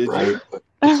think is right. But...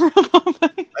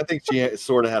 I think she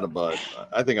sort of had a butt.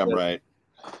 I think I'm right.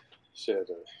 Does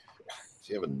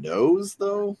she have a nose,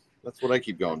 though? That's what I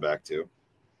keep going back to.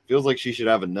 Feels like she should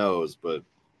have a nose, but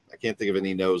I can't think of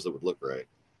any nose that would look right.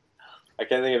 I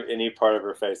can't think of any part of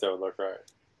her face that would look right.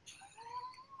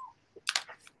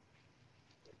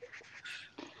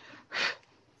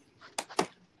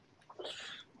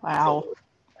 Wow.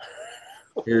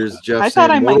 Here's Jeff. I thought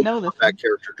I might know this. That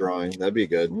character drawing. That'd be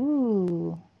good.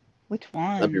 Ooh. Which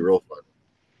one? That'd be real fun.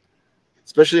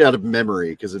 Especially out of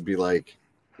memory, because it'd be like...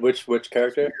 Which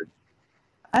character?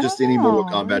 Just any Mortal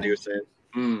Kombat you were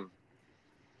saying.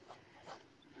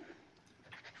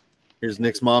 Here's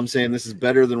Nick's mom saying, this is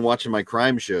better than watching my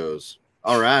crime shows.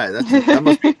 All right. That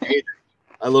must be amazing.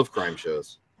 I love crime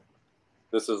shows.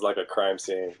 This is like a crime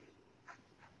scene.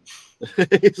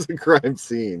 It's a crime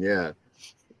scene, yeah.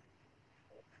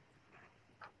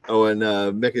 Oh, and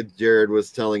Mecha Jared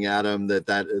was telling Adam that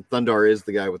Thundar is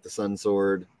the guy with the sun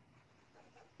sword.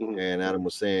 And Adam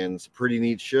was saying it's a pretty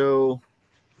neat show.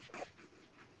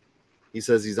 He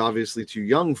says he's obviously too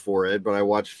young for it, but I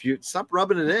watched few. Stop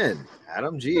rubbing it in,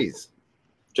 Adam. Jeez.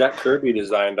 Jack Kirby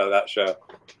designed that show.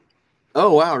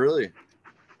 Oh wow, really?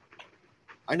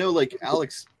 I know, like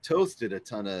Alex Toth did a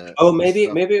ton of. Oh, maybe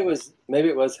it was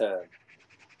him.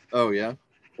 Oh yeah.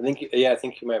 I think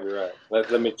you might be right.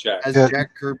 Let me check. Has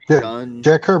Jack Kirby done?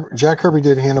 Jack Kirby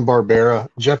did Hanna-Barbera.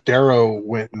 Jeff Darrow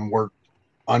went and worked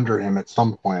under him at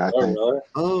some point, I think. Really?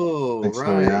 Oh, right,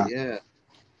 so, yeah.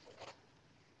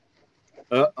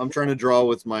 I'm trying to draw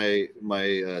with my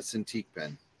Cintiq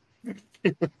pen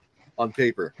on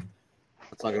paper.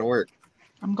 That's not gonna work.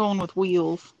 I'm going with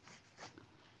wheels.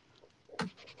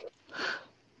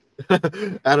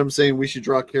 Adam's saying we should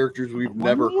draw characters we've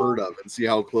never heard of and see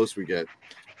how close we get.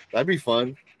 That'd be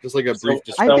fun. Just like a brief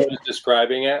description.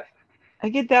 Describing it. I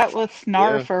get that with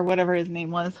Snarf or whatever his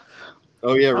name was.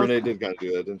 Oh yeah, Renee did kind of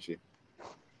do that, didn't she?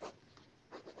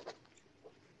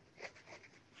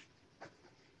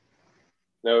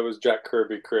 No, it was Jack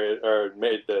Kirby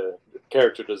made the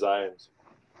character designs.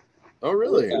 Oh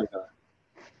really?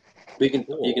 You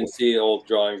can see old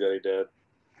drawings that he did.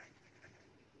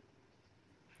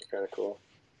 Kind of cool.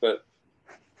 But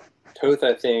Toth,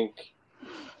 I think.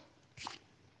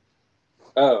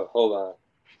 Oh, hold on.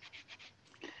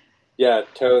 Yeah,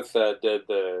 Toth did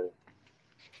the.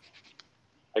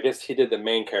 I guess he did the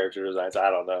main character designs. I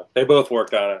don't know. They both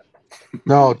worked on it.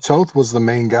 No, Toth was the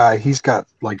main guy. He's got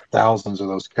like thousands of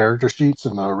those character sheets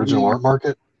in the original art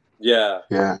market. Yeah.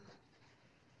 Yeah.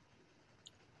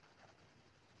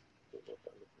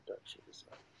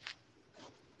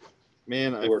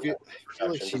 Man, I feel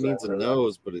like she needs a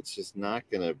nose, but it's just not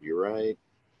gonna be right.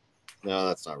 No,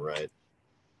 that's not right.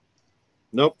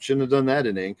 Nope, shouldn't have done that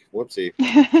in ink. Whoopsie.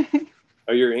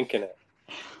 Oh, you're inking it.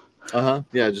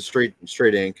 Yeah, just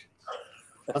straight ink.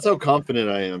 That's how confident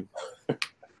I am.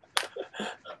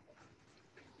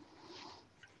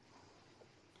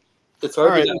 It's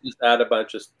hard All to just add a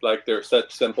bunch of, like, they're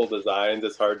such simple designs.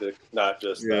 It's hard to not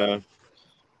just. I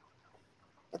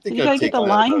think you gotta get the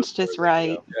lines just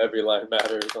right. You know, every line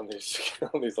matters on these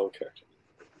little characters.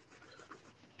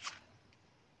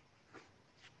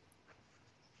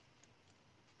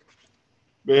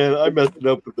 Man, I messed it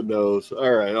up with the nose.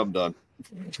 All right, I'm done.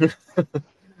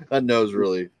 That nose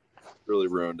really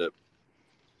ruined it.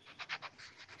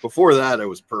 Before that, it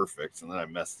was perfect, and then I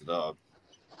messed it up.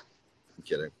 I'm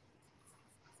kidding.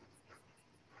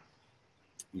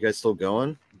 You guys still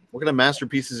going? What kind of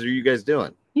masterpieces are you guys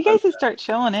doing? You guys can start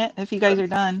showing it if you guys are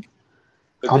done.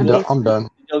 I'm done.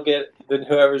 You'll get, then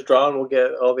whoever's drawn will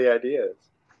get all the ideas.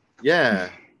 Yeah,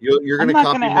 you're gonna I'm not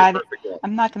copy gonna my add. perfect one.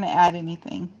 I'm not gonna add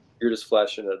anything. You're just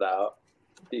fleshing it out,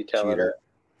 detailing Cheater. it.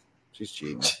 She's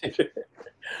cheating.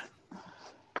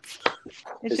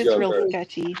 It's just real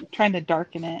sketchy. I'm trying to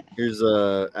darken it. Here's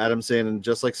Adam saying,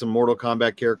 just like some Mortal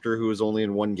Kombat character who is only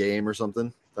in one game or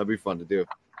something. That'd be fun to do.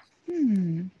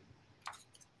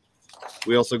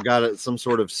 We also got some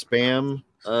sort of spam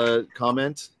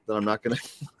comment that I'm not gonna.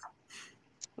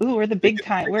 Ooh, we're the big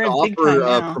time. We're a big offer time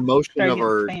now. Promotion of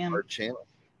our channel.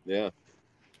 Yeah,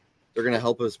 they're gonna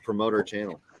help us promote our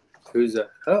channel. Who's that?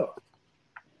 Oh,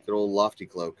 good old Lofty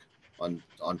Cloak on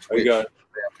Twitch.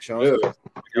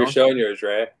 You're showing yours,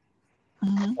 Ray.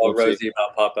 Oh, Rosie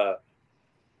about pop up.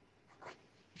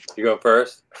 You go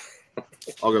first.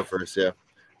 I'll go first. Yeah,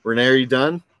 Renee, are you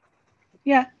done?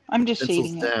 Yeah, I'm just Pencils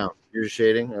shading down. You're just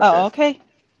shading. Okay. Oh, okay.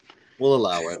 We'll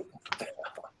allow it.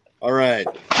 All right.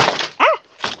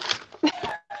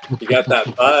 You got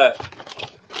that butt.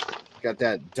 Got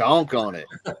that donk on it.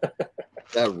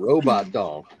 That robot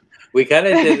donk. We kind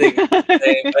of did the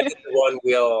same. I did the one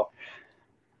wheel.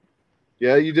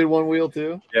 Yeah, you did one wheel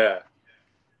too? Yeah.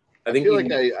 I feel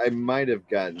like I might have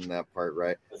gotten that part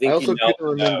right. I also couldn't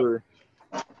remember.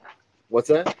 What's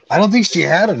that? I don't think she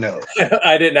had a nose.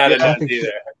 I didn't add a nose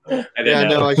either.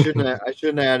 I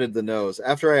shouldn't have added the nose.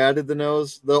 After I added the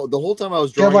nose, the whole time I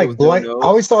was drawing like with blank. no nose, I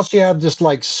always thought she had just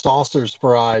like saucers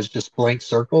for eyes, just blank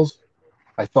circles.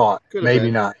 I thought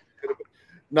maybe not.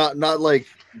 Not like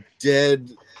dead,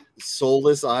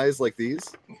 soulless eyes like these.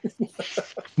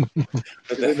 I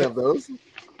didn't have those.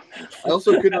 I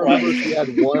also couldn't remember if she had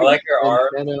one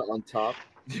antenna on top.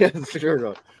 Yeah,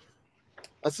 sure.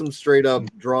 That's some straight up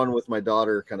drawn with my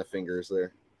daughter kind of fingers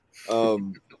there.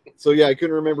 So yeah, I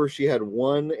couldn't remember if she had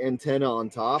one antenna on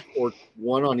top or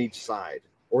one on each side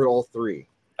or all three.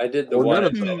 I did the one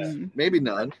antenna. Maybe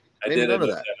none. Maybe did none of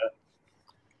that.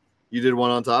 You did one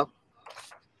on top?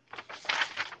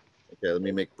 Okay, let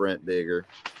me make Brent bigger.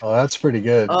 Oh, that's pretty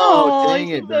good. Oh, dang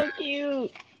it, so Brent.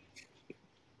 cute.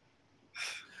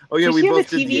 Oh yeah, we both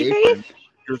did the face? apron.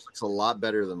 Yours looks a lot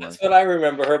better than mine. That's what I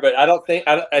remember her, but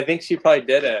I think she probably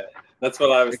did it. That's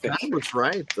what I was thinking. Kind of looks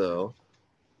right though.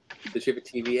 Did she have a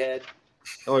TV head?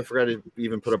 Oh, I forgot to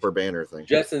even put up our banner thing.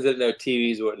 Justin didn't know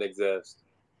TVs wouldn't exist.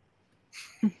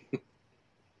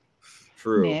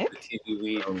 True. Nick? The TV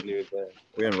weed knew that.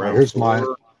 We had Here's mine.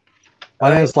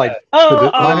 Mine is like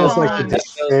mine is like the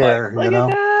despair, look you know.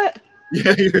 at that.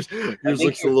 Yeah, yours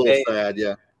looks a little sad.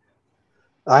 Yeah.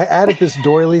 I added this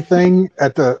doily thing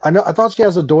at the. I thought she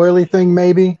has a doily thing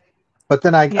maybe, but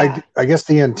then I guess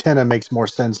the antenna makes more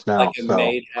sense now. Like a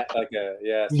maid hat, like a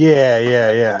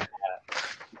Yeah.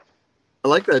 I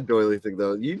like that doily thing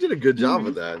though. You did a good job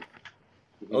with that.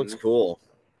 That looks cool.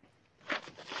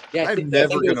 Yeah, I'm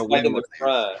never gonna win in the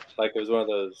front. Like it was one of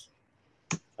those.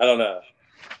 I don't know.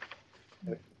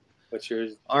 What's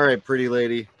yours? All right, pretty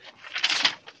lady.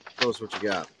 Tell us what you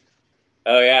got.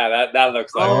 Oh yeah, that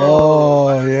looks like.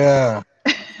 Oh yeah.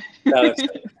 That looks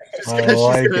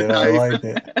like I like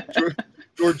it.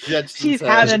 George Jetson's She's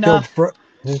had enough.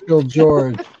 Just killed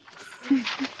George.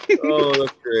 Oh,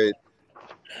 that's great.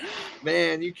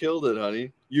 Man, you killed it,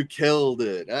 honey. You killed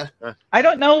it. I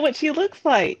don't know what she looks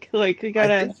like. Like we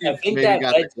gotta. I think that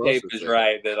head shape is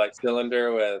right. The like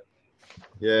cylinder with.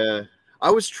 Yeah,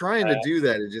 I was trying to do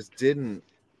that. It just didn't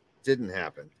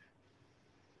happen.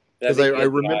 Because I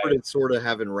remembered it sort of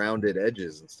having rounded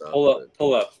edges and stuff.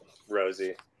 Pull up,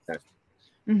 Rosie. Okay.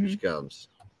 Here she comes.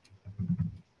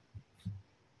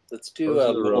 Let's do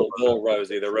a little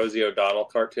Rosie, the Rosie O'Donnell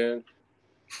cartoon.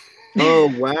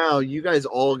 Oh wow, you guys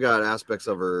all got aspects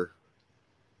of her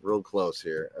real close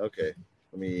here. Okay,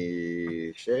 let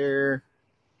me share.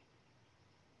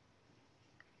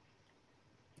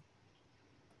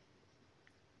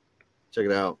 Check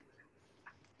it out.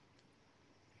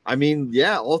 I mean,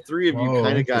 yeah, all three of you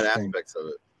kind of got interesting. aspects of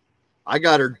it. I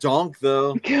got her donk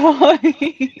though. God.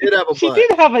 She did have a She butt.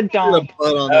 did have a She had a donk.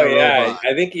 butt on Oh that yeah, robot.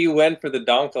 I think you went for the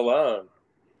donk alone.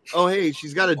 Oh hey,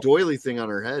 she's got a doily thing on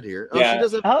her head here. Oh, Yeah. she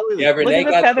does have a Oh, doily. Yeah, thing. Renee at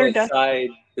the got feather the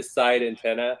dust. side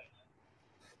antenna,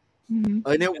 Mhm.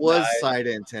 And it was eye, side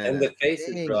antenna. and the face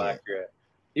is Dang real it. accurate.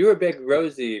 You were a big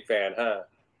Rosie fan, huh?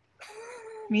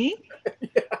 Me?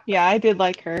 Yeah, I did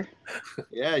like her.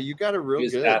 Yeah, you got it She real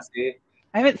was good. sassy.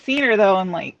 I haven't seen her though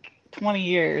in like 20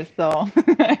 years, so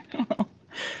I don't know.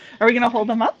 Are we gonna hold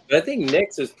them up? But I think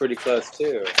Nick's is pretty close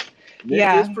too. Nick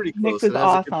Yeah, is pretty Nick's close. is It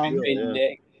has a good awesome. feel, Hey, yeah.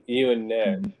 Nick, you and Nick.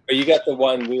 Mhm. But you got the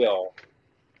one wheel.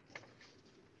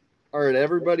 All right,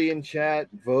 everybody in chat,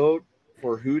 vote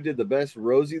for who did the best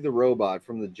Rosie the Robot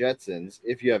from the Jetsons,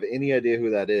 if you have any idea who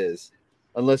that is,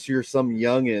 unless you're some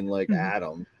youngin' like Mhm.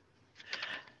 Adam.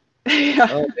 Yeah.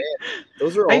 Oh man,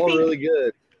 those are I all think- really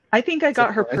good. I think I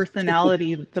got her Surprise.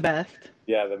 personality the best.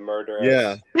 Yeah, the murderess.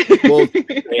 Yeah. Well, AI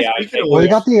speaking of Well, you which,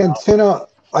 got the antenna.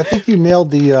 I think you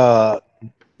nailed the.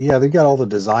 Yeah, they got all the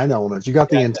design elements. You got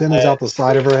the Yeah, antennas the out the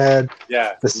side of her head,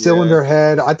 Yeah. the cylinder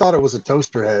head. I thought it was a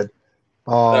toaster head.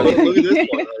 look at this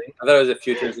one, honey. I thought it was a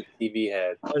futuristic TV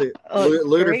head. Honey, Oh,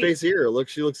 look at her great. face here. Look,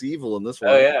 she looks evil in this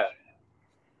one. Oh yeah.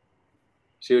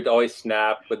 She would always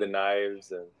snap with the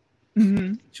knives and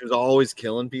Mhm. She was always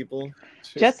killing people.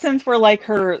 Jetsons were like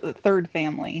her third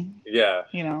family, Yeah.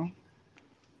 you know.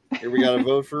 Here we got to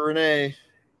vote for Renee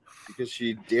because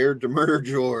she dared to murder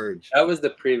George. That was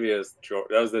the previous George.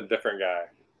 That was a different guy.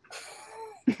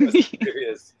 That was the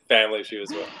previous family she was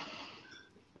with.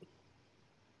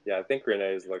 Yeah, I think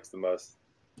Renee's looks the most.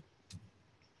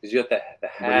 Because you got the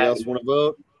Anybody hat else want to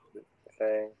vote?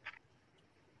 thing.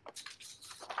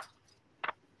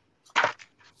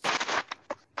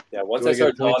 Yeah, once Do I I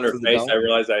get started points drawing her for the face, dog? I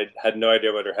realized I had no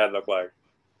idea what her head looked like.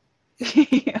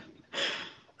 Yeah.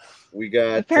 We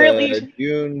got Apparently-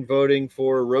 June voting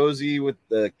for Rosie with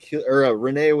the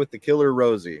Renee with the killer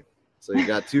Rosie. So you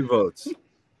got 2 votes.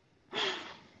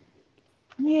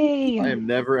 Yay. I am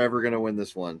never ever gonna win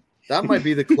this one. That might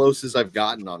be the closest I've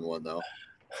gotten on one though.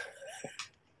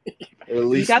 Or at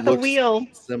least got the looks wheel.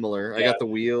 similar. I Yeah. got the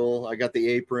wheel. I got the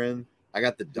apron. I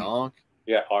got the donk.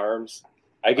 Yeah, arms.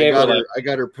 I I gave her got like her. I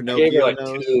got her I gave Pinocchio her like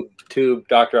nose. two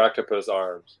Dr. Octopus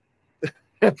arms.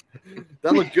 That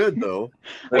looked good though.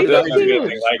 I What did did too. do?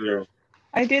 Like her.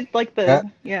 I did like the That-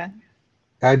 yeah.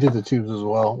 I did the tubes as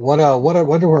well. What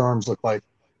do her arms look like?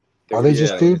 Are they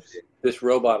just Yeah. tubes? This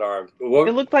robot arm. What,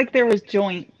 It looked like there was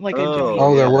joint, like a Oh, joint.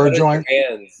 Oh, there yeah. were what is her joint.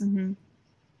 hands? Mhm.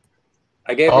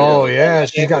 I gave her Oh those. yeah, I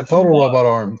she's gave got her total claws. robot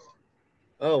arms.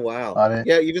 Oh wow. On it.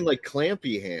 Yeah, even like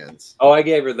clampy hands. Oh, I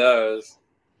gave her those.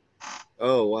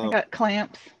 Oh I wow. got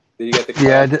clamps. Did you get the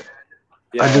Yeah, clamps?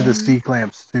 I did the C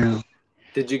clamps too.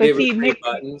 Did you But give see, her 3 Nick-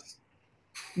 buttons?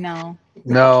 No.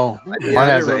 No, Yeah, mine I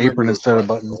has didn't an remember apron those instead of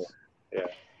buttons. buttons. Yeah.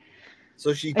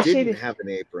 So she I didn't shaded- have an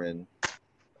apron.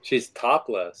 She's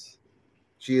topless.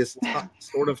 She is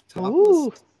sort of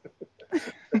Ooh. topless.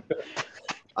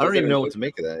 I don't even know what to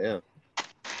make of that. Yeah,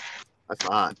 that's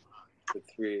hot. The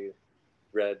 3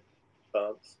 red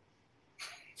bumps.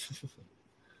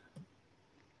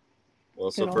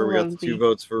 Well, so Good far old we got the Rosie. 2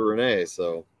 votes for Renee.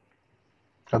 So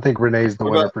I think Renee's the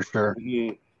What winner about- for sure.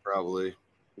 probably.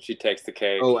 She takes the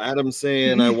cake. Oh, Adam's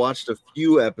saying I watched a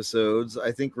few episodes.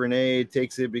 I think Renee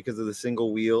takes it because of the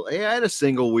single wheel. Hey, I had a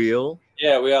single wheel,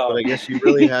 Yeah, we all. but I guess she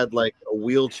really had like a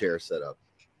wheelchair set up.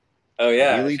 Oh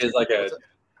yeah, Wheelie she has like chair?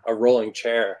 a rolling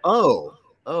chair. Oh.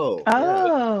 Yeah.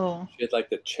 Oh. She had like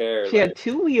the chair. She had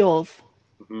 2 wheels.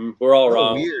 We're all Oh,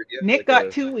 wrong. weird. Yeah, Nick like got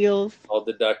a- 2 wheels. I'll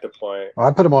deduct a point.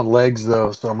 I put them on legs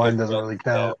though, so mine doesn't really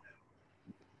count.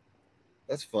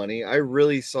 That's funny. I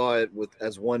really saw it with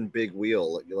as one big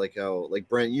wheel, like how like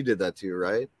Brent, you did that too,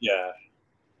 right? Yeah.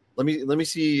 Let me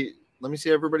see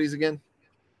everybody's again.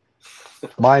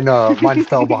 Mine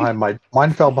fell behind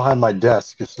my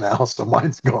desk just now, so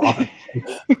mine's gone.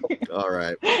 All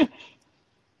right.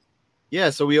 Yeah,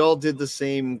 so we all did the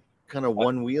same kind of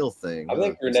one wheel thing. I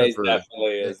think except Renee's for-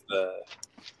 definitely is the.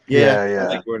 Yeah.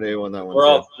 I think Renee won that one.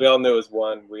 We all knew it was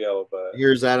one wheel, but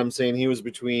Here's Adam saying he was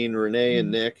between Renee and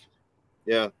Nick.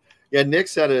 Yeah.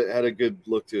 Nick's had a good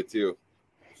look to it too.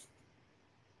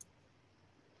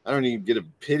 I don't even get a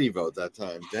pity vote that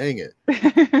time. Dang it.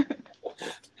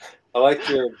 I liked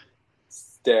your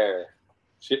stare.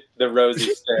 The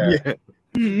rosy stare.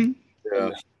 Mhm. Yeah.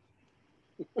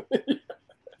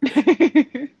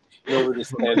 We were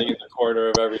just standing in the corner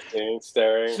of everything,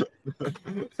 staring.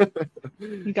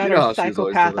 You got You know how her she was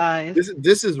always psychopath doing eyes.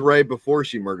 This is right before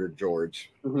she murdered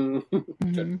George.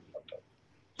 Mhm.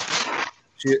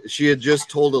 She had just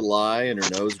told a lie and her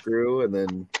nose grew, and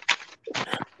then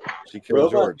She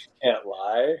killed Robots George. can't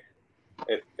lie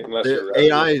unless The you're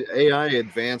right. AI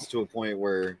advanced to a point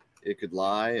where it could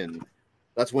lie, and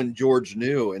that's when George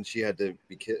knew, and he had to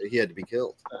be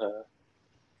killed. Uh-huh.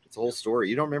 It's a whole story.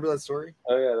 You don't remember that story?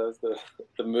 Oh yeah, that was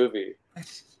the movie.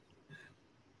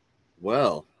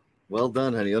 Well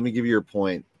done, honey. Let me give you your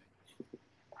point.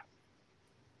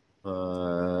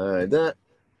 That.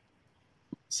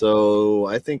 So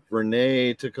I think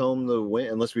Renee took home the win.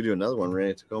 Unless we do another one,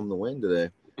 Renee took home the win today.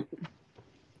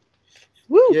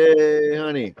 Woo! Yay,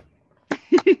 honey.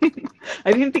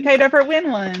 I didn't think I'd ever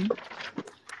win one.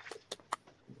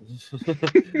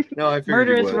 No, I figured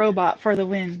Murderous you would. robot for the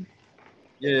win.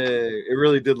 Yeah, it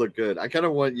really did look good. I kind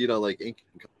of want you to like ink.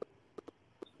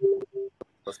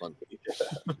 That's fun.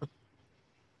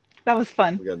 That was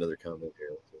fun. We got another comment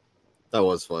here. That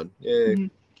was fun. Yay. Mhm.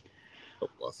 Oh,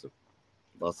 lost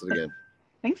it again.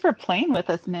 Thanks for playing with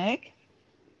us, Nick.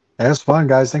 That's fun,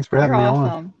 guys. Thanks for having You're me on.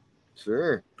 awesome.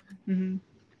 Sure. Mm-hmm.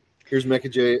 Here's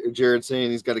Mecha Jared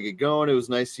saying he's got to get going. It was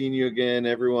nice seeing you again,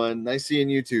 everyone. Nice seeing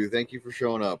you too. Thank you for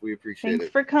showing up. We appreciate Thanks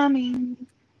it. for coming.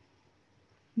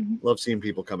 Mm-hmm. Love seeing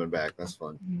people coming back. That's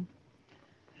fun. Mm-hmm.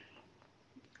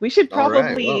 We should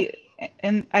probably,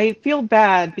 and I feel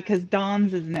bad because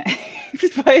Dawn's is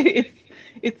next, but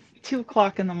it's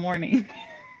 2:00 in the morning.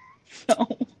 So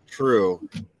true.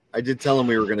 I did tell him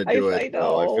we were going to do it. I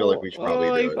know. I feel like we should probably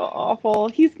do I it. feel awful.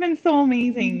 He's been so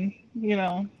amazing. You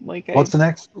know, like What's the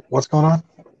next? What's going on?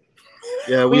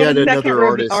 Yeah, we have had a second another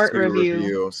artist art to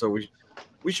review. so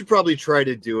we should probably try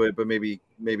to do it, but maybe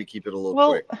keep it a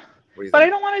little quick. What do you but think? I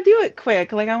don't want to do it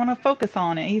quick. Like I want to focus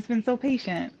on it. He's been so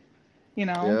patient. You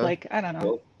know, Yeah. like I don't know.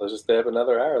 Well, let's just stay up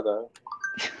another hour though.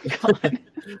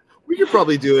 We could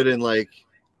probably do it in like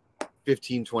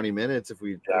 15-20 minutes if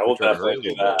we. Yeah, we'll definitely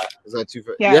do that. Is that too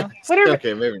fast? Yeah. Whatever.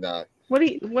 Okay, maybe not.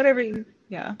 Whatever.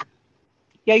 Yeah.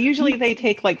 Yeah. Usually they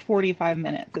take like 45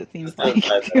 minutes. It seems like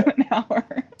to an hour.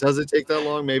 Does it take that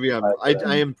long? Maybe I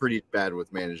am pretty bad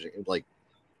with managing, like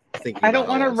thinking. I don't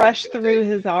want to rush through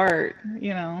his art.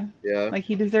 You know. Yeah. Like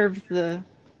he deserves the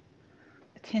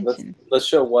attention. Let's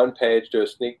show one page, do a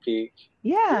sneak peek.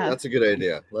 Yeah. That's a good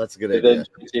idea. And then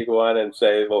critique one and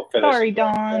say we'll finish. Sorry,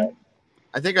 Dawn.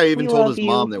 I think I even told his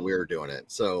mom that we were doing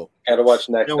it. So gotta watch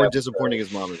next. We're disappointing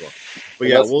his mom as well. But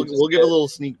yeah, we'll give a little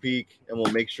sneak peek and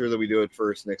we'll make sure that we do it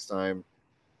first next time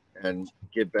and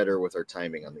get better with our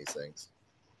timing on these things.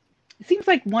 It seems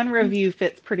like one review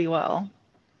fits pretty well.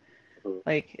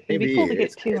 Like it'd be cool to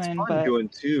get two in, but doing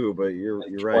two, but you're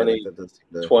right. Like that does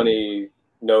seem to... 20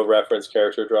 no reference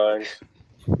character drawings.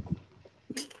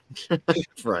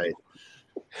 Right.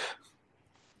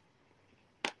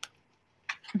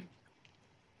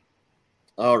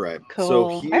 All right. Cool.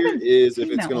 So here is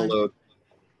if it's going to load.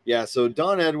 Yeah. So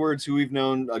Don Edwards, who we've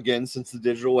known again since the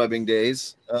digital webbing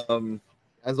days,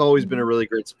 has always been a really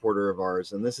great supporter of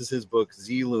ours. And this is his book,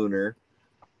 Z Lunar.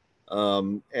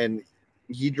 And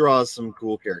he draws some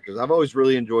cool characters. I've always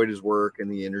really enjoyed his work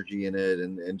and the energy in it.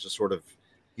 And just sort of,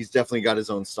 he's definitely got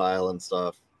his own style and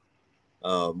stuff.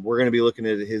 We're going to be looking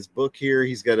at his book here.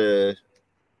 He's got there's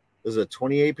a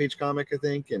 28-page comic, I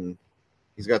think. And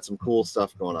he's got some cool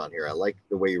stuff going on here. I like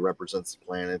the way he represents the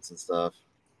planets and stuff.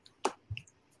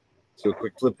 Let's do a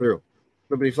quick flip through.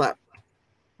 Flippity flap.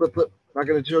 Flip, flip. Not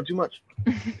going to show too much.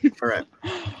 All right.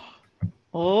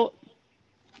 Oh,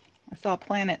 I saw a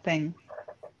planet thing.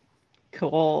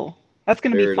 Cool. That's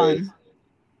going to be fun.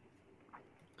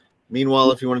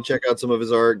 Meanwhile, if you want to check out some of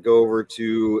his art, go over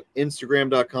to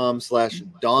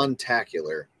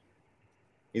Instagram.com/DonTacular.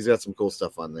 He's got some cool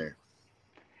stuff on there.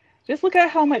 Just look at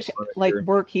how much like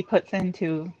work he puts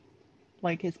into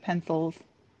like his pencils.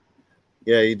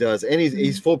 Yeah, he does. And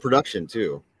he's full production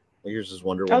too. Like here's his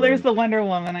Wonder Woman. Oh, there's the Wonder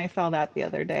Woman. I saw that the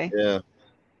other day. Yeah.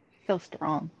 So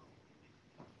strong.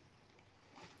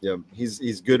 Yeah,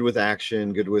 he's good with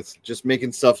action, good with just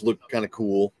making stuff look kind of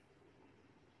cool.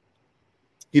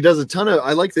 He does a ton of,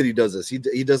 I like that he does this. He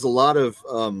does a lot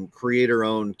of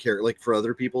creator-owned character, like for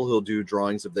other people, he'll do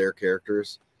drawings of their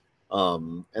characters.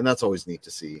 And that's always neat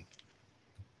to see.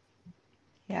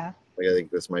 Yeah. Like I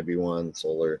think this might be one,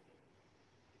 Solar.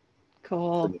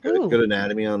 Cool. Good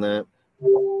anatomy on that.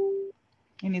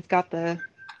 And he's got the,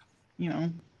 you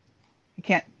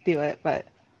can't do it, but.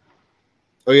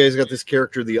 Oh yeah, he's got this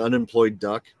character, the unemployed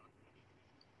duck.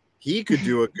 He could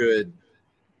do a good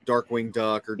Darkwing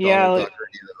Duck or Donald Duck or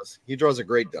any of those. He draws a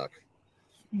great duck.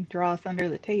 He draws under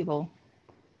the table.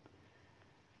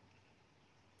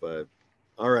 But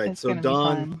all right, so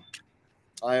Don,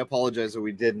 I apologize that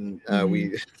we didn't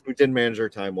we didn't manage our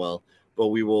time well, but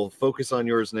we will focus on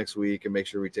yours next week and make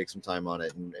sure we take some time on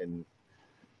it and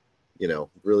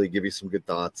really give you some good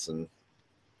thoughts and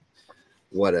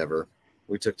Whatever.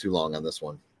 We took too long on this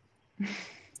one.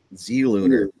 Z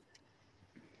Lunar.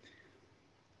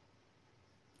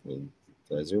 Did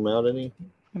I zoom out any?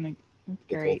 Get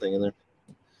the whole thing in there.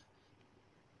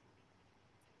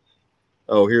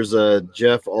 Oh, here's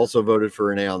Jeff also voted for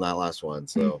Renee on that last one.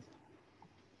 So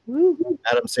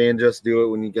Adam saying just do it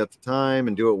when you get the time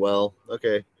and do it well.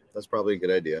 Okay, that's probably a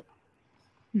good idea.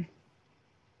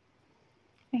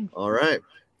 Thanks. All right.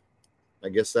 I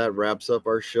guess that wraps up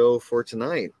our show for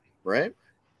tonight, right?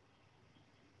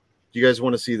 Do you guys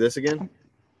want to see this again?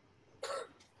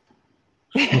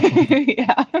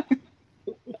 Yeah.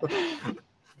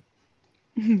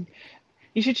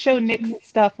 You should show Nick's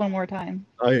stuff one more time.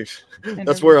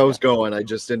 That's where I was going. I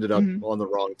just ended up on the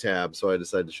wrong tab, so I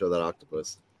decided to show that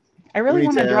octopus. I really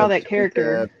want to draw that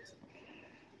character.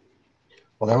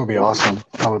 Well, that would be awesome.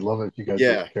 I would love it if you guys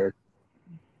did that character.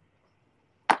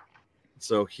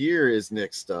 So here is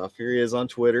Nick's stuff. Here he is on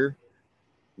Twitter.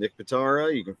 Nick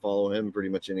Pitarra. You can follow him pretty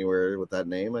much anywhere with that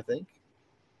name, I think.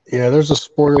 Yeah, there's a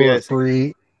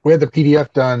spoiler-free. We had the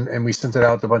PDF done, and we sent it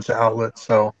out to a bunch of outlets,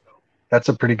 so that's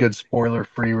a pretty good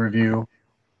spoiler-free review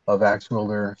of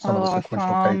Ax-Wielder, some of the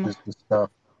sequential pages and stuff.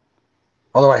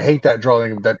 Although I hate that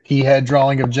drawing, that P-head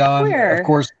drawing of John. Where? Of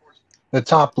course, the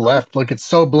top left, look, it's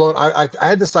so blown. I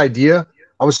had this idea.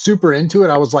 I was super into it.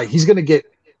 I was like, he's going to get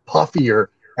puffier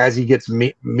as he gets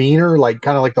meaner, like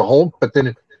kind of like the Hulk, but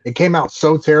then it came out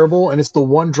so terrible, and it's the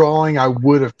one drawing I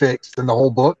would have fixed in the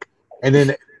whole book. And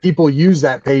then people use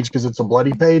that page because it's a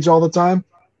bloody page all the time.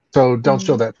 So don't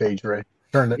show that page, Ray.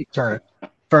 Turn it to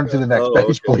the next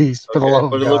page, please, for the love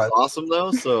of God. But it looks awesome,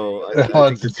 though, so...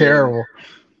 It's terrible.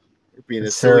 You're being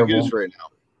a silly goose right now.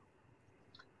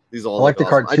 These all I like the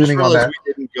awesome. cartooning I just on that.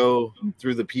 We didn't go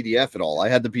through the PDF at all. I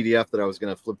had the PDF that I was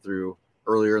going to flip through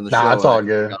earlier in the show. Nah, it's all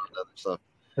good.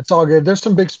 It's all good. There's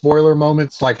some big spoiler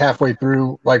moments, like halfway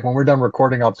through. Like when we're done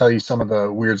recording, I'll tell you some of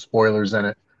the weird spoilers in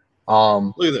it.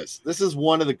 Look at this. This is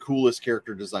one of the coolest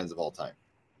character designs of all time.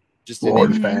 Just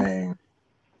Lord Fang.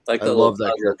 Like I love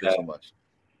that character so much.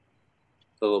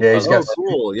 Yeah, he's got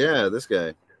cool. Yeah, this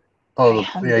guy. Oh,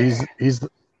 yeah,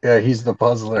 he's the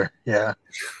puzzler. Yeah.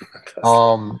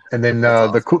 And then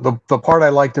the part I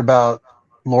liked about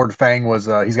Lord Fang was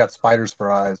he's got spiders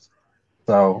for eyes.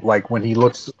 So like when he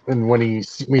looks and we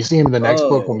see him in the next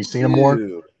book, when we see him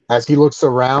more, as he looks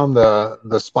around,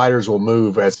 the spiders will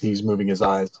move as he's moving his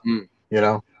eyes. You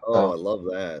know? Oh, I love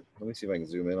that. Let me see if I can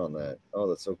zoom in on that. Oh,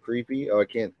 that's so creepy. Oh, I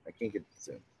can't get the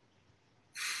zoom.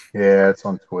 Yeah, it's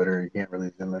on Twitter. You can't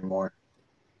really zoom in more.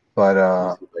 But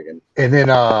and then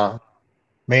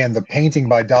man, the painting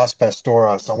by Dos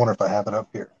Pastoras. I wonder if I have it up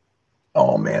here.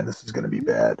 Oh man, this is gonna be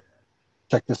bad.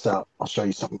 Check this out. I'll show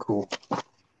you something cool.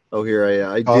 Oh, here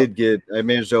I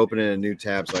managed to open in a new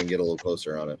tab so I can get a little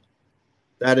closer on it.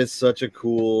 That is such a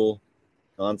cool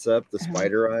concept, the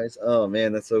spider eyes. Oh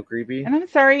man, that's so creepy. And I'm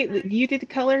sorry, you did the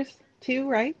colors too,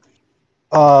 right?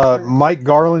 Mike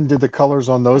Garland did the colors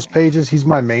on those pages. He's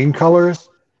my main colorist.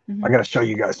 I gotta show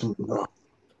you guys something. Oh,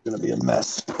 it's gonna be a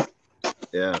mess.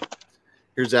 Yeah.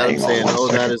 Here's Adam saying,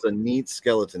 that is a neat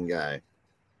skeleton guy.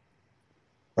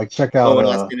 Like, check out. And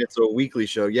asking it's a weekly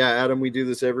show. Yeah, Adam, we do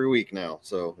this every week now.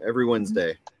 So every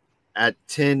Wednesday at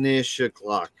 10-ish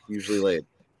o'clock, usually late.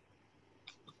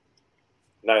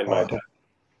 9 my time.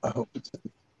 I hope it's.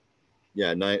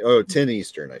 Yeah, 10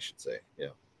 Eastern, I should say. Yeah.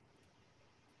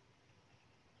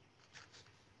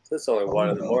 It's only 1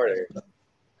 in the morning.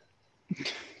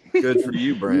 Good for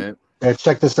you, Brent. Yeah,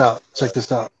 check this out. Check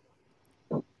this out.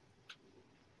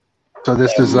 So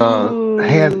this is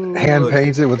hand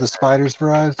painted with the spiders for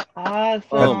eyes. Awesome.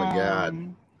 Oh my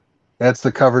god. That's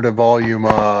the cover to volume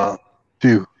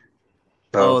 2.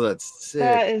 So, that's sick.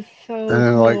 That is so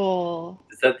cool.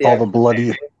 Is that the all the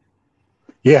bloody?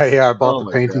 Yeah. I bought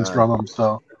the paintings from them.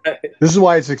 So this is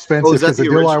why it's expensive because the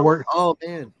deal I work. Oh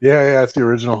man. Yeah, it's the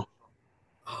original.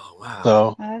 Oh wow.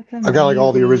 So I got like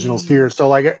all the originals here. So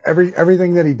like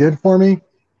everything that he did for me,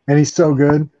 and he's so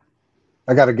good.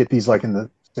 I got to get these like in the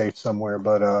safe somewhere,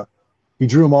 but he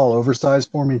drew them all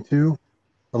oversized for me too.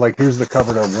 But like here's the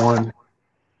cover to 1,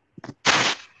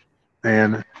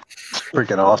 and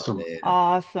freaking awesome.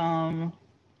 Awesome.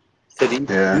 So did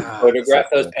you photograph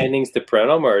those paintings to print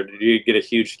them, or did you get a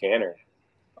huge scanner?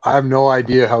 I have no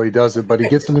idea how he does it, but he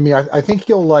gets them to me. I think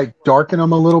he'll like darken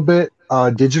them a little bit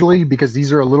digitally because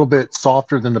these are a little bit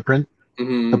softer than the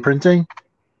printing.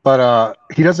 But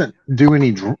he doesn't do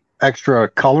any extra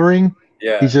coloring.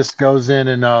 Yeah. He just goes in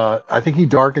and I think he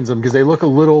darkens them because they look a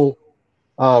little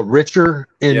richer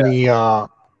in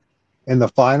the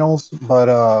finals.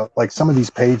 But like some of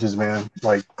these pages, man,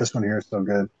 like this one here is so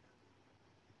good.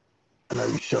 I know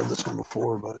you showed this one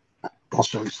before, but I'll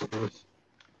show you some of this.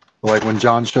 Like when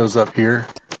John shows up here.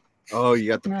 Oh, you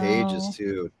got the No. pages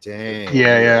too. Dang.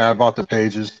 Yeah, I bought the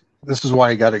pages. This is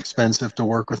why it got expensive to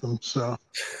work with him. So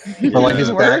for like his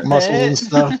Yeah. back Worth muscles and it.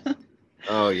 stuff.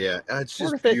 Oh yeah, it's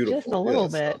just Worth it beautiful. just a little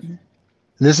bit.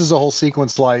 This is a whole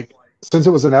sequence. Like since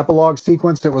it was an epilogue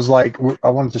sequence, it was like I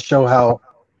wanted to show how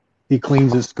he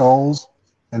cleans his skulls,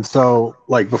 and so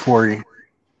like before he,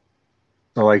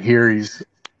 so like here he's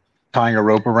tying a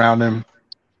rope around him,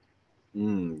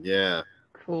 Yeah.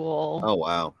 Cool. Oh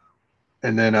wow.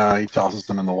 and then he tosses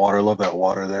them in the water. I love that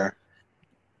water there.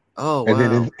 Oh wow.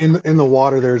 And then in the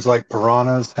water there's like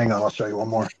piranhas. Hang on, I'll show you one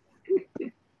more.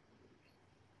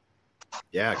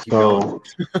 Yeah, keep going.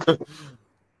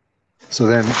 So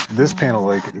then this panel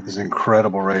like is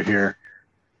incredible right here.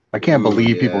 I can't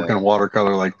believe people can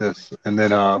watercolor like this. And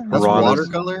then That's piranhas.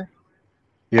 watercolor?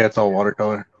 Yeah, it's all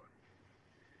watercolor.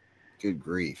 Good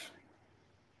grief.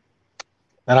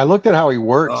 And I looked at how he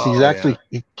works. Oh, He's actually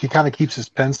he kind of keeps his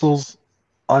pencils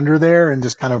under there and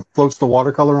just kind of floats the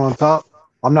watercolor on top.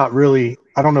 I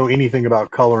don't know anything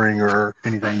about coloring or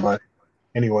anything, but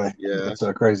anyway, it's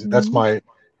crazy. That's my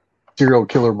serial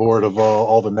killer board of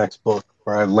all the next book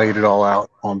where I laid it all out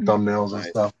on thumbnails and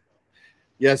stuff.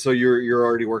 Yeah, so you're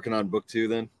already working on book 2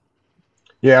 then?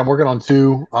 Yeah, I'm working on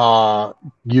 2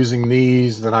 using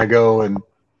these. Then I go and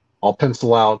I'll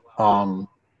pencil out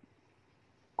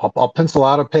I'll pencil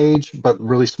out a page, but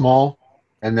really small,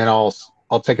 and then I'll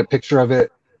take a picture of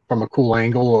it from a cool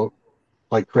angle,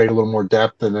 like create a little more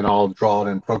depth, and then I'll draw it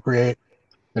in Procreate.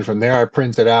 And from there, I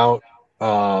print it out,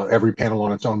 every panel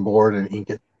on its own board, and ink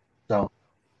it. So,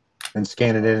 and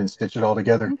scan it in and stitch it all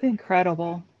together. That's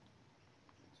incredible.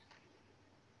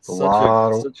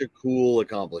 Such a cool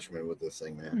accomplishment with this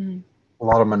thing, man. A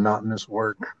lot of monotonous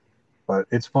work, but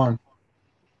it's fun.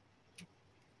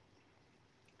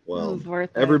 Well,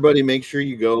 everybody make sure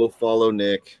you go follow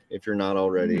Nick if you're not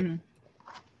already.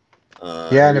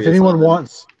 Yeah, and if anyone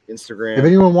wants Instagram, if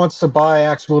anyone wants to buy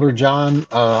Ax-Wielder Jon,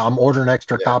 I'm ordering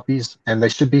extra copies, and they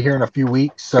should be here in a few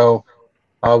weeks. So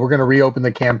we're going to reopen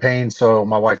the campaign so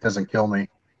my wife doesn't kill me,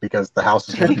 because the house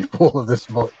is going to be full of this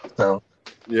book. So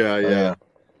yeah.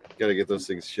 Got to get those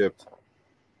things shipped.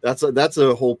 That's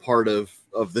a whole part of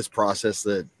this process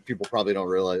that people probably don't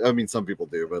realize. I mean, some people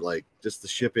do, but like just the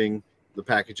shipping, the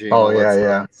packaging. Oh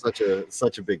yeah. Such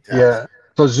a big task. Yeah.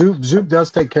 So Zoop does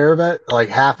take care of it. Like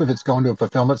half of it's going to a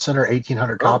fulfillment center,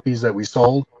 1,800 copies that we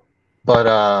sold, but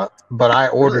I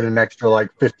ordered an extra like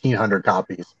 1,500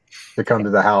 copies to come to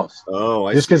the house.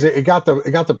 Oh, just because it got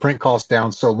the print cost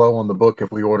down so low on the book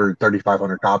if we ordered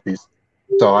 3,500 copies.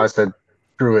 So I said,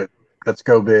 screw it, let's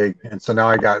go big. And so now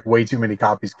I got way too many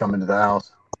copies coming to the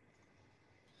house.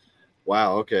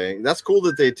 Wow. Okay, that's cool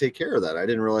that they take care of that. I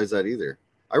didn't realize that either.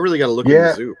 I really got to look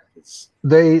into Zoop.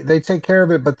 They take care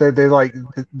of it, but they're like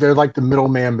the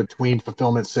middleman between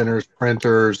fulfillment centers,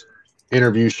 printers,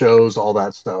 interview shows, all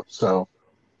that stuff. So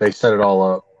they set it all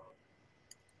up.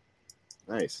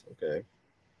 Nice. Okay.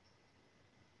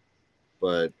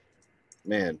 But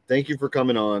man, thank you for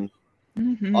coming on.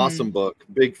 Awesome book.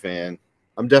 Big fan.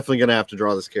 I'm definitely gonna have to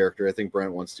draw this character. I think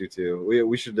Brent wants to too.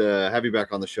 We should have you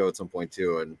back on the show at some point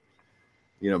too, and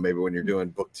maybe when you're doing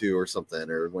book 2 or something,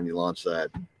 or when you launch that.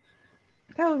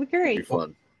 That would be great. It'd be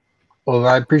fun. Well,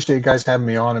 I appreciate you guys having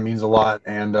me on. It means a lot,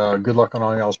 and good luck on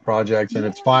all y'all's projects. And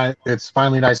it's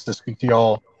finally nice to speak to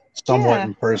y'all somewhat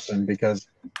in person, because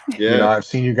I've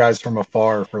seen you guys from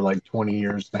afar for like 20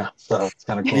 years now, so it's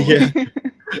kind of cool.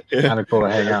 Kind of cool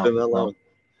to hang out. Been that long.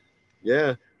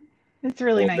 Yeah, it's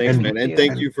really nice. Thanks, man, and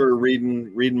thank you for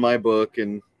reading my book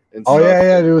and oh stuff.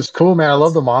 yeah, it was cool, man. I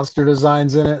love the monster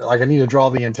designs in it. Like I need to draw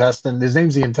the intestine. His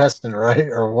name's the Intestine, right?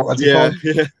 Or what's it called?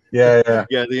 Yeah,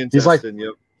 the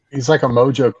Intestine. He's like a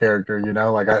Mojo character,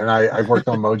 Like I worked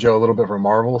on Mojo a little bit for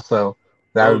Marvel, so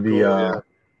that would be. Cool,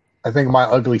 I think my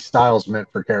ugly style's meant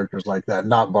for characters like that,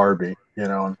 not Barbie.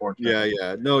 Unfortunately.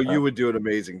 Yeah. No, you would do an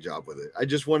amazing job with it. I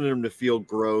just wanted him to feel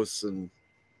gross, and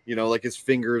like his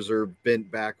fingers are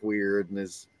bent back weird, and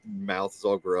his mouth is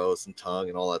all gross, and tongue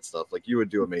and all that stuff. Like you would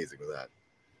do amazing with that.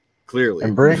 Clearly.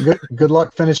 And Brent, good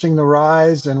luck finishing The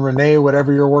Rise, and Renee,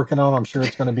 whatever you're working on, I'm sure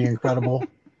it's going to be incredible.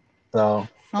 So.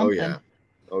 Oh yeah.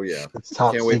 It's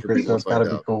top secret, so it's got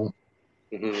to be cool.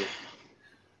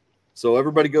 So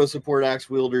everybody go support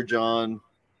Ax-Wielder Jon.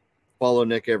 Follow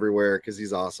Nick everywhere because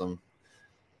he's awesome.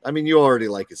 I mean, you already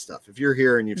like his stuff. If you're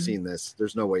here and you've seen this,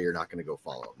 there's no way you're not going to go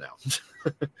follow him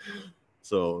now.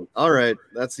 So, all right,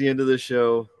 that's the end of the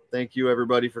show. Thank you,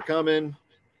 everybody, for coming.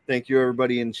 Thank you,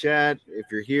 everybody in chat. If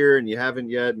you're here and you haven't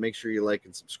yet, make sure you like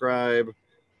and subscribe.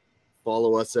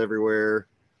 Follow us everywhere.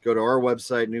 Go to our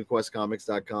website,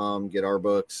 NewQuestComics.com. Get our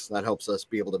books. That helps us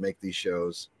be able to make these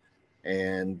shows.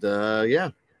 And yeah,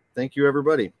 thank you,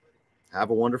 everybody. Have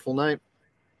a wonderful night.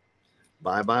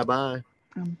 Bye, bye, bye.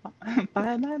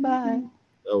 Bye, bye, bye.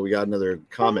 Oh, we got another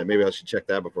comment. Maybe I should check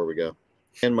that before we go.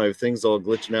 And my thing's all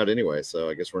glitching out anyway, so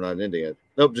I guess we're not ending it.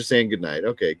 Nope, just saying good night.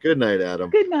 Okay, good night, Adam.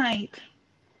 Good night.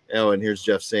 Oh, and here's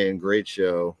Jeff saying, great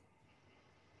show.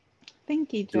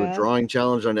 Thank you, Do a Jeff. drawing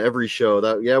challenge on every show.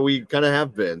 That yeah, we kind of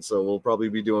have been, so we'll probably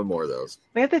be doing more of those.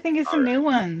 We have to think of some new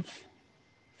ones.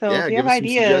 So Yeah, if you give have us some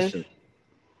ideas. suggestions.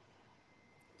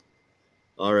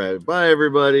 All right, bye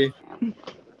everybody.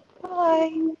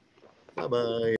 Bye. Bye bye.